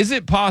 So is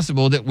it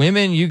possible that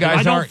women, you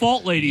guys don't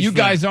fault ladies. You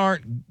guys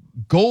aren't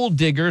gold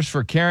diggers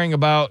for caring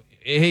about,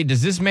 hey,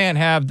 does this man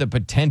have the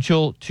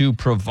potential to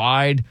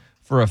provide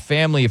for a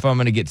family if I'm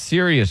going to get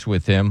serious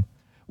with him?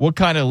 What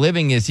kind of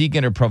living is he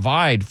going to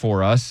provide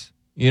for us,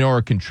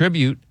 or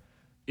contribute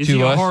to us? Is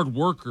he a hard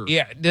worker?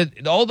 Yeah,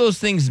 all those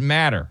things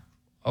matter.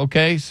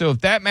 Okay, so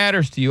if that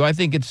matters to you, I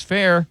think it's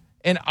fair.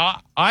 And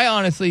I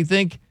honestly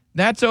think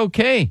that's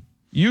okay.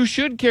 You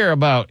should care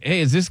about, hey,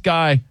 is this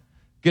guy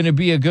going to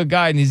be a good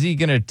guy and is he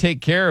going to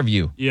take care of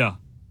you? Yeah.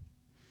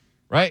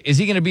 Right? Is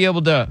he going to be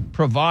able to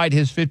provide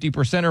his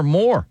 50% or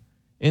more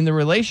in the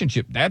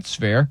relationship? That's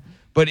fair.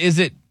 But is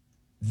it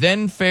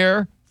then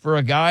fair for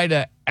a guy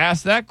to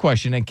ask that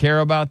question and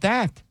care about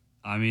that?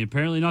 I mean,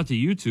 apparently not to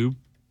YouTube.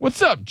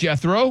 What's up,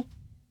 Jethro?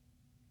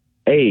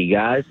 Hey,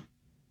 guys.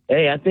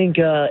 Hey, I think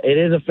it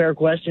is a fair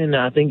question.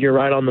 I think you're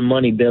right on the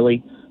money,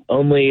 Billy.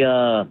 Only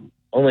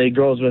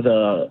girls with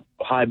a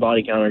high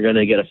body count are going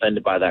to get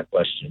offended by that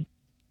question.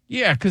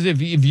 Yeah, because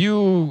if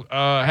you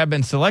have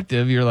been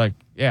selective, you're like,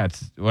 yeah,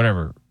 it's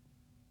whatever,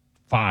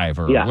 5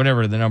 or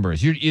whatever the number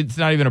is. It's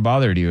not even a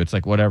bother to you. It's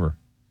like whatever.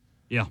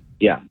 Yeah.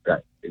 Yeah,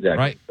 right. Exactly.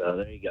 Right. So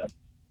there you go.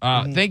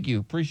 Thank you.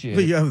 Appreciate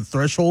But it. you have a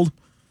threshold?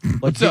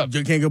 What's up?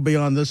 You can't go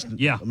beyond this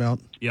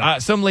amount? Yeah.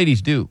 Some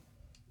ladies do.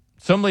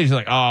 Some ladies are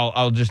like, oh,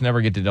 I'll just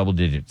never get to double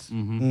digits.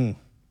 Mm-hmm.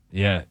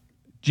 Yeah.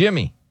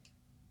 Jimmy.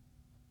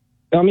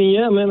 I mean,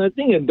 yeah, man, I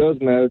think it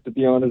does matter, to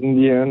be honest,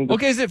 in the end.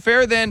 Okay, is it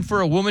fair then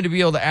for a woman to be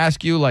able to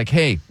ask you, like,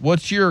 hey,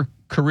 what's your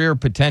career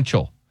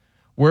potential?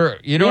 What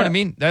I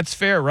mean? That's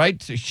fair,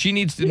 right? So she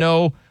needs to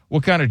know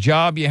what kind of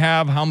job you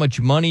have, how much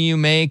money you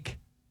make.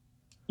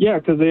 Yeah,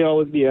 because they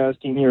always be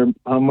asking here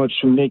how much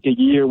you make a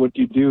year, what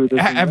you do.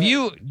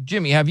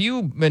 Jimmy, have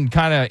you been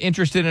kind of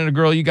interested in a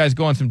girl, you guys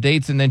go on some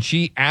dates, and then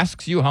she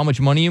asks you how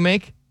much money you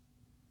make?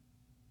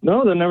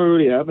 No, that never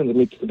really happened to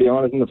me, to be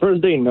honest. In the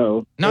first date,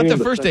 no. Not the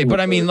first date,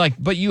 but I mean,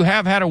 but you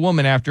have had a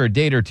woman after a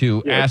date or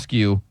two ask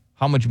you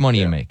how much money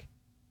you make.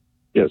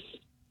 Yes,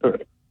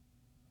 correct.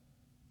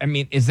 I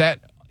mean,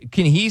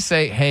 can he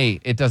say, hey,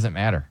 it doesn't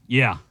matter?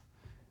 Yeah.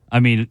 I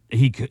mean,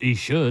 he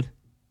should.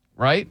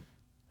 Right?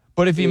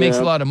 But if he makes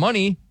a lot of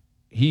money,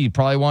 he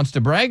probably wants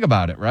to brag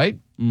about it, right?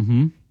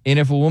 Mm-hmm. And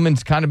if a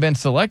woman's kind of been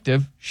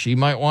selective, she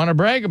might want to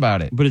brag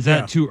about it. But is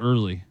that too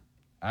early?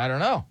 I don't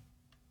know.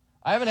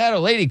 I haven't had a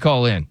lady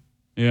call in.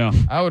 Yeah.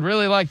 I would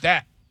really like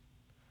that.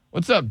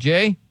 What's up,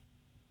 Jay?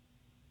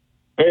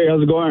 Hey,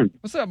 how's it going?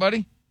 What's up,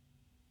 buddy?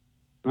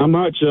 Not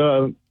much.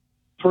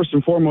 First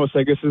and foremost,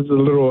 I guess this is a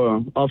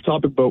little off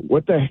topic, but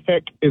what the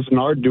heck is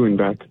Nard doing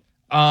back?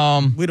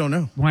 We don't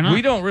know. Why not?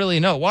 We don't really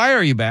know. Why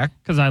are you back?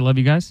 Because I love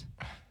you guys.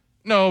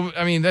 No,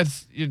 I mean,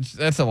 that's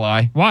a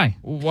lie. Why?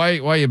 Why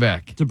are you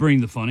back? To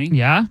bring the funny?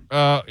 Yeah?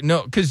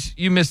 No, because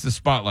you missed the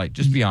spotlight.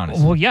 Just be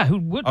honest. Well, yeah, who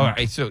would? All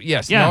right, so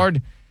yes, Yeah.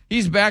 Nard,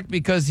 he's back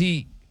because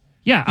he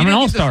Yeah, I'm an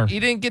all-star. He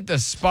didn't get the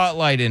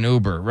spotlight in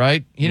Uber,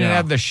 right? He didn't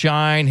have the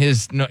shine.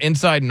 His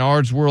inside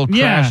Nard's world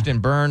crashed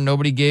and burned.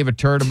 Nobody gave a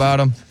turd about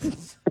him.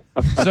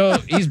 So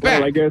he's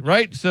back,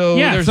 right?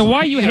 So so why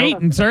are you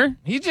hating, sir?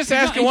 He's just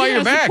asking why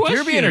you're back.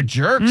 You're being a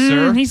jerk,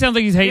 sir. He sounds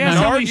like he's hating.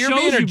 Nard, you're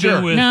being a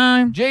jerk.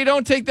 Nah. Jay,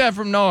 don't take that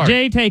from Nard.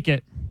 Jay, take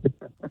it.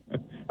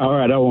 All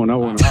right, I won't.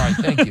 All right,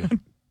 thank you.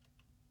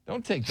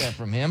 Don't take that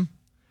from him.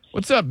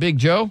 What's up, Big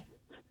Joe?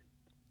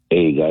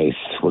 Hey, guys.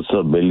 What's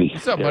up, Billy?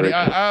 What's up, buddy?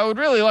 I would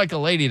really like a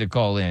lady to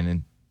call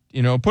in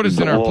and, put us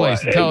in our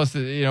place and tell us that,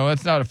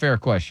 that's not a fair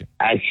question.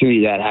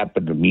 Actually, that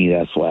happened to me.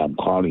 That's why I'm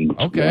calling.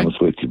 To be honest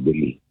with you,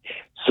 Billy.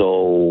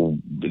 So,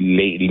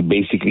 lately,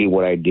 basically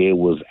what I did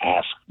was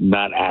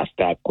not ask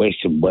that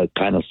question, but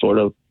kind of sort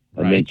of.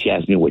 And then she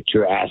asked me what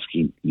you're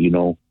asking,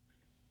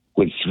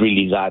 which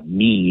really got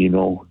me,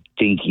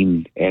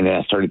 thinking. And then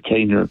I started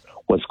telling her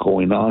what's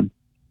going on.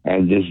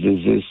 And this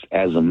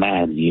as a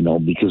man,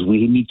 because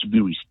we need to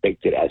be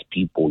respected as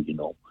people,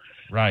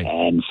 Right.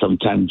 And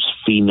sometimes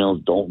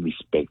females don't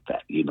respect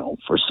that,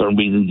 for some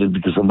reason, just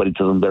because somebody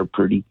tells them they're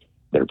pretty,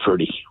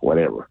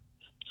 whatever.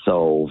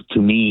 So to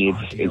me,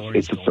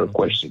 it's a fair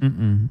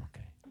question.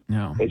 Okay.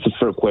 No. It's a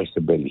fair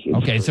question, Billy.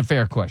 It's a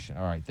fair question.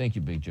 All right. Thank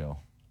you, Big Joe.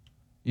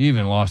 You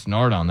even lost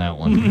Nard on that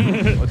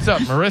one. What's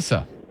up,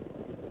 Marissa?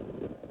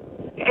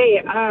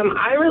 Hey,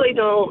 I really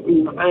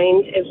don't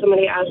mind if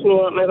somebody asks me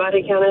what my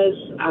body count is,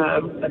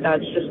 but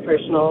that's just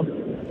personal.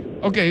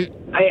 Okay.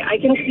 I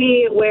can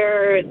see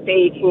where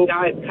they can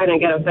kind of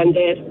get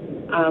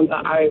offended,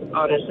 but I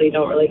honestly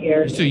don't really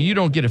care. So you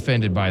don't get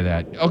offended by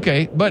that.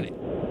 Okay, but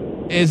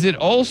is it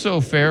also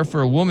fair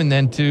for a woman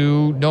then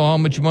to know how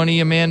much money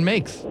a man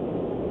makes?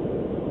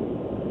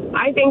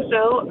 I think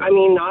so. I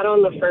mean, not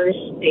on the first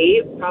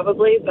date,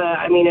 probably, but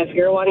I mean, if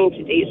you're wanting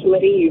to date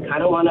somebody, you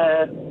kind of want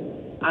to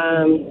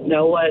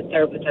know what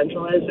their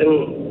potential is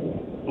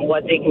and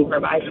what they can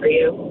provide for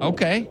you.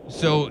 Okay.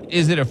 So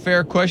is it a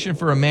fair question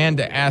for a man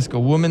to ask a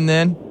woman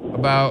then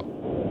about,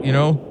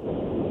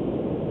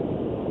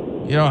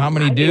 how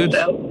many dudes?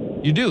 So.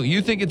 You do.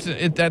 You think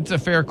that's a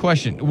fair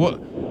question.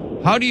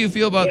 How do you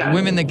feel about the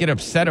women that get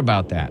upset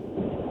about that?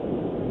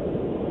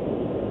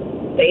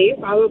 They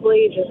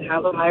probably just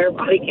have a higher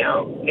body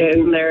count,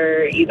 and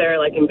they're either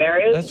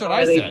embarrassed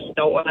or they just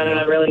don't want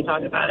to really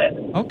talk about it.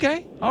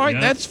 Okay. All right.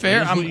 That's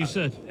fair. That's what you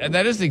said.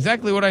 That is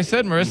exactly what I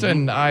said, Marissa,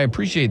 and I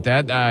appreciate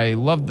that. I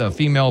love the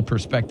female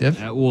perspective.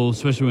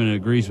 Especially when it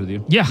agrees with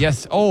you. Yeah.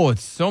 Yes. Oh,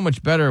 it's so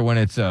much better when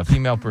it's a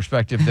female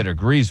perspective that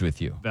agrees with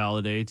you.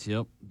 Validates,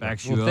 yep.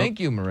 Backs you well, up. Thank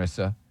you,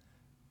 Marissa.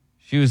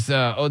 She was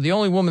the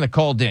only woman that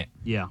called in.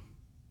 Yeah.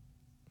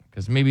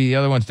 Because maybe the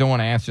other ones don't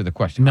want to answer the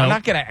question. No. I'm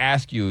not going to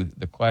ask you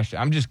the question.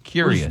 I'm just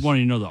curious. I just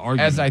wanting to know the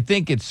argument. As I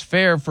think it's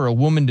fair for a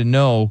woman to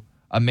know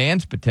a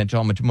man's potential,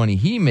 how much money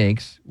he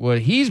makes, what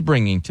he's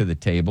bringing to the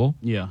table.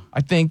 Yeah. I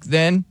think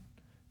then,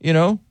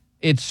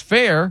 it's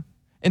fair,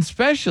 and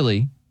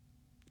especially,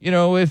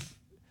 if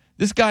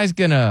this guy's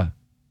going to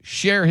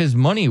share his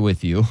money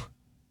with you,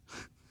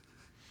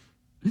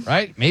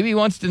 right? Maybe he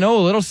wants to know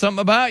a little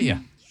something about you.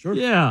 Sure.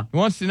 Yeah. He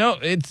wants to know.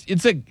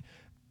 It's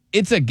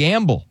a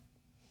gamble.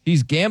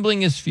 He's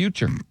gambling his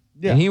future.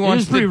 Yeah. And he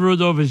wants it's pretty rude,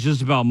 though, if it's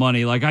just about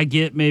money. I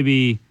get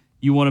maybe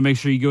you want to make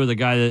sure you go with a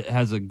guy that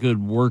has a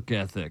good work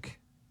ethic.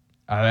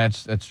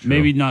 That's true.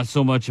 Maybe not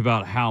so much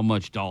about how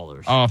much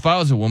dollars. Oh, if I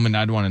was a woman,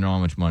 I'd want to know how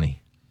much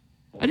money.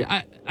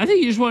 I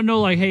think you just want to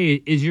know, hey,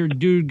 is your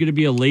dude going to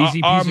be a lazy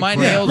piece are of my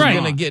crap? nails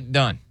going to get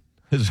done?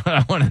 Is what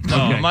I want to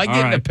know. Okay. Am I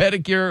getting a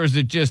pedicure, or is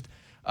it just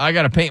I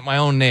got to paint my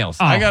own nails?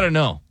 I got to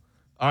know.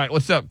 All right,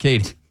 what's up,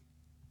 Katie?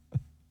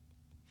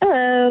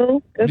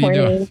 Hello. Good What are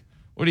you morning. doing?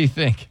 What do you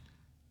think?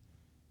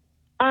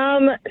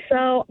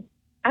 So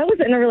I was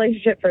in a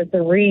relationship for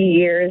 3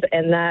 years,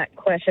 and that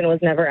question was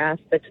never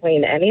asked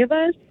between any of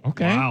us.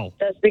 Okay. Wow.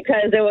 Just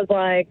because it was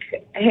like,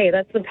 hey,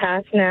 that's the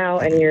past now,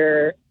 and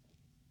you're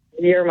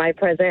my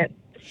present.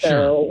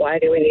 So why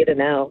do we need to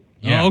know?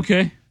 Yeah.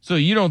 Okay. So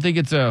you don't think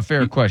it's a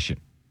fair question?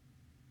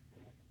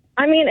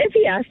 I mean, if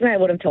he asked me, I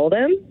would have told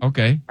him.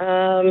 Okay.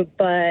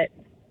 But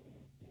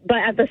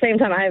at the same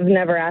time, I've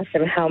never asked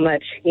him how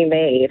much he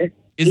made.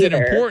 Is it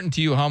either. important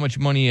to you how much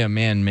money a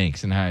man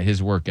makes and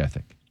his work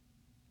ethic?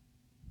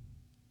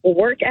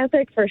 Work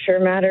ethic for sure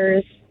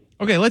matters.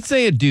 Okay, let's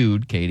say a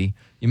dude, Katie,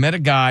 you met a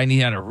guy and he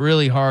had a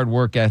really hard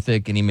work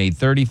ethic and he made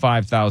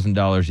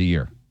 $35,000 a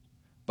year,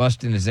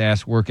 busting his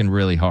ass, working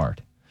really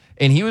hard.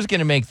 And he was going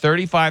to make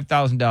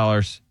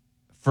 $35,000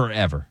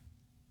 forever.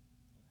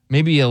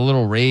 Maybe a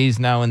little raise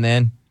now and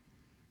then.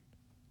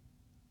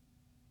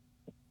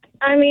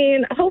 I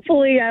mean,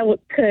 hopefully I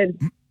could,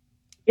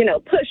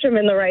 push him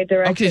in the right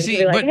direction. Okay, see,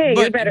 to be like, hey,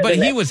 you're better but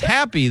than he this. was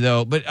happy,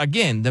 though. But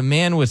again, the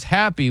man was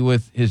happy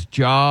with his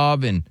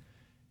job and,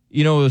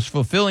 it was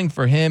fulfilling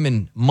for him,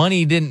 and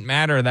money didn't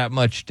matter that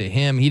much to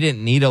him. He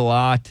didn't need a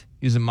lot.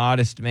 He was a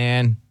modest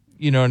man.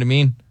 You know what I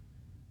mean?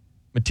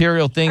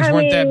 Material things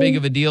weren't that big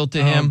of a deal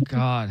to him.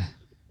 God.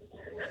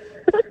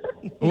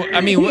 Well,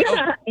 I mean,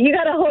 you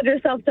gotta hold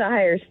yourself to a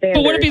higher standard.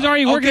 But what if he's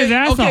already working his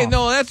ass Okay, off?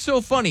 no, that's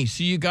so funny.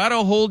 So you got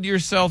to hold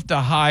yourself to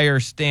higher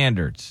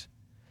standards.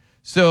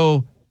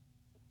 So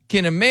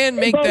can a man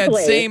make Both that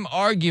ways. same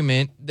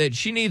argument that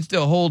she needs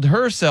to hold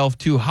herself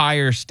to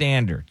higher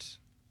standards?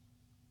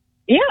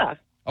 Yeah.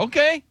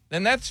 Okay,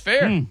 then that's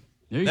fair.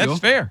 There you That's go.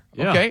 fair.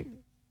 Yeah. Okay.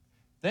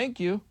 Thank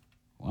you.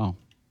 Wow.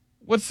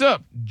 What's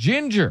up,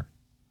 Ginger?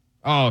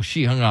 Oh,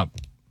 she hung up.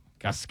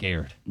 Got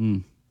scared.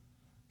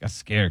 Got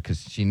scared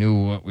because she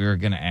knew what we were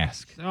going to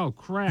ask. Oh,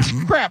 crap.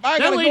 Crap, I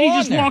That gotta lady go on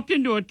just there. walked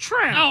into a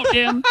trap. Oh,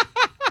 damn.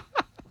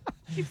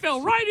 She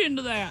fell right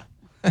into that.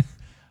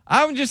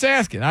 I'm just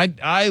asking.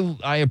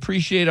 I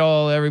appreciate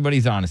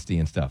everybody's honesty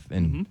and stuff.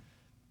 And,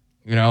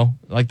 you know,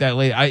 like that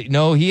lady. I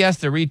know he has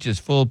to reach his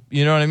full,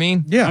 you know what I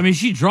mean? Yeah. I mean,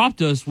 she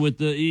dropped us with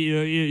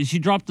she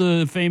dropped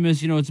the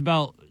famous, it's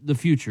about the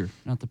future,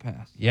 not the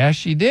past. Yeah,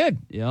 she did.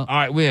 Yeah.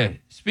 All right,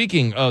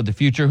 speaking of the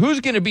future,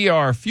 who's going to be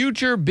our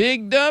future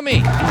big dummy?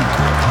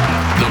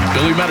 The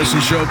Billy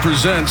Madison Show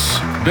presents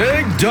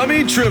Big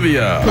Dummy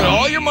Trivia. Put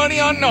all your money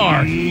on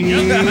Nard. The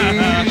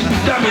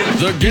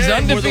He's game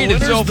undefeated where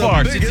the so winner's the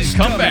far since he's biggest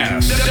come back.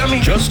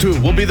 dumbass. Just who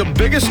will be the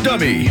biggest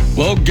dummy?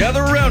 Well,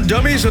 gather around,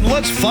 dummies, and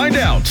let's find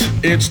out.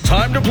 It's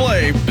time to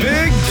play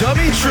Big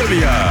Dummy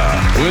Trivia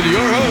with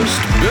your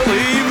host,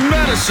 Billy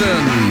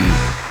Madison.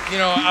 You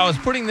know, I was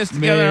putting this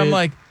together, and I'm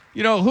like,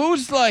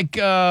 who's like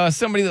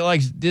somebody that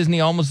likes Disney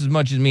almost as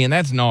much as me, and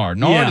that's Nard.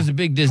 Nard is a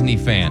big Disney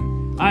fan.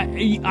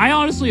 I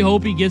honestly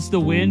hope he gets the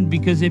win,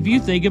 because if you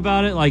think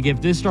about it, like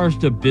if this starts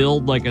to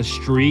build like a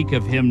streak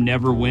of him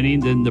never winning,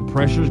 then the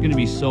pressure is going to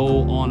be so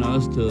on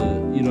us to,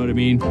 you know what I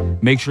mean,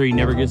 make sure he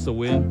never gets the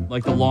win.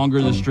 Like the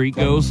longer the streak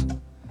goes.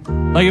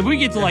 Like if we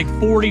get to like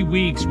 40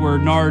 weeks where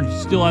Nard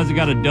still hasn't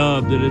got a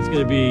dub, then it's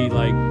going to be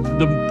like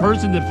the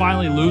person that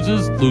finally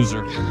loses,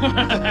 loser.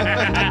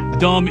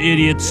 Dumb,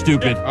 idiot,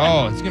 stupid.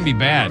 Oh, it's going to be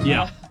bad.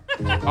 Yeah.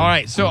 All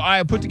right, so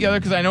I put together,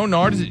 because I know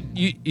Nard is,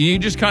 you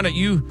just kind of,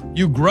 you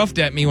gruffed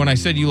at me when I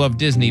said you love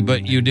Disney,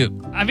 but you do.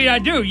 I mean, I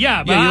do,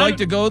 yeah. But Yeah, you like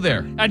to go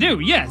there. I do,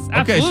 yes,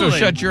 Okay, absolutely. so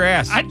shut your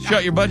ass.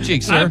 Shut your butt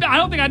cheeks, sir. I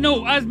don't think I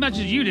know as much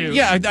as you do.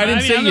 Yeah, I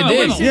didn't say you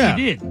did. Yeah.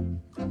 You did.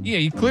 Yeah,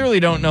 you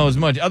clearly don't know as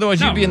much. Otherwise,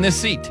 you'd be in this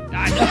seat. Stupid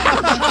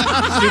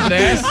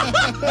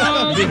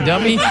ass. Big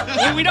dummy.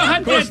 We don't have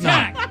Of to course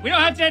attack. not. We don't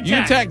have to attack. You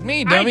attacked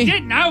me, dummy. I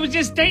didn't. I was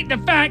just stating the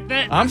fact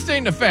that. I'm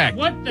stating the fact.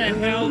 What the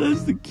hell?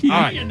 That's the key. All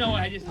right. You know,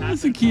 I just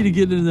That's the key to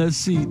getting in that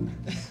seat.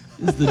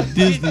 Is the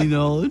Disney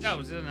knowledge. That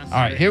was unnecessary. All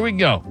right, here we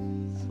go.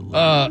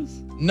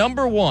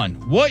 Number one.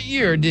 What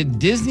year did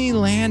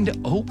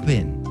Disneyland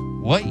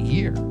open? What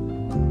year?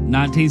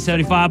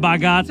 1975, by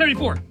God.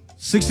 74.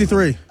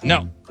 63.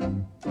 No.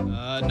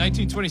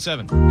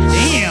 1927.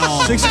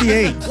 Damn.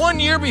 68. 1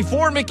 year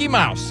before Mickey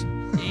Mouse.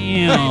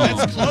 Damn.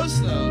 That's close,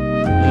 though.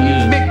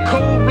 Big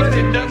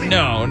cold-blooded dummy.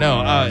 No,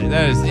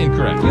 that is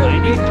incorrect.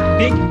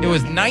 It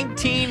was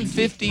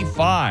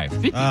 1955.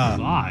 55.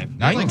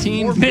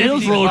 1955.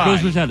 Those roller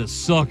coasters had to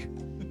suck.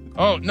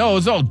 Oh, no, it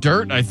was all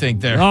dirt, I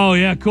think, there. Oh,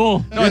 yeah,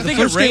 cool. No, I think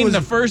it rained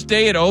the first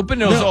day it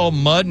opened. It was all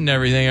mud and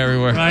everything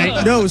everywhere.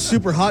 Right? No, it was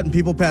super hot and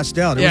people passed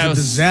out. It was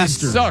a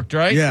disaster. It sucked,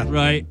 right? Yeah.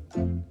 Right.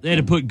 They had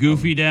to put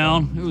Goofy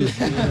down. It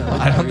was.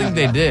 I don't think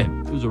they did.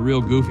 It was a real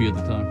Goofy at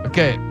the time.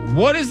 Okay,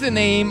 what is the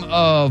name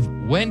of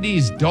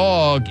Wendy's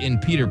dog in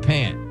Peter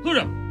Pan?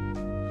 Pluto.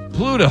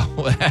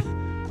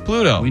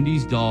 Pluto.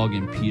 Wendy's dog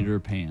in Peter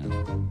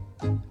Pan.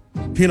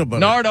 Peanut butter.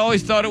 Nard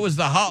always thought it was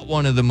the hot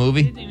one of the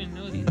movie.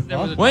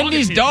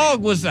 Wendy's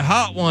dog was the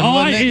hot one. Oh,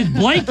 wasn't it? it's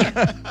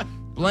Blanket.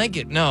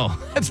 Blanket, no.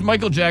 That's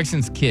Michael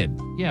Jackson's kid.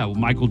 Yeah, well,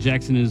 Michael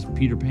Jackson is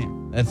Peter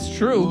Pan. That's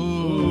true.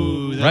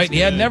 Ooh, that's right? He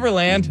had good.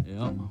 Neverland.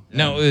 Yeah.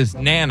 No, it was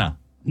Nana.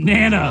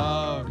 Nana.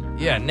 Oh,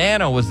 okay. Yeah,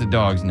 Nana was the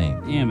dog's name.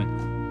 Damn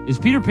it. Is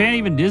Peter Pan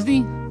even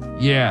Disney?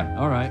 Yeah.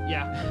 All right.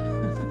 Yeah.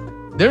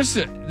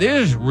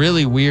 There's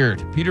really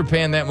weird. Peter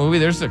Pan, that movie,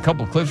 there's a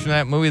couple clips from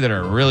that movie that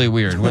are really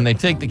weird. When they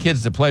take the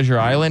kids to Pleasure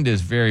Island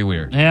is very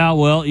weird. Yeah,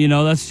 well,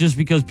 that's just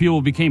because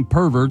people became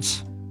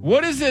perverts.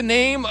 What is the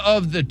name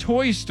of the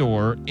toy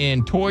store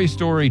in Toy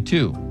Story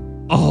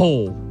 2?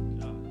 Oh.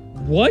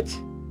 What?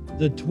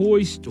 The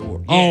toy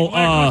store.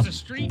 across the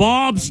street?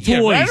 Bob's Toys.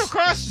 Yeah, right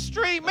across the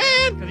street,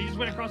 man. Because he just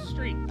went across the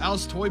street.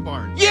 Alice Toy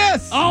Barn.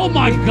 Yes. Oh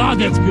my God,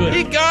 that's good.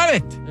 He got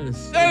it.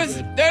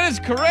 That is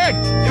correct.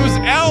 It was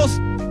Alice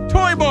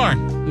Toy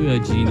Barn. Look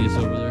at that genius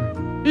over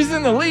there. He's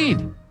in the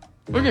lead.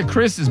 Look at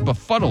Chris is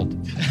befuddled.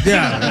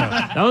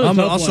 Yeah. That was a I'm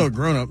tough also one. a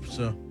grown up,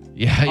 so.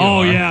 Yeah. you Oh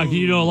are. yeah,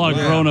 you know a lot of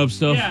grown-up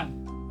stuff.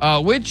 Yeah.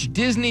 Which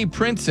Disney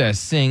princess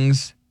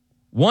sings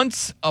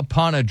 "Once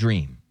Upon a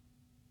Dream"?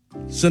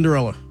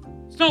 Cinderella.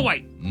 Snow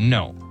White.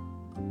 No,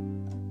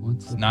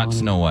 it's not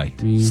Snow White.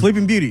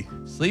 Sleeping Beauty.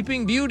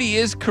 Sleeping Beauty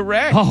is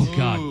correct. Oh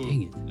God,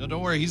 dang it. No,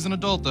 don't worry. He's an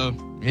adult, though.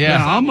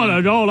 Yeah, I'm an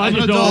adult. I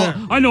just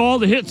don't. I know all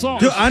the hit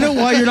songs. Dude, I know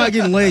why you're not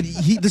getting laid.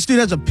 This dude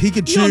has a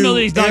Pikachu. You don't know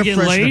that he's not air getting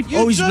freshener. laid?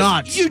 Oh, he's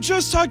not. You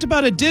just talked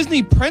about a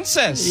Disney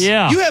princess.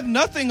 Yeah. You have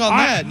nothing on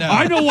that now.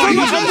 I know why I'm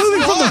you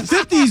moving from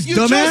the 50s, You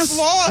dumbass. just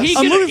lost. He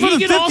I'm moving from can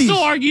the 50s.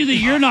 also argue that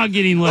you're not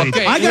getting laid.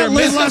 Okay, I got we're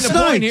laid missing last the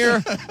night. point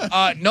here.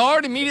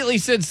 Nard immediately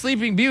said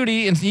Sleeping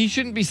Beauty, and he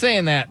shouldn't be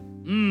saying that.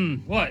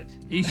 What?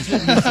 He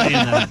shouldn't be saying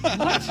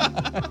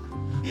that.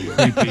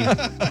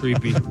 What?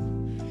 Creepy.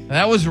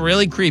 That was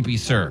really creepy,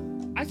 sir.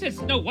 I said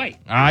Snow White.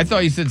 I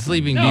thought you said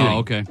Sleeping Beauty. Oh,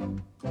 okay.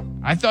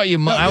 I thought you.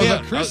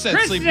 Chris said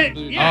Sleeping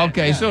Beauty. Yeah.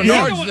 Okay, so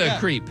Nard's the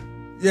creep.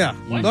 Yeah,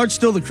 Nard's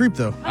still the creep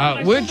though.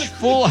 Which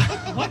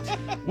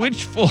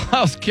Full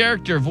House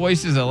character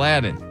voices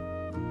Aladdin?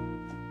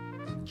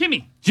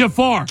 Kimmy.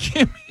 Jafar.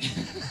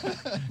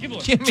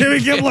 Gibbler. Jimmy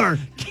Gibbler.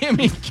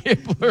 Kimmy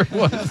Gibbler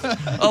was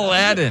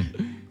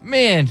Aladdin.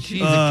 Man,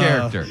 she's a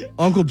character.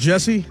 Uncle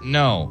Jesse.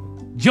 No.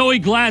 Joey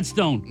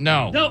Gladstone.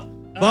 No. No.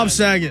 Bob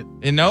Saget.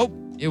 And nope.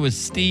 It was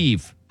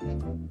Steve.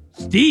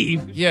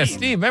 Steve? Yeah,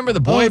 Steve. Remember the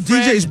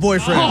boyfriend? DJ's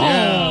boyfriend.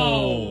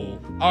 Oh.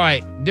 All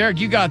right, Derek,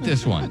 you got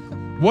this one.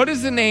 What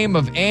is the name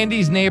of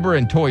Andy's neighbor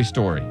in Toy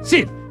Story?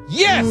 Sid.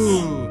 Yes.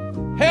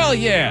 Hell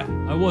yeah.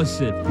 I was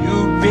Sid.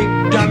 You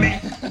big dummy.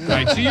 All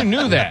right, so you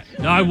knew that.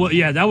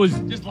 Yeah, that was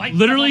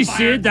literally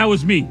Sid. That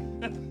was me.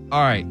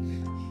 All right.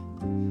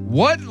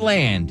 What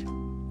land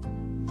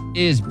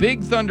is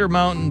Big Thunder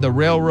Mountain, the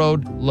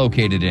railroad,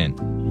 located in?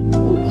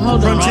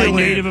 Right,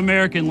 Native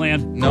American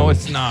land. No,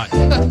 it's not.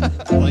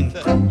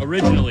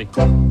 Originally.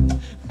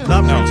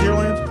 Not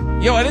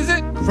Frontierland? Yo, what is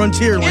it?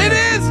 Frontierland. It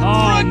is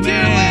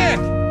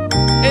Frontierland.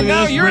 And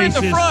now you're in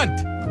the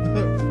front.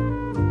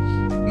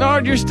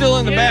 Nard, you're still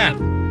in the back.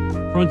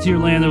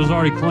 Frontierland that was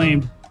already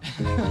claimed.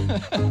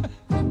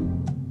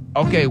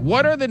 Okay,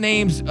 what are the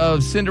names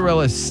of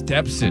Cinderella's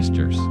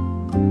stepsisters?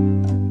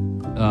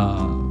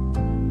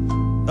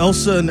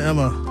 Elsa and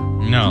Emma.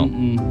 No.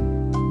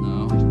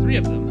 No. There's 3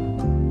 of them.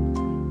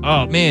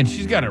 Oh, man,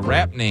 she's got a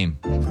rap name.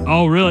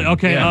 Oh, really?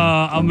 Okay, Yeah.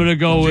 I'm going to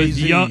go with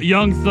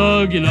young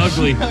Thug and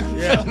Ugly.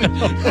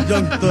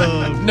 Young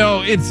Thug.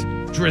 No, it's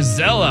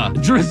Drizella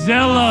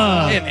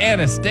Drizella. and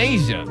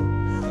Anastasia.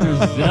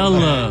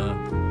 Drizella.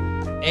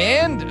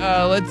 And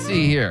let's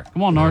see here.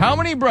 Come on, Nard. How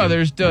many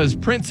brothers does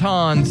Prince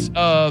Hans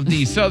of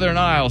the Southern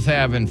Isles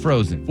have in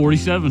Frozen?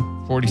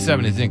 47.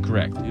 47 is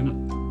incorrect.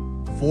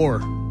 4.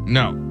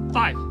 No.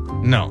 5.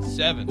 No.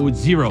 7. Oh, it's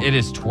 0. It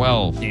is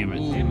 12. Damn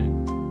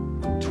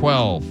it.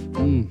 12.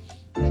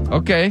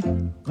 Okay.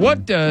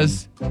 What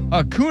does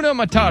Hakuna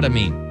Matata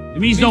mean? It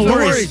means no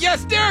worries.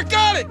 Yes, Derek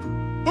got it.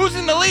 Who's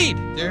in the lead?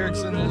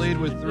 Derek's in the lead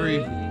with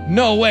 3.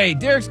 No way.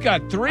 Derek's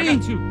got 3. I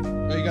got 2.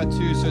 Oh, you got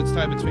 2, so it's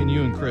tied between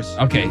you and Chris.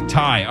 Okay,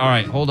 tie. All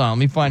right, hold on. Let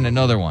me find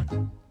another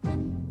one.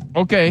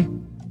 Okay,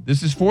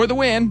 this is for the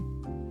win.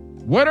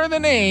 What are the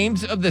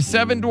names of the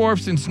 7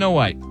 dwarfs in Snow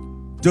White?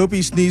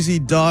 Dopey,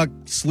 Sneezy, Doc,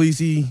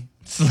 Sleazy.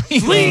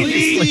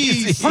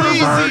 Sleazy.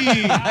 Pervert.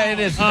 That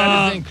is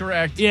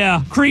incorrect.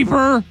 Yeah.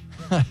 Creeper.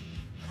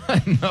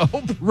 Nope.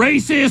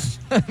 Racist.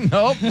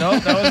 Nope,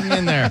 that wasn't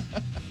in there.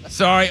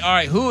 Sorry. All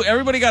right,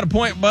 everybody got a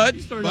point, Bud?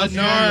 But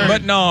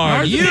Nard.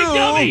 Nard. You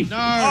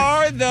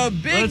are the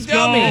big Let's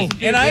dummy. go.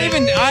 And I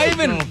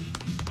even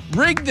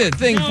rigged the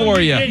thing for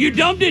you. You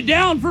dumbed it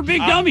down for Big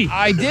Dummy.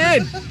 I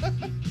did.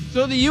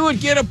 So that you would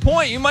get a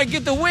point. You might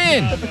get the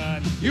win.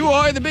 God. You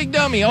are the big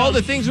dummy. All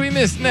the things we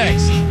missed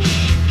next.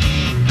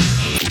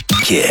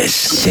 Kiss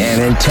San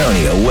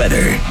Antonio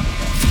weather.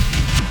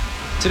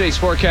 Today's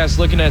forecast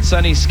looking at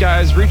sunny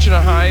skies, reaching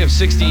a high of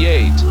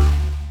 68.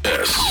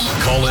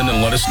 Yes. Call in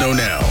and let us know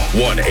now.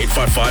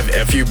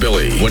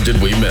 1-855-FU-BILLY. What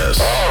did we miss?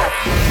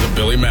 The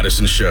Billy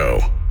Madison Show.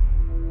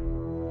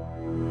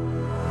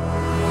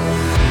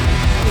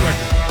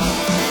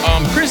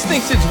 Chris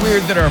thinks it's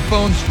weird that our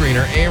phone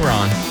screener,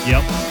 Aaron,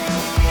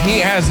 he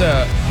has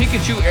a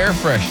Pikachu air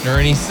freshener,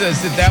 and he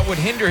says that would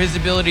hinder his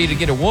ability to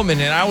get a woman.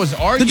 And I was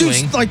arguing, The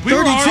dude's like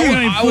 32.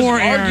 I was for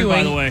Aaron, arguing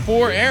by the way.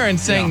 for Aaron,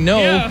 saying no.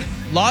 Yeah.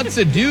 Lots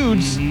of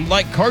dudes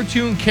like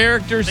cartoon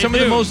characters. Some of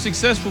the do. most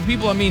successful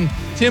people. I mean,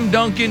 Tim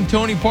Duncan,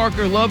 Tony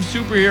Parker love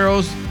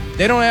superheroes.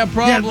 They don't have Yeah,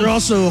 problems. they're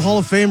also Hall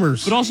of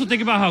Famers. But also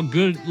think about how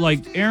good,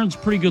 Aaron's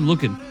pretty good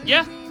looking.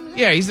 Yeah.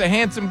 Yeah, he's a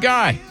handsome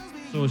guy.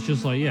 So it's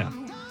just yeah.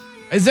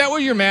 Is that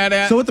what you're mad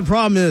at? So what the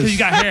problem is? Because you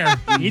got hair.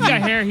 He's got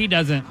hair. He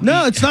doesn't.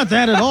 No, it's not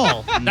that at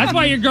all. That's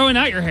why you're growing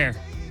out your hair.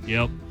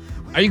 Yep.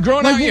 Are you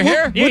growing out your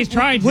hair? Yeah, he's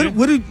trying to.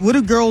 What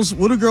do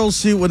girls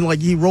see when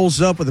he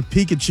rolls up with a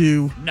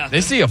Pikachu?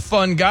 They see a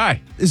fun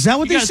guy. Is that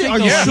what You they gotta see? think, Are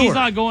you though, sure? He's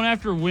not going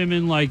after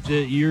women like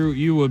that.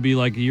 You would be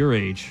like your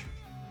age.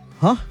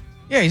 Huh?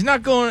 Yeah, he's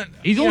not going.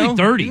 He's only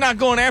 30. He's not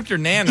going after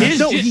Nana.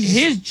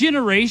 His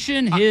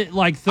generation,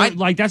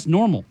 that's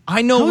normal.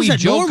 I know How is we that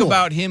joke normal?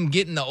 about him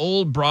getting the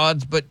old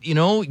broads, but you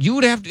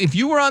would have to. If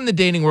you were on the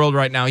dating world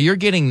right now, you're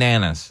getting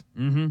nanas.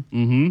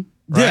 Mm-hmm.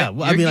 Right? Yeah,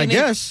 well, I mean, I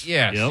guess.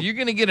 Yeah, so Yep. you're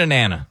gonna get a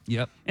nana.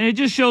 Yep. And it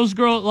just shows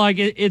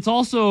it's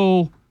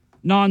also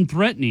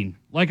non-threatening.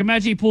 Like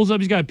imagine he pulls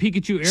up, he's got a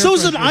Pikachu air So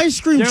is an freshener. ice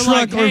cream They're truck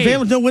like, or a hey, van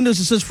with no windows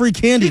that says free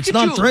candy. It's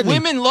not Pikachu, threatening.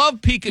 women love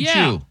Pikachu.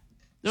 Yeah.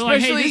 They're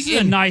like, hey, this is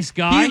a nice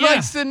guy. He Yeah.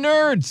 likes the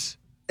nerds.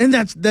 And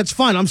that's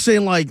fine. I'm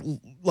saying like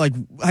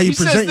how you He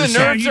says present the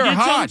yourself. nerds You are did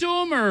hot. something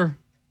to him, or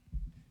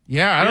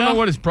Yeah, I don't Yeah. know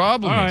what his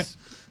problem All is.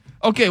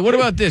 Okay, what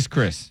about this,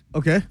 Chris?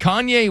 Okay.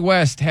 Kanye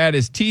West had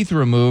his teeth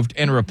removed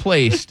and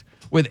replaced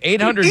with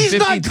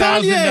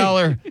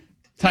 $850,000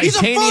 He's a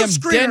phone titanium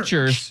screener.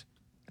 dentures,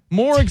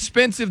 more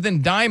expensive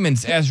than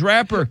diamonds, as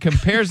rapper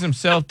compares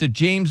himself to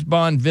James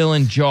Bond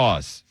villain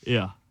Jaws.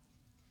 yeah.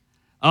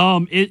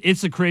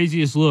 It's the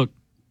craziest look,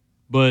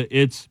 but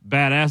it's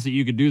badass that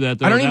you could do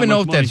that. I don't even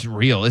know if that's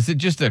real. Is it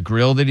just a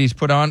grill that he's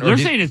put on? They're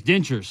saying it's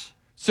dentures.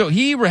 So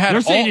he had.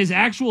 They're saying his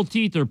actual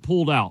teeth are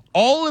pulled out.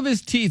 All of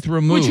his teeth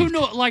removed.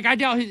 Which, I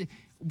doubt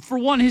for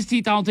one, his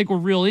teeth I don't think were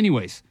real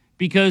anyways,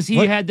 because he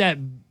had that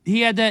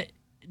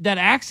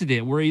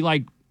accident where he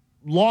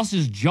lost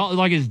his jaw,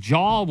 his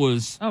jaw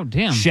was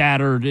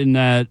shattered, and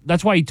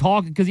that's why he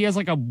talked, because he has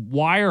a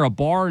wire, a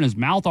bar in his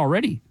mouth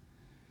already.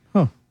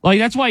 Huh.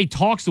 That's why he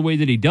talks the way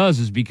that he does,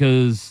 is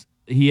because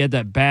he had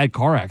that bad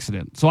car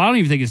accident. So I don't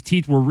even think his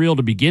teeth were real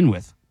to begin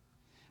with.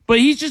 But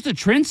he's just a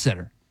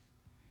trendsetter.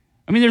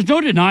 I mean, there's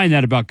no denying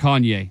that about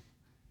Kanye.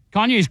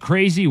 Kanye's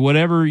crazy,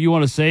 whatever you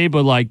want to say,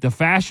 but the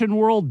fashion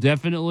world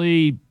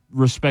definitely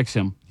respects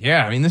him.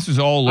 Yeah, I mean, this is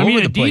all over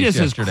the place Adidas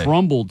yesterday. has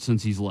crumbled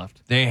since he's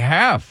left. They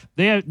have.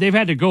 They've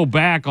had to go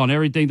back on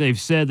everything they've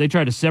said. They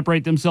tried to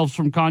separate themselves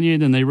from Kanye,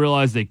 and then they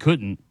realized they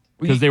couldn't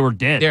because they were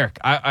dead. Derek,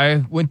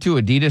 I went to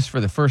Adidas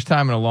for the first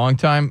time in a long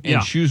time,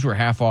 and shoes were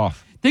half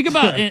off. Think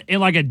about it,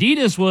 and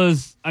Adidas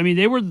was, I mean,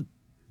 they were,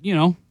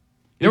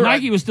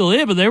 Nike was still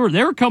in, but they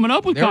were coming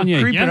up with They were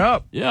Kanye. creeping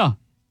up. Yeah.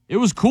 It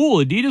was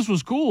cool. Adidas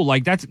was cool.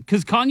 That's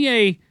because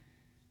Kanye,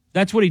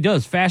 that's what he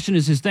does. Fashion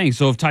is his thing.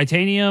 So if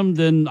titanium,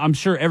 then I'm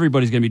sure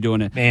everybody's going to be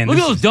doing it. Man, look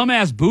at those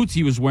dumbass boots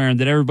he was wearing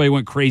that everybody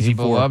went crazy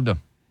People for. loved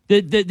them.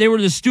 They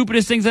were the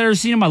stupidest things I've ever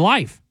seen in my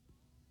life.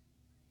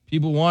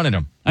 People wanted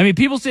them. I mean,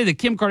 people say that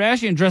Kim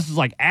Kardashian dresses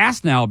like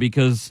ass now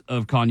because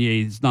of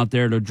Kanye's not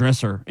there to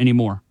dress her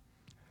anymore.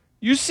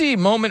 You see,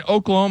 moment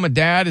Oklahoma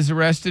dad is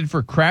arrested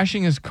for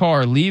crashing his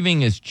car, leaving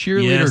his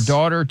cheerleader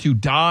daughter to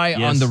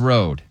die on the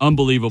road.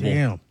 Unbelievable.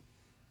 Damn.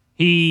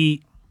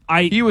 He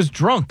was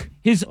drunk.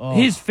 His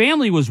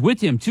family was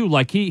with him too.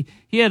 He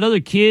had other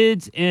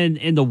kids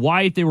and the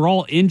wife. They were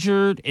all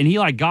injured, and he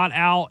got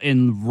out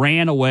and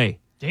ran away.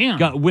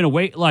 Damn. Went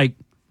away.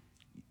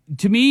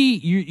 To me,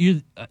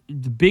 you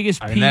the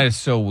biggest. I mean, that is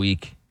so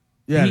weak.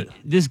 Yeah.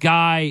 This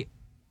guy.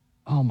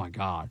 Oh my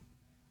God,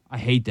 I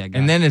hate that guy.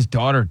 And then his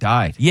daughter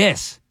died.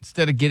 Yes.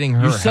 Instead of getting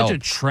her You're help. such a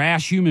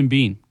trash human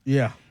being.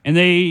 Yeah.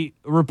 And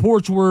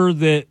reports were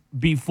that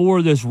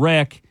before this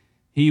wreck,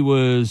 he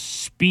was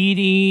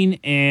speeding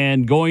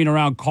and going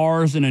around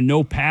cars in a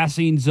no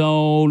passing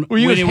zone. Well,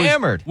 he was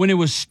hammered. When it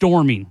was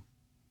storming,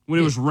 when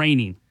it was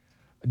raining.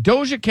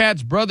 Doja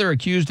Cat's brother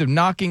accused of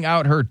knocking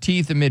out her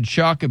teeth amid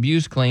shock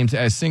abuse claims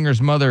as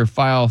singer's mother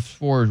files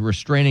for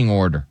restraining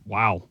order.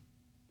 Wow.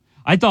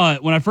 I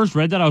thought when I first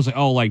read that, I was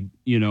like,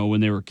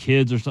 when they were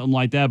kids or something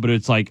like that. But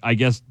it's I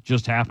guess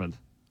just happened.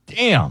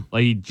 Damn.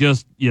 He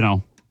just, this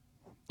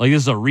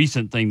is a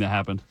recent thing that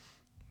happened.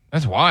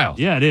 That's wild.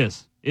 Yeah, it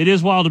is. It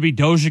is wild to be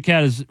Doja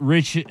Cat, as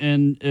rich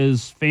and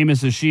as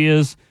famous as she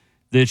is,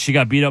 that she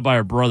got beat up by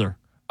her brother.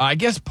 I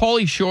guess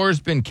Pauly Shore's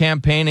been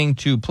campaigning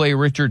to play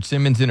Richard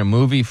Simmons in a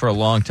movie for a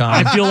long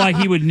time. I feel like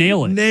he would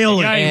nail it.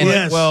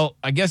 Yes. Well,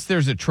 I guess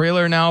there's a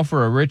trailer now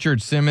for a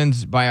Richard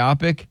Simmons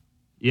biopic.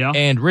 Yeah.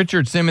 And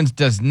Richard Simmons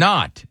does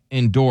not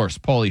endorse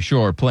Pauly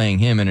Shore playing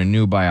him in a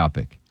new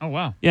biopic. Oh,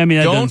 wow. Yeah, I mean,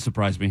 that Don't doesn't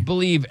surprise me.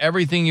 Believe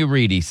everything you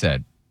read, he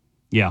said.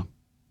 Yeah.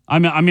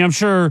 I'm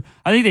sure.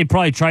 I think they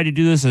probably tried to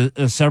do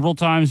this several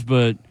times,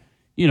 but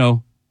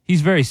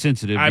he's very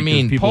sensitive. I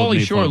mean, Pauly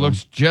Shore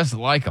looks just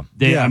like him.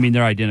 I mean,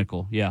 they're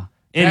identical. Yeah,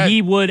 and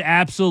he would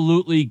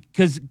absolutely,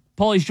 because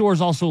Pauly Shore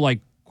is also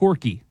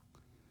quirky.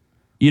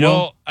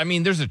 Well, I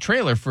mean, there's a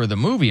trailer for the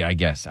movie. I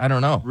guess I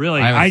don't know. Really,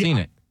 I haven't seen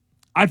it.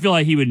 I feel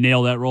like he would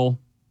nail that role.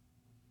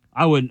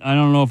 I would. I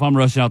don't know if I'm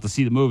rushing out to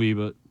see the movie,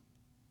 but.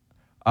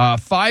 A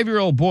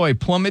 5-year-old boy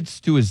plummets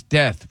to his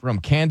death from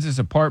Kansas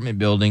apartment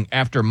building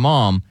after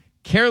mom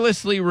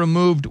carelessly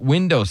removed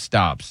window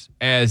stops,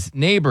 as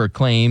neighbor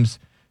claims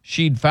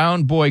she'd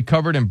found boy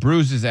covered in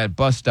bruises at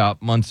bus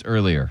stop months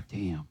earlier.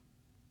 Damn.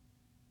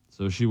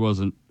 So she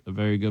wasn't a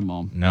very good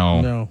mom.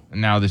 No. And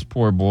now this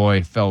poor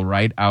boy fell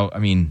right out. I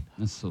mean,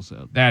 that's so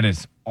sad. That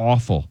is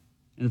awful.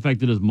 And the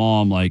fact that his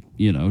mom,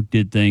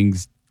 did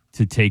things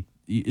to take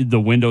the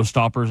window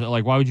stoppers.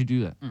 Why would you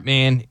do that?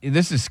 Man,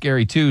 this is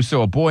scary, too.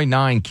 So a boy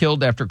 9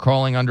 killed after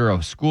crawling under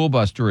a school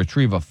bus to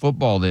retrieve a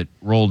football that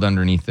rolled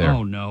underneath there.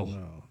 Oh,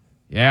 no.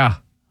 Yeah.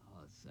 Oh,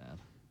 that's sad.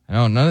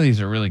 No, none of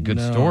these are really good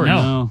stories.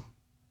 No.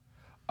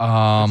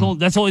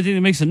 That's the only thing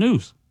that makes the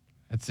news.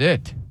 That's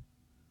it.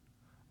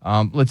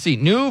 Let's see.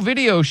 New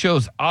video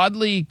shows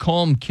oddly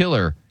calm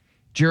killer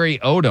Jerry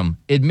Odom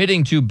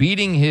admitting to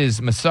beating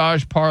his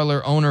massage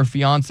parlor owner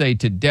fiance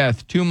to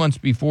death 2 months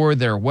before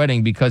their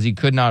wedding because he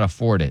could not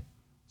afford it.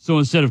 So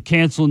instead of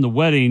canceling the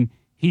wedding,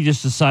 he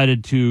just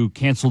decided to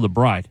cancel the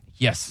bride.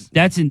 Yes.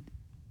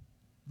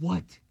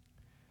 What?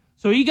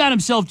 So he got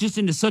himself just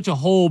into such a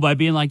hole by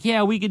being like,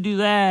 yeah, we could do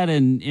that,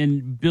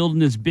 and building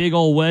this big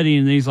old wedding.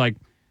 And he's like,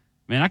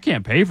 man, I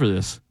can't pay for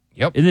this.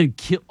 Yep. And then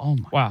kill. Oh,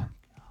 my.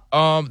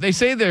 Wow. They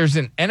say there's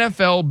an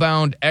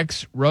NFL-bound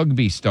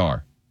ex-rugby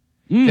star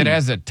that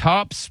has a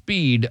top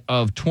speed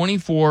of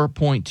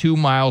 24.2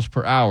 miles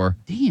per hour.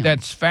 Damn.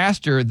 That's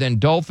faster than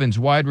Dolphins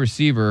wide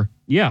receiver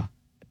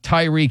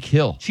Tyreek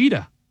Hill.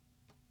 Cheetah.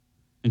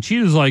 And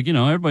Cheetah's like,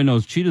 everybody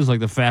knows Cheetah's like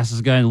the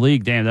fastest guy in the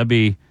league. Damn, that'd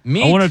be...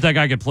 Meet I wonder if that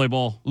guy could play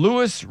ball.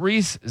 Louis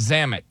Reese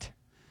Zamet.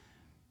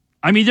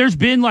 I mean, there's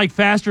been like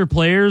faster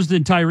players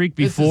than Tyreek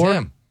before. This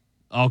is him.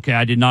 Okay,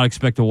 I did not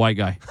expect a white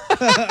guy.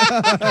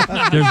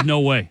 There's no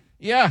way.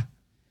 Yeah.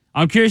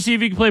 I'm curious to see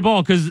if he can play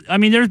ball because, I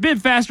mean, there's been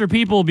faster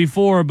people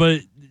before,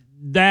 but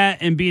that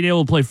and being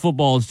able to play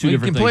football is two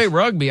different things. He can play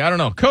rugby. I don't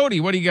know. Cody,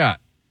 what do you got?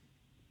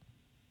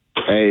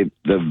 Hey,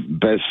 the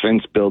best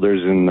fence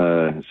builders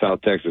in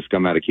South Texas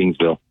come out of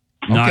Kingsville.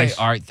 Nice.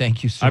 Okay, all right.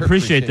 Thank you, sir. I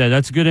appreciate that.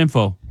 That's good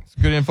info. It's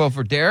good info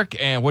for Derek.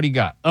 And what do you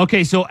got?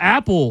 Okay, so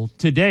Apple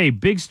today,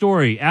 big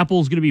story.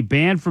 Apple's going to be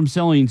banned from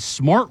selling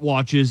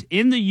smartwatches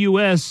in the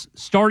U.S.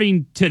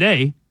 starting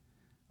today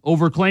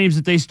over claims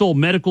that they stole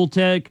medical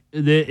tech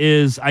that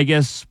is, I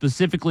guess,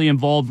 specifically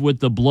involved with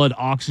the blood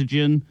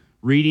oxygen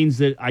readings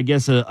that I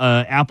guess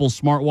a Apple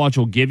smartwatch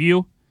will give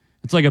you.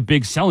 It's like a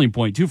big selling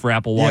point, too, for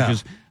Apple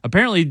watches. Yeah.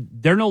 Apparently,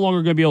 they're no longer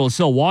going to be able to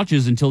sell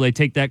watches until they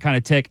take that kind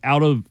of tech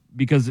out of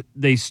because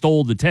they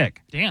stole the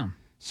tech. Damn.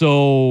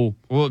 So,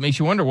 well, it makes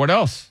you wonder what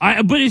else.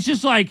 But it's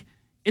just like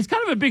it's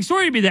kind of a big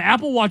story to me that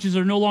Apple watches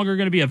are no longer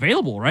going to be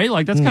available, right?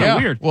 Like that's kind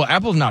of weird. Well,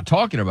 Apple's not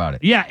talking about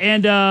it. Yeah,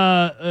 and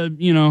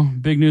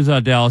big news out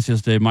of Dallas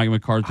yesterday. Mike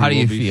McCarthy. How do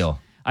you feel?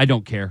 I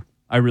don't care.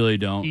 I really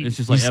don't. It's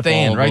just like he's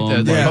staying,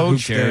 right? The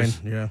coach cares.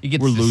 Yeah. He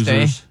gets We're to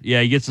losers. Stay.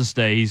 Yeah, he gets to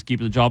stay. He's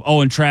keeping the job.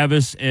 Oh, and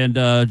Travis and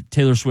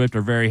Taylor Swift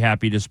are very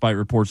happy, despite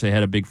reports they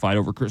had a big fight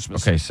over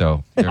Christmas. Okay,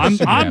 so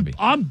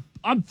I'm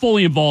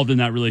fully involved in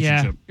that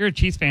relationship. Yeah, you're a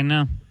Chiefs fan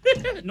now.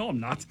 No,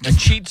 I'm not. A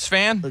Cheats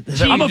fan?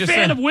 I'm a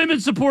fan of women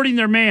supporting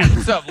their man.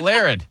 What's up,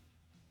 Laird?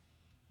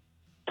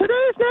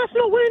 Today's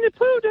National Winnie the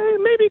Pooh Day.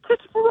 Maybe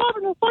Christopher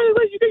Robin will finally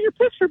let you get your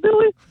picture,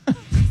 Billy.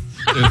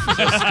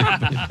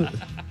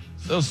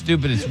 So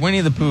stupid. It's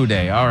Winnie the Pooh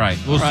Day. All right.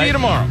 We'll see you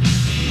tomorrow.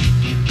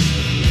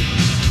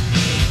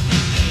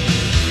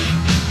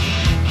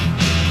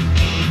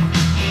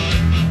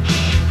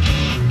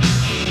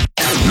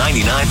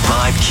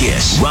 .99.5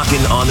 KISS.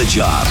 Rockin' on the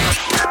job.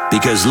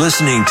 Because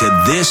listening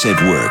to this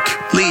at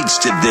work leads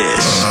to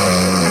this.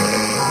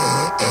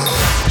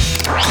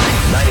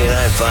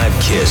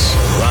 99.5 KISS.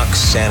 Rock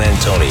San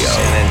Antonio.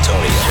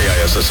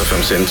 KISS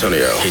FM San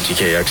Antonio.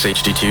 KTKX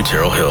HD2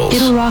 Terrell Hills.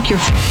 It'll rock your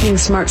f***ing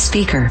smart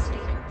speaker.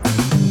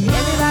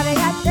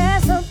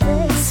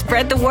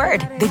 Spread the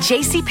word. The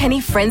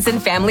JCPenney Friends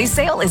and Family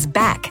Sale is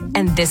back.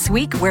 And this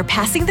week, we're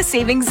passing the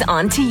savings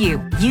on to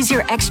you. Use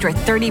your extra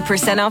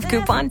 30% off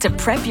coupon to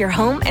prep your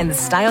home and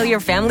style your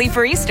family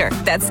for Easter.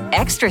 That's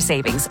extra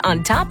savings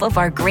on top of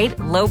our great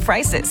low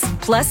prices.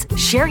 Plus,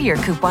 share your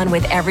coupon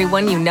with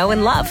everyone you know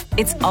and love.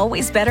 It's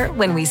always better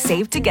when we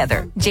save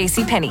together.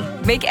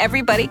 JCPenney. Make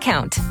everybody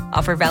count.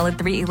 Offer valid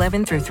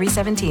 3/11 through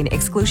 3/17.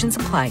 Exclusions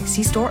apply.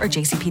 See store or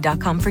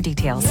jcp.com for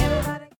details.